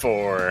hoping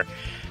for.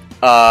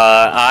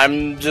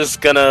 I'm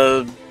just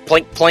gonna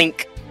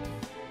plink.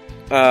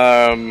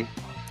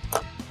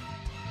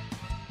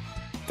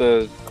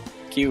 The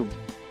cube.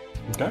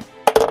 Okay.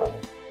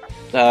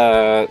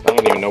 I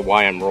don't even know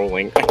why I'm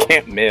rolling. I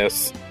can't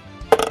miss.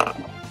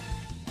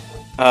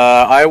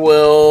 I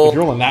will. If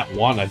you're rolling that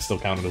one, I'd still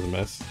count it as a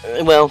miss.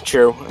 Well,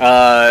 true.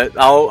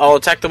 I'll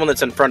attack the one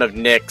that's in front of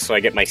Nick, so I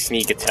get my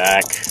sneak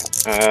attack.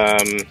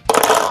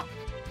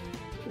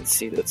 Let's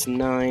see, that's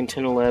 9,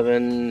 10,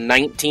 11,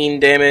 19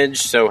 damage,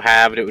 so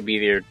halved it would be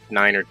either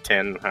 9 or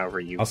 10, however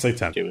you I'll say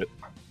 10. do it.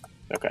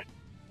 Okay.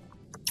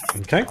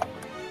 Okay.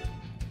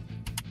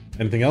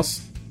 Anything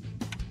else?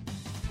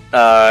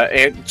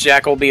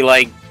 Jack will be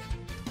like,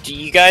 do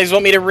you guys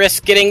want me to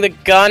risk getting the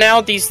gun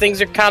out? These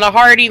things are kind of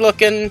hardy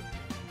looking.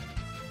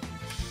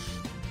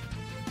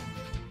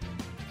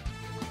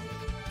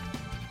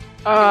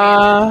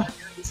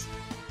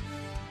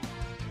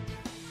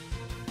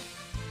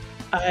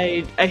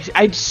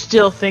 I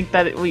still think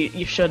that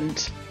you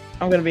shouldn't.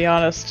 I'm gonna be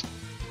honest.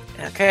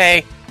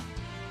 Okay.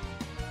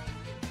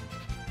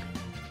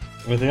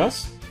 Anything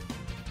else?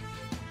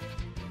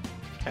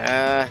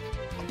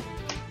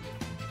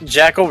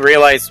 Jack will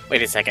realize,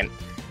 wait a second.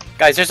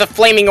 Guys, there's a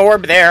flaming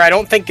orb there. I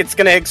don't think it's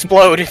gonna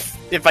explode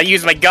if I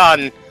use my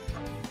gun.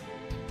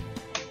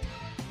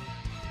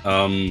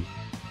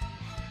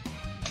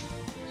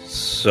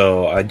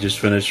 So I just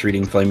finished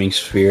reading Flaming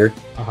Sphere,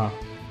 Uh-huh.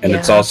 and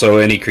it's Yeah. also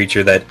any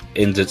creature that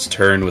ends its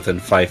turn within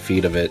 5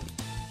 feet of it.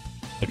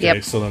 Okay,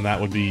 Yep. so then that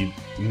would be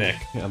Nick,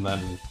 and then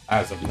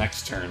as of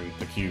next turn,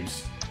 the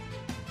cubes.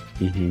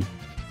 Mm-hmm.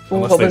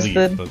 Unless What they was leave,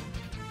 the?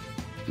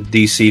 but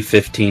DC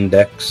 15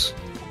 Dex.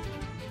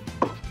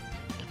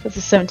 That's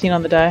a 17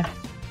 on the die.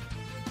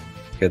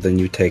 Okay, then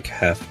you take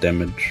half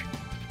damage,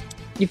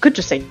 You could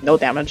just say no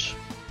damage.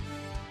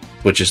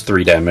 which is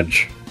 3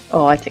 damage.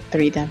 Oh, I take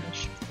 3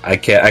 damage. I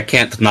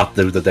can't not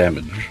do the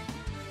damage.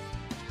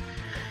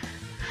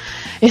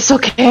 It's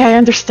okay. I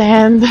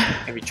understand.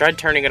 Have you tried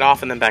turning it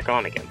off and then back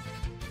on again?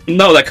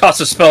 No, that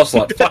costs a spell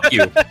slot. Fuck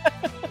you.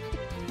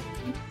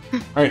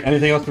 Alright,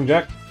 anything else from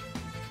Jack?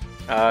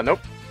 Nope.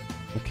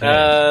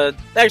 Okay.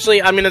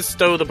 Actually, I'm gonna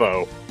stow the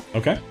bow.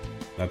 Okay,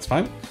 that's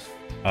fine.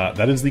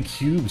 That is the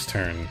cube's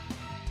turn.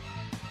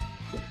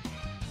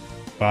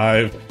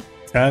 5,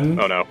 10.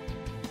 Oh no.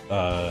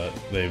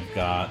 They've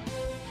got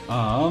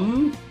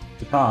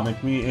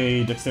make me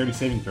a dexterity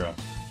saving throw.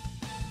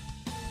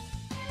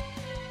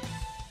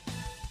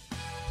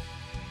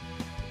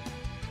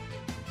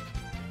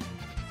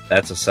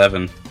 That's a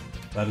 7.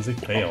 That is a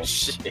fail.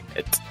 Shit.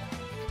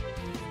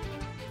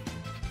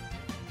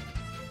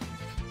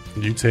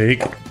 You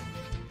take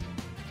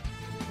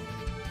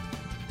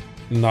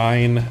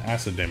 9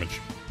 acid damage.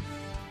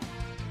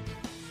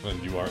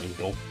 And you are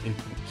engulfed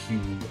into the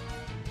cube.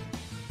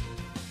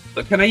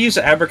 But can I use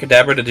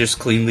Abracadabra to just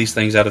clean these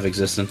things out of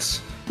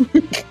existence?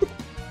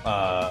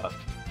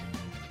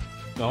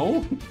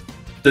 No?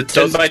 The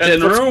 10 by 10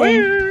 foot room?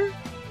 square.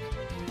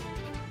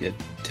 Yeah,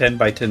 10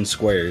 by 10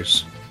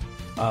 squares.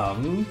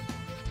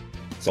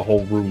 It's a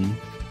whole room.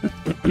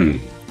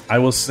 I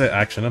will say,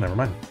 actually, no, never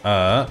mind.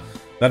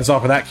 That is all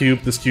for that cube.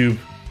 This cube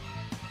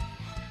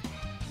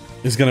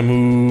is gonna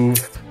move.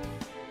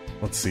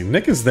 Let's see,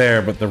 Nick is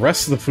there, but the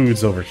rest of the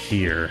food's over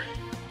here.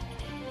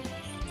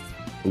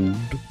 Food.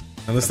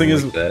 And this I thing don't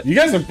is, like that. you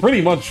guys are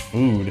pretty much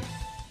food.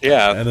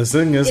 Yeah, And this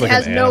thing is It like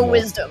has an no animal.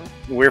 wisdom.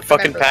 we're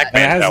fucking Remember that. It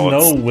Pac-Man has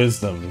fellas. no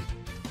wisdom.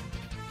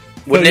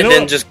 Wouldn't you it know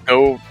then what? just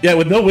go? Yeah,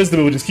 with no wisdom,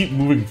 it would just keep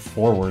moving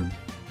forward.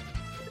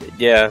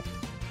 Yeah.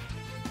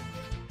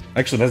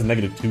 Actually, it has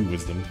 -2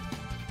 wisdom.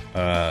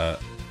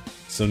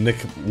 So Nick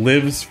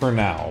lives for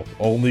now,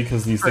 only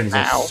because these things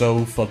now. are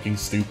so fucking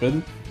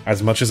stupid.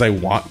 As much as I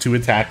want to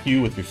attack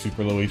you with your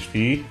super low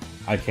HP,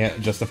 I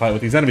can't justify it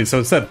with these enemies. So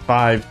instead,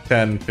 5,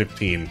 10,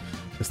 15.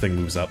 This thing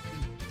moves up.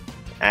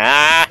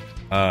 Ah.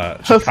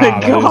 Oh,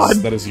 thank God.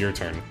 That is your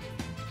turn.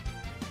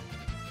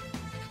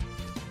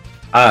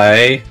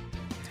 I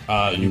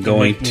You can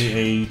going make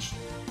me a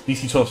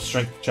DC 12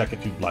 strength check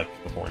if you'd like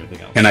before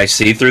anything else. can I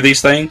see through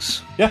these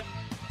things? Yeah.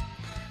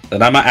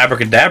 Then I'm gonna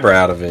Abracadabra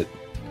out of it.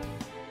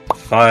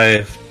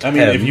 5, 10. I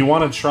mean, if you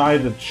want to try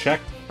the check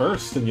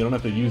first, then you don't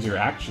have to use your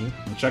action.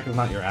 The check is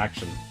not your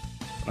action.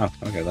 Oh,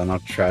 okay, then I'll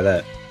try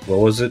that. What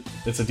was it?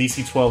 It's a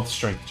DC 12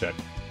 strength check.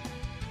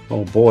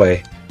 Oh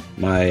boy,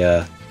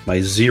 my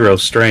 0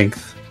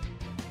 strength.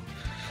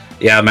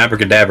 Yeah, I'm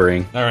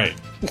Abracadabraing. All right.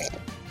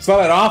 It's not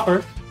an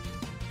offer.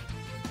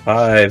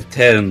 5,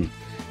 10,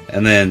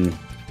 and then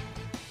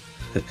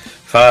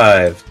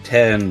 5,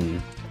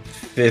 10,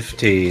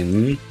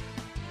 15,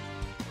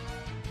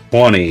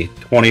 20,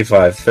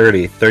 25,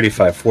 30,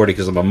 35, 40,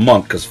 because I'm a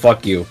monk, because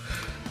fuck you.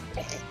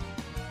 I'm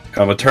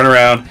gonna turn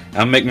around,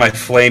 I'll make my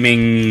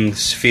flaming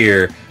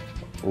sphere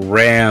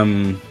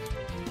ram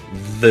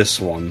this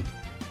one,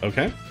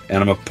 Okay. and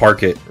I'm gonna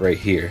park it right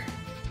here.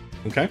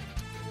 Okay.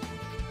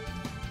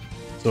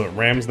 So it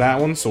rams that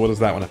one. So what does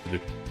that one have to do?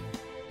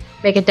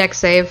 Make a dex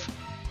save.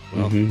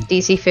 Well, Mhm.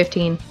 DC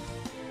 15.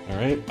 All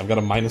right. I've got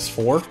a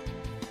 -4.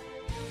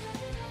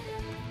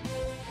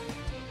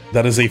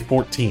 That is a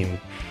 14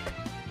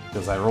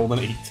 because I rolled an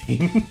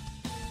 18.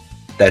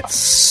 That's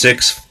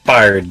 6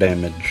 fire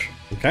damage.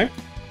 Okay.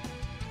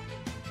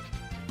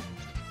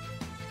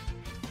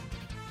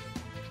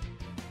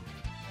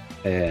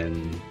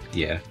 And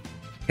yeah,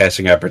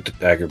 casting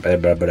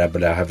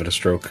abracadabra, having a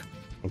stroke.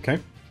 Okay.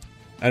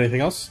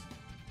 Anything else?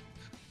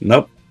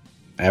 Nope.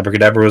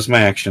 Abracadabra was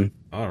my action.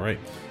 All right.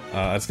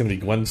 That's going to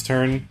be Gwen's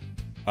turn.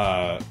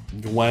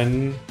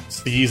 Gwen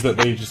sees that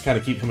they just kind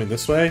of keep coming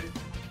this way,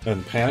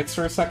 then panics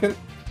for a second.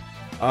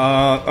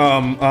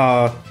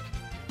 5,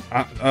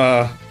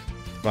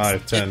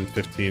 10,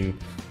 15,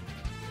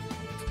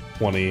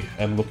 20,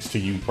 and looks to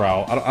you,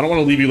 Prowl. I don't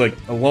want to leave you, like,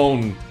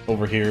 alone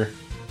over here.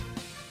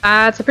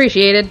 It's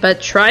appreciated,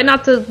 but try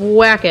not to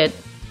whack it.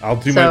 I'll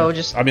do So,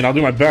 I'll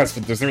do my best,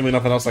 but there's really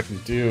nothing else I can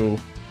do.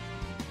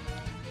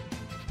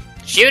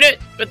 Shoot it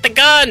with the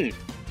gun!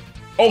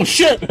 Oh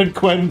shit! And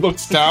Gwen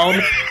looks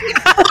down.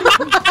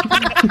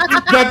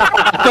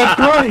 That's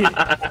right!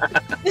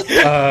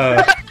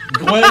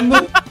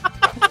 Gwen,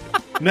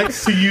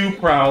 next to you,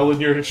 Prowl,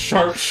 and your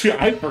sharp shoot.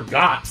 I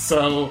forgot,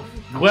 so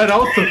Gwen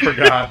also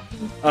forgot.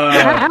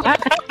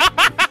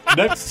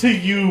 Next to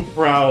you,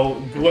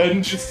 Prowl,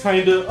 Gwen just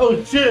kind of,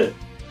 oh shit!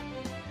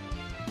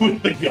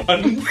 With the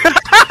gun.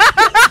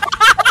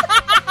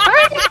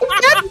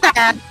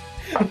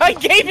 I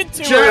gave it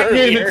to her Jack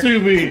gave earlier. it to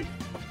me.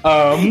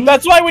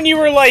 That's why when you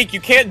were like,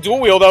 you can't dual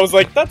wield, I was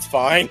like, that's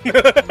fine.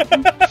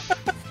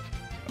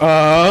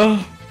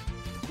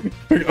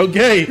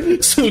 Okay,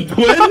 so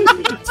Gwen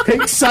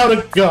takes out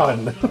a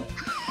gun.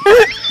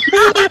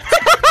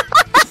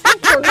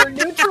 For her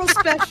neutral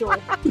special.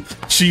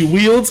 She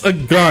wields a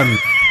gun.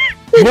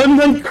 Gwen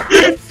then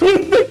crits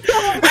with the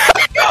gun.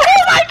 Oh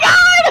my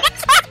god!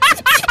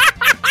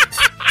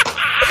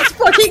 Let's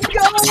fucking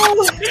go!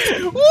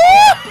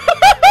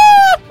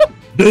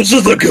 This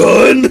is a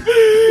gun!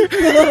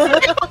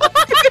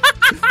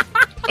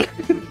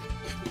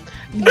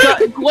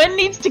 Gwen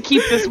needs to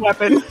keep this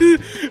weapon.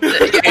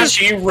 And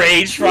she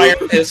rage fire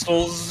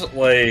pistols.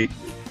 Like,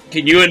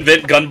 can you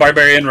invent gun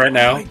barbarian right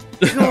now?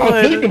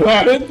 I'll think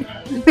about it.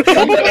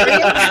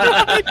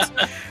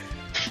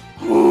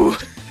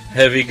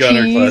 Heavy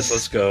gunner Jeez. class,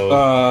 let's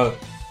go.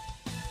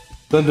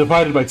 Then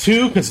divided by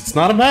 2, because it's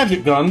not a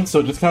magic gun, so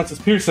it just counts as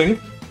piercing.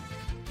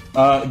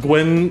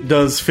 Gwen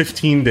does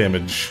 15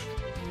 damage.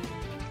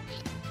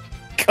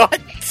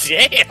 God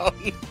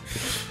damn!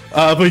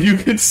 But you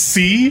can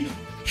see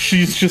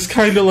she's just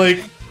kind of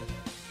like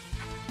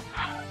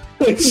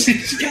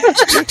she's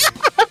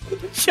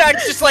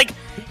Jack's just like,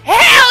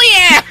 hell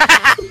yeah!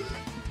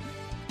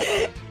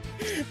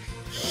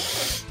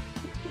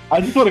 I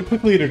just want to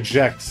quickly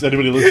interject,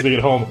 anybody listening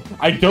at home.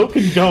 I don't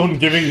condone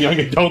giving young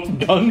adults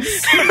guns.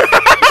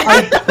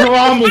 I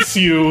promise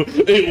you,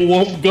 it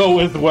won't go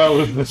as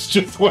well as this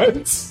just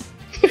went.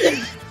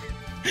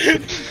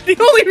 The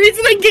only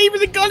reason I gave her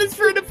the gun is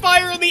for her to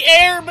fire in the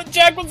air, but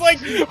Jack was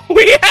like,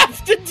 we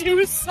have to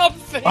do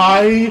something!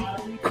 I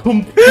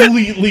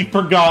completely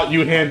forgot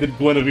you handed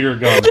Guinevere a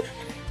gun.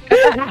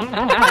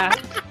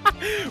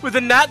 With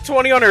a nat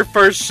 20 on her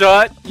first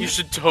shot, you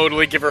should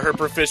totally give her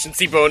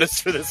proficiency bonus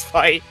for this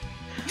fight.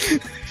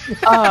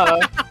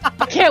 I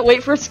can't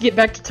wait for us to get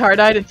back to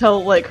Tardite and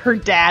tell, like, her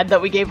dad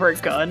that we gave her a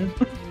gun.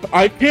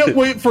 I can't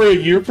wait for a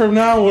year from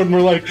now when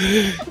we're like,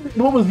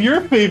 what was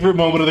your favorite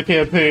moment of the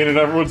campaign? And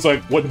everyone's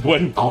like, when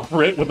Gwen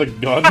crit with a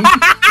gun?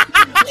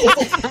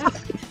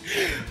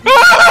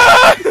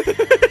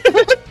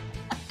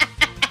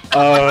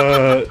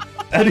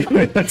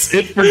 Anyway, that's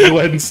it for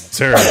Gwen's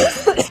turn.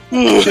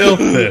 Kill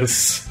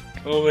this.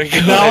 Oh my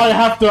god. Now I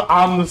have to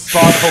on the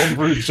spot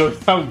homebrew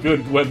just how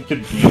good Gwen can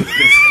be with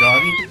this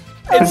gun.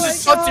 It's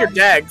just plus your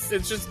dex.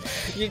 It's just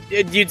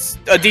it's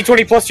a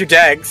d20 plus your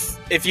dex.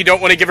 If you don't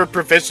want to give her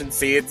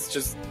proficiency, it's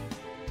just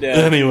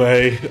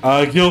Anyway,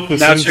 Gilfus,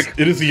 Now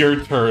it is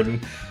your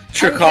turn.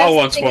 Trakal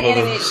wants I'm one of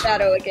Animate those.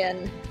 Shadow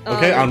again.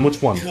 Okay, on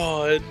which one?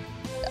 God.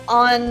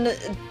 On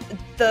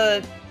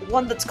the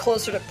one that's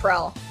closer to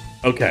Prowl.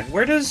 Okay.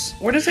 Where does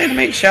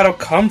Animate Shadow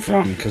come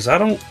from? Because I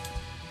don't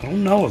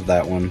know of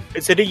that one.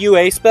 Is it a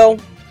UA spell?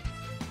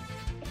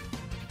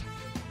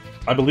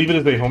 I believe it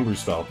is a homebrew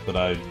spell that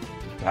I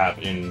have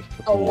in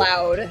the pool.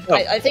 Allowed. Oh.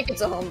 I think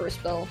it's a homebrew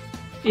spell.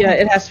 Yeah,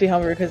 it has to be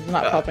Humber because it's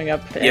not popping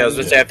up. Yeah, I was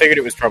gonna say, I figured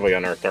it was probably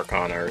Unearthed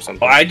Arcana or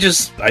something. Well, I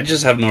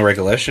just have no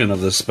recollection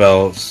of this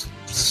spell.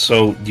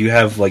 So, do you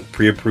have, like,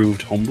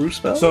 pre-approved homebrew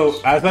spells?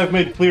 So, as I've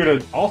made clear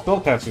to all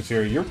spellcasters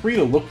here, you're free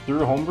to look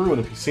through homebrew, and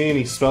if you see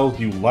any spells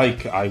you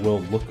like, I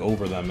will look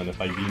over them, and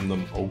if I deem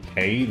them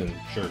okay, then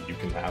sure, you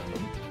can have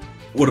them.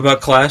 What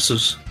about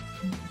classes?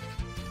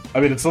 I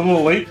mean, it's a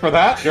little late for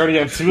that. You already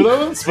have 2 of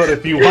those, but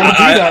if you want to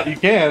do that, you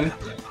can.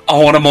 I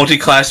want to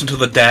multi-class into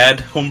the dad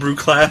homebrew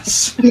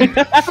class. I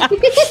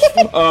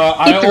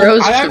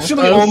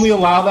actually only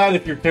allow that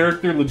if your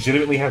character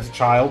legitimately has a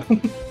child.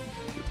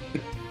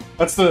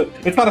 It's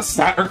not a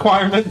stat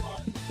requirement.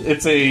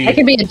 It's a... I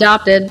can be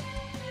adopted.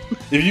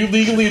 If you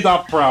legally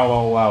adopt Prowl,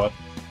 I'll allow it.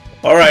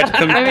 Alright,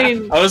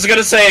 I was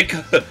gonna say,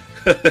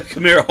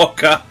 come here,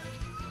 Hoka.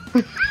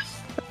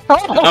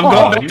 I'm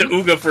going back to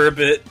Uga for a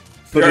bit.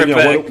 So Be right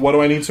Danielle, back. what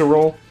do I need to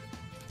roll?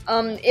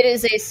 It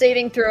is a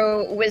saving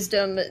throw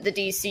wisdom. The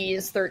DC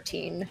is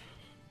 13.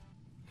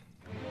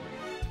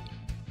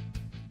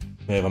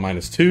 They have a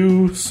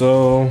 -2,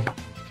 so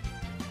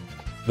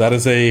That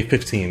is a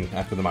 15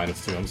 after the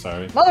 -2. I'm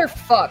sorry.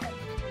 Motherfuck.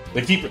 They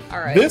keep All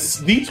right.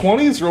 This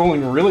D20 is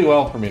rolling really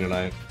well for me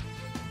tonight.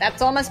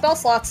 That's all my spell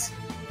slots.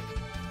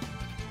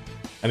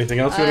 Anything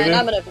else you want to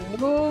And do? I'm gonna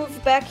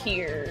move back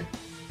here.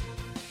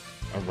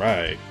 All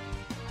right.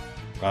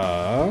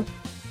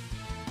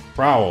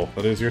 Prowl.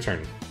 That is your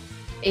turn.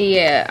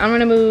 Yeah, I'm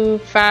gonna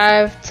move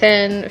 5,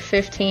 10,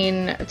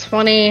 15,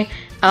 20,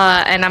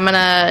 and I'm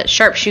gonna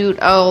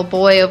sharpshoot old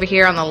boy over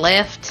here on the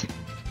left.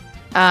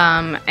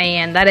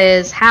 And that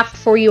is half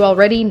for you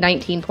already,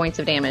 19 points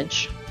of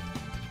damage.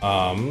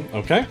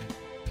 Okay.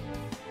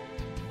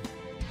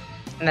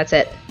 And that's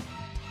it.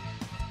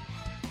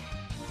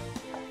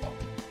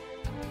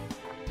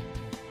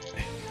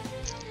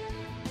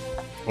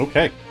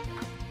 Okay.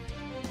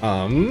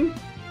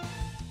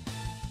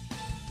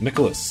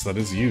 Nicholas, that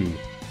is you.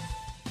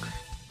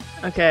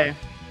 Okay,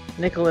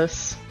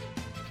 Nicholas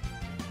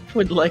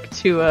would like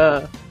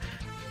to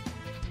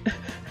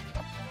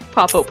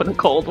pop open a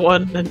cold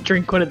one and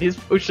drink one of these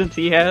potions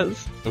he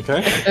has.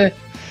 Okay.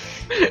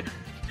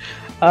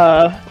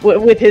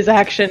 With his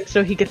action,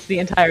 so he gets the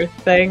entire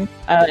thing.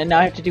 And now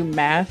I have to do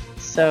math.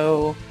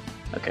 So,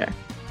 okay,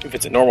 If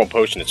it's a normal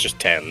potion, it's just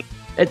 10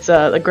 it's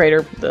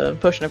the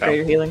potion of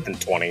greater healing. and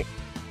 20.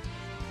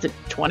 Is it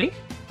 20?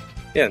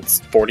 Yeah,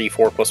 it's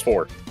 44 plus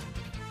 4.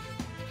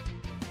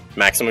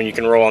 Maximum you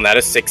can roll on that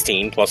is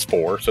 16 plus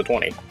 4, so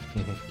 20.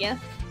 Yeah.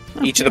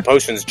 Each of the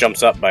potions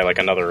jumps up by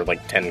another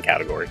 10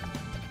 category.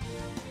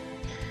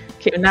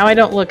 Okay, now I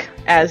don't look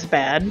as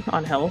bad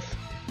on health.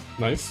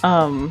 Nice.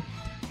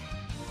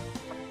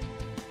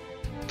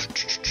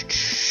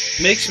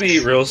 Makes me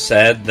real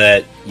sad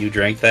that you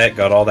drank that,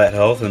 got all that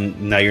health, and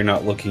now you're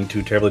not looking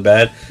too terribly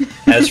bad.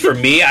 As for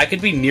me, I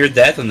could be near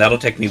death, and that'll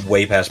take me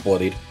way past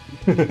bloodied.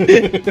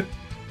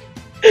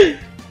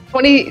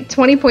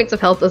 20 points of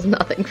health is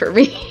nothing for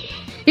me.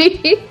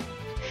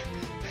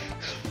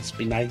 Must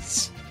be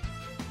nice.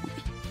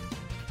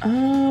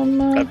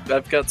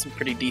 I've got some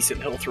pretty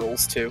decent health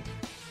rolls too.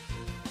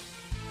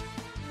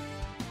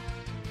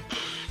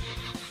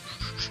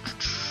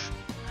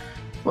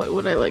 What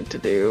would I like to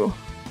do?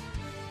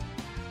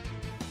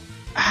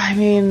 I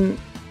mean,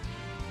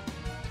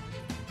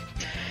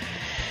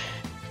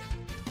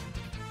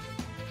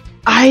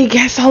 I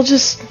guess I'll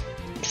just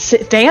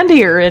stand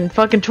here and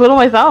fucking twiddle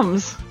my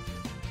thumbs.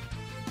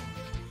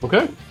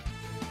 Okay.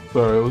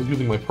 Sorry, I was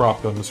using my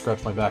prop gun to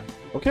scratch my back.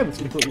 Okay, that's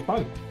completely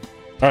fine.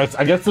 Alright,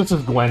 I guess this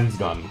is Gwen's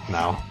gun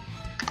now.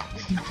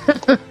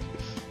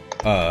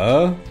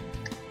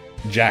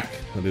 Jack,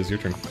 that is your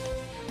turn.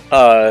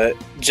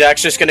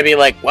 Jack's just gonna be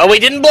like, well, we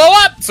didn't blow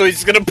up! So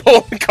he's gonna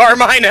pull the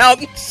Carmine out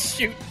and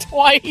shoot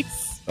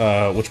twice.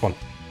 Which one?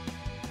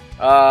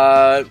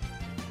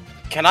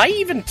 Can I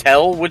even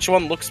tell which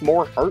one looks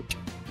more hurt?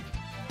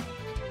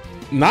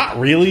 Not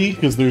really,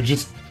 because they're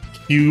just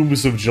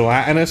cubes of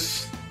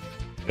gelatinous.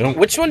 They don't.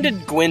 Which one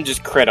did Gwen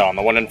just crit on?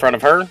 The one in front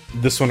of her?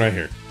 This one right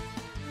here.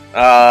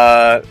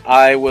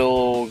 I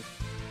will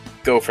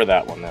go for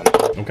that one then.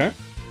 Okay.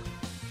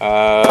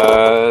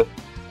 That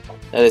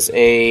is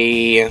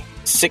a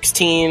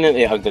 16.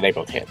 Yeah, did they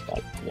both hit?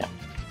 Yeah.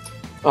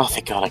 Oh,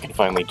 thank God I can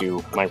finally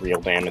do my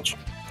real damage.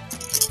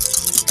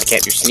 I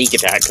can't do sneak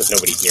attack because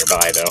nobody's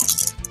nearby, though.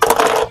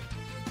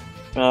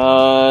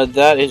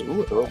 That is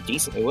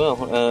decently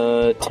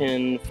well.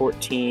 10,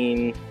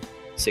 14,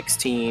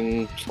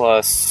 16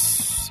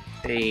 plus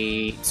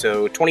 8,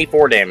 so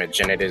 24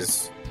 damage, and it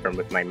is from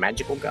with my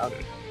magical gun.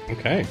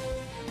 Okay.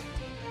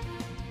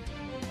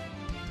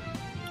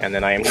 And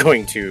then I am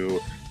going to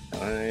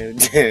 5,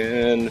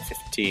 10,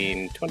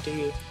 15,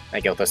 20.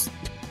 I killed this.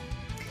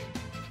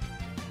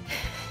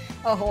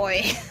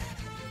 Ahoy.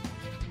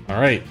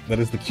 Alright, that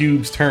is the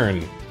cube's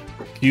turn.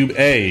 Cube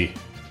A.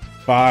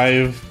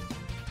 5,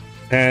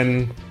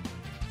 10,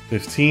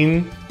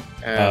 15.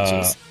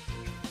 Jeez.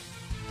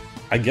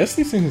 I guess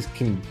these things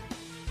can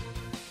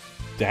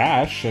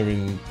dash. I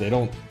mean, they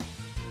don't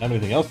have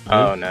anything else to do.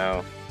 Oh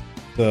no.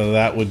 So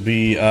that would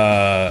be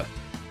 5,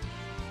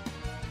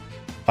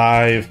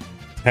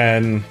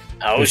 10,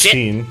 Oh,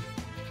 15.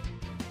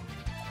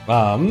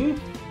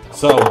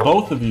 So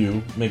both of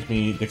you make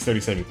me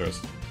dexterity saving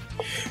throws.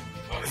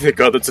 Oh, thank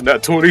God that's a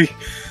nat 20.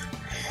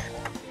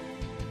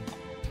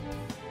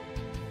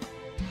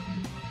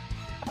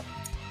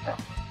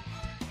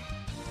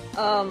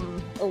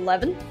 Um,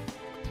 11?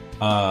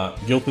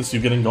 Gilthus, you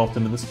get engulfed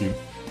into this cube.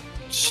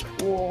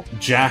 Cool.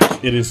 Jack,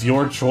 it is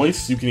your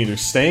choice. You can either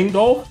stay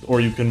engulfed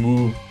or you can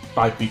move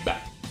 5 feet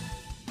back.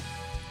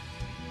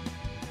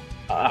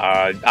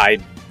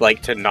 I'd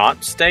like to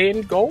not stay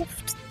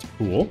engulfed.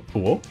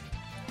 Cool.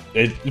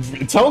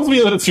 It tells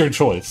me that it's your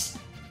choice.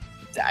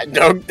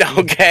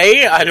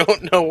 Okay, I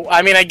don't know.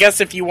 I mean, I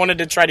guess if you wanted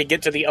to try to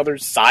get to the other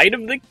side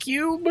of the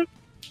cube, do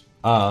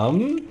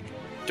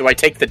I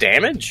take the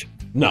damage?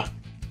 No.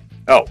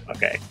 Oh,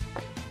 okay.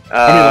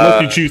 I mean,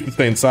 unless you choose to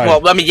stay inside.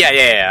 Well, I mean,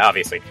 yeah,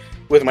 obviously.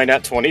 With my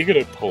nat 20,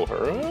 gonna pull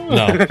her up?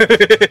 No.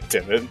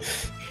 Damn it.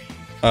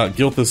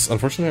 Gilthus,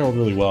 unfortunately, I rolled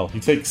really well.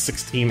 You take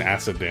 16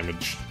 acid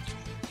damage.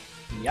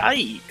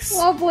 Yikes.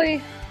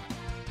 Lovely.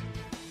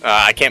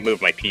 I can't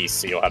move my piece,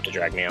 so you'll have to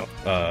drag me out.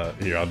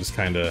 Here, I'll just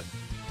kind of...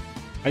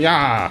 I'm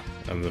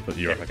going to put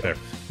you right back there.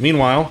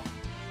 Meanwhile...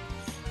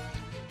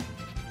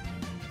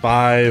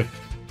 5,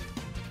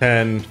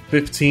 10,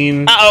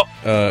 15. Uh-oh!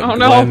 Oh,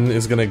 Glenn no.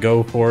 is going to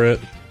go for it.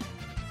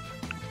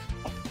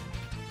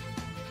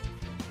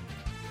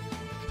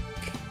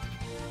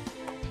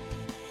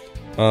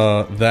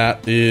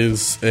 That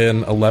is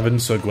an 11,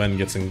 so Gwen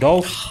gets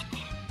engulfed.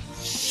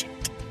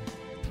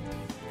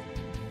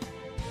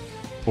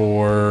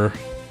 For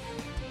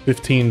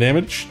 15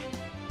 damage.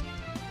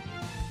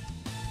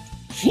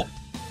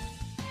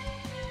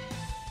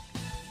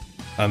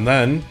 And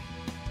then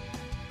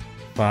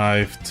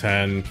 5,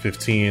 10,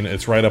 15.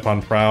 It's right up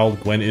on Prowl.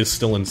 Gwen is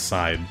still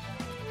inside.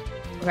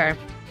 Okay.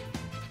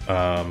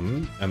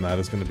 And that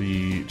is going to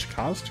be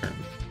Chika's turn.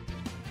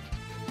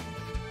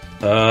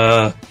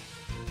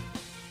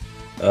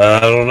 I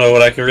don't know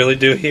what I can really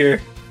do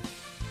here.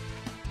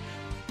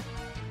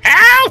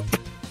 Help!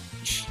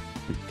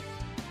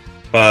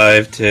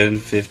 5, 10,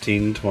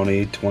 15,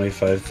 20,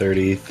 25,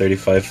 30,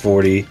 35,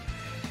 40.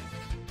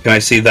 Can I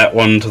see that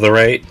one to the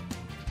right?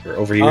 Or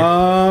over here?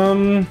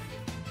 Let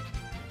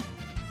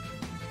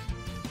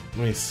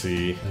me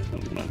see.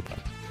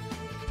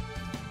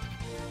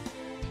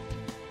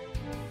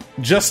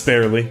 Just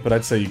barely, but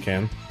I'd say you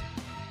can.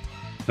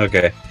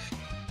 Okay.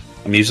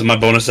 I'm using my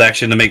bonus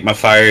action to make my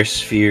fire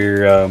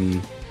sphere, I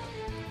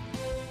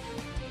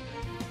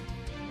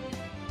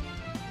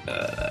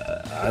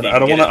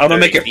don't want to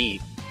make it...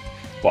 Feet.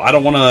 Well, I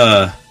don't want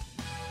to...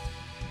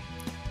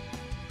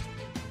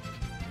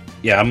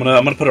 Yeah, I'm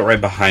gonna put it right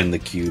behind the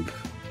cube.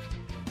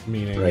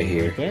 Meaning Right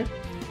here. there?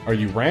 Are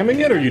you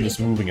ramming it, or are you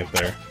just moving it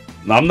there?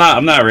 No, I'm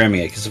not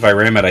ramming it, because if I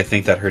ram it, I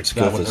think that hurts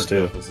That would Gilthus hurt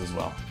too. Gilthus as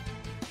well.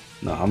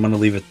 No, I'm gonna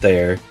leave it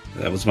there.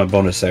 That was my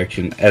bonus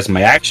action. As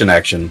my action,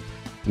 I'm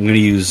gonna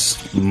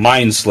use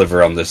Mind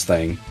Sliver on this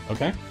thing.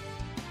 Okay.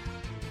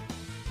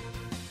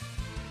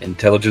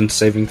 Intelligence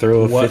saving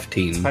throw of What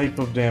 15. type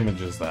of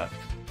damage is that?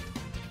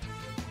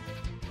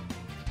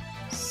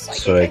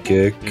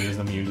 Psychic. It is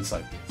immune to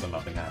psychic, so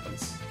nothing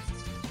happens.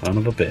 Son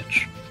of a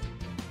bitch.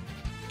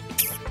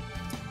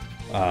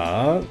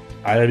 I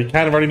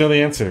already know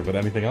the answer, but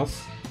anything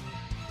else?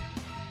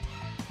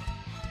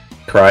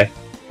 Cry.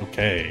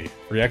 Okay.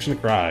 Reaction to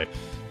cry.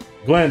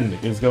 Gwen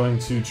is going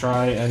to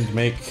try and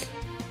make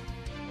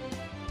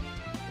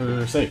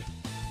her save.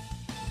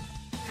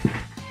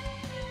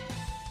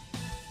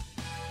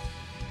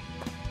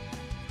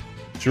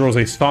 She rolls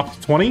a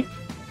soft 20.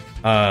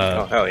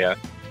 Oh, hell yeah.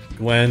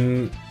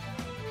 Gwen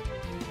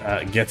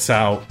gets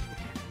out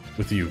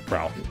with you,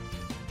 Prowl.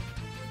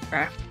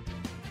 Okay.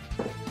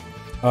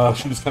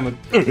 She just kind of...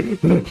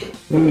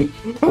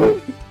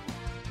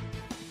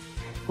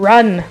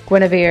 Run,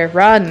 Guinevere,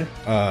 run.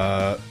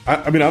 I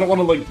mean, I don't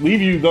want to,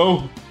 leave you,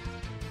 though.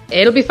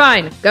 It'll be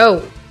fine.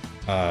 Go.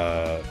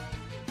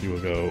 You will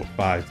go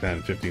 5,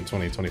 10, 15,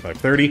 20, 25,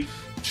 30.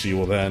 She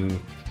will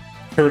then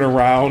turn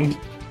around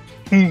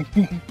with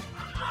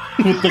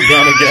the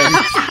gun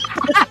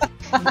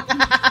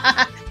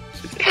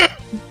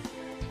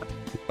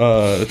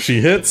again.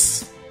 She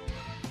hits.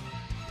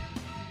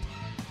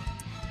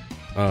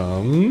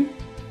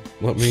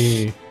 Let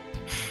me...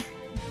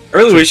 I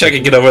really wish I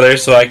could get over there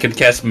so I could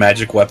cast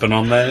Magic Weapon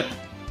on that.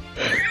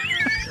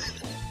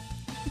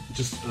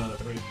 Just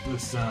write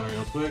this down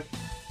real quick.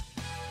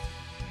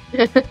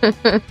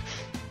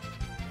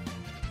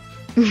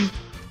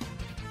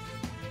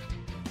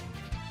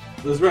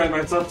 Let's write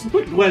myself some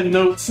quick Gwen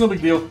notes, no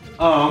big deal.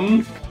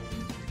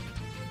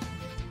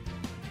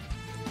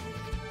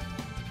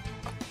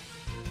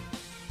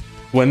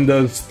 Gwen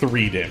does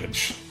 3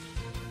 damage.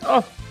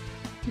 Oh.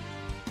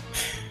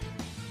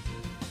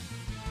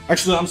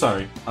 Actually, I'm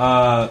sorry.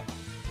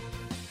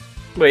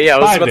 Wait, yeah, I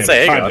was 5 about to damage.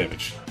 say, hang 5 on.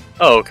 damage.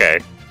 Oh, okay.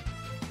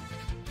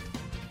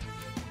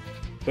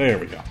 There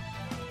we go.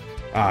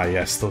 Ah,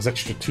 yes, those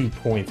extra 2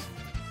 points.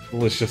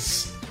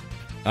 Delicious.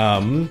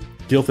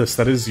 Gilthus,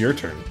 that is your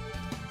turn.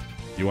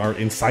 You are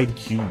inside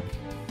cube.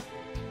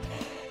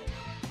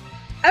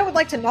 I would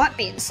like to not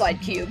be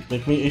inside cube.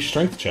 Make me a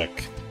strength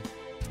check.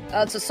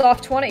 It's a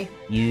soft 20.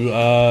 You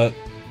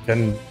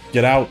can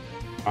get out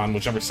on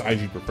whichever side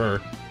you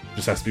prefer.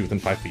 Just has to be within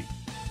 5 feet.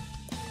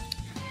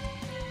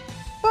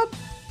 Boop.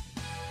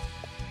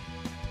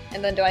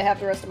 And then do I have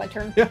the rest of my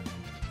turn? Yeah.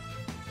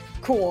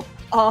 Cool.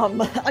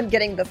 I'm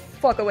getting the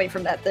fuck away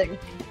from that thing.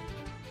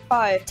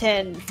 5,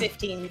 10,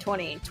 15,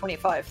 20,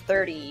 25,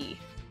 30,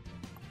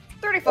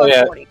 35, Oh,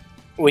 yeah. 40.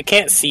 We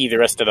can't see the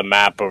rest of the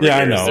map over Yeah,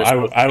 here. I know. Is there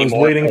supposed to I be was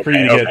more? waiting for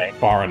you to Okay, get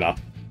far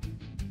enough.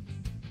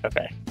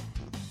 Okay.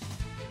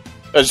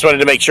 I just wanted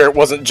to make sure it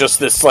wasn't just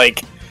this,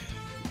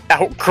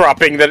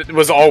 outcropping that it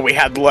was all we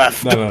had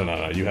left.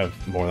 No. You have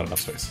more than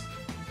enough space.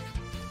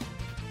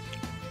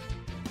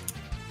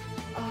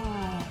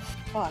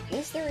 Fuck.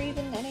 Is there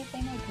even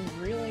anything I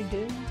can really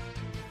do?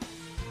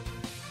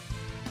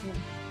 Give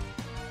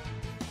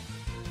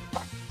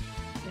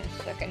me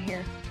a second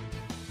here.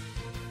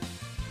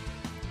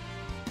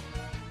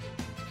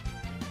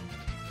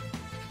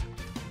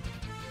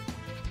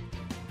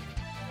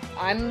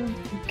 I'm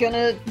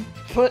gonna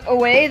put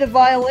away the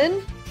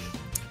violin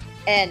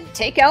and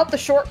take out the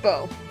short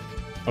bow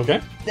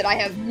Okay. that I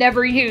have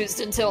never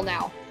used until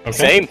now. Okay.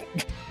 Same.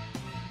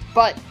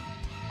 But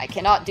I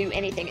cannot do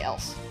anything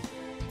else.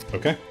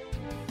 Okay.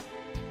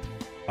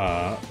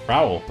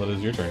 Prowl, that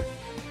is your turn.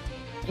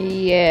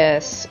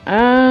 Yes.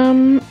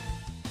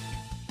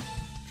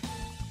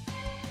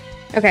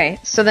 Okay,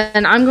 so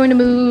then I'm going to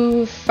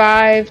move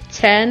 5,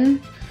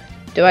 10.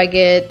 Do I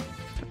get...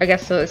 I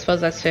guess so, I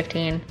suppose that's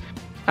 15.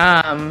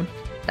 I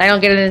don't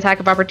get an attack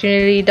of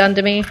opportunity done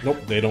to me. Nope,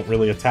 they don't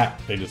really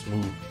attack. They just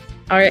move.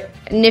 Alright,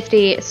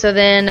 nifty. So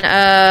then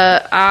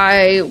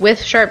I,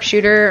 with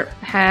sharpshooter,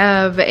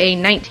 have a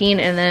 19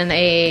 and then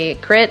a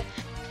crit.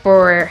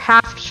 For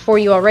half for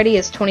you already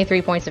is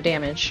 23 points of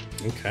damage.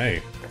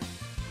 Okay.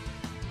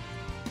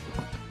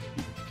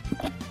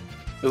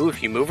 Ooh,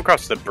 if you move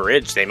across the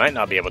bridge, they might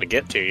not be able to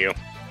get to you.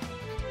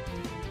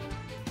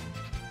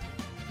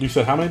 You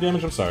said how many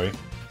damage? I'm sorry.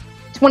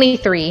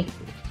 23.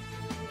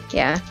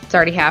 Yeah, it's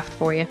already half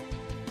for you.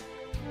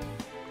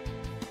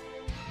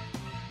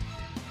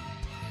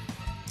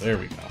 There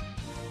we go.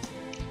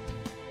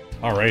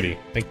 Alrighty.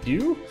 Thank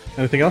you.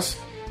 Anything else?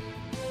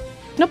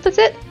 Nope, that's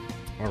it.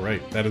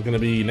 Alright, that is going to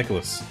be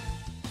Nicholas.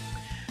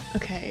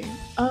 Okay.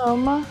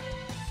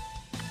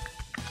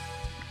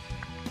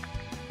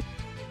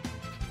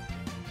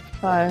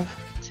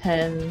 5,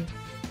 10,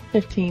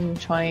 15,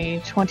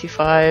 20,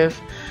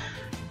 25.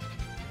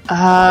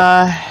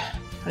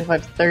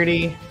 25,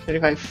 30,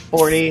 35,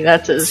 40.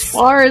 That's as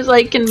far as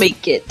I can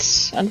make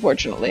it,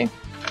 unfortunately.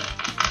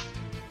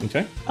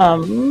 Okay.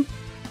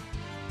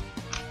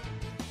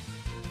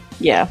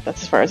 Yeah,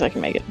 that's as far as I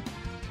can make it.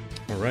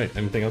 Alright,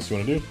 anything else you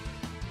want to do?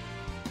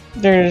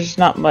 There's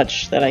not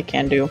much that I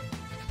can do.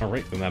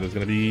 Alright, then that is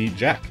going to be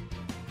Jack.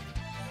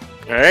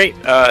 Alright,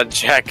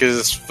 Jack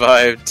is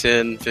 5,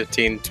 10,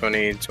 15,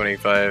 20,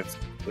 25,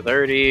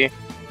 30.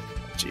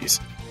 Jeez.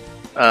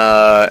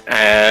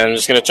 And I'm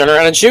just gonna turn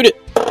around and shoot it.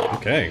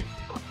 Okay.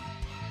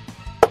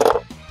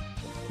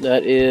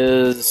 That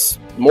is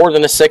more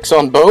than a 6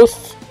 on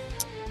both.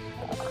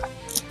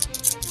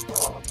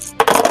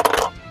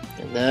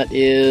 And that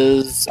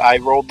is... I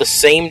rolled the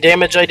same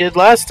damage I did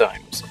last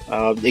time.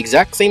 The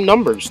exact same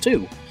numbers,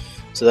 too.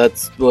 So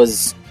that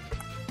was...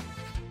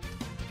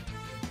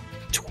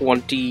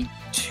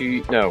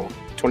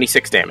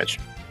 26 damage.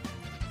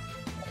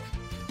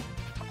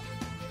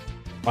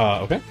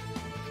 Okay.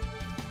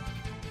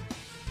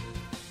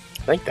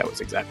 I think that was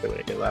exactly what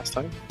I did last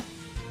time.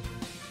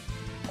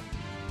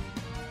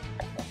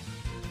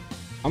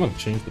 I'm going to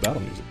change the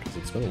battle music because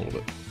it's been a little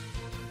bit.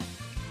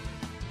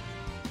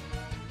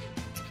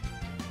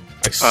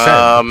 I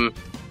said...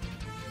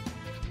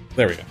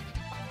 There we go.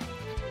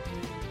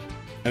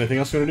 Anything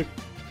else you want to do?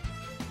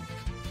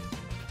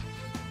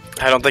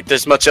 I don't think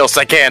there's much else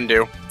I can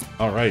do.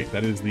 Alright,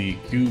 that is the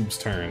cube's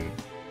turn.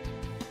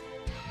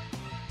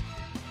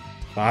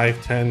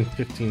 5, 10,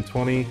 15,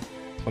 20,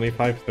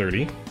 25,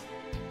 30.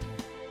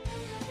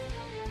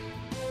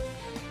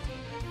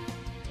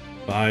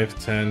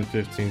 5, 10,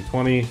 15,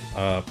 20.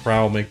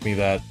 Prowl, make me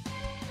that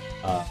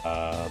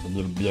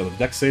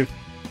dex save.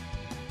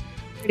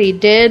 Already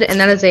did, and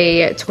that is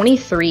a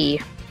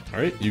 23.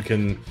 Alright, you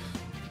can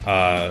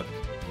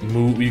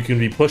move. You can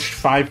be pushed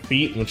 5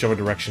 feet in whichever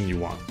direction you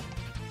want.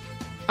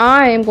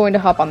 I am going to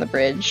hop on the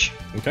bridge.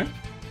 Okay.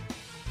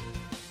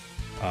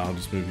 I'll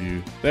just move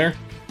you there.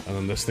 And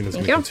then this thing is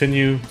going Thank to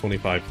you. continue.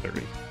 25,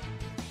 30.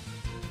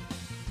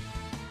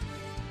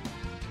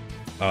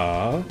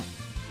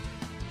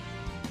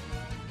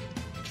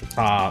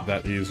 Chata,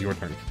 that is your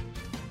turn.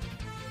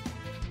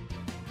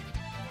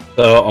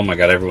 Oh my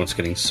god, everyone's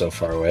getting so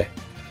far away.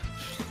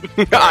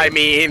 I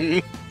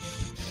mean...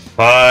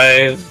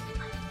 5,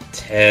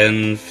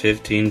 10,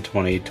 15,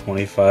 20,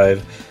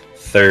 25,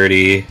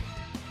 30,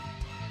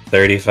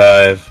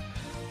 35,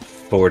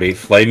 40.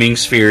 Flaming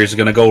Sphere is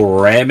gonna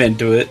go ram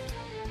into it.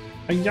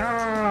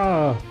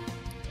 Hiya!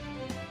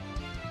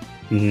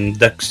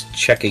 Dex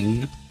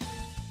checking.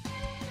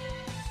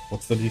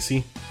 What's the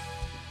DC?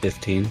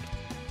 15.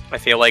 I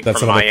feel like That's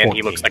from my another end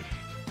he 14. looks like...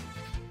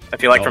 I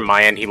feel like Oh. from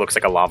my end he looks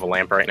like a lava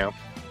lamp right now.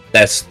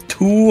 That's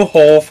 2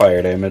 whole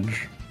fire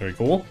damage. Very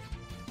cool.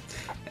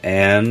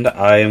 And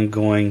I am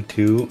going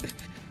to...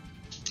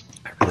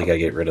 I really gotta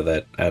get rid of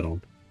that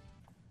add-on.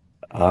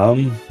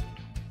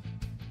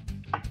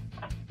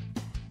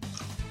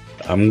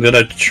 I'm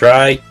gonna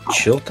try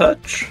Chill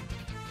Touch.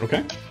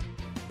 Okay.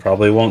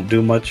 Probably won't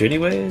do much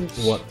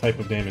anyways. What type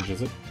of damage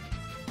is it?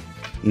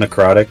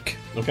 Necrotic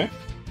Okay.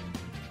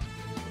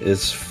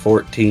 is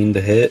 14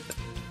 to hit.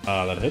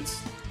 That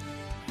hits.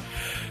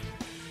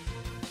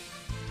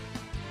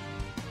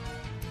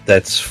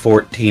 That's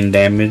 14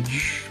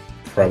 damage.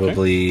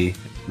 Probably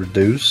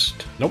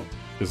reduced. Nope.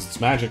 Because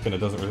it's magic and it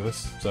doesn't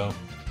resist, so...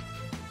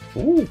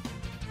 Ooh.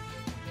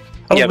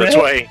 Yeah, that's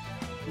Alright. why...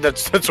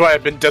 That's why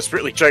I've been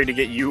desperately trying to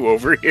get you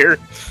over here.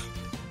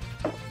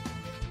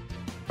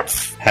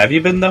 Have you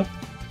been, though?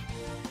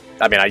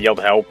 I mean, I yelled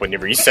help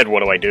whenever you said,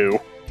 what do I do?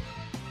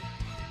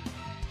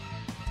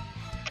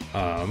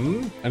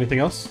 Anything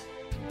else?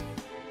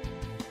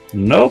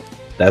 Nope.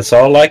 That's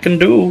all I can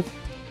do.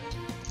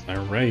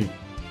 Alright.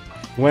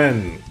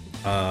 Gwen,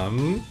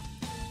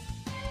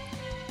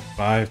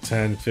 5,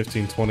 10,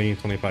 15, 20,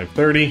 25,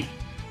 30.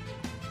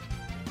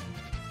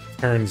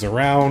 Turns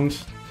around.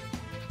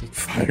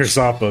 Fires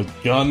off a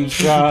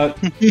gunshot.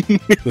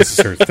 This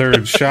is her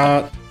third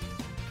shot.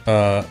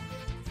 Well,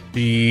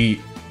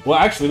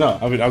 actually, no.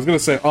 I was going to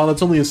say, oh,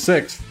 that's only a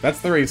 6.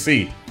 That's their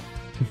AC.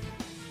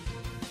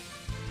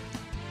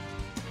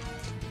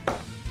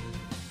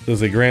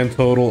 There's a grand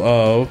total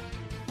of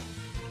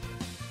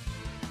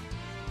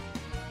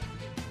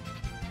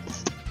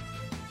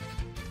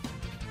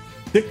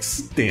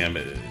 6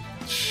 damage.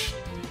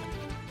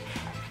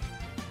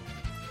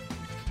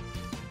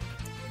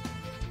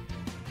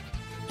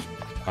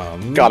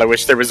 God, I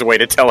wish there was a way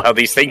to tell how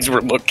these things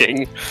were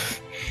looking.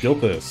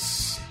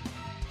 Gilthus.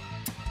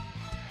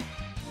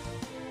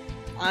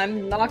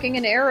 I'm knocking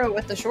an arrow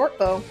with the short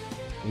bow.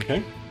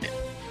 Okay.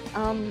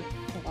 Hold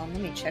on,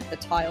 let me check the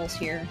tiles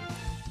here.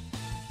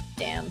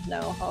 Damn,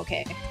 no,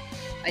 okay.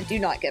 I do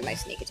not get my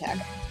sneak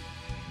attack.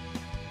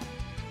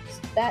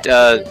 That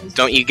is...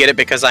 Don't you get it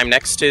because I'm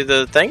next to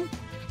the thing?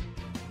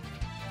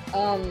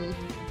 Don't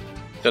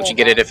you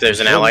get it if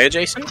there's an ally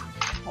adjacent?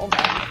 Hold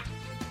on.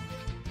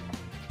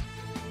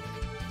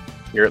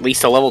 You're at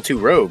least a level 2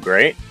 rogue,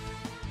 right?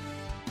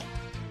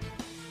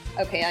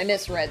 Okay, I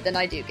misread, then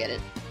I do get it.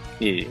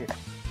 Yeah.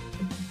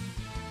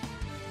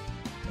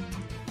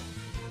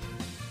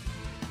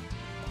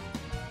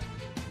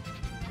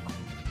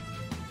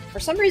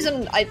 For some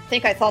reason, I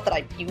think I thought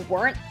that you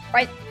weren't,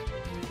 right?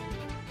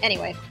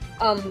 Anyway,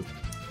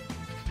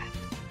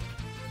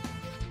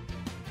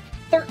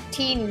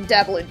 13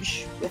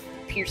 dabblage with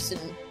Pearson,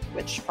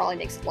 which probably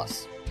makes it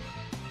less.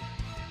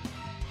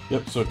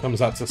 Yep, so it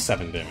comes out to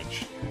 7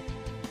 damage.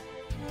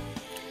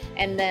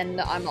 And then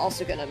I'm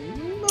also gonna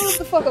move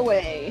the fuck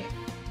away.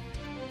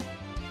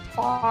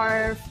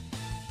 5,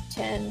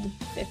 10,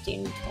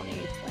 15, 20,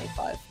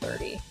 25,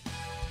 30.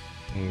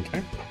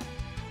 Okay.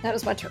 That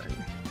was my turn.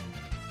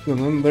 And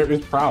then there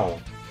is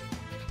Prowl.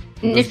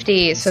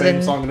 Nifty. So Same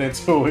then, song and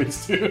dance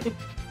always do.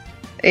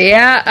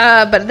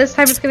 yeah, but this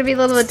time it's going to be a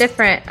little bit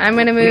different. I'm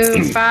going to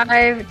move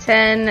 5,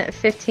 10,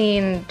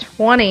 15,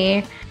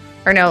 20.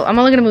 Or no, I'm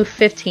only going to move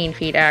 15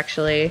 feet,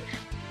 actually.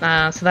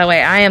 So that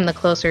way I am the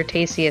closer,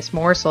 tastiest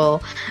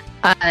morsel.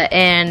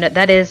 And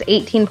that is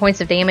 18 points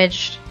of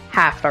damage,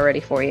 halved already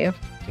for you.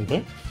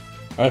 Okay.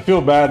 I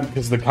feel bad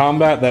because the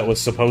combat that was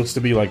supposed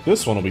to be like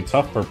this one will be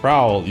tough for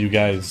Prowl. You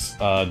guys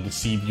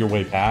deceived your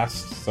way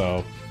past,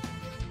 so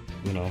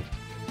you know,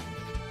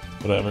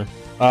 whatever.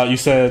 You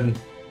said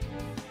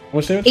how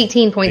much damage?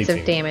 18 points 18.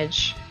 of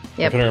damage.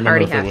 I Yep, couldn't remember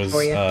already if it halved was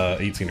for you.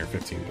 18 or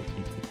 15.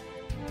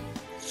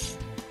 But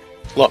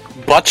Look,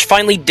 Butch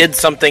finally did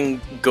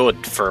something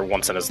good for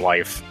once in his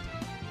life.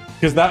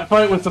 because that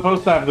fight was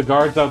supposed to have the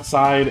guards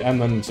outside,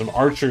 and then some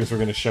archers were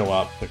going to show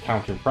up to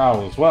counter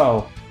Prowl as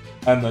well.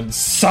 And then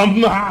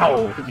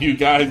somehow you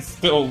guys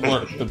still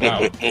worked it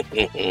out.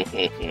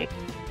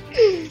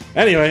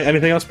 Anyway,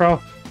 anything else, Prowl?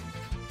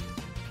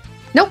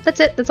 Nope, that's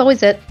it. That's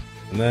always it.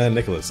 And then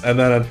Nicholas. And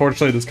then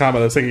unfortunately this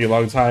combat that's taking a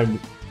long time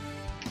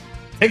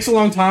takes a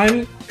long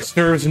time,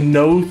 serves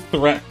no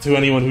threat to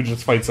anyone who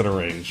just fights at a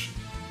range.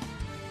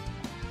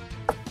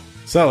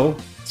 So,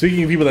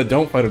 speaking of people that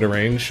don't fight at a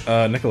range,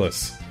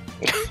 Nicholas.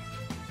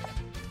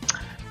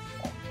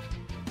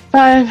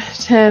 5,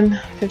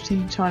 10,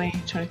 15,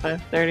 20,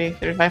 25, 30,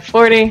 35,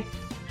 40.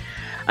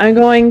 I'm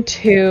going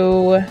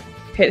to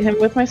hit him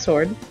with my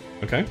sword.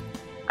 Okay.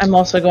 I'm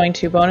also going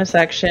to bonus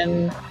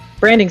action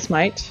Branding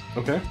Smite.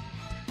 Okay.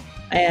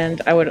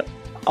 And I would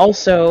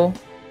also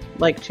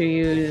like to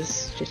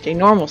use just a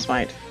normal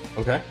smite.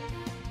 Okay.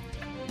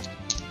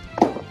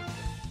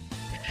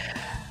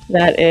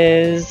 That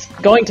is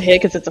going to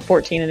hit because it's a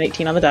 14 and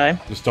 18 on the die.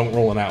 Just don't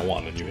roll an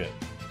 @1 and you hit.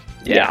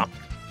 Yeah.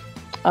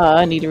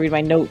 I need to read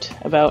my note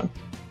about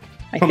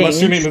my Unless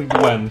things. your name is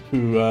Gwen,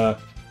 who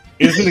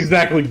isn't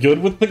exactly good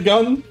with the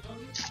gun.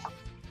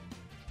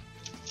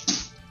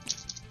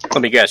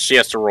 Let me guess, she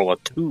has to roll a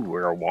 2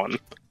 or a 1.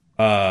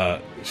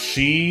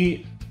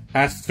 She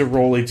has to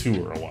roll a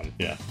 2 or a 1,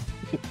 yeah.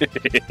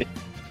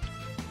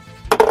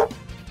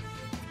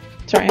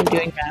 Sorry, I'm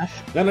doing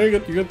math. Yeah, no, you're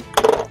good, you're good.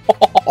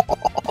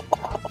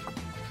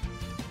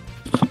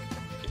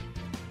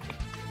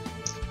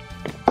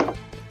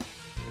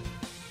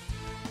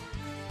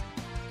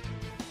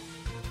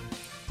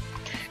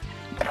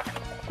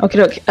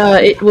 Okay,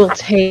 it will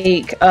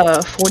take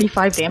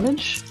 45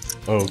 damage.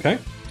 Okay.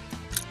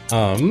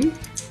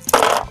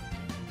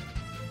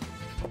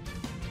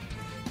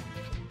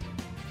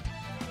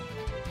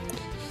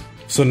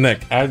 So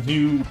Nick, as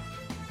you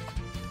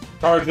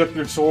charge up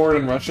your sword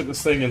and rush at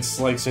this thing and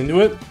slice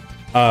into it,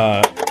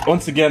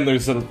 once again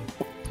there's a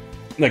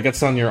that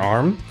gets on your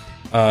arm.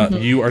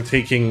 You are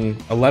taking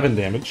 11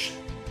 damage,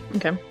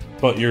 Okay.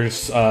 but your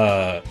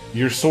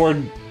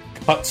sword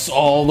cuts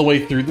all the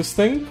way through this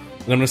thing.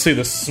 And I'm going to say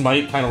the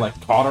smite kind of like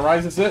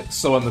cauterizes it,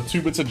 so when the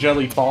two bits of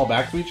jelly fall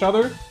back to each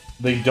other,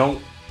 they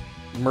don't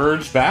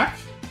merge back,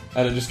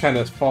 and it just kind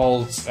of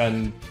falls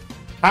and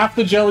half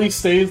the jelly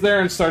stays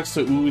there and starts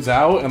to ooze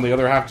out, and the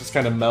other half just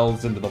kind of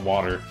melds into the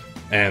water,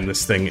 and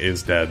this thing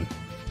is dead.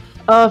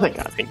 Oh, thank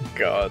God. Thank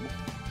God.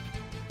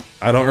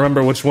 I don't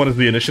remember which one is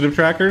the initiative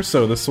tracker,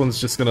 so this one's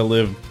just gonna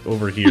live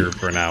over here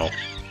for now.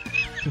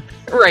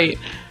 Right.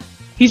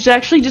 He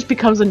actually just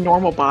becomes a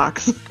normal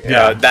box.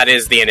 Yeah. That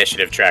is the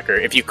initiative tracker.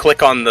 If you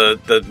click on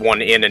the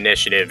one in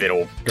initiative,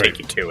 it'll Great. take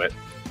you to it.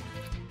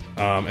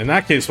 In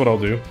that case, what I'll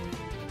do,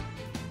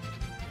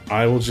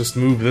 I will just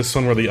move this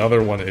one where the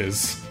other one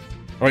is.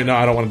 Oh, wait, no,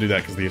 I don't want to do that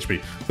because of the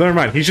HP. So never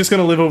mind. He's just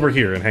going to live over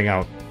here and hang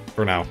out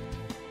for now.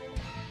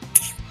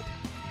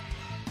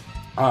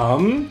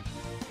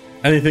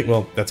 Anything?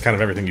 Well, that's kind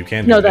of everything you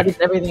can do. No, that Nick.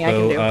 is everything I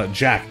can do.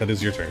 Jack, that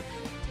is your turn.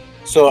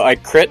 So I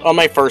crit on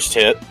my first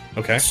hit.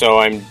 Okay. So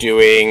I'm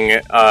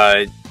doing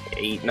 8,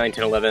 9,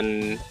 10,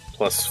 11,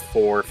 plus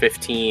 4,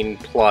 15,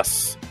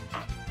 plus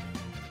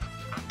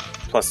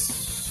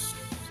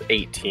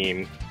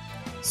 18.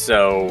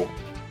 So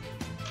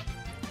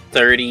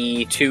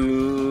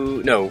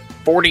 32... No,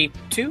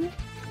 42? Am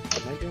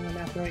I doing the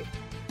math right?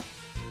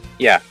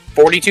 Yeah,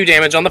 42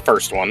 damage on the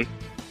first one.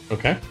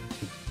 Okay.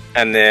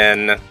 And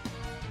then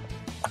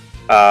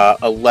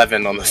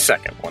 11 on the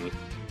second one.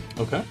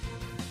 Okay.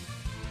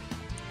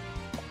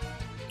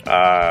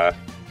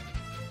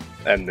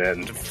 And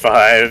then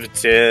 5,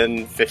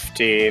 10,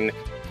 15,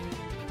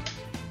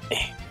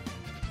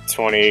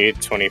 20,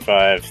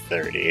 25,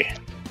 30.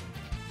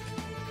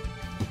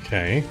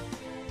 Okay.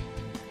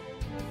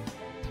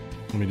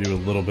 Let me do a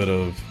little bit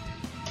of...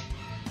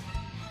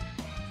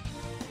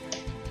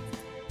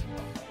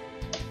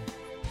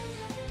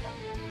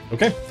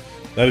 Okay.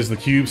 That is the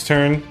cube's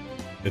turn.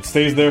 It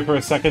stays there for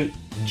a second,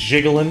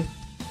 jiggling.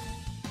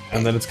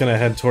 And then it's going to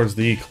head towards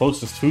the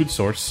closest food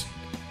source.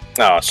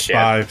 Oh, shit.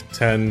 5,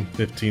 10,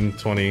 15,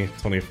 20,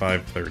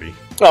 25, 30.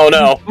 Oh,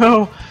 no.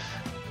 No,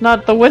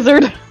 not the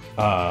wizard.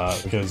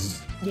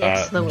 Because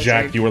Yes, the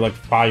Jack, wizard. you were like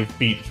 5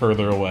 feet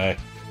further away.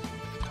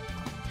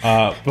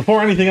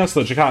 Before anything else,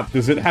 though, Jakat,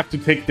 does it have to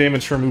take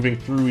damage from moving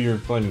through your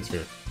flaming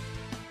sphere?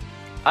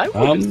 I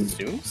would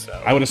assume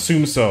so. I would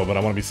assume so, but I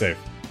want to be safe.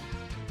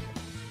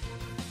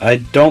 I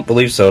don't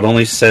believe so. It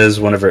only says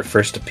whenever it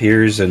first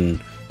appears and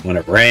when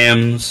it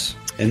rams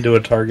into a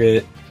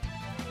target.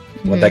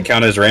 Would that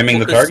count as ramming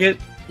the target?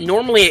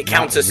 Normally it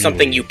counts Not as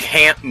something really. you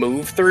can't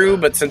move through,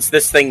 but since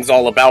this thing's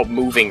all about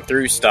moving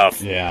through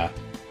stuff, Yeah.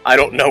 I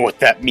don't know what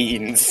that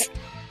means.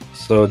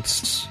 So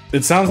it's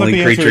It sounds like only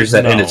the answer creatures is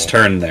that no. end its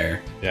turn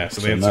there. Yeah,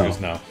 so the So answer no.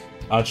 is no.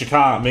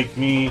 Jakat, make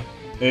me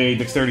a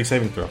dexterity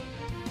saving throw.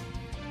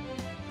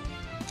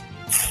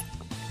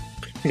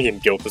 Me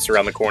and Gilpus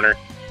around the corner.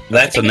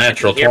 That's a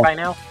natural Here 20.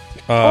 by now?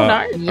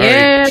 Nice.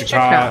 Yeah, Alright,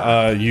 check it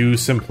out. you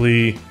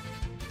simply...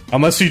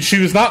 Unless you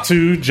choose not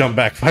to, jump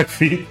back 5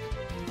 feet.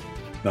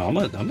 No, I'm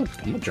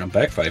gonna jump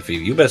back 5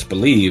 feet. You best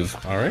believe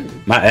Alright.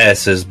 my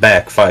ass is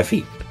back 5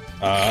 feet.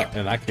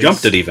 In that case...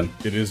 Jumped it even.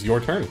 It is your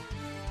turn.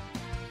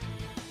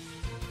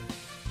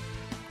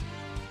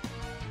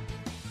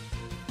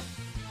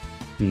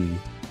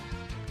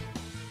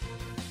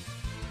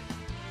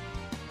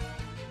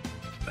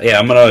 Yeah,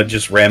 I'm gonna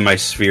just ram my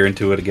sphere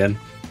into it again.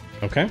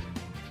 Okay.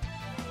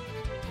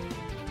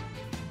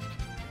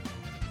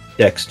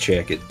 Dex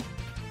check it.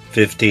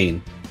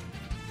 15.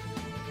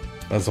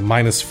 That's a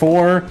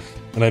 -4,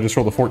 and I just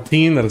rolled a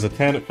 14. That is a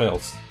 10. It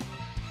fails.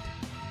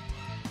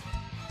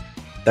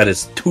 That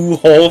is 2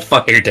 whole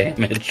fire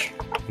damage.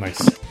 Nice.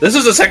 This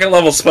is a second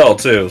level spell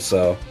too,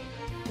 so.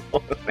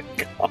 Oh my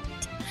god.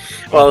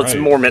 Well, it's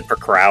Alright. more meant for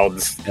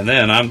crowds. And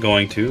then I'm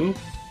going to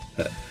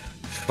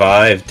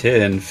 5,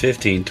 10,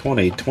 15,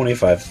 20,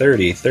 25,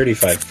 30,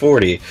 35,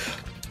 40.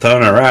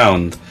 Turn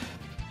around.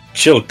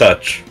 Chill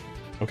touch.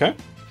 Okay.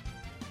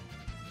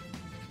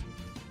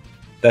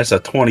 That's a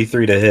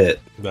 23 to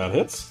hit. That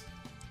hits.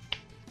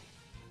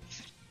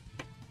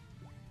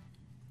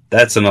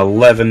 That's an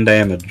 11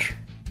 damage.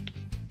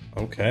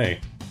 Okay.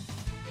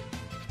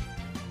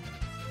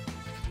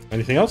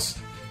 Anything else?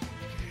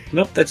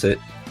 Nope, that's it.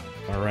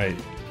 Alright.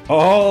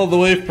 All the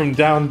way from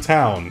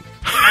downtown.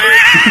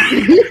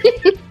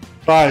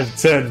 5,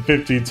 10,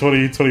 15,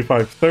 20,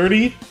 25,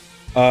 30.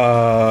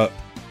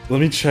 Let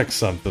me check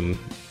something.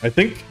 I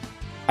think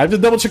I have to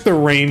double check the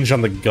range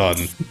on the gun.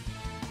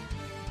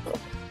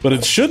 But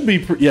it should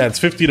be... yeah, it's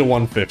 50 to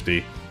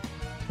 150.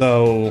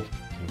 So...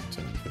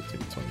 10,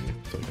 15, 20,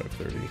 25,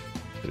 30,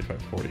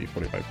 35, 40,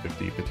 45,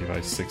 50,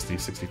 55, 60,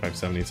 65,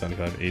 70,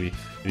 75, 80,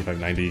 85,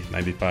 90,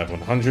 95,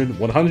 100.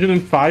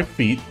 105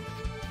 feet.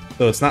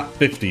 So it's not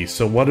 50.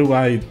 So what do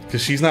I...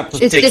 Because she's not... It's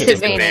proficient.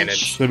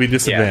 disadvantage. There'll be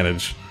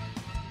disadvantage.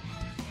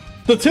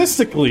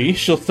 Statistically,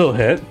 she'll still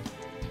hit.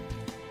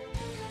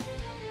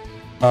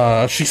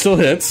 She still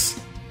hits.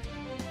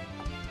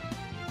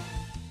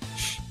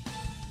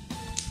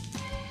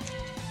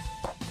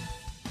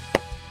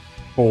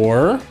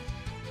 For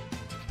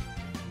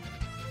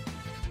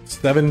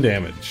 7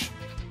 damage.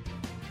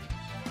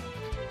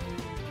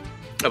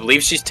 I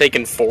believe she's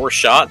taken 4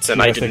 shots, and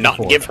She I has did taken not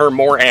 4. give her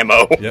more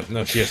ammo. Yep,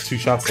 no, she has 2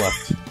 shots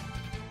left.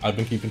 I've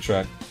been keeping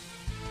track.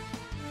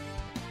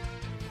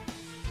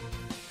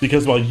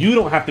 Because while you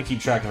don't have to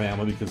keep track of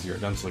ammo because you're a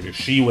gunslinger,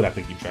 she would have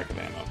to keep track of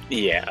ammo.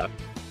 Yeah.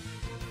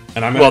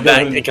 And I'm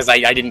gonna because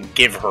I didn't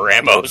give her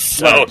ammo,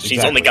 so Right, she's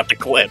exactly. only got the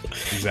clip.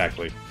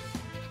 Exactly.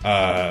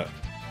 That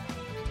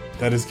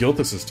is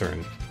Gilthus'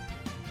 turn.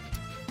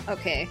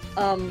 Okay,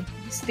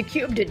 the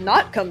cube did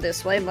not come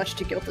this way, much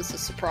to Gilthus'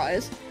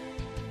 surprise.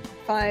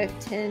 5,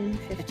 10,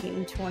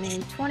 15, 20,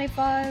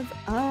 25,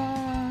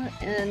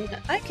 and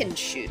I can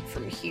shoot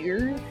from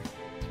here.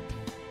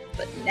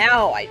 But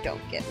now I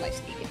don't get my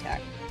sneak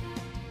attack.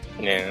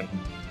 Yeah.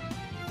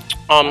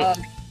 I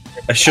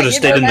should have I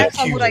stayed in the on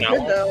queue. what I now.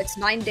 could, though. It's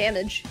 9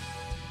 damage.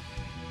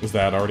 Is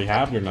that already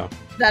halved or no?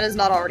 That is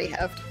not already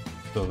halved.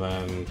 So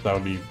then that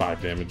would be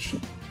 5 damage.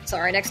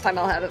 Sorry, next time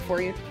I'll have it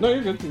for you. No,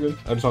 you're good. You're good.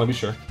 I just want to be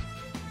sure.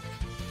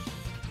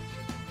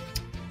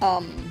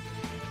 I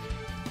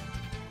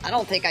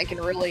don't think I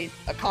can really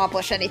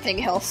accomplish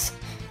anything else.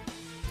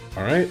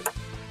 All right.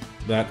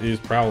 That is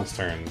Prowl's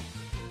turn.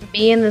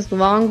 Me and this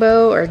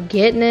longbow are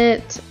getting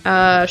it.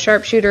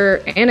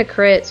 Sharpshooter and a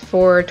crit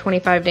for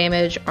 25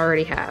 damage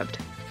already halved.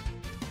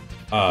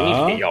 We need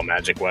to get y'all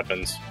magic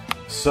weapons.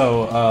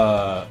 So,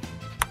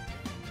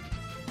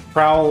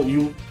 Prowl,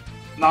 you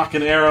knock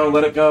an arrow,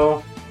 let it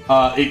go.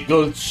 It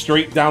goes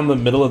straight down the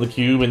middle of the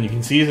cube, and you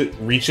can see as it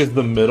reaches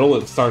the middle,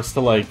 it starts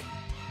to, like,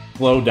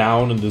 slow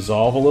down and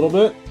dissolve a little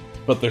bit,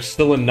 but there's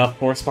still enough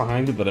force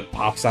behind it that it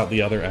pops out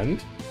the other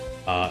end,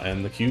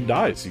 and the cube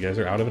dies. You guys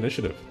are out of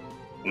initiative.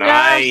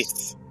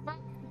 Nice.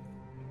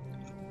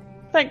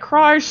 Thank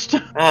Christ.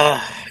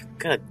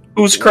 Good.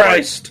 Who's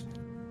Christ?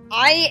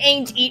 I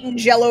ain't eaten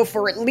Jello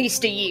for at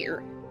least a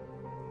year.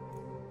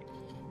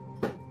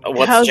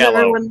 What's How's Jello?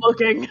 everyone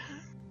looking?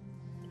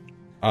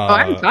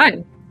 I'm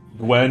fine.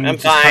 Gwen I'm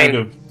just fine. kind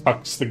of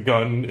tucks the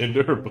gun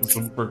into her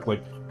bosom for,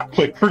 like,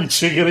 quick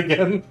reaching it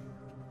again.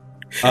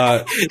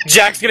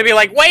 Jack's gonna be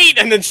like, wait!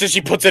 And then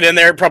she puts it in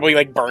there, it probably,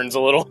 like, burns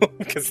a little,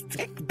 because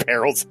the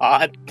barrel's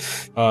hot.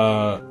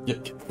 Yeah.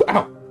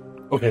 Ow!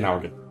 Okay, now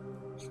we're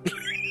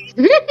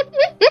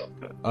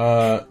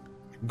good.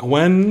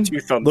 Gwen 2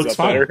 thumbs looks up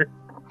fine. at her.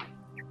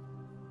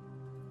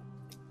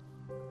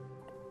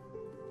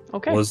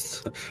 Okay.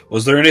 Was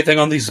there anything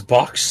on these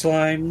box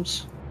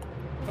slimes?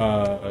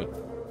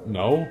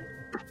 No.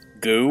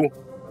 Goo.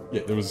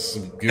 Yeah, there was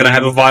some goo. Can I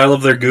have a vial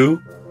of their goo?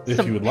 If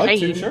some you would like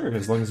to, pain? sure,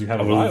 as long as you have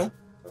a I will. vial.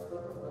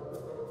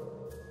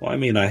 Well, I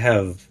mean, I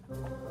have.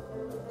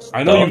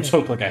 I know you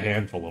stuff. took, like, a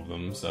handful of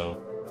them,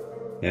 so...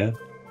 Yeah.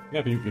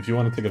 Yeah, if you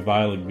want to take a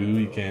vial of goo,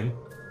 you can.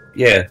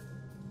 Yeah.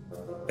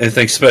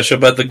 Anything special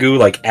about the goo?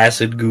 Like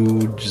acid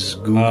goo,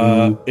 just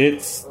goo?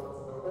 It's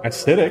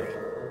acidic.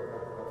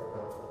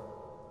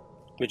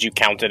 Would you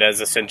count it as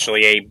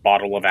essentially a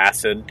bottle of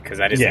acid? Because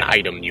that is an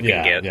item you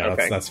can get. Yeah,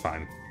 okay. that's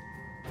fine.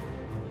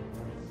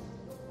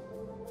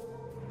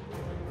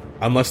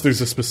 Unless there's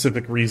a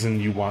specific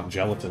reason you want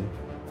gelatin.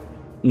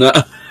 No.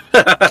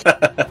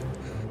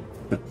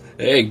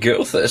 Hey,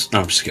 Gilthus.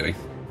 No, I'm just kidding.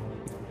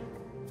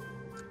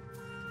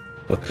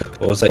 What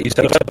was that you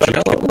said about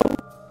Jello?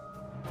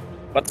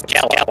 What's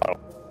Jello?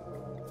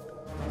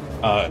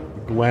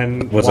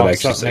 Gwen Wasn't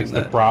walks actually up saying next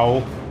to that.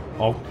 Prowl,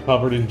 all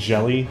covered in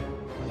jelly,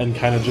 and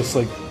kind of just,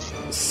 like,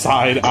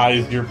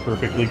 side-eyes your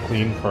perfectly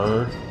clean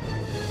fur.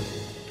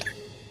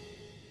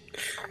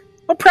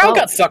 Well, Prowl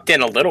got sucked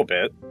in a little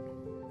bit.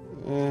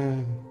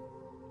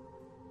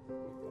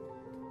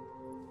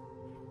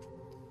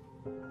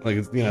 Like,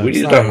 it's, you know, We it's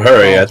need not to your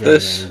hurry fault at or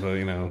this. anything, but,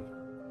 you know...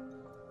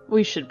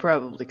 We should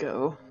probably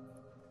go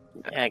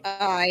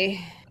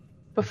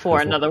before Careful.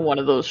 another one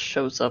of those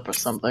shows up or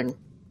something.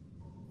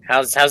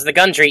 How's the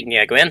gun treating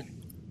you,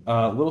 Gwen?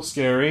 A little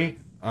scary.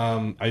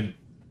 I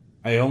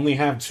only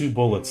have 2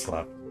 bullets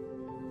left.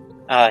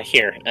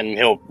 Here, and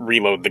he'll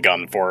reload the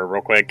gun for her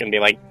real quick and be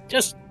like,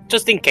 just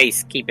in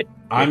case, keep it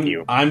with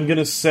you. I'm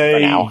gonna For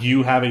say now.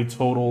 you have a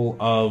total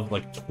of,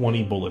 like,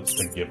 20 bullets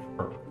to give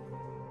her.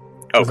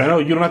 Because Okay. I know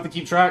you don't have to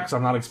keep track, so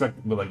I'm not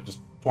expecting, but, like, just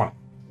 20.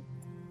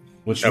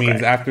 Which Okay.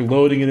 means after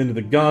loading it into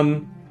the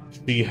gun,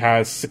 she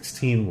has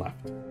 16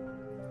 left.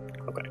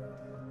 Okay.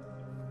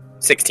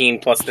 16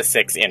 plus the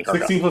 6 in her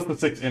 16 gun. plus the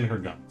 6 in her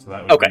gun. So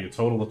that would Okay. be a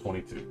total of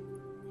 22.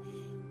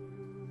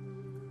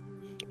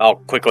 I'll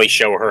quickly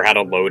show her how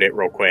to load it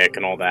real quick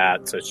and all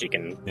that, so she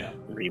can Yeah.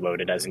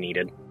 reload it as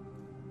needed.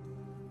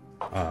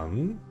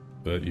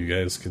 But you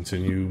guys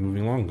continue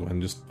moving along.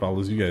 Gwen just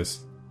follows you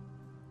guys.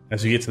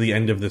 As you get to the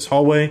end of this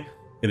hallway,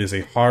 it is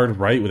a hard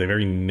right with a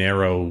very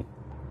narrow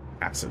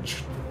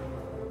passage.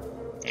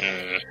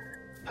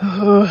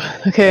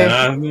 Okay. And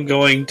I'm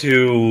going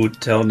to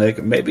tell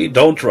Nick, maybe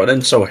don't run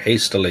in so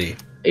hastily.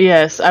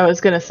 Yes, I was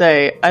gonna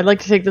say, I'd like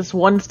to take this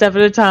one step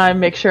at a time,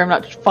 make sure I'm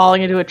not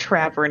falling into a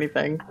trap or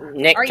anything.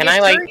 Nick, Are can you I,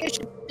 sure like, you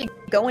should be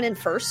going in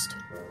first?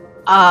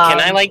 can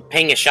I, like,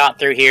 ping a shot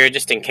through here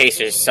just in case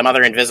there's some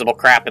other invisible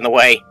crap in the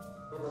way?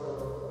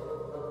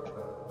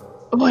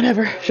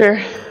 Whatever, sure.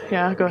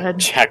 Yeah, go ahead.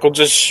 Jack will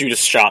just shoot a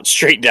shot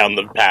straight down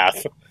the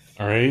path.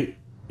 Alright?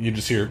 You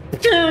just hear,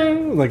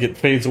 like, it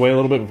fades away a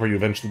little bit before you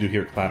eventually do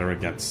hear it clatter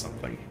against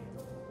something.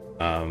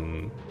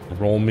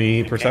 Roll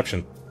me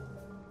perception.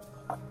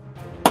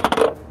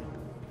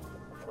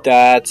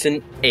 That's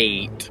an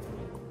 8.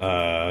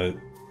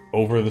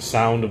 Over the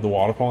sound of the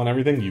waterfall and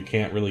everything, you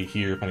can't really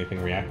hear if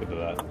anything reacted to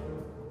that.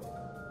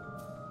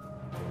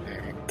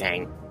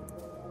 Dang.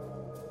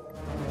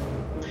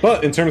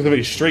 But in terms of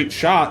a straight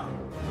shot,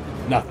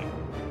 nothing.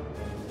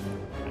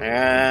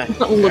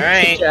 Look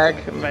Alright. to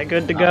Jack. Am I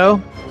good to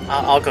go?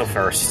 I'll go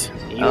first.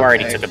 You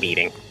already Okay. took a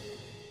beating.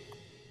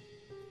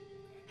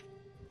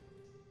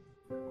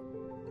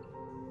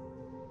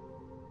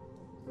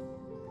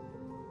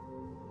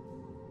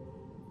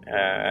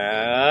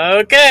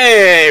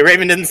 Okay,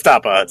 Raven didn't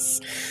stop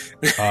us.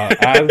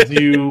 As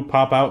you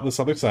pop out this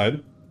other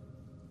side,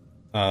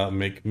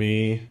 make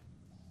me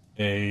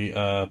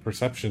a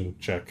perception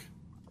check.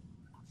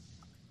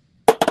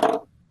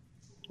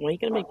 Why are you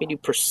gonna make me do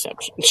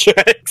perception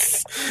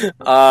checks? 7.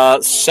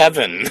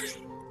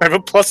 I have a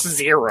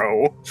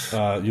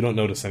 +0. You don't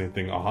notice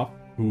anything off.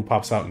 Who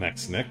pops out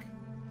next? Nick?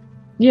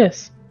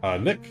 Yes.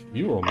 Nick,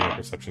 you roll me a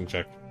perception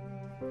check.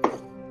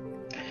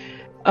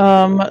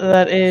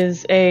 That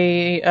is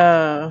a,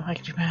 I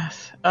can do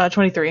math.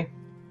 23.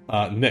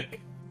 Nick,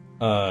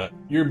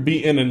 you're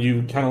beaten and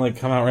you kind of like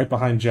come out right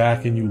behind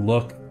Jack and you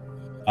look,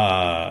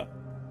 and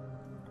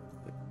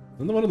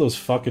one of those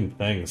fucking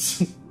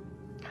things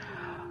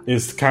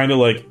is kind of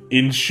like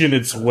inching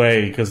its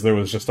way because there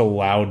was just a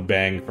loud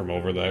bang from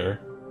over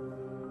there.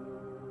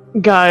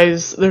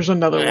 Guys, there's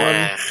another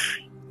one.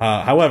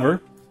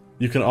 However,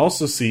 you can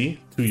also see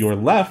to your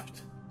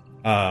left,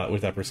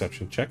 with that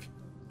perception check,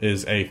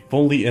 is a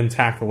fully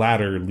intact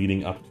ladder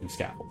leading up to the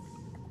scaffold.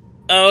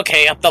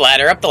 Okay, up the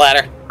ladder, up the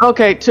ladder.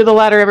 Okay, to the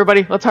ladder,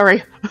 everybody. Let's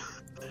hurry.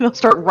 I'll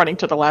start running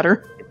to the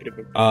ladder.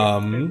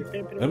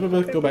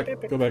 Go back.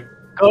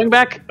 Going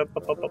back.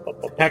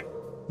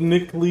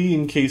 Technically,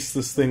 in case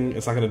this thing,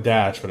 it's not going to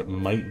dash, but it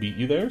might beat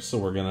you there, so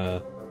we're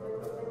gonna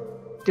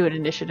Do it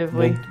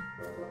initiatively.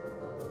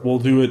 we'll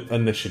do it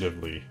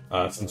initiatively.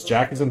 Since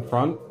Jack is in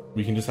front,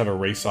 we can just have a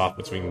race off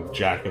between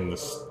Jack and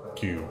this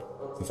cube,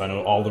 since I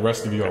know all the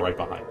rest of you are right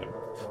behind him.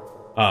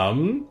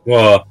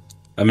 Well,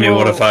 I mean,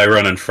 what if I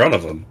run in front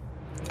of him?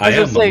 I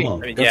am was gonna say- the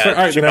monk. That's Yeah, right.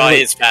 All right, then Chibai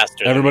everybody- is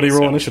faster. Everybody than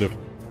roll me, initiative.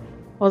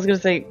 I was gonna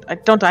say,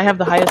 don't I have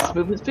the highest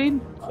movement speed? You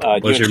What's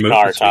and your Chibai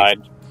are movement speed? tied.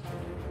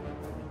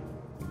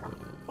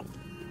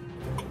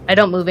 I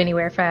don't move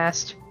anywhere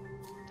fast.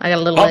 I got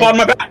a little Hop on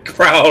my legs. back,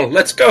 Prowl.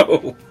 Let's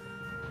go.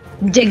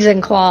 Digs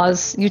and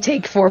claws. You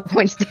take 4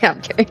 points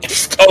down.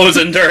 Stowe's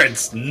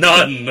endurance,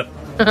 none.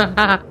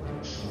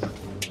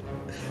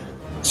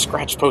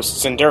 Scratch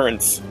Post's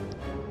endurance.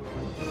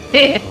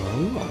 I'll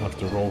have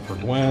to roll for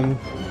Gwen.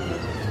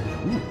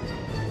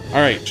 All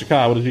right,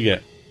 Chika, what did you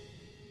get?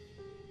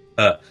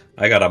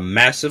 I got a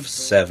massive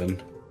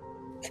 7.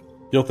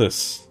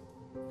 Gilthus.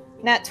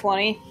 Nat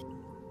 20.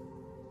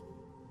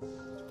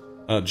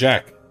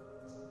 Jack.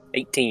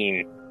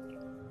 18.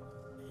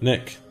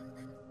 Nick.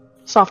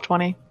 Soft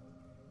 20.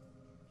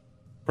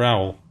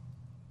 Prowl.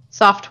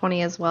 Soft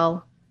 20 as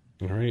well.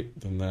 All right,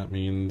 then that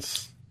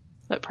means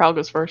That Prowl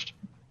goes first.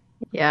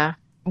 Yeah.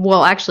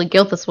 Well, actually,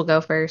 Gilthus will go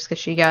first because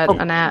she got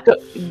a nat.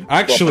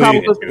 actually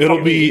Prowl-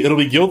 it'll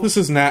be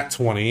Gilthus's nat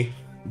 20,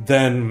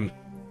 then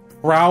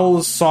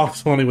Prowl's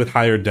soft 20 with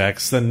higher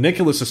dex, then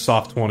Nicholas's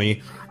soft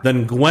 20,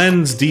 then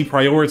Gwen's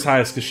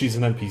deprioritized because she's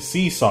an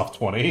NPC soft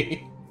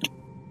 20.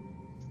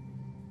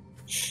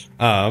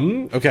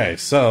 Okay,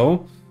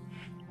 so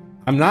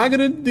I'm not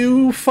gonna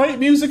do fight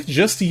music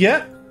just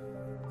yet.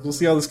 We'll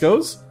see how this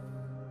goes.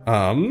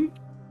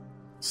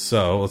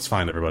 So let's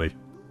find everybody.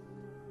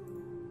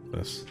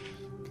 This.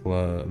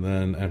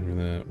 Then after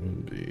that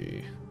would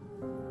be.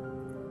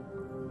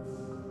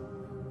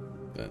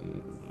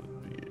 Then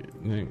would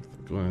be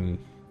Nick, Gwen.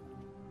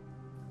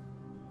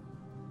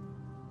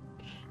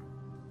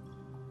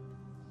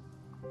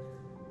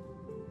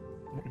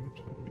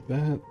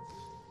 That.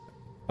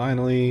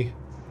 Finally.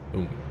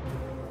 Boom.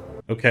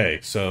 Okay,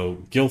 so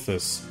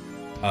Gilthus,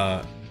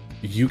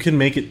 you can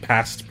make it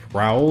past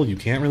Prowl. You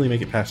can't really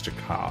make it past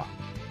Jakar.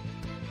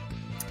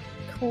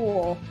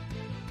 Cool.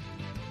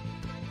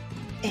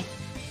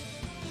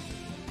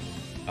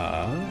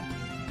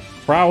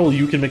 Prowl,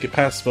 you can make it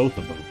past both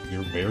of them.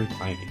 You're very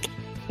tiny.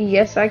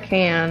 Yes, I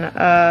can.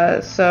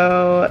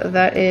 So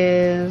that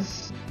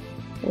is.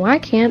 Why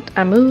can't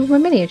I move my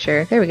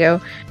miniature? There we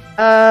go.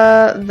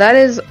 That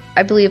is,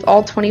 I believe,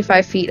 all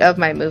 25 feet of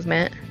my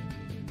movement.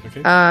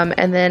 Okay.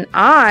 And then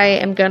I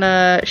am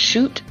gonna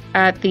shoot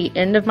at the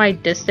end of my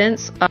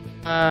distance.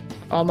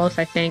 Almost,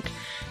 I think.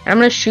 And I'm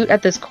gonna shoot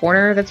at this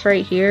corner that's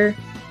right here.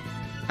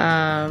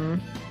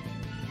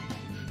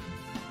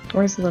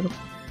 Where's the little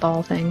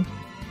ball thing?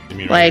 You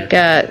mean right Like,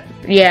 here?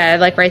 yeah,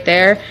 like right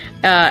there.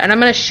 And I'm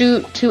gonna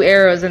shoot 2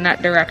 arrows in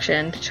that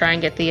direction to try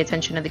and get the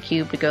attention of the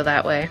cube to go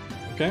that way.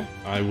 Okay.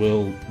 I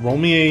will roll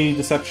me a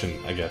deception,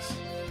 I guess.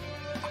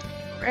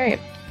 Right.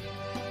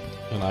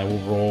 And I will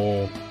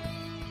roll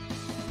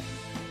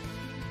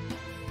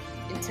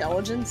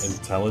Intelligence?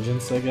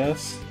 intelligence, I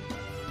guess.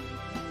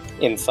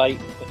 Insight,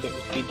 if it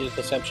would be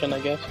deception, I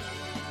guess.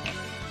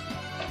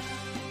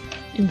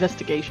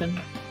 Investigation.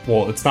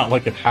 Well, it's not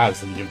like it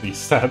has any of these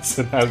stats.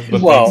 It has the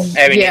Well, things-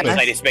 I mean, Yeah.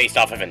 insight is based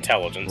off of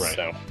intelligence, Right.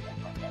 so.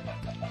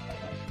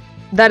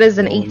 That is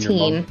an Roll your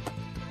 18.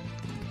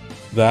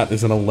 That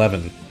is an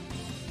 11.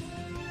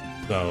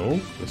 So,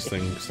 this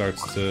thing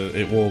starts to...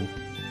 It will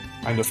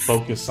kind of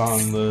focus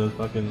on the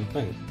fucking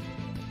thing.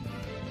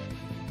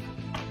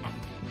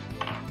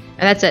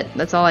 And that's it.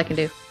 That's all I can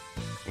do.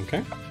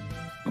 Okay.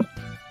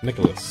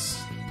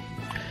 Nicholas.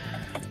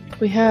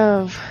 We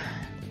have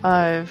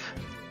 5,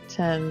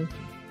 10,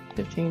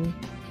 15,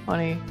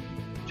 20,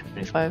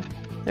 25,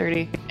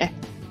 30,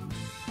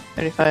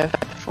 35,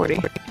 40.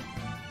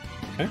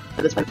 Okay.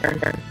 That is my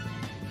turn.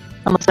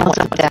 Unless I want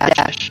to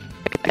dash.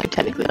 I could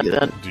technically do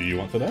that. Do you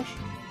want the dash?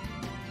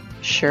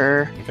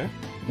 Sure. Okay.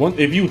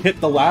 If you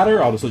hit the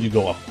ladder, I'll just let you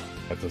go up.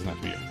 That doesn't have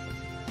to be you.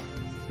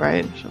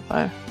 Right? So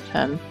 5,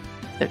 10,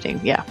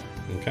 15. Yeah.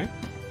 Okay.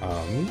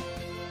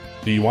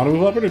 Do you want to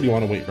move up it, or do you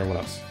want to wait for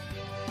everyone else?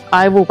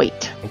 I will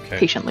wait Okay.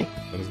 patiently.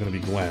 That is going to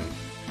be Gwen.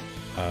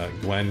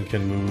 Gwen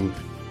can move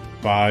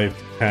 5,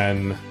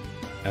 10,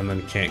 and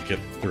then can't get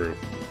through.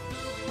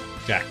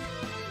 Jack.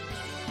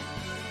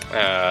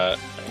 I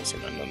see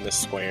mine on this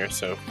square,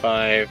 so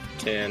 5,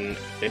 10,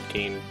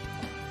 15,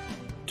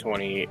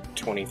 20,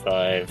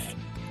 25,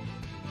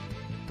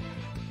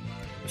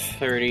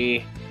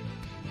 30,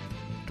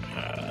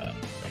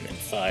 and then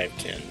 5,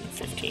 10,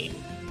 15. Do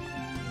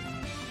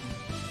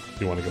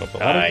you want to go up the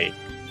ladder?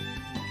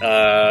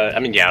 I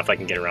mean, yeah, if I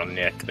can get around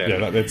Nick, then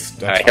Yeah, that's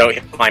he'll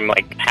climb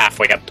like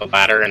halfway up the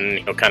ladder, and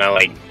he'll kind of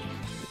like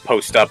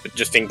post up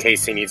just in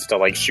case he needs to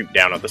like shoot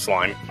down at the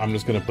slime. I'm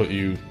just going to put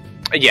you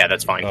Yeah,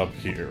 that's fine. up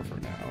here for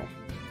now.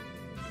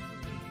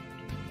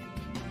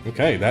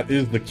 Okay, that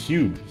is the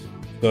cube.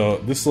 So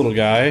this little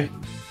guy,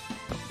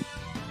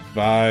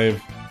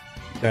 5,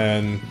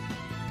 10,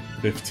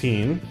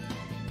 15.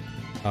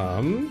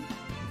 I'll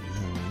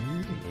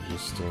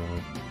just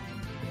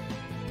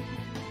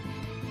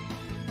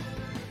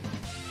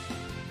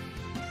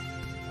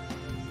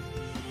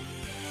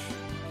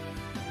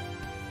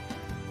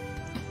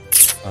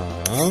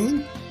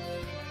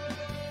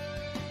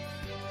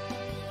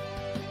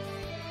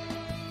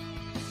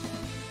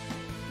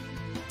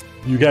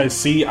you guys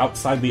see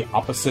outside the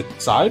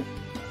opposite side,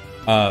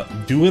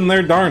 doing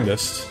their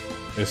darndest,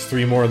 there's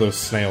 3 more of those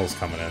snails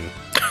coming in.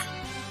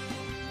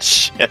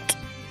 Shit.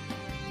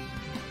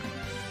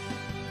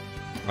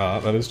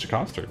 That is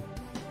Chakot's turn.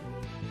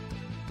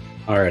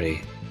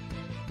 Alrighty.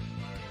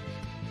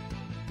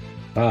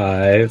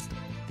 5,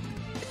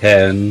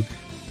 10,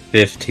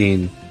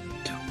 15,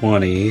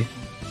 20,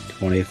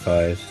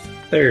 25,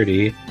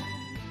 30,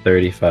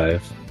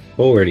 35,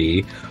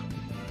 40.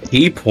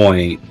 Key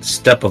point,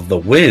 Step of the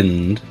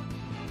Wind,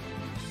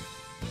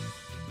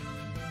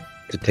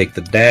 to take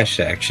the dash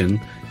action.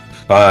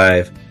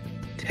 5,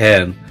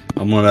 10.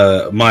 I'm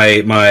gonna...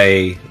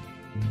 My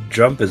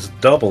jump is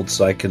doubled,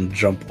 so I can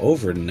jump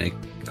over Nick,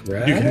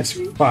 right? You guys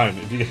are fine.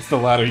 If you get to the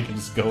ladder, you can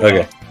just go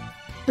Okay. up.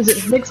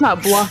 Nick's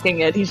not blocking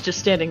it, he's just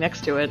standing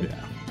next to it.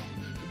 Yeah.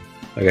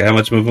 Okay, how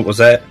much movement was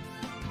that?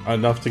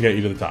 Enough to get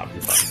you to the top.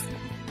 You're fine.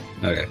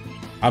 Okay.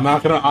 I'm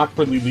not going to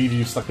awkwardly leave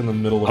you stuck in the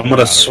middle of I'm the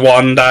gonna ladder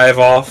swan dive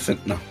off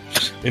and... No.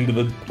 into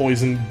the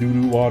poison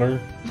doo-doo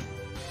water.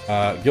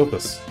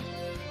 Gilpus.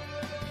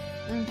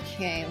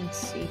 Okay, let's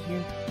see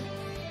here.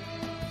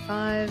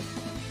 5,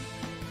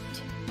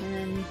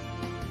 10,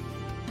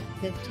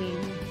 15,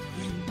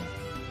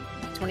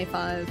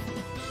 25,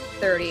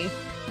 30,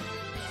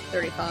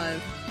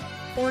 35,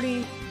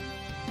 40,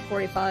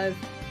 45,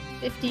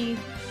 50,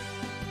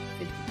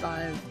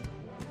 55,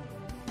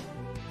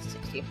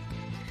 60.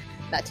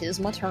 That is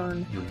my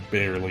turn. You're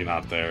barely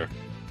not there.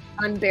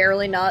 I'm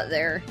barely not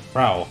there.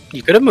 Prowl.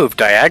 You could have moved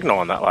diagonal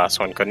on that last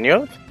one, couldn't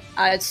you?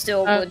 I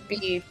still would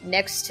be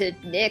next to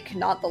Nick,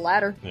 not the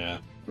ladder. Yeah.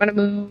 I'm gonna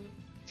move.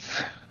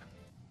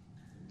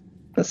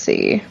 Let's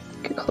see.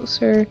 Get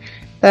closer.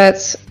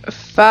 That's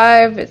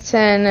 5,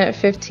 10,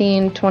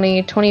 15,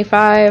 20,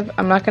 25.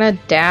 I'm not gonna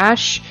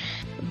dash,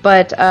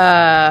 but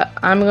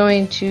I'm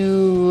going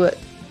to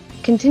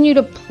continue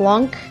to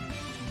plunk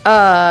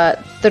the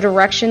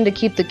direction to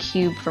keep the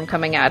cube from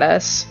coming at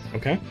us.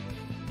 Okay.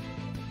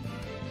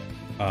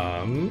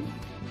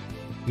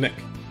 Nick.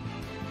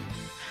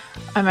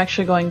 I'm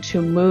actually going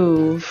to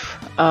move.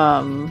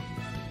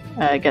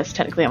 I guess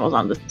technically I was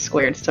on the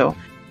squared, so.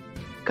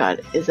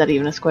 God, is that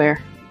even a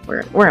square?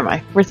 Where am I?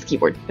 Where's the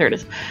keyboard? There it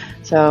is.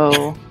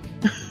 So.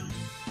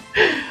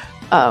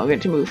 I'm going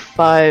to move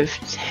 5,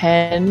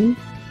 10.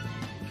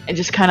 And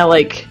just kind of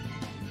like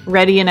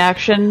ready in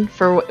action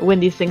for when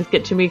these things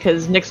get to me,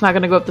 because Nick's not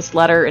going to go up this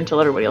ladder until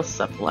everybody else is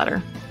up the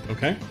ladder.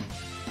 Okay.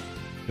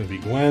 Gonna be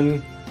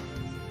Gwen.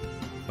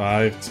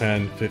 5,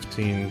 10,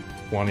 15,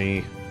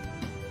 20,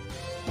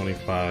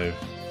 25,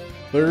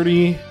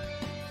 30.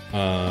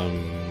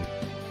 Oh.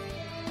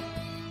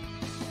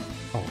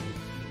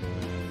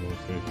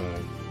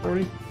 25,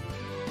 40.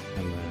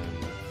 And then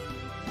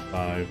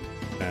 5,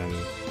 10.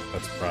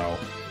 That's Prowl.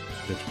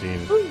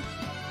 15,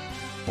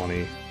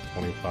 20,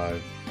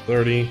 25,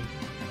 30.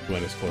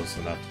 Gwen is close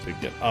enough to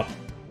get up.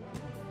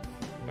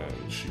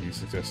 And she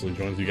successfully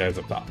joins you guys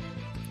up top.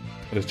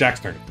 It is Jack's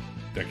turn.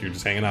 Jack, you're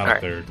just hanging out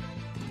up there.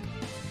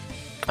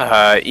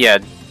 Yeah,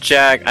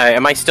 Jack,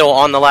 am I still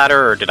on the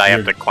ladder, or did I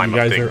have to climb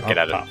up to get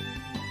out top. of it?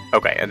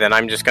 Okay, and then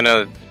I'm just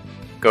gonna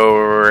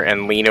go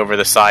and lean over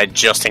the side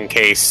just in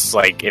case,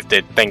 like, if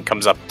the thing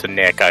comes up to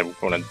Nick, I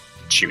want to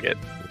shoot it.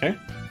 Okay.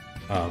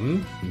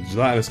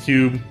 Gelatinous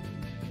Cube.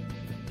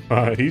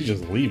 He's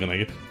just leaving, I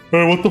guess.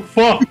 Hey, what the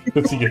fuck?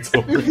 As he gets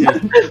over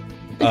here.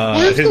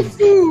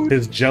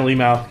 His jelly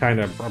mouth kind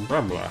of blah,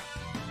 blah, blah.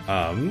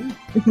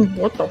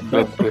 What the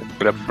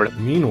fuck?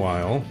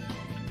 Meanwhile,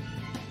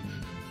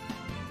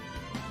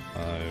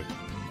 5,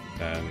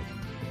 10,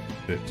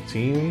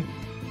 15.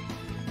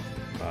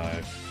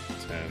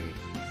 5, 10,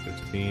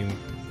 15.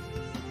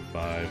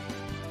 5,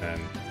 10,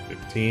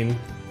 15.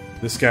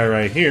 This guy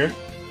right here.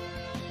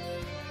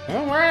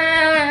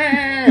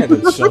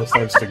 The shell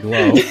starts to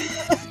glow.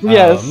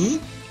 Yes.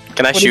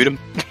 Can I shoot him?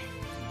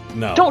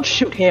 No. Don't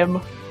shoot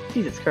him.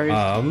 Jesus Christ.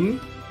 5,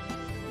 10,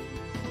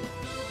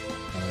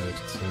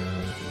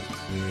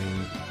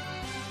 15.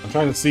 I'm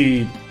trying to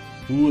see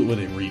who would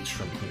it reach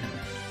from here.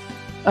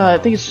 I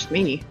think it's just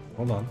me.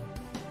 Hold on.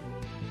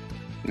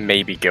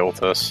 Maybe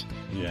Gilthus.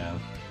 Yeah.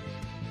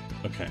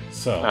 Okay,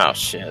 so Oh,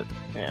 shit.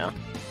 Yeah.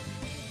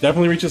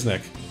 definitely reaches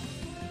Nick.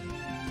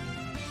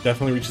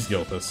 Definitely reaches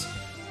Gilthus.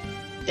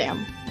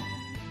 Damn.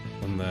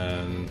 And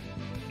then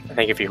I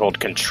think if you hold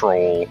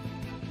control,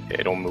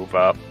 it'll move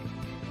up.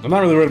 I'm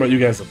not really worried about you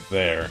guys up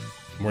there.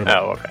 I'm worried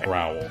about okay.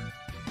 Prowl.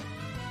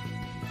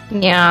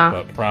 Yeah.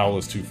 But Prowl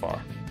is too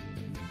far.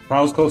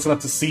 Prowl's close enough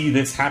to see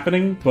this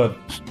happening, but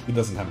it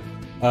doesn't happen.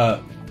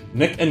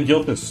 Nick and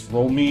Gilthus,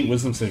 roll me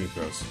wisdom saving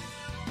throws.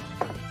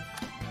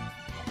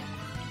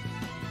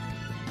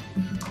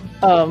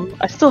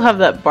 I still have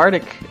that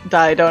bardic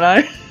die, don't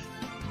I?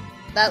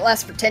 That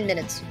lasts for 10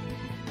 minutes.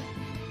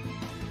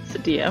 It's a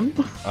DM.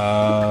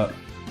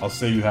 I'll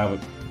say you have it.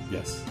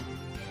 Yes.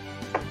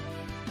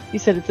 You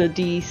said it's a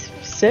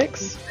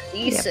D6?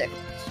 E6.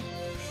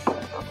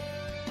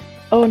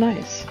 Oh,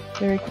 nice.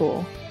 Very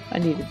cool. I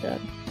needed that.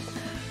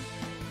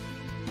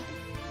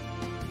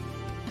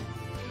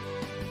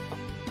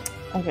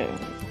 Okay.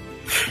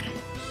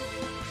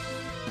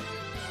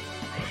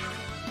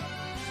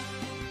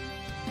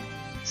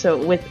 So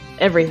with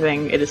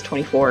everything, it is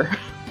 24.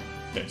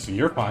 Okay, so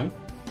you're fine.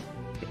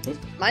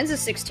 Mine's a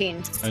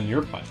 16. And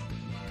you're fine.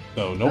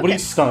 So nobody's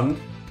Okay. stunned.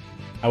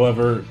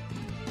 However,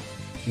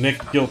 Nick,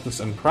 Gilthus,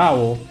 and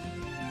Prowl,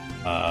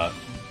 yeah,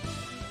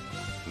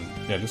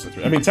 just a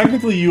 3. I mean,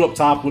 technically you up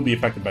top would be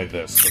affected by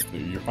this, so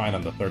you're fine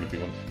on the 30 if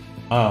you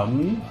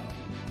want.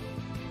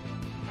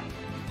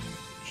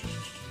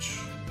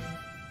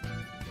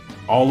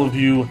 All of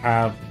you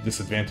have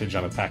disadvantage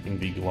on attacking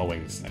the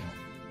glowing snail,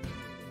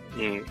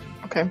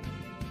 Okay.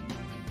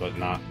 but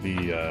not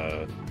the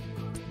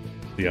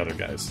other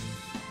guys.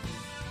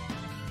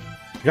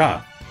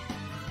 God.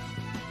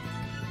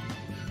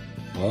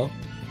 Well,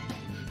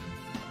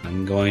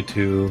 I'm going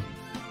to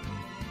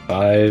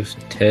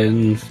 5,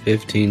 10,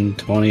 15,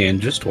 20,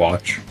 and just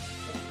watch.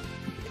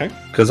 Okay.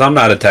 Because I'm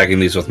not attacking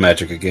these with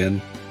magic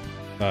again.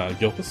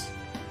 Gilthus?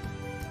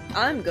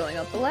 I'm going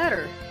up the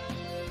ladder.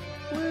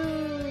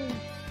 Woo.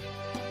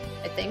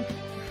 I think.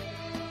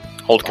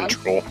 Hold Well,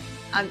 control.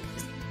 I'm.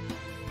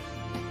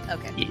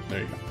 Okay.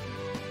 There you go.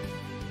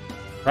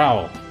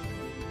 Prowl.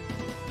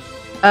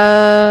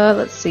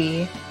 Let's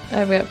see.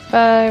 I've got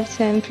 5,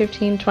 10,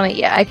 15, 20.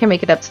 Yeah, I can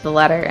make it up to the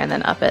ladder and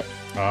then up it.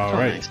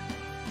 Alright.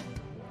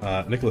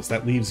 Nicholas,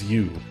 that leaves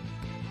you.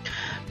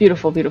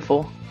 Beautiful,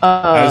 beautiful.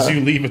 As you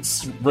leave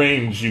its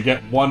range, you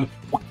get one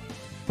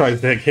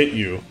tries to hit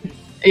you.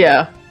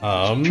 Yeah.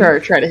 Sure.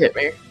 Try to hit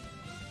me.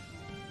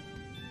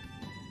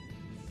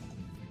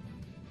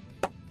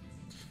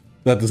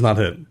 That does not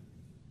hit.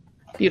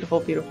 Beautiful,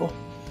 beautiful.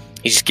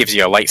 He just gives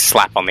you a light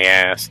slap on the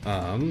ass.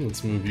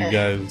 Let's move you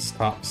guys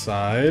top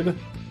side.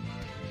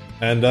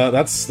 And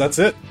that's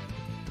it.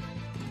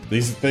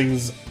 These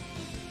things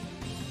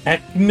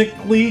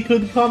technically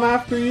could come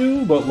after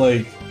you, but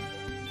like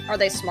Are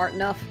they smart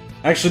enough?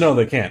 actually no,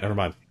 they can't. Never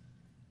mind.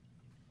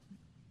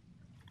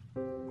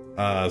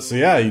 So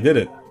yeah, you did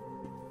it.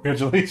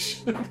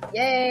 Congratulations.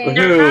 Yay!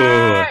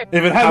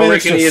 If it had How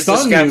managed rickety to is the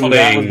stun you, that was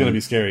scaffolding? going to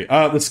be scary.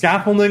 The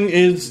scaffolding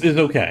is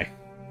okay.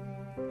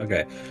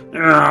 Okay.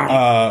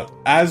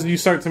 As you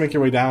start to make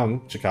your way down,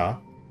 Chika,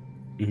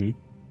 Mhm.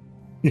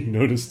 you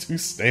notice 2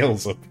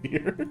 snails up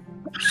here.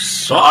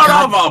 Son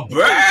of a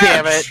bitch!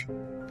 Damn it.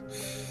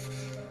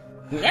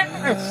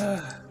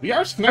 Yes! We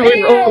are Are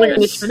we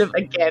rolling snails! initiative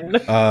again?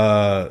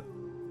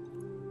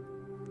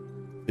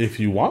 If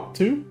you want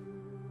to,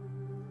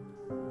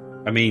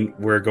 I mean,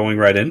 we're going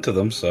right into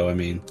them, so I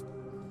mean,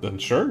 then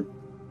sure.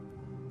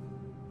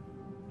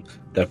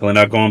 definitely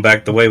not going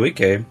back the way we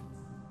came.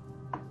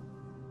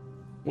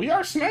 We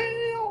are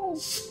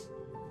snails!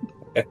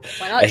 Why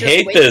not I just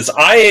hate wait this. to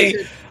I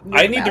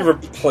move need to out?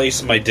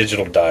 replace my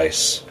digital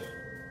dice.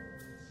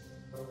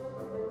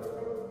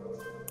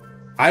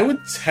 I would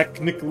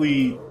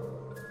technically,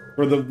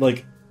 for the,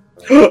 like,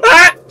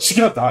 Ah! she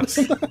got dice.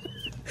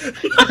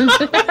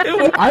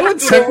 I would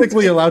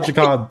technically allow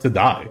Chakad to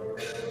die.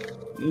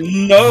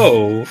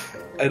 No,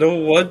 I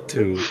don't want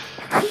to.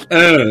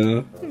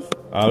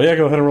 Yeah,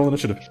 go ahead and roll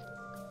initiative.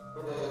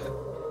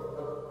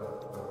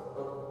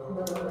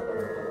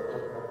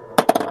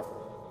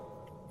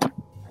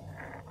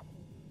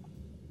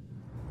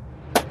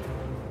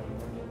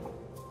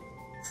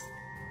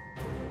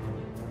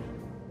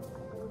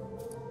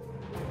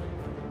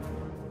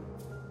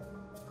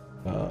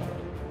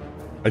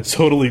 I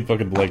totally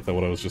fucking blanked on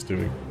what I was just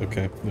doing.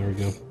 Okay, there we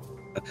go.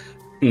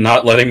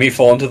 Not letting me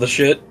fall into the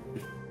shit.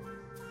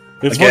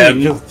 It's Again.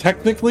 funny, because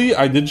technically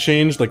I did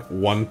change, like,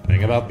 one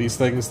thing about these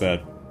things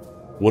that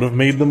would have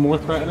made them more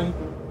threatening.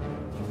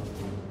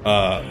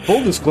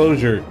 Full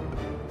disclosure,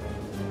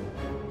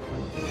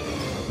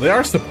 they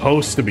are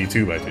supposed to be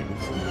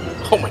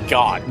 2x2s. Oh my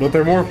god. But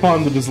they're more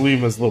fun to just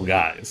leave as little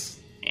guys.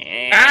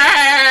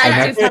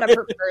 I do kind of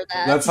prefer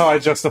that. That's how I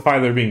justify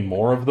there being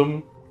more of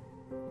them.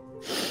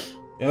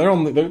 Yeah, they're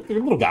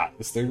little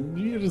guys. They're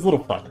just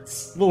little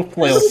funs. Little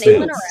flail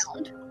Sailing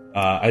sails.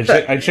 around.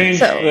 I changed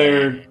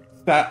their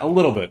stat a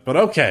little bit, but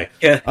okay.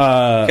 Yeah.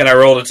 Can I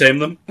roll to tame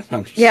them?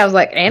 Yeah, I was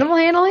like, animal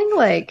handling?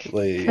 Like,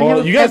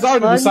 Well, you guys that's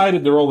already fun.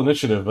 decided to roll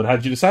initiative, but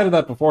had you decided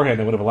that beforehand,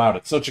 I would have allowed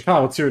it. So,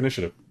 Chakal, what's your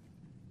initiative?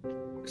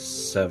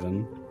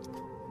 7.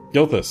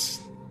 Gilthus.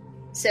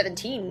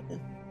 17.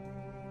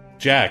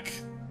 Jack.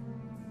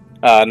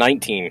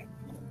 19.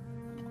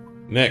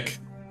 Nick.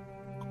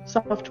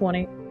 Soft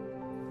 20.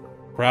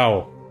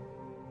 Prowl.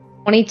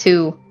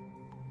 22.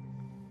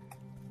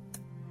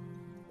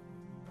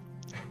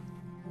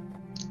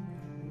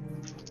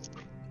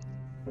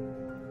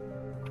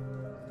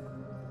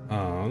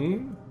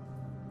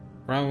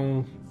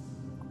 Prowl.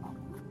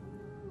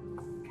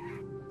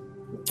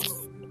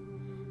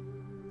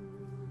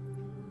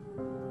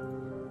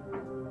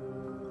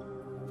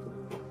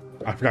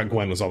 I forgot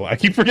Gwen was all. I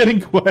keep forgetting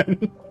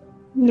Gwen.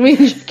 We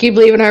just keep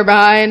leaving her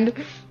behind.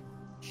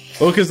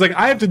 Well, because like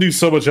I have to do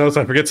so much else,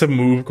 I forget to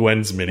move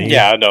Gwen's mini.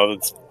 Yeah, no,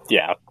 that's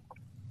yeah.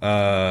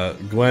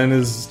 Gwen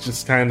is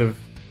just kind of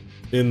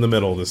in the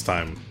middle this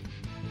time.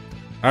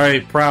 All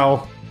right,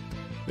 Prowl,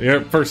 you're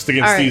up first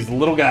against All right. these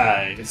little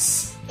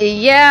guys.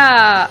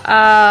 Yeah,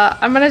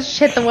 I'm gonna just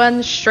hit the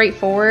one straight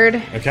forward.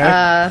 Okay.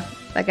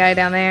 That guy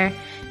down there.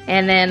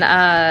 And then,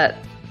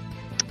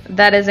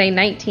 that is a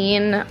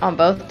 19 on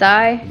both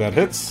die That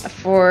hits.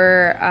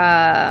 for,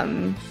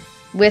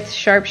 with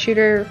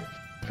sharpshooter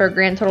for a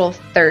grand total of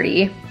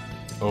 30.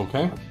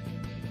 Okay.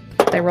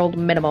 They rolled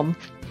minimum.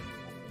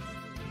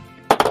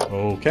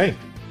 Okay.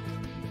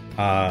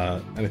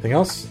 Anything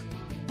else?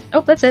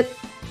 Oh, that's it.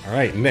 All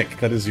right, Nick,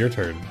 that is your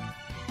turn.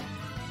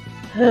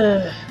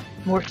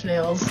 More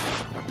snails.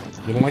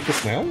 You don't like the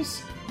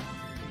snails?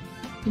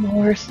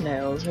 More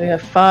snails. We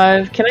have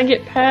 5. Can I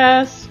get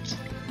past?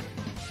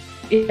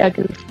 Yeah, I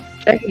can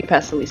get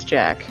past at least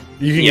Jack.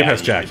 You can get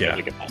past Jack, yeah.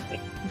 You can pass me.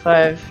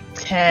 5,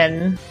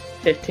 10,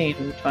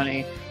 15,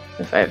 20,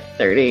 25,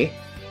 30,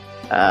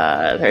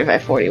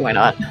 35, 40, why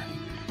not?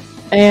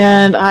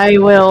 And I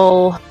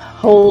will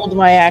hold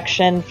my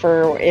action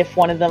for if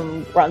one of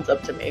them runs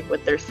up to me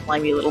with their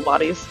slimy little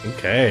bodies.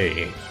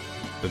 Okay.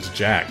 That's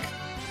Jack.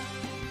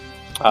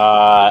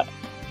 I'm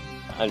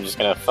just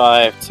gonna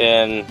 5,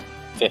 10,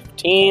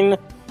 15.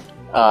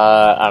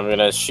 I'm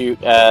gonna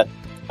shoot at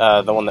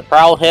the one that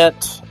Prowl hit.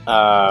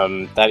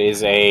 That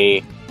is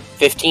a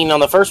 15 on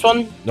the first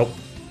one. Nope.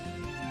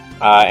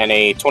 And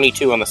a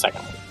 22 on the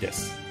second one.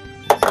 Yes.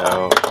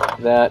 So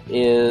that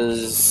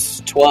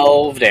is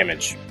 12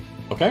 damage.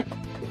 Okay.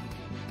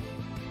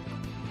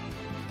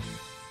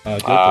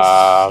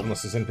 Gilthus,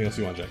 unless there's anything else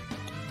you want, Jack.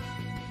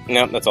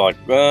 Nope, that's all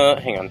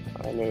hang on.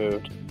 I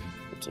moved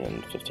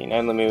 10, 15. I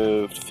only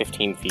moved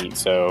 15 feet,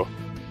 so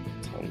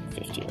 10,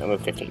 15. I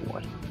moved 15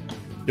 more.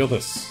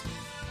 Gilthus.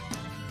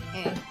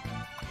 And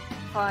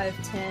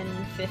 5,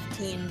 10,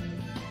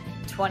 15,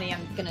 20.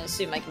 I'm gonna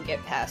assume I can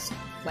get past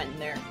when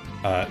they're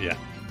Yeah.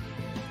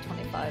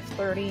 25,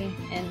 30.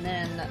 And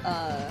then,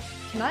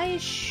 can I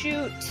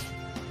shoot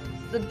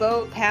the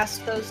boat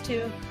past those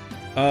two?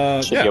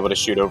 Should be able to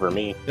shoot over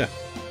me.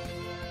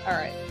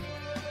 Alright.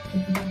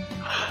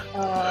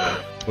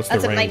 What's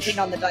That's the a range? 19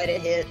 on the die to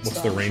hit. What's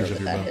so the I'm range sure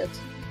of that your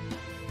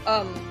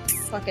that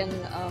hits. Fucking,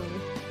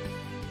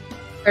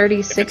 30,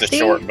 If 60? it's a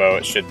short bow,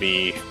 it should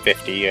be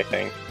 50, I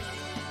think.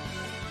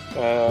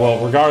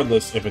 Well,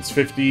 regardless, if it's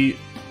 50,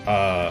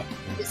 it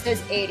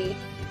says 80.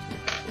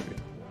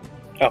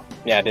 Oh,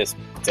 yeah, it is.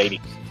 It's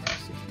 80.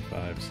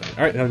 5, 7.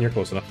 All right, then you're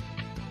close enough.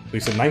 So you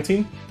said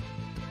 19?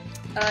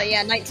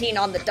 Yeah, 19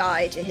 on the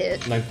die to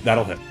hit.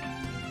 That'll hit.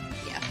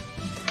 Yeah.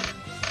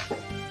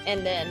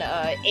 And then,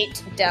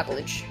 8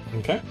 damage.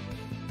 Okay.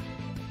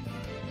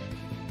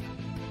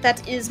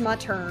 That is my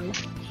turn.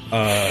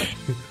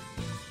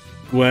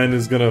 Gwen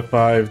is gonna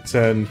 5,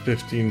 10,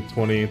 15,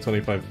 20,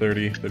 25,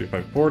 30,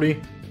 35,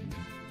 40.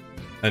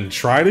 And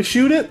try to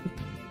shoot it?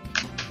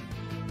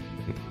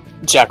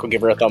 Jack will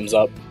give her a thumbs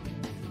up.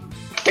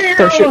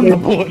 Don't shoot And me. the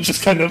bullet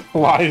just kind of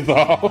flies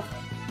off.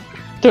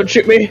 Don't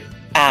shoot me.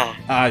 Ah.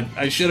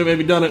 I should have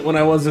maybe done it when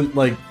I wasn't,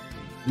 like,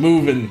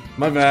 moving.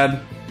 My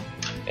bad.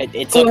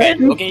 It's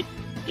okay.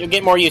 You'll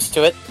get more used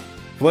to it.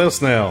 Flail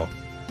Snail.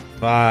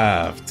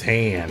 5,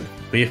 10,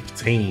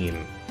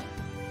 15.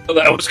 Oh,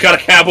 that was got a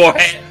cowboy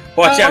hat.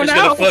 Watch out, he's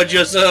gonna fudge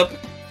us up.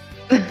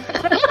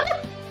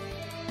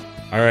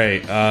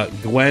 Alright,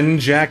 Gwen,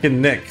 Jack,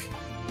 and Nick.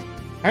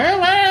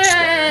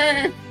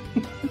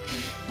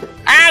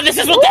 This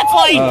is what that's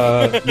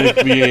like!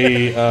 Nick,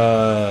 be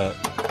a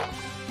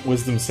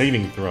wisdom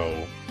saving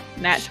throw.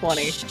 Nat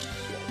 20.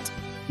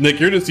 Nick,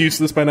 you're just used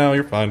to this by now,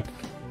 you're fine.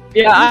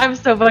 Yeah, I'm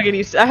so fucking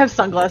used to I have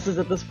sunglasses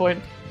at this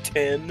point.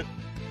 10.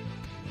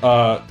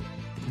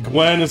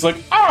 Gwen is like,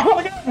 oh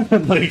my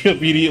god! Like,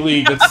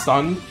 immediately gets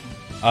stunned.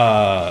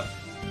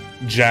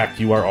 Jack,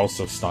 you are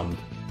also stunned.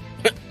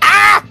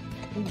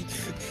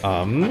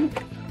 And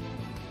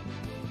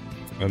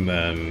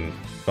then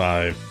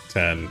 5,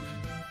 10,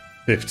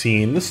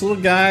 15. This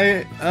little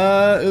guy,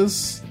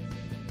 is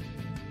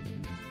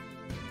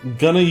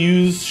gonna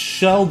use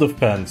shell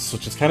defense,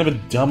 which is kind of a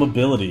dumb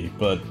ability,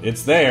 but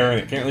it's there, and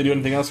it can't really do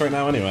anything else right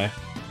now anyway.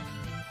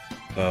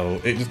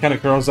 So, it just kind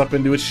of curls up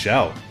into its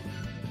shell.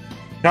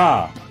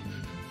 Ka!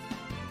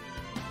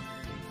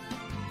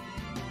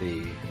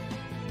 Okay,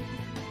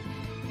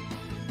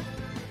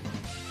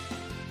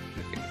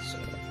 so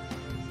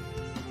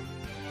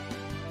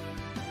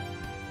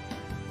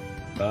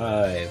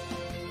 5,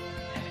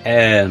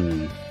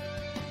 10,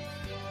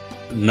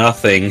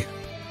 nothing.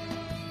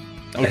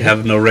 I Okay.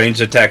 have no ranged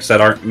attacks that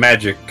aren't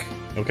magic.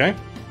 Okay.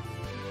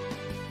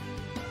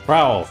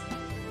 Prowl.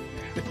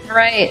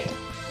 Right.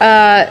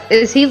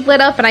 Is he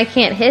lit up and I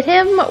can't hit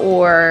him,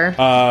 or?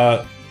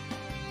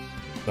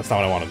 That's not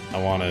what I wanted.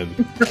 I wanted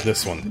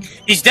this one.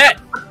 He's dead!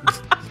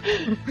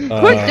 Who's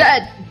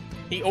dead?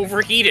 He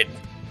overheated.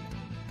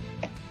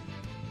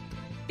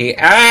 He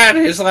had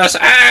his last.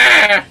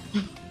 Let's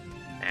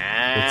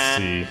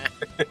see. 10,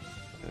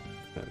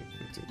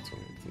 15,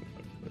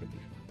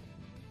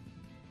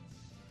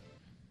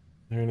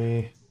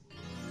 20,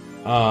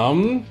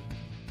 30.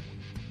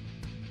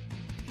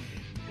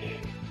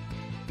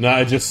 No,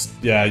 I just,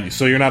 yeah,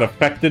 so you're not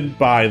affected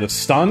by the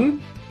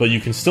stun, but you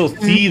can still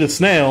see the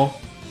snail,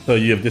 so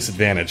you have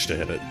disadvantage to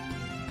hit it.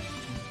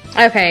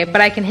 Okay,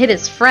 but I can hit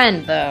his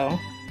friend though.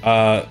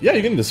 Yeah,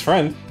 you can hit his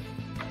friend.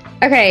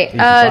 Okay, You can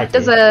try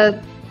does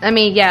to.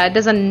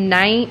 does a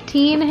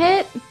 19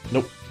 hit?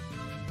 Nope.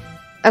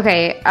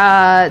 Okay,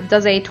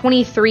 does a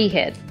 23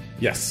 hit?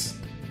 Yes.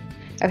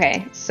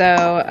 Okay,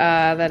 so,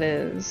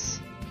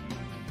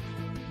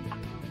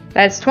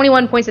 that's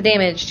 21 points of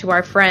damage to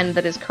our friend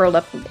that is curled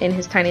up in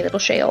his tiny little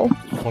shell.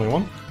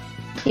 21.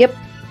 Yep,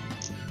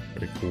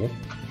 Very cool.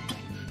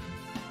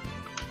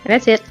 and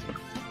that's it.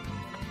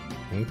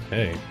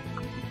 Okay.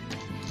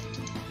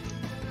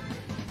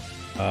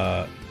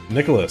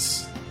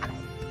 Nicholas.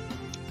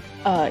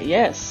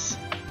 Yes.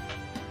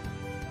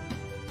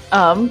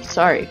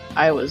 Sorry,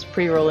 I was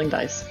pre-rolling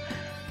dice.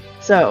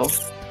 So,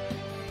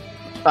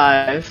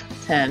 5,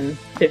 10,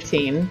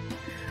 15.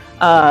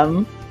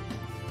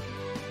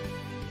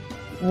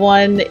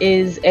 One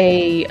is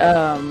a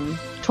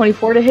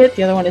 24 to hit,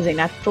 the other one is a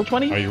natural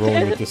 20. Are you to rolling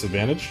hit. with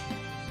disadvantage?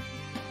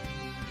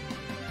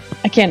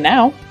 I can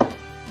now.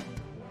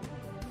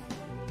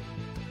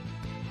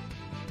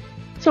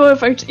 So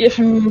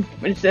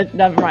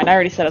never mind, I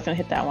already said I was gonna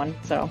hit that one,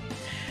 so.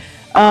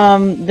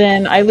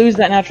 Then I lose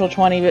that natural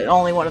 20, but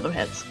only one of them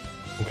hits.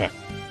 Okay.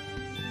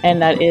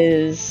 And that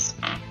is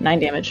 9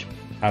 damage.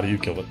 How do you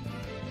kill it?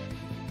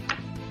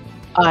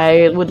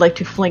 I would like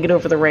to fling it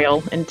over the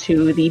rail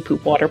into the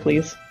poop water,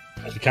 please.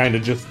 You kind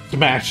of just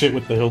smash it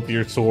with the hilt of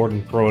your sword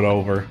and throw it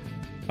over.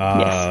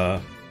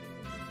 Yes.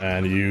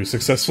 And you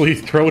successfully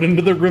throw it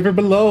into the river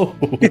below.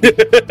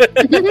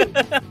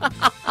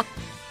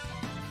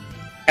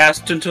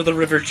 Cast into the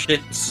river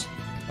shits.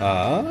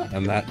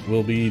 And that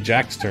will be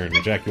Jack's turn.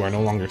 Jack, you are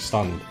no longer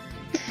stunned.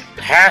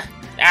 Huh?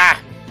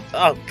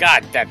 Oh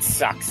god, that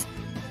sucks.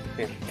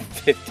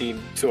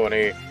 15,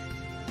 20.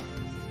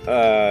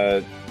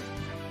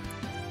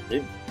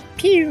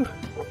 Pew!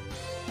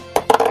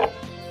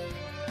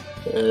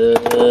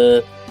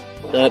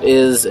 That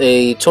is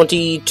a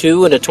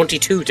 22 and a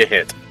 22 to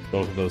hit.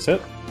 Both of those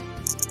hit.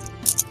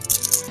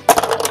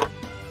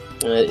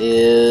 That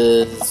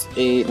is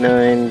 8,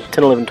 9,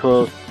 10, 11,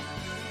 12.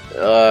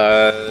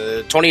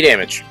 20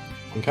 damage.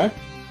 Okay.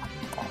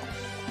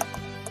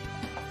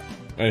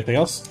 Anything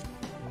else?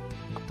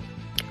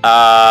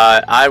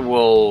 I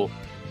will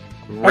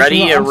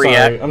ready Actually, no, a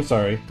react. I'm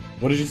sorry.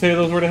 What did you say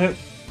those were to hit?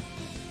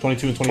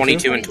 22 and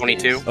 22? 22 and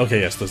 22. Okay,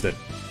 yes, those did.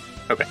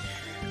 Okay.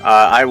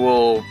 I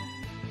will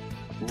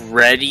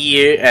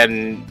ready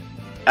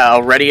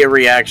I'll ready a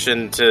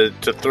reaction to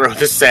throw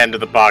the sand to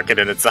the pocket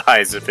in its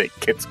eyes if it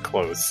gets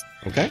close.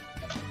 Okay.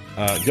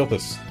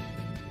 Gilpus.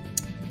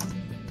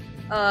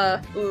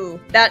 Ooh,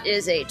 that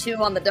is a 2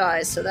 on the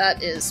dice, so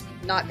that is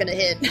not gonna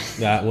hit.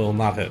 That will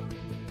not hit.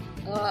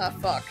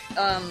 Fuck.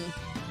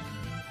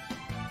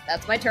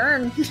 That's my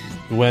turn.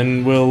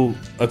 Gwen will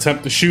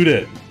attempt to shoot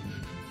it.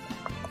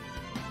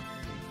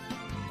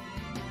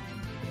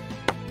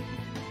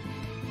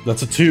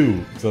 That's a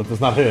 2, so that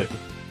does not hit.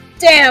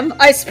 Damn,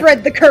 I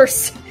spread the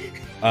curse.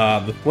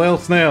 The flail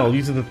snail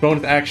uses its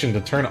bonus action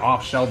to turn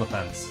off shell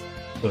defense.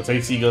 So its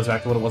AC goes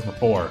back to what it was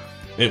before.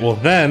 It will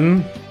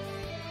then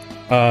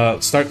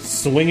start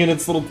swinging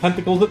its little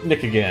tentacles at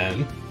Nick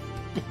again.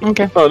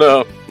 Okay. Oh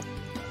no.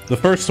 The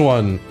first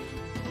one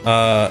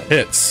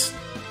hits.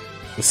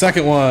 The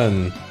second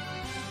one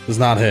does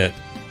not hit.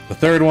 The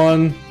third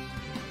one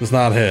does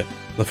not hit.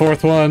 The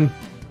fourth one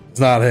does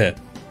not hit.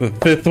 The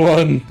fifth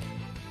one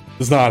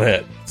does not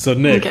hit. So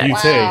Nick, Okay. you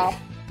Wow. take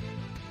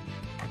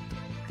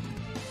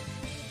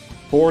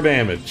 4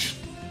 damage.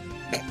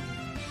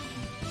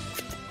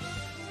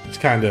 It's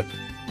kind of...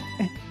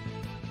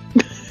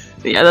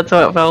 Yeah, that's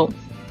how it felt.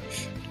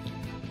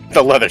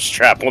 The leather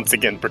strap once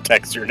again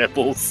protects your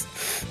nipples.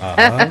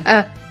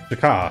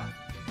 Shaka.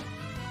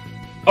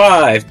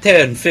 5,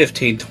 10,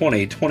 15,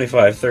 20,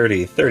 25,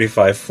 30,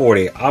 35,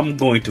 40. I'm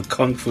going to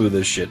kung fu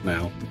this shit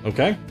now.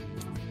 Okay.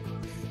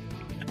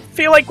 I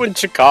feel like when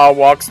Chaka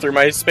walks through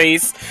my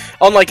space,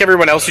 unlike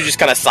everyone else who just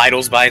kind of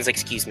sidles by and is like,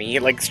 excuse me,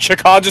 like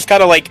Chaka just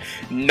kind of like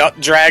nut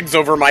drags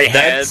over my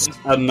head. That's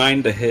a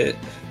 9 to hit.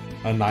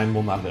 A 9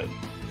 will not hit.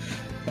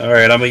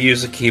 Alright, I'm gonna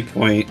use a key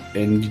point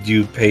and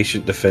do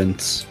patient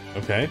defense.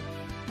 Okay.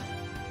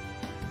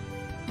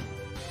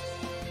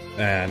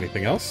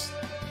 Anything else?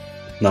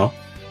 No?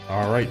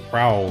 Alright,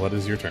 Prowl, that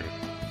is your turn.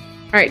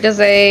 Alright, does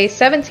a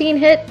 17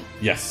 hit?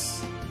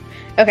 Yes.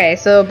 Okay,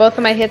 so both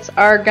of my hits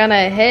are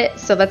gonna hit,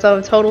 so that's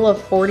a total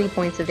of 40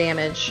 points of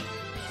damage.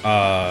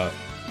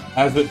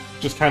 As it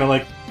just kind of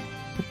like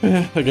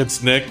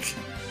against Nick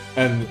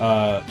and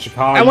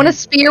Chaka. I want to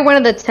spear one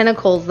of the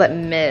tentacles that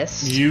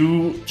missed.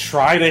 You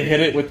try to hit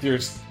it with your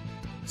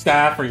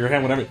staff or your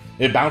hand, whatever.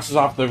 It bounces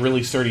off the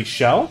really sturdy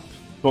shell,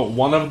 but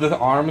one of the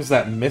arms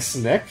that miss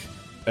Nick,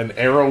 an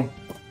arrow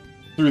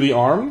through the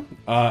arm,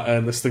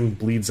 and this thing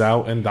bleeds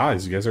out and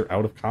dies. You guys are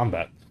out of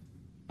combat.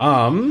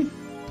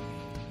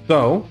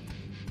 So,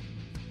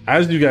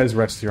 as you guys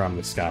rest here on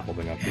the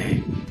scaffolding up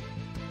here,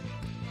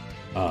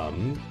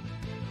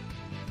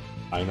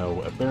 I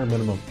know a bare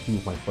minimum 2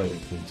 of my players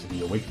need to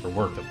be awake for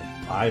work at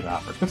like 5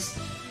 hours.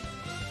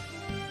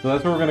 So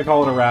that's what we're going to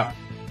call it a wrap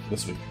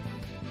this week.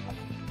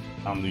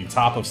 On the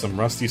top of some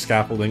rusty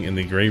scaffolding in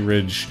the Grey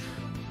Ridge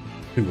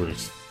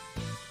Tours.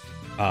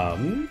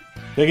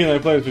 Thank you to my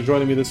players for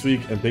joining me this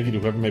week, and thank you to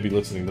whoever may be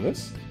listening to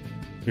this.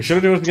 Be sure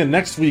to join us again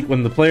next week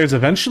when the players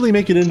eventually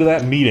make it into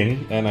that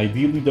meeting, and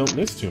ideally don't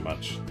miss too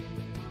much.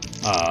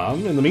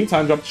 In the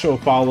meantime, drop the show a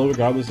follow,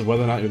 regardless of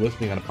whether or not you're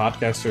listening on a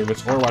podcast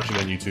service or watching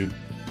on YouTube,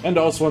 and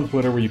also on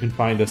Twitter, where you can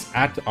find us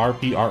at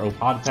RPRO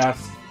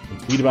Podcasts,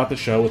 and tweet about the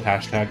show with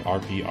hashtag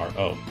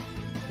RPRO.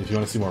 If you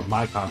want to see more of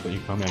my content, you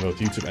can find me on both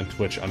YouTube and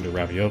Twitch under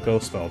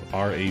Ravioko, spelled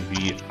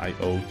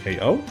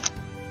Ravioko.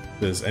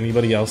 Does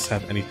anybody else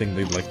have anything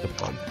they'd like to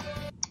plug?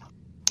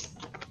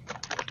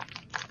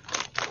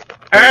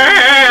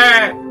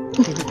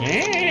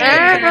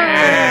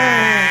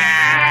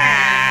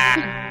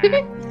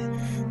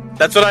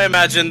 That's what I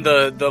imagine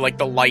the like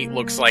the light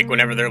looks like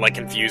whenever they're like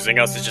confusing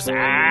us. It's just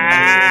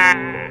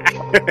I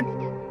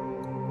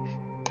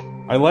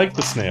like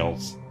the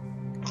snails.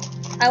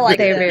 I like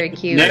They're it. very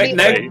cute.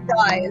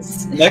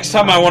 Guys. Next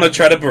time I want to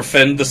try to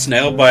befriend the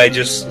snail by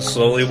just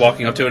slowly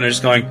walking up to it and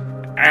just going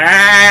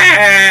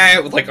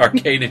with like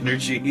arcane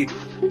energy.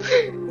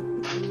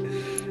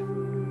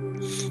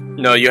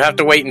 No, you have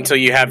to wait until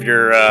you have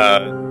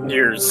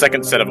your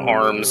second set of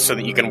arms so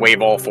that you can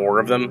wave all 4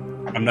 of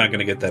them. I'm not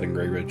gonna get that in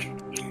Grey Ridge.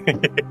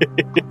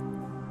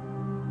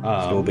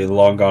 Um, We'll be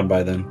long gone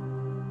by then.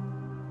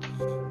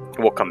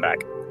 We'll come back.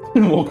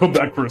 We'll come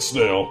back for a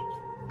snail.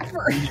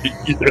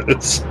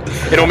 Yes.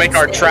 It'll make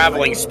our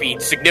traveling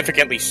speed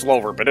significantly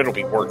slower, but it'll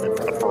be worth it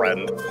for the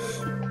friend.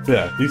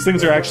 Yeah, these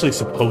things are actually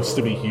supposed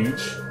to be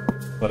huge,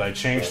 but I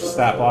changed the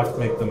stat block to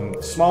make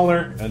them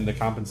smaller and to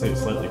compensate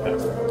slightly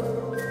faster.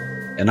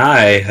 And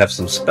I have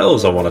some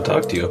spells I want to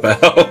talk to you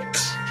about.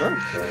 Sure.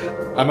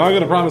 I'm not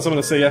going to promise I'm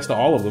going to say yes to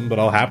all of them, but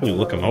I'll happily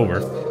look them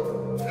over.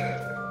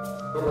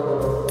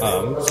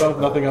 So,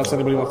 nothing else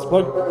anybody wants to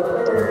plug?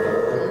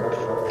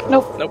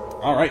 Nope.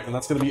 Alright, and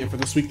that's going to be it for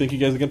this week. Thank you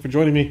guys again for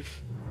joining me.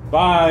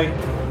 Bye!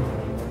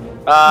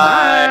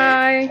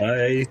 Bye! Bye.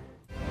 Bye.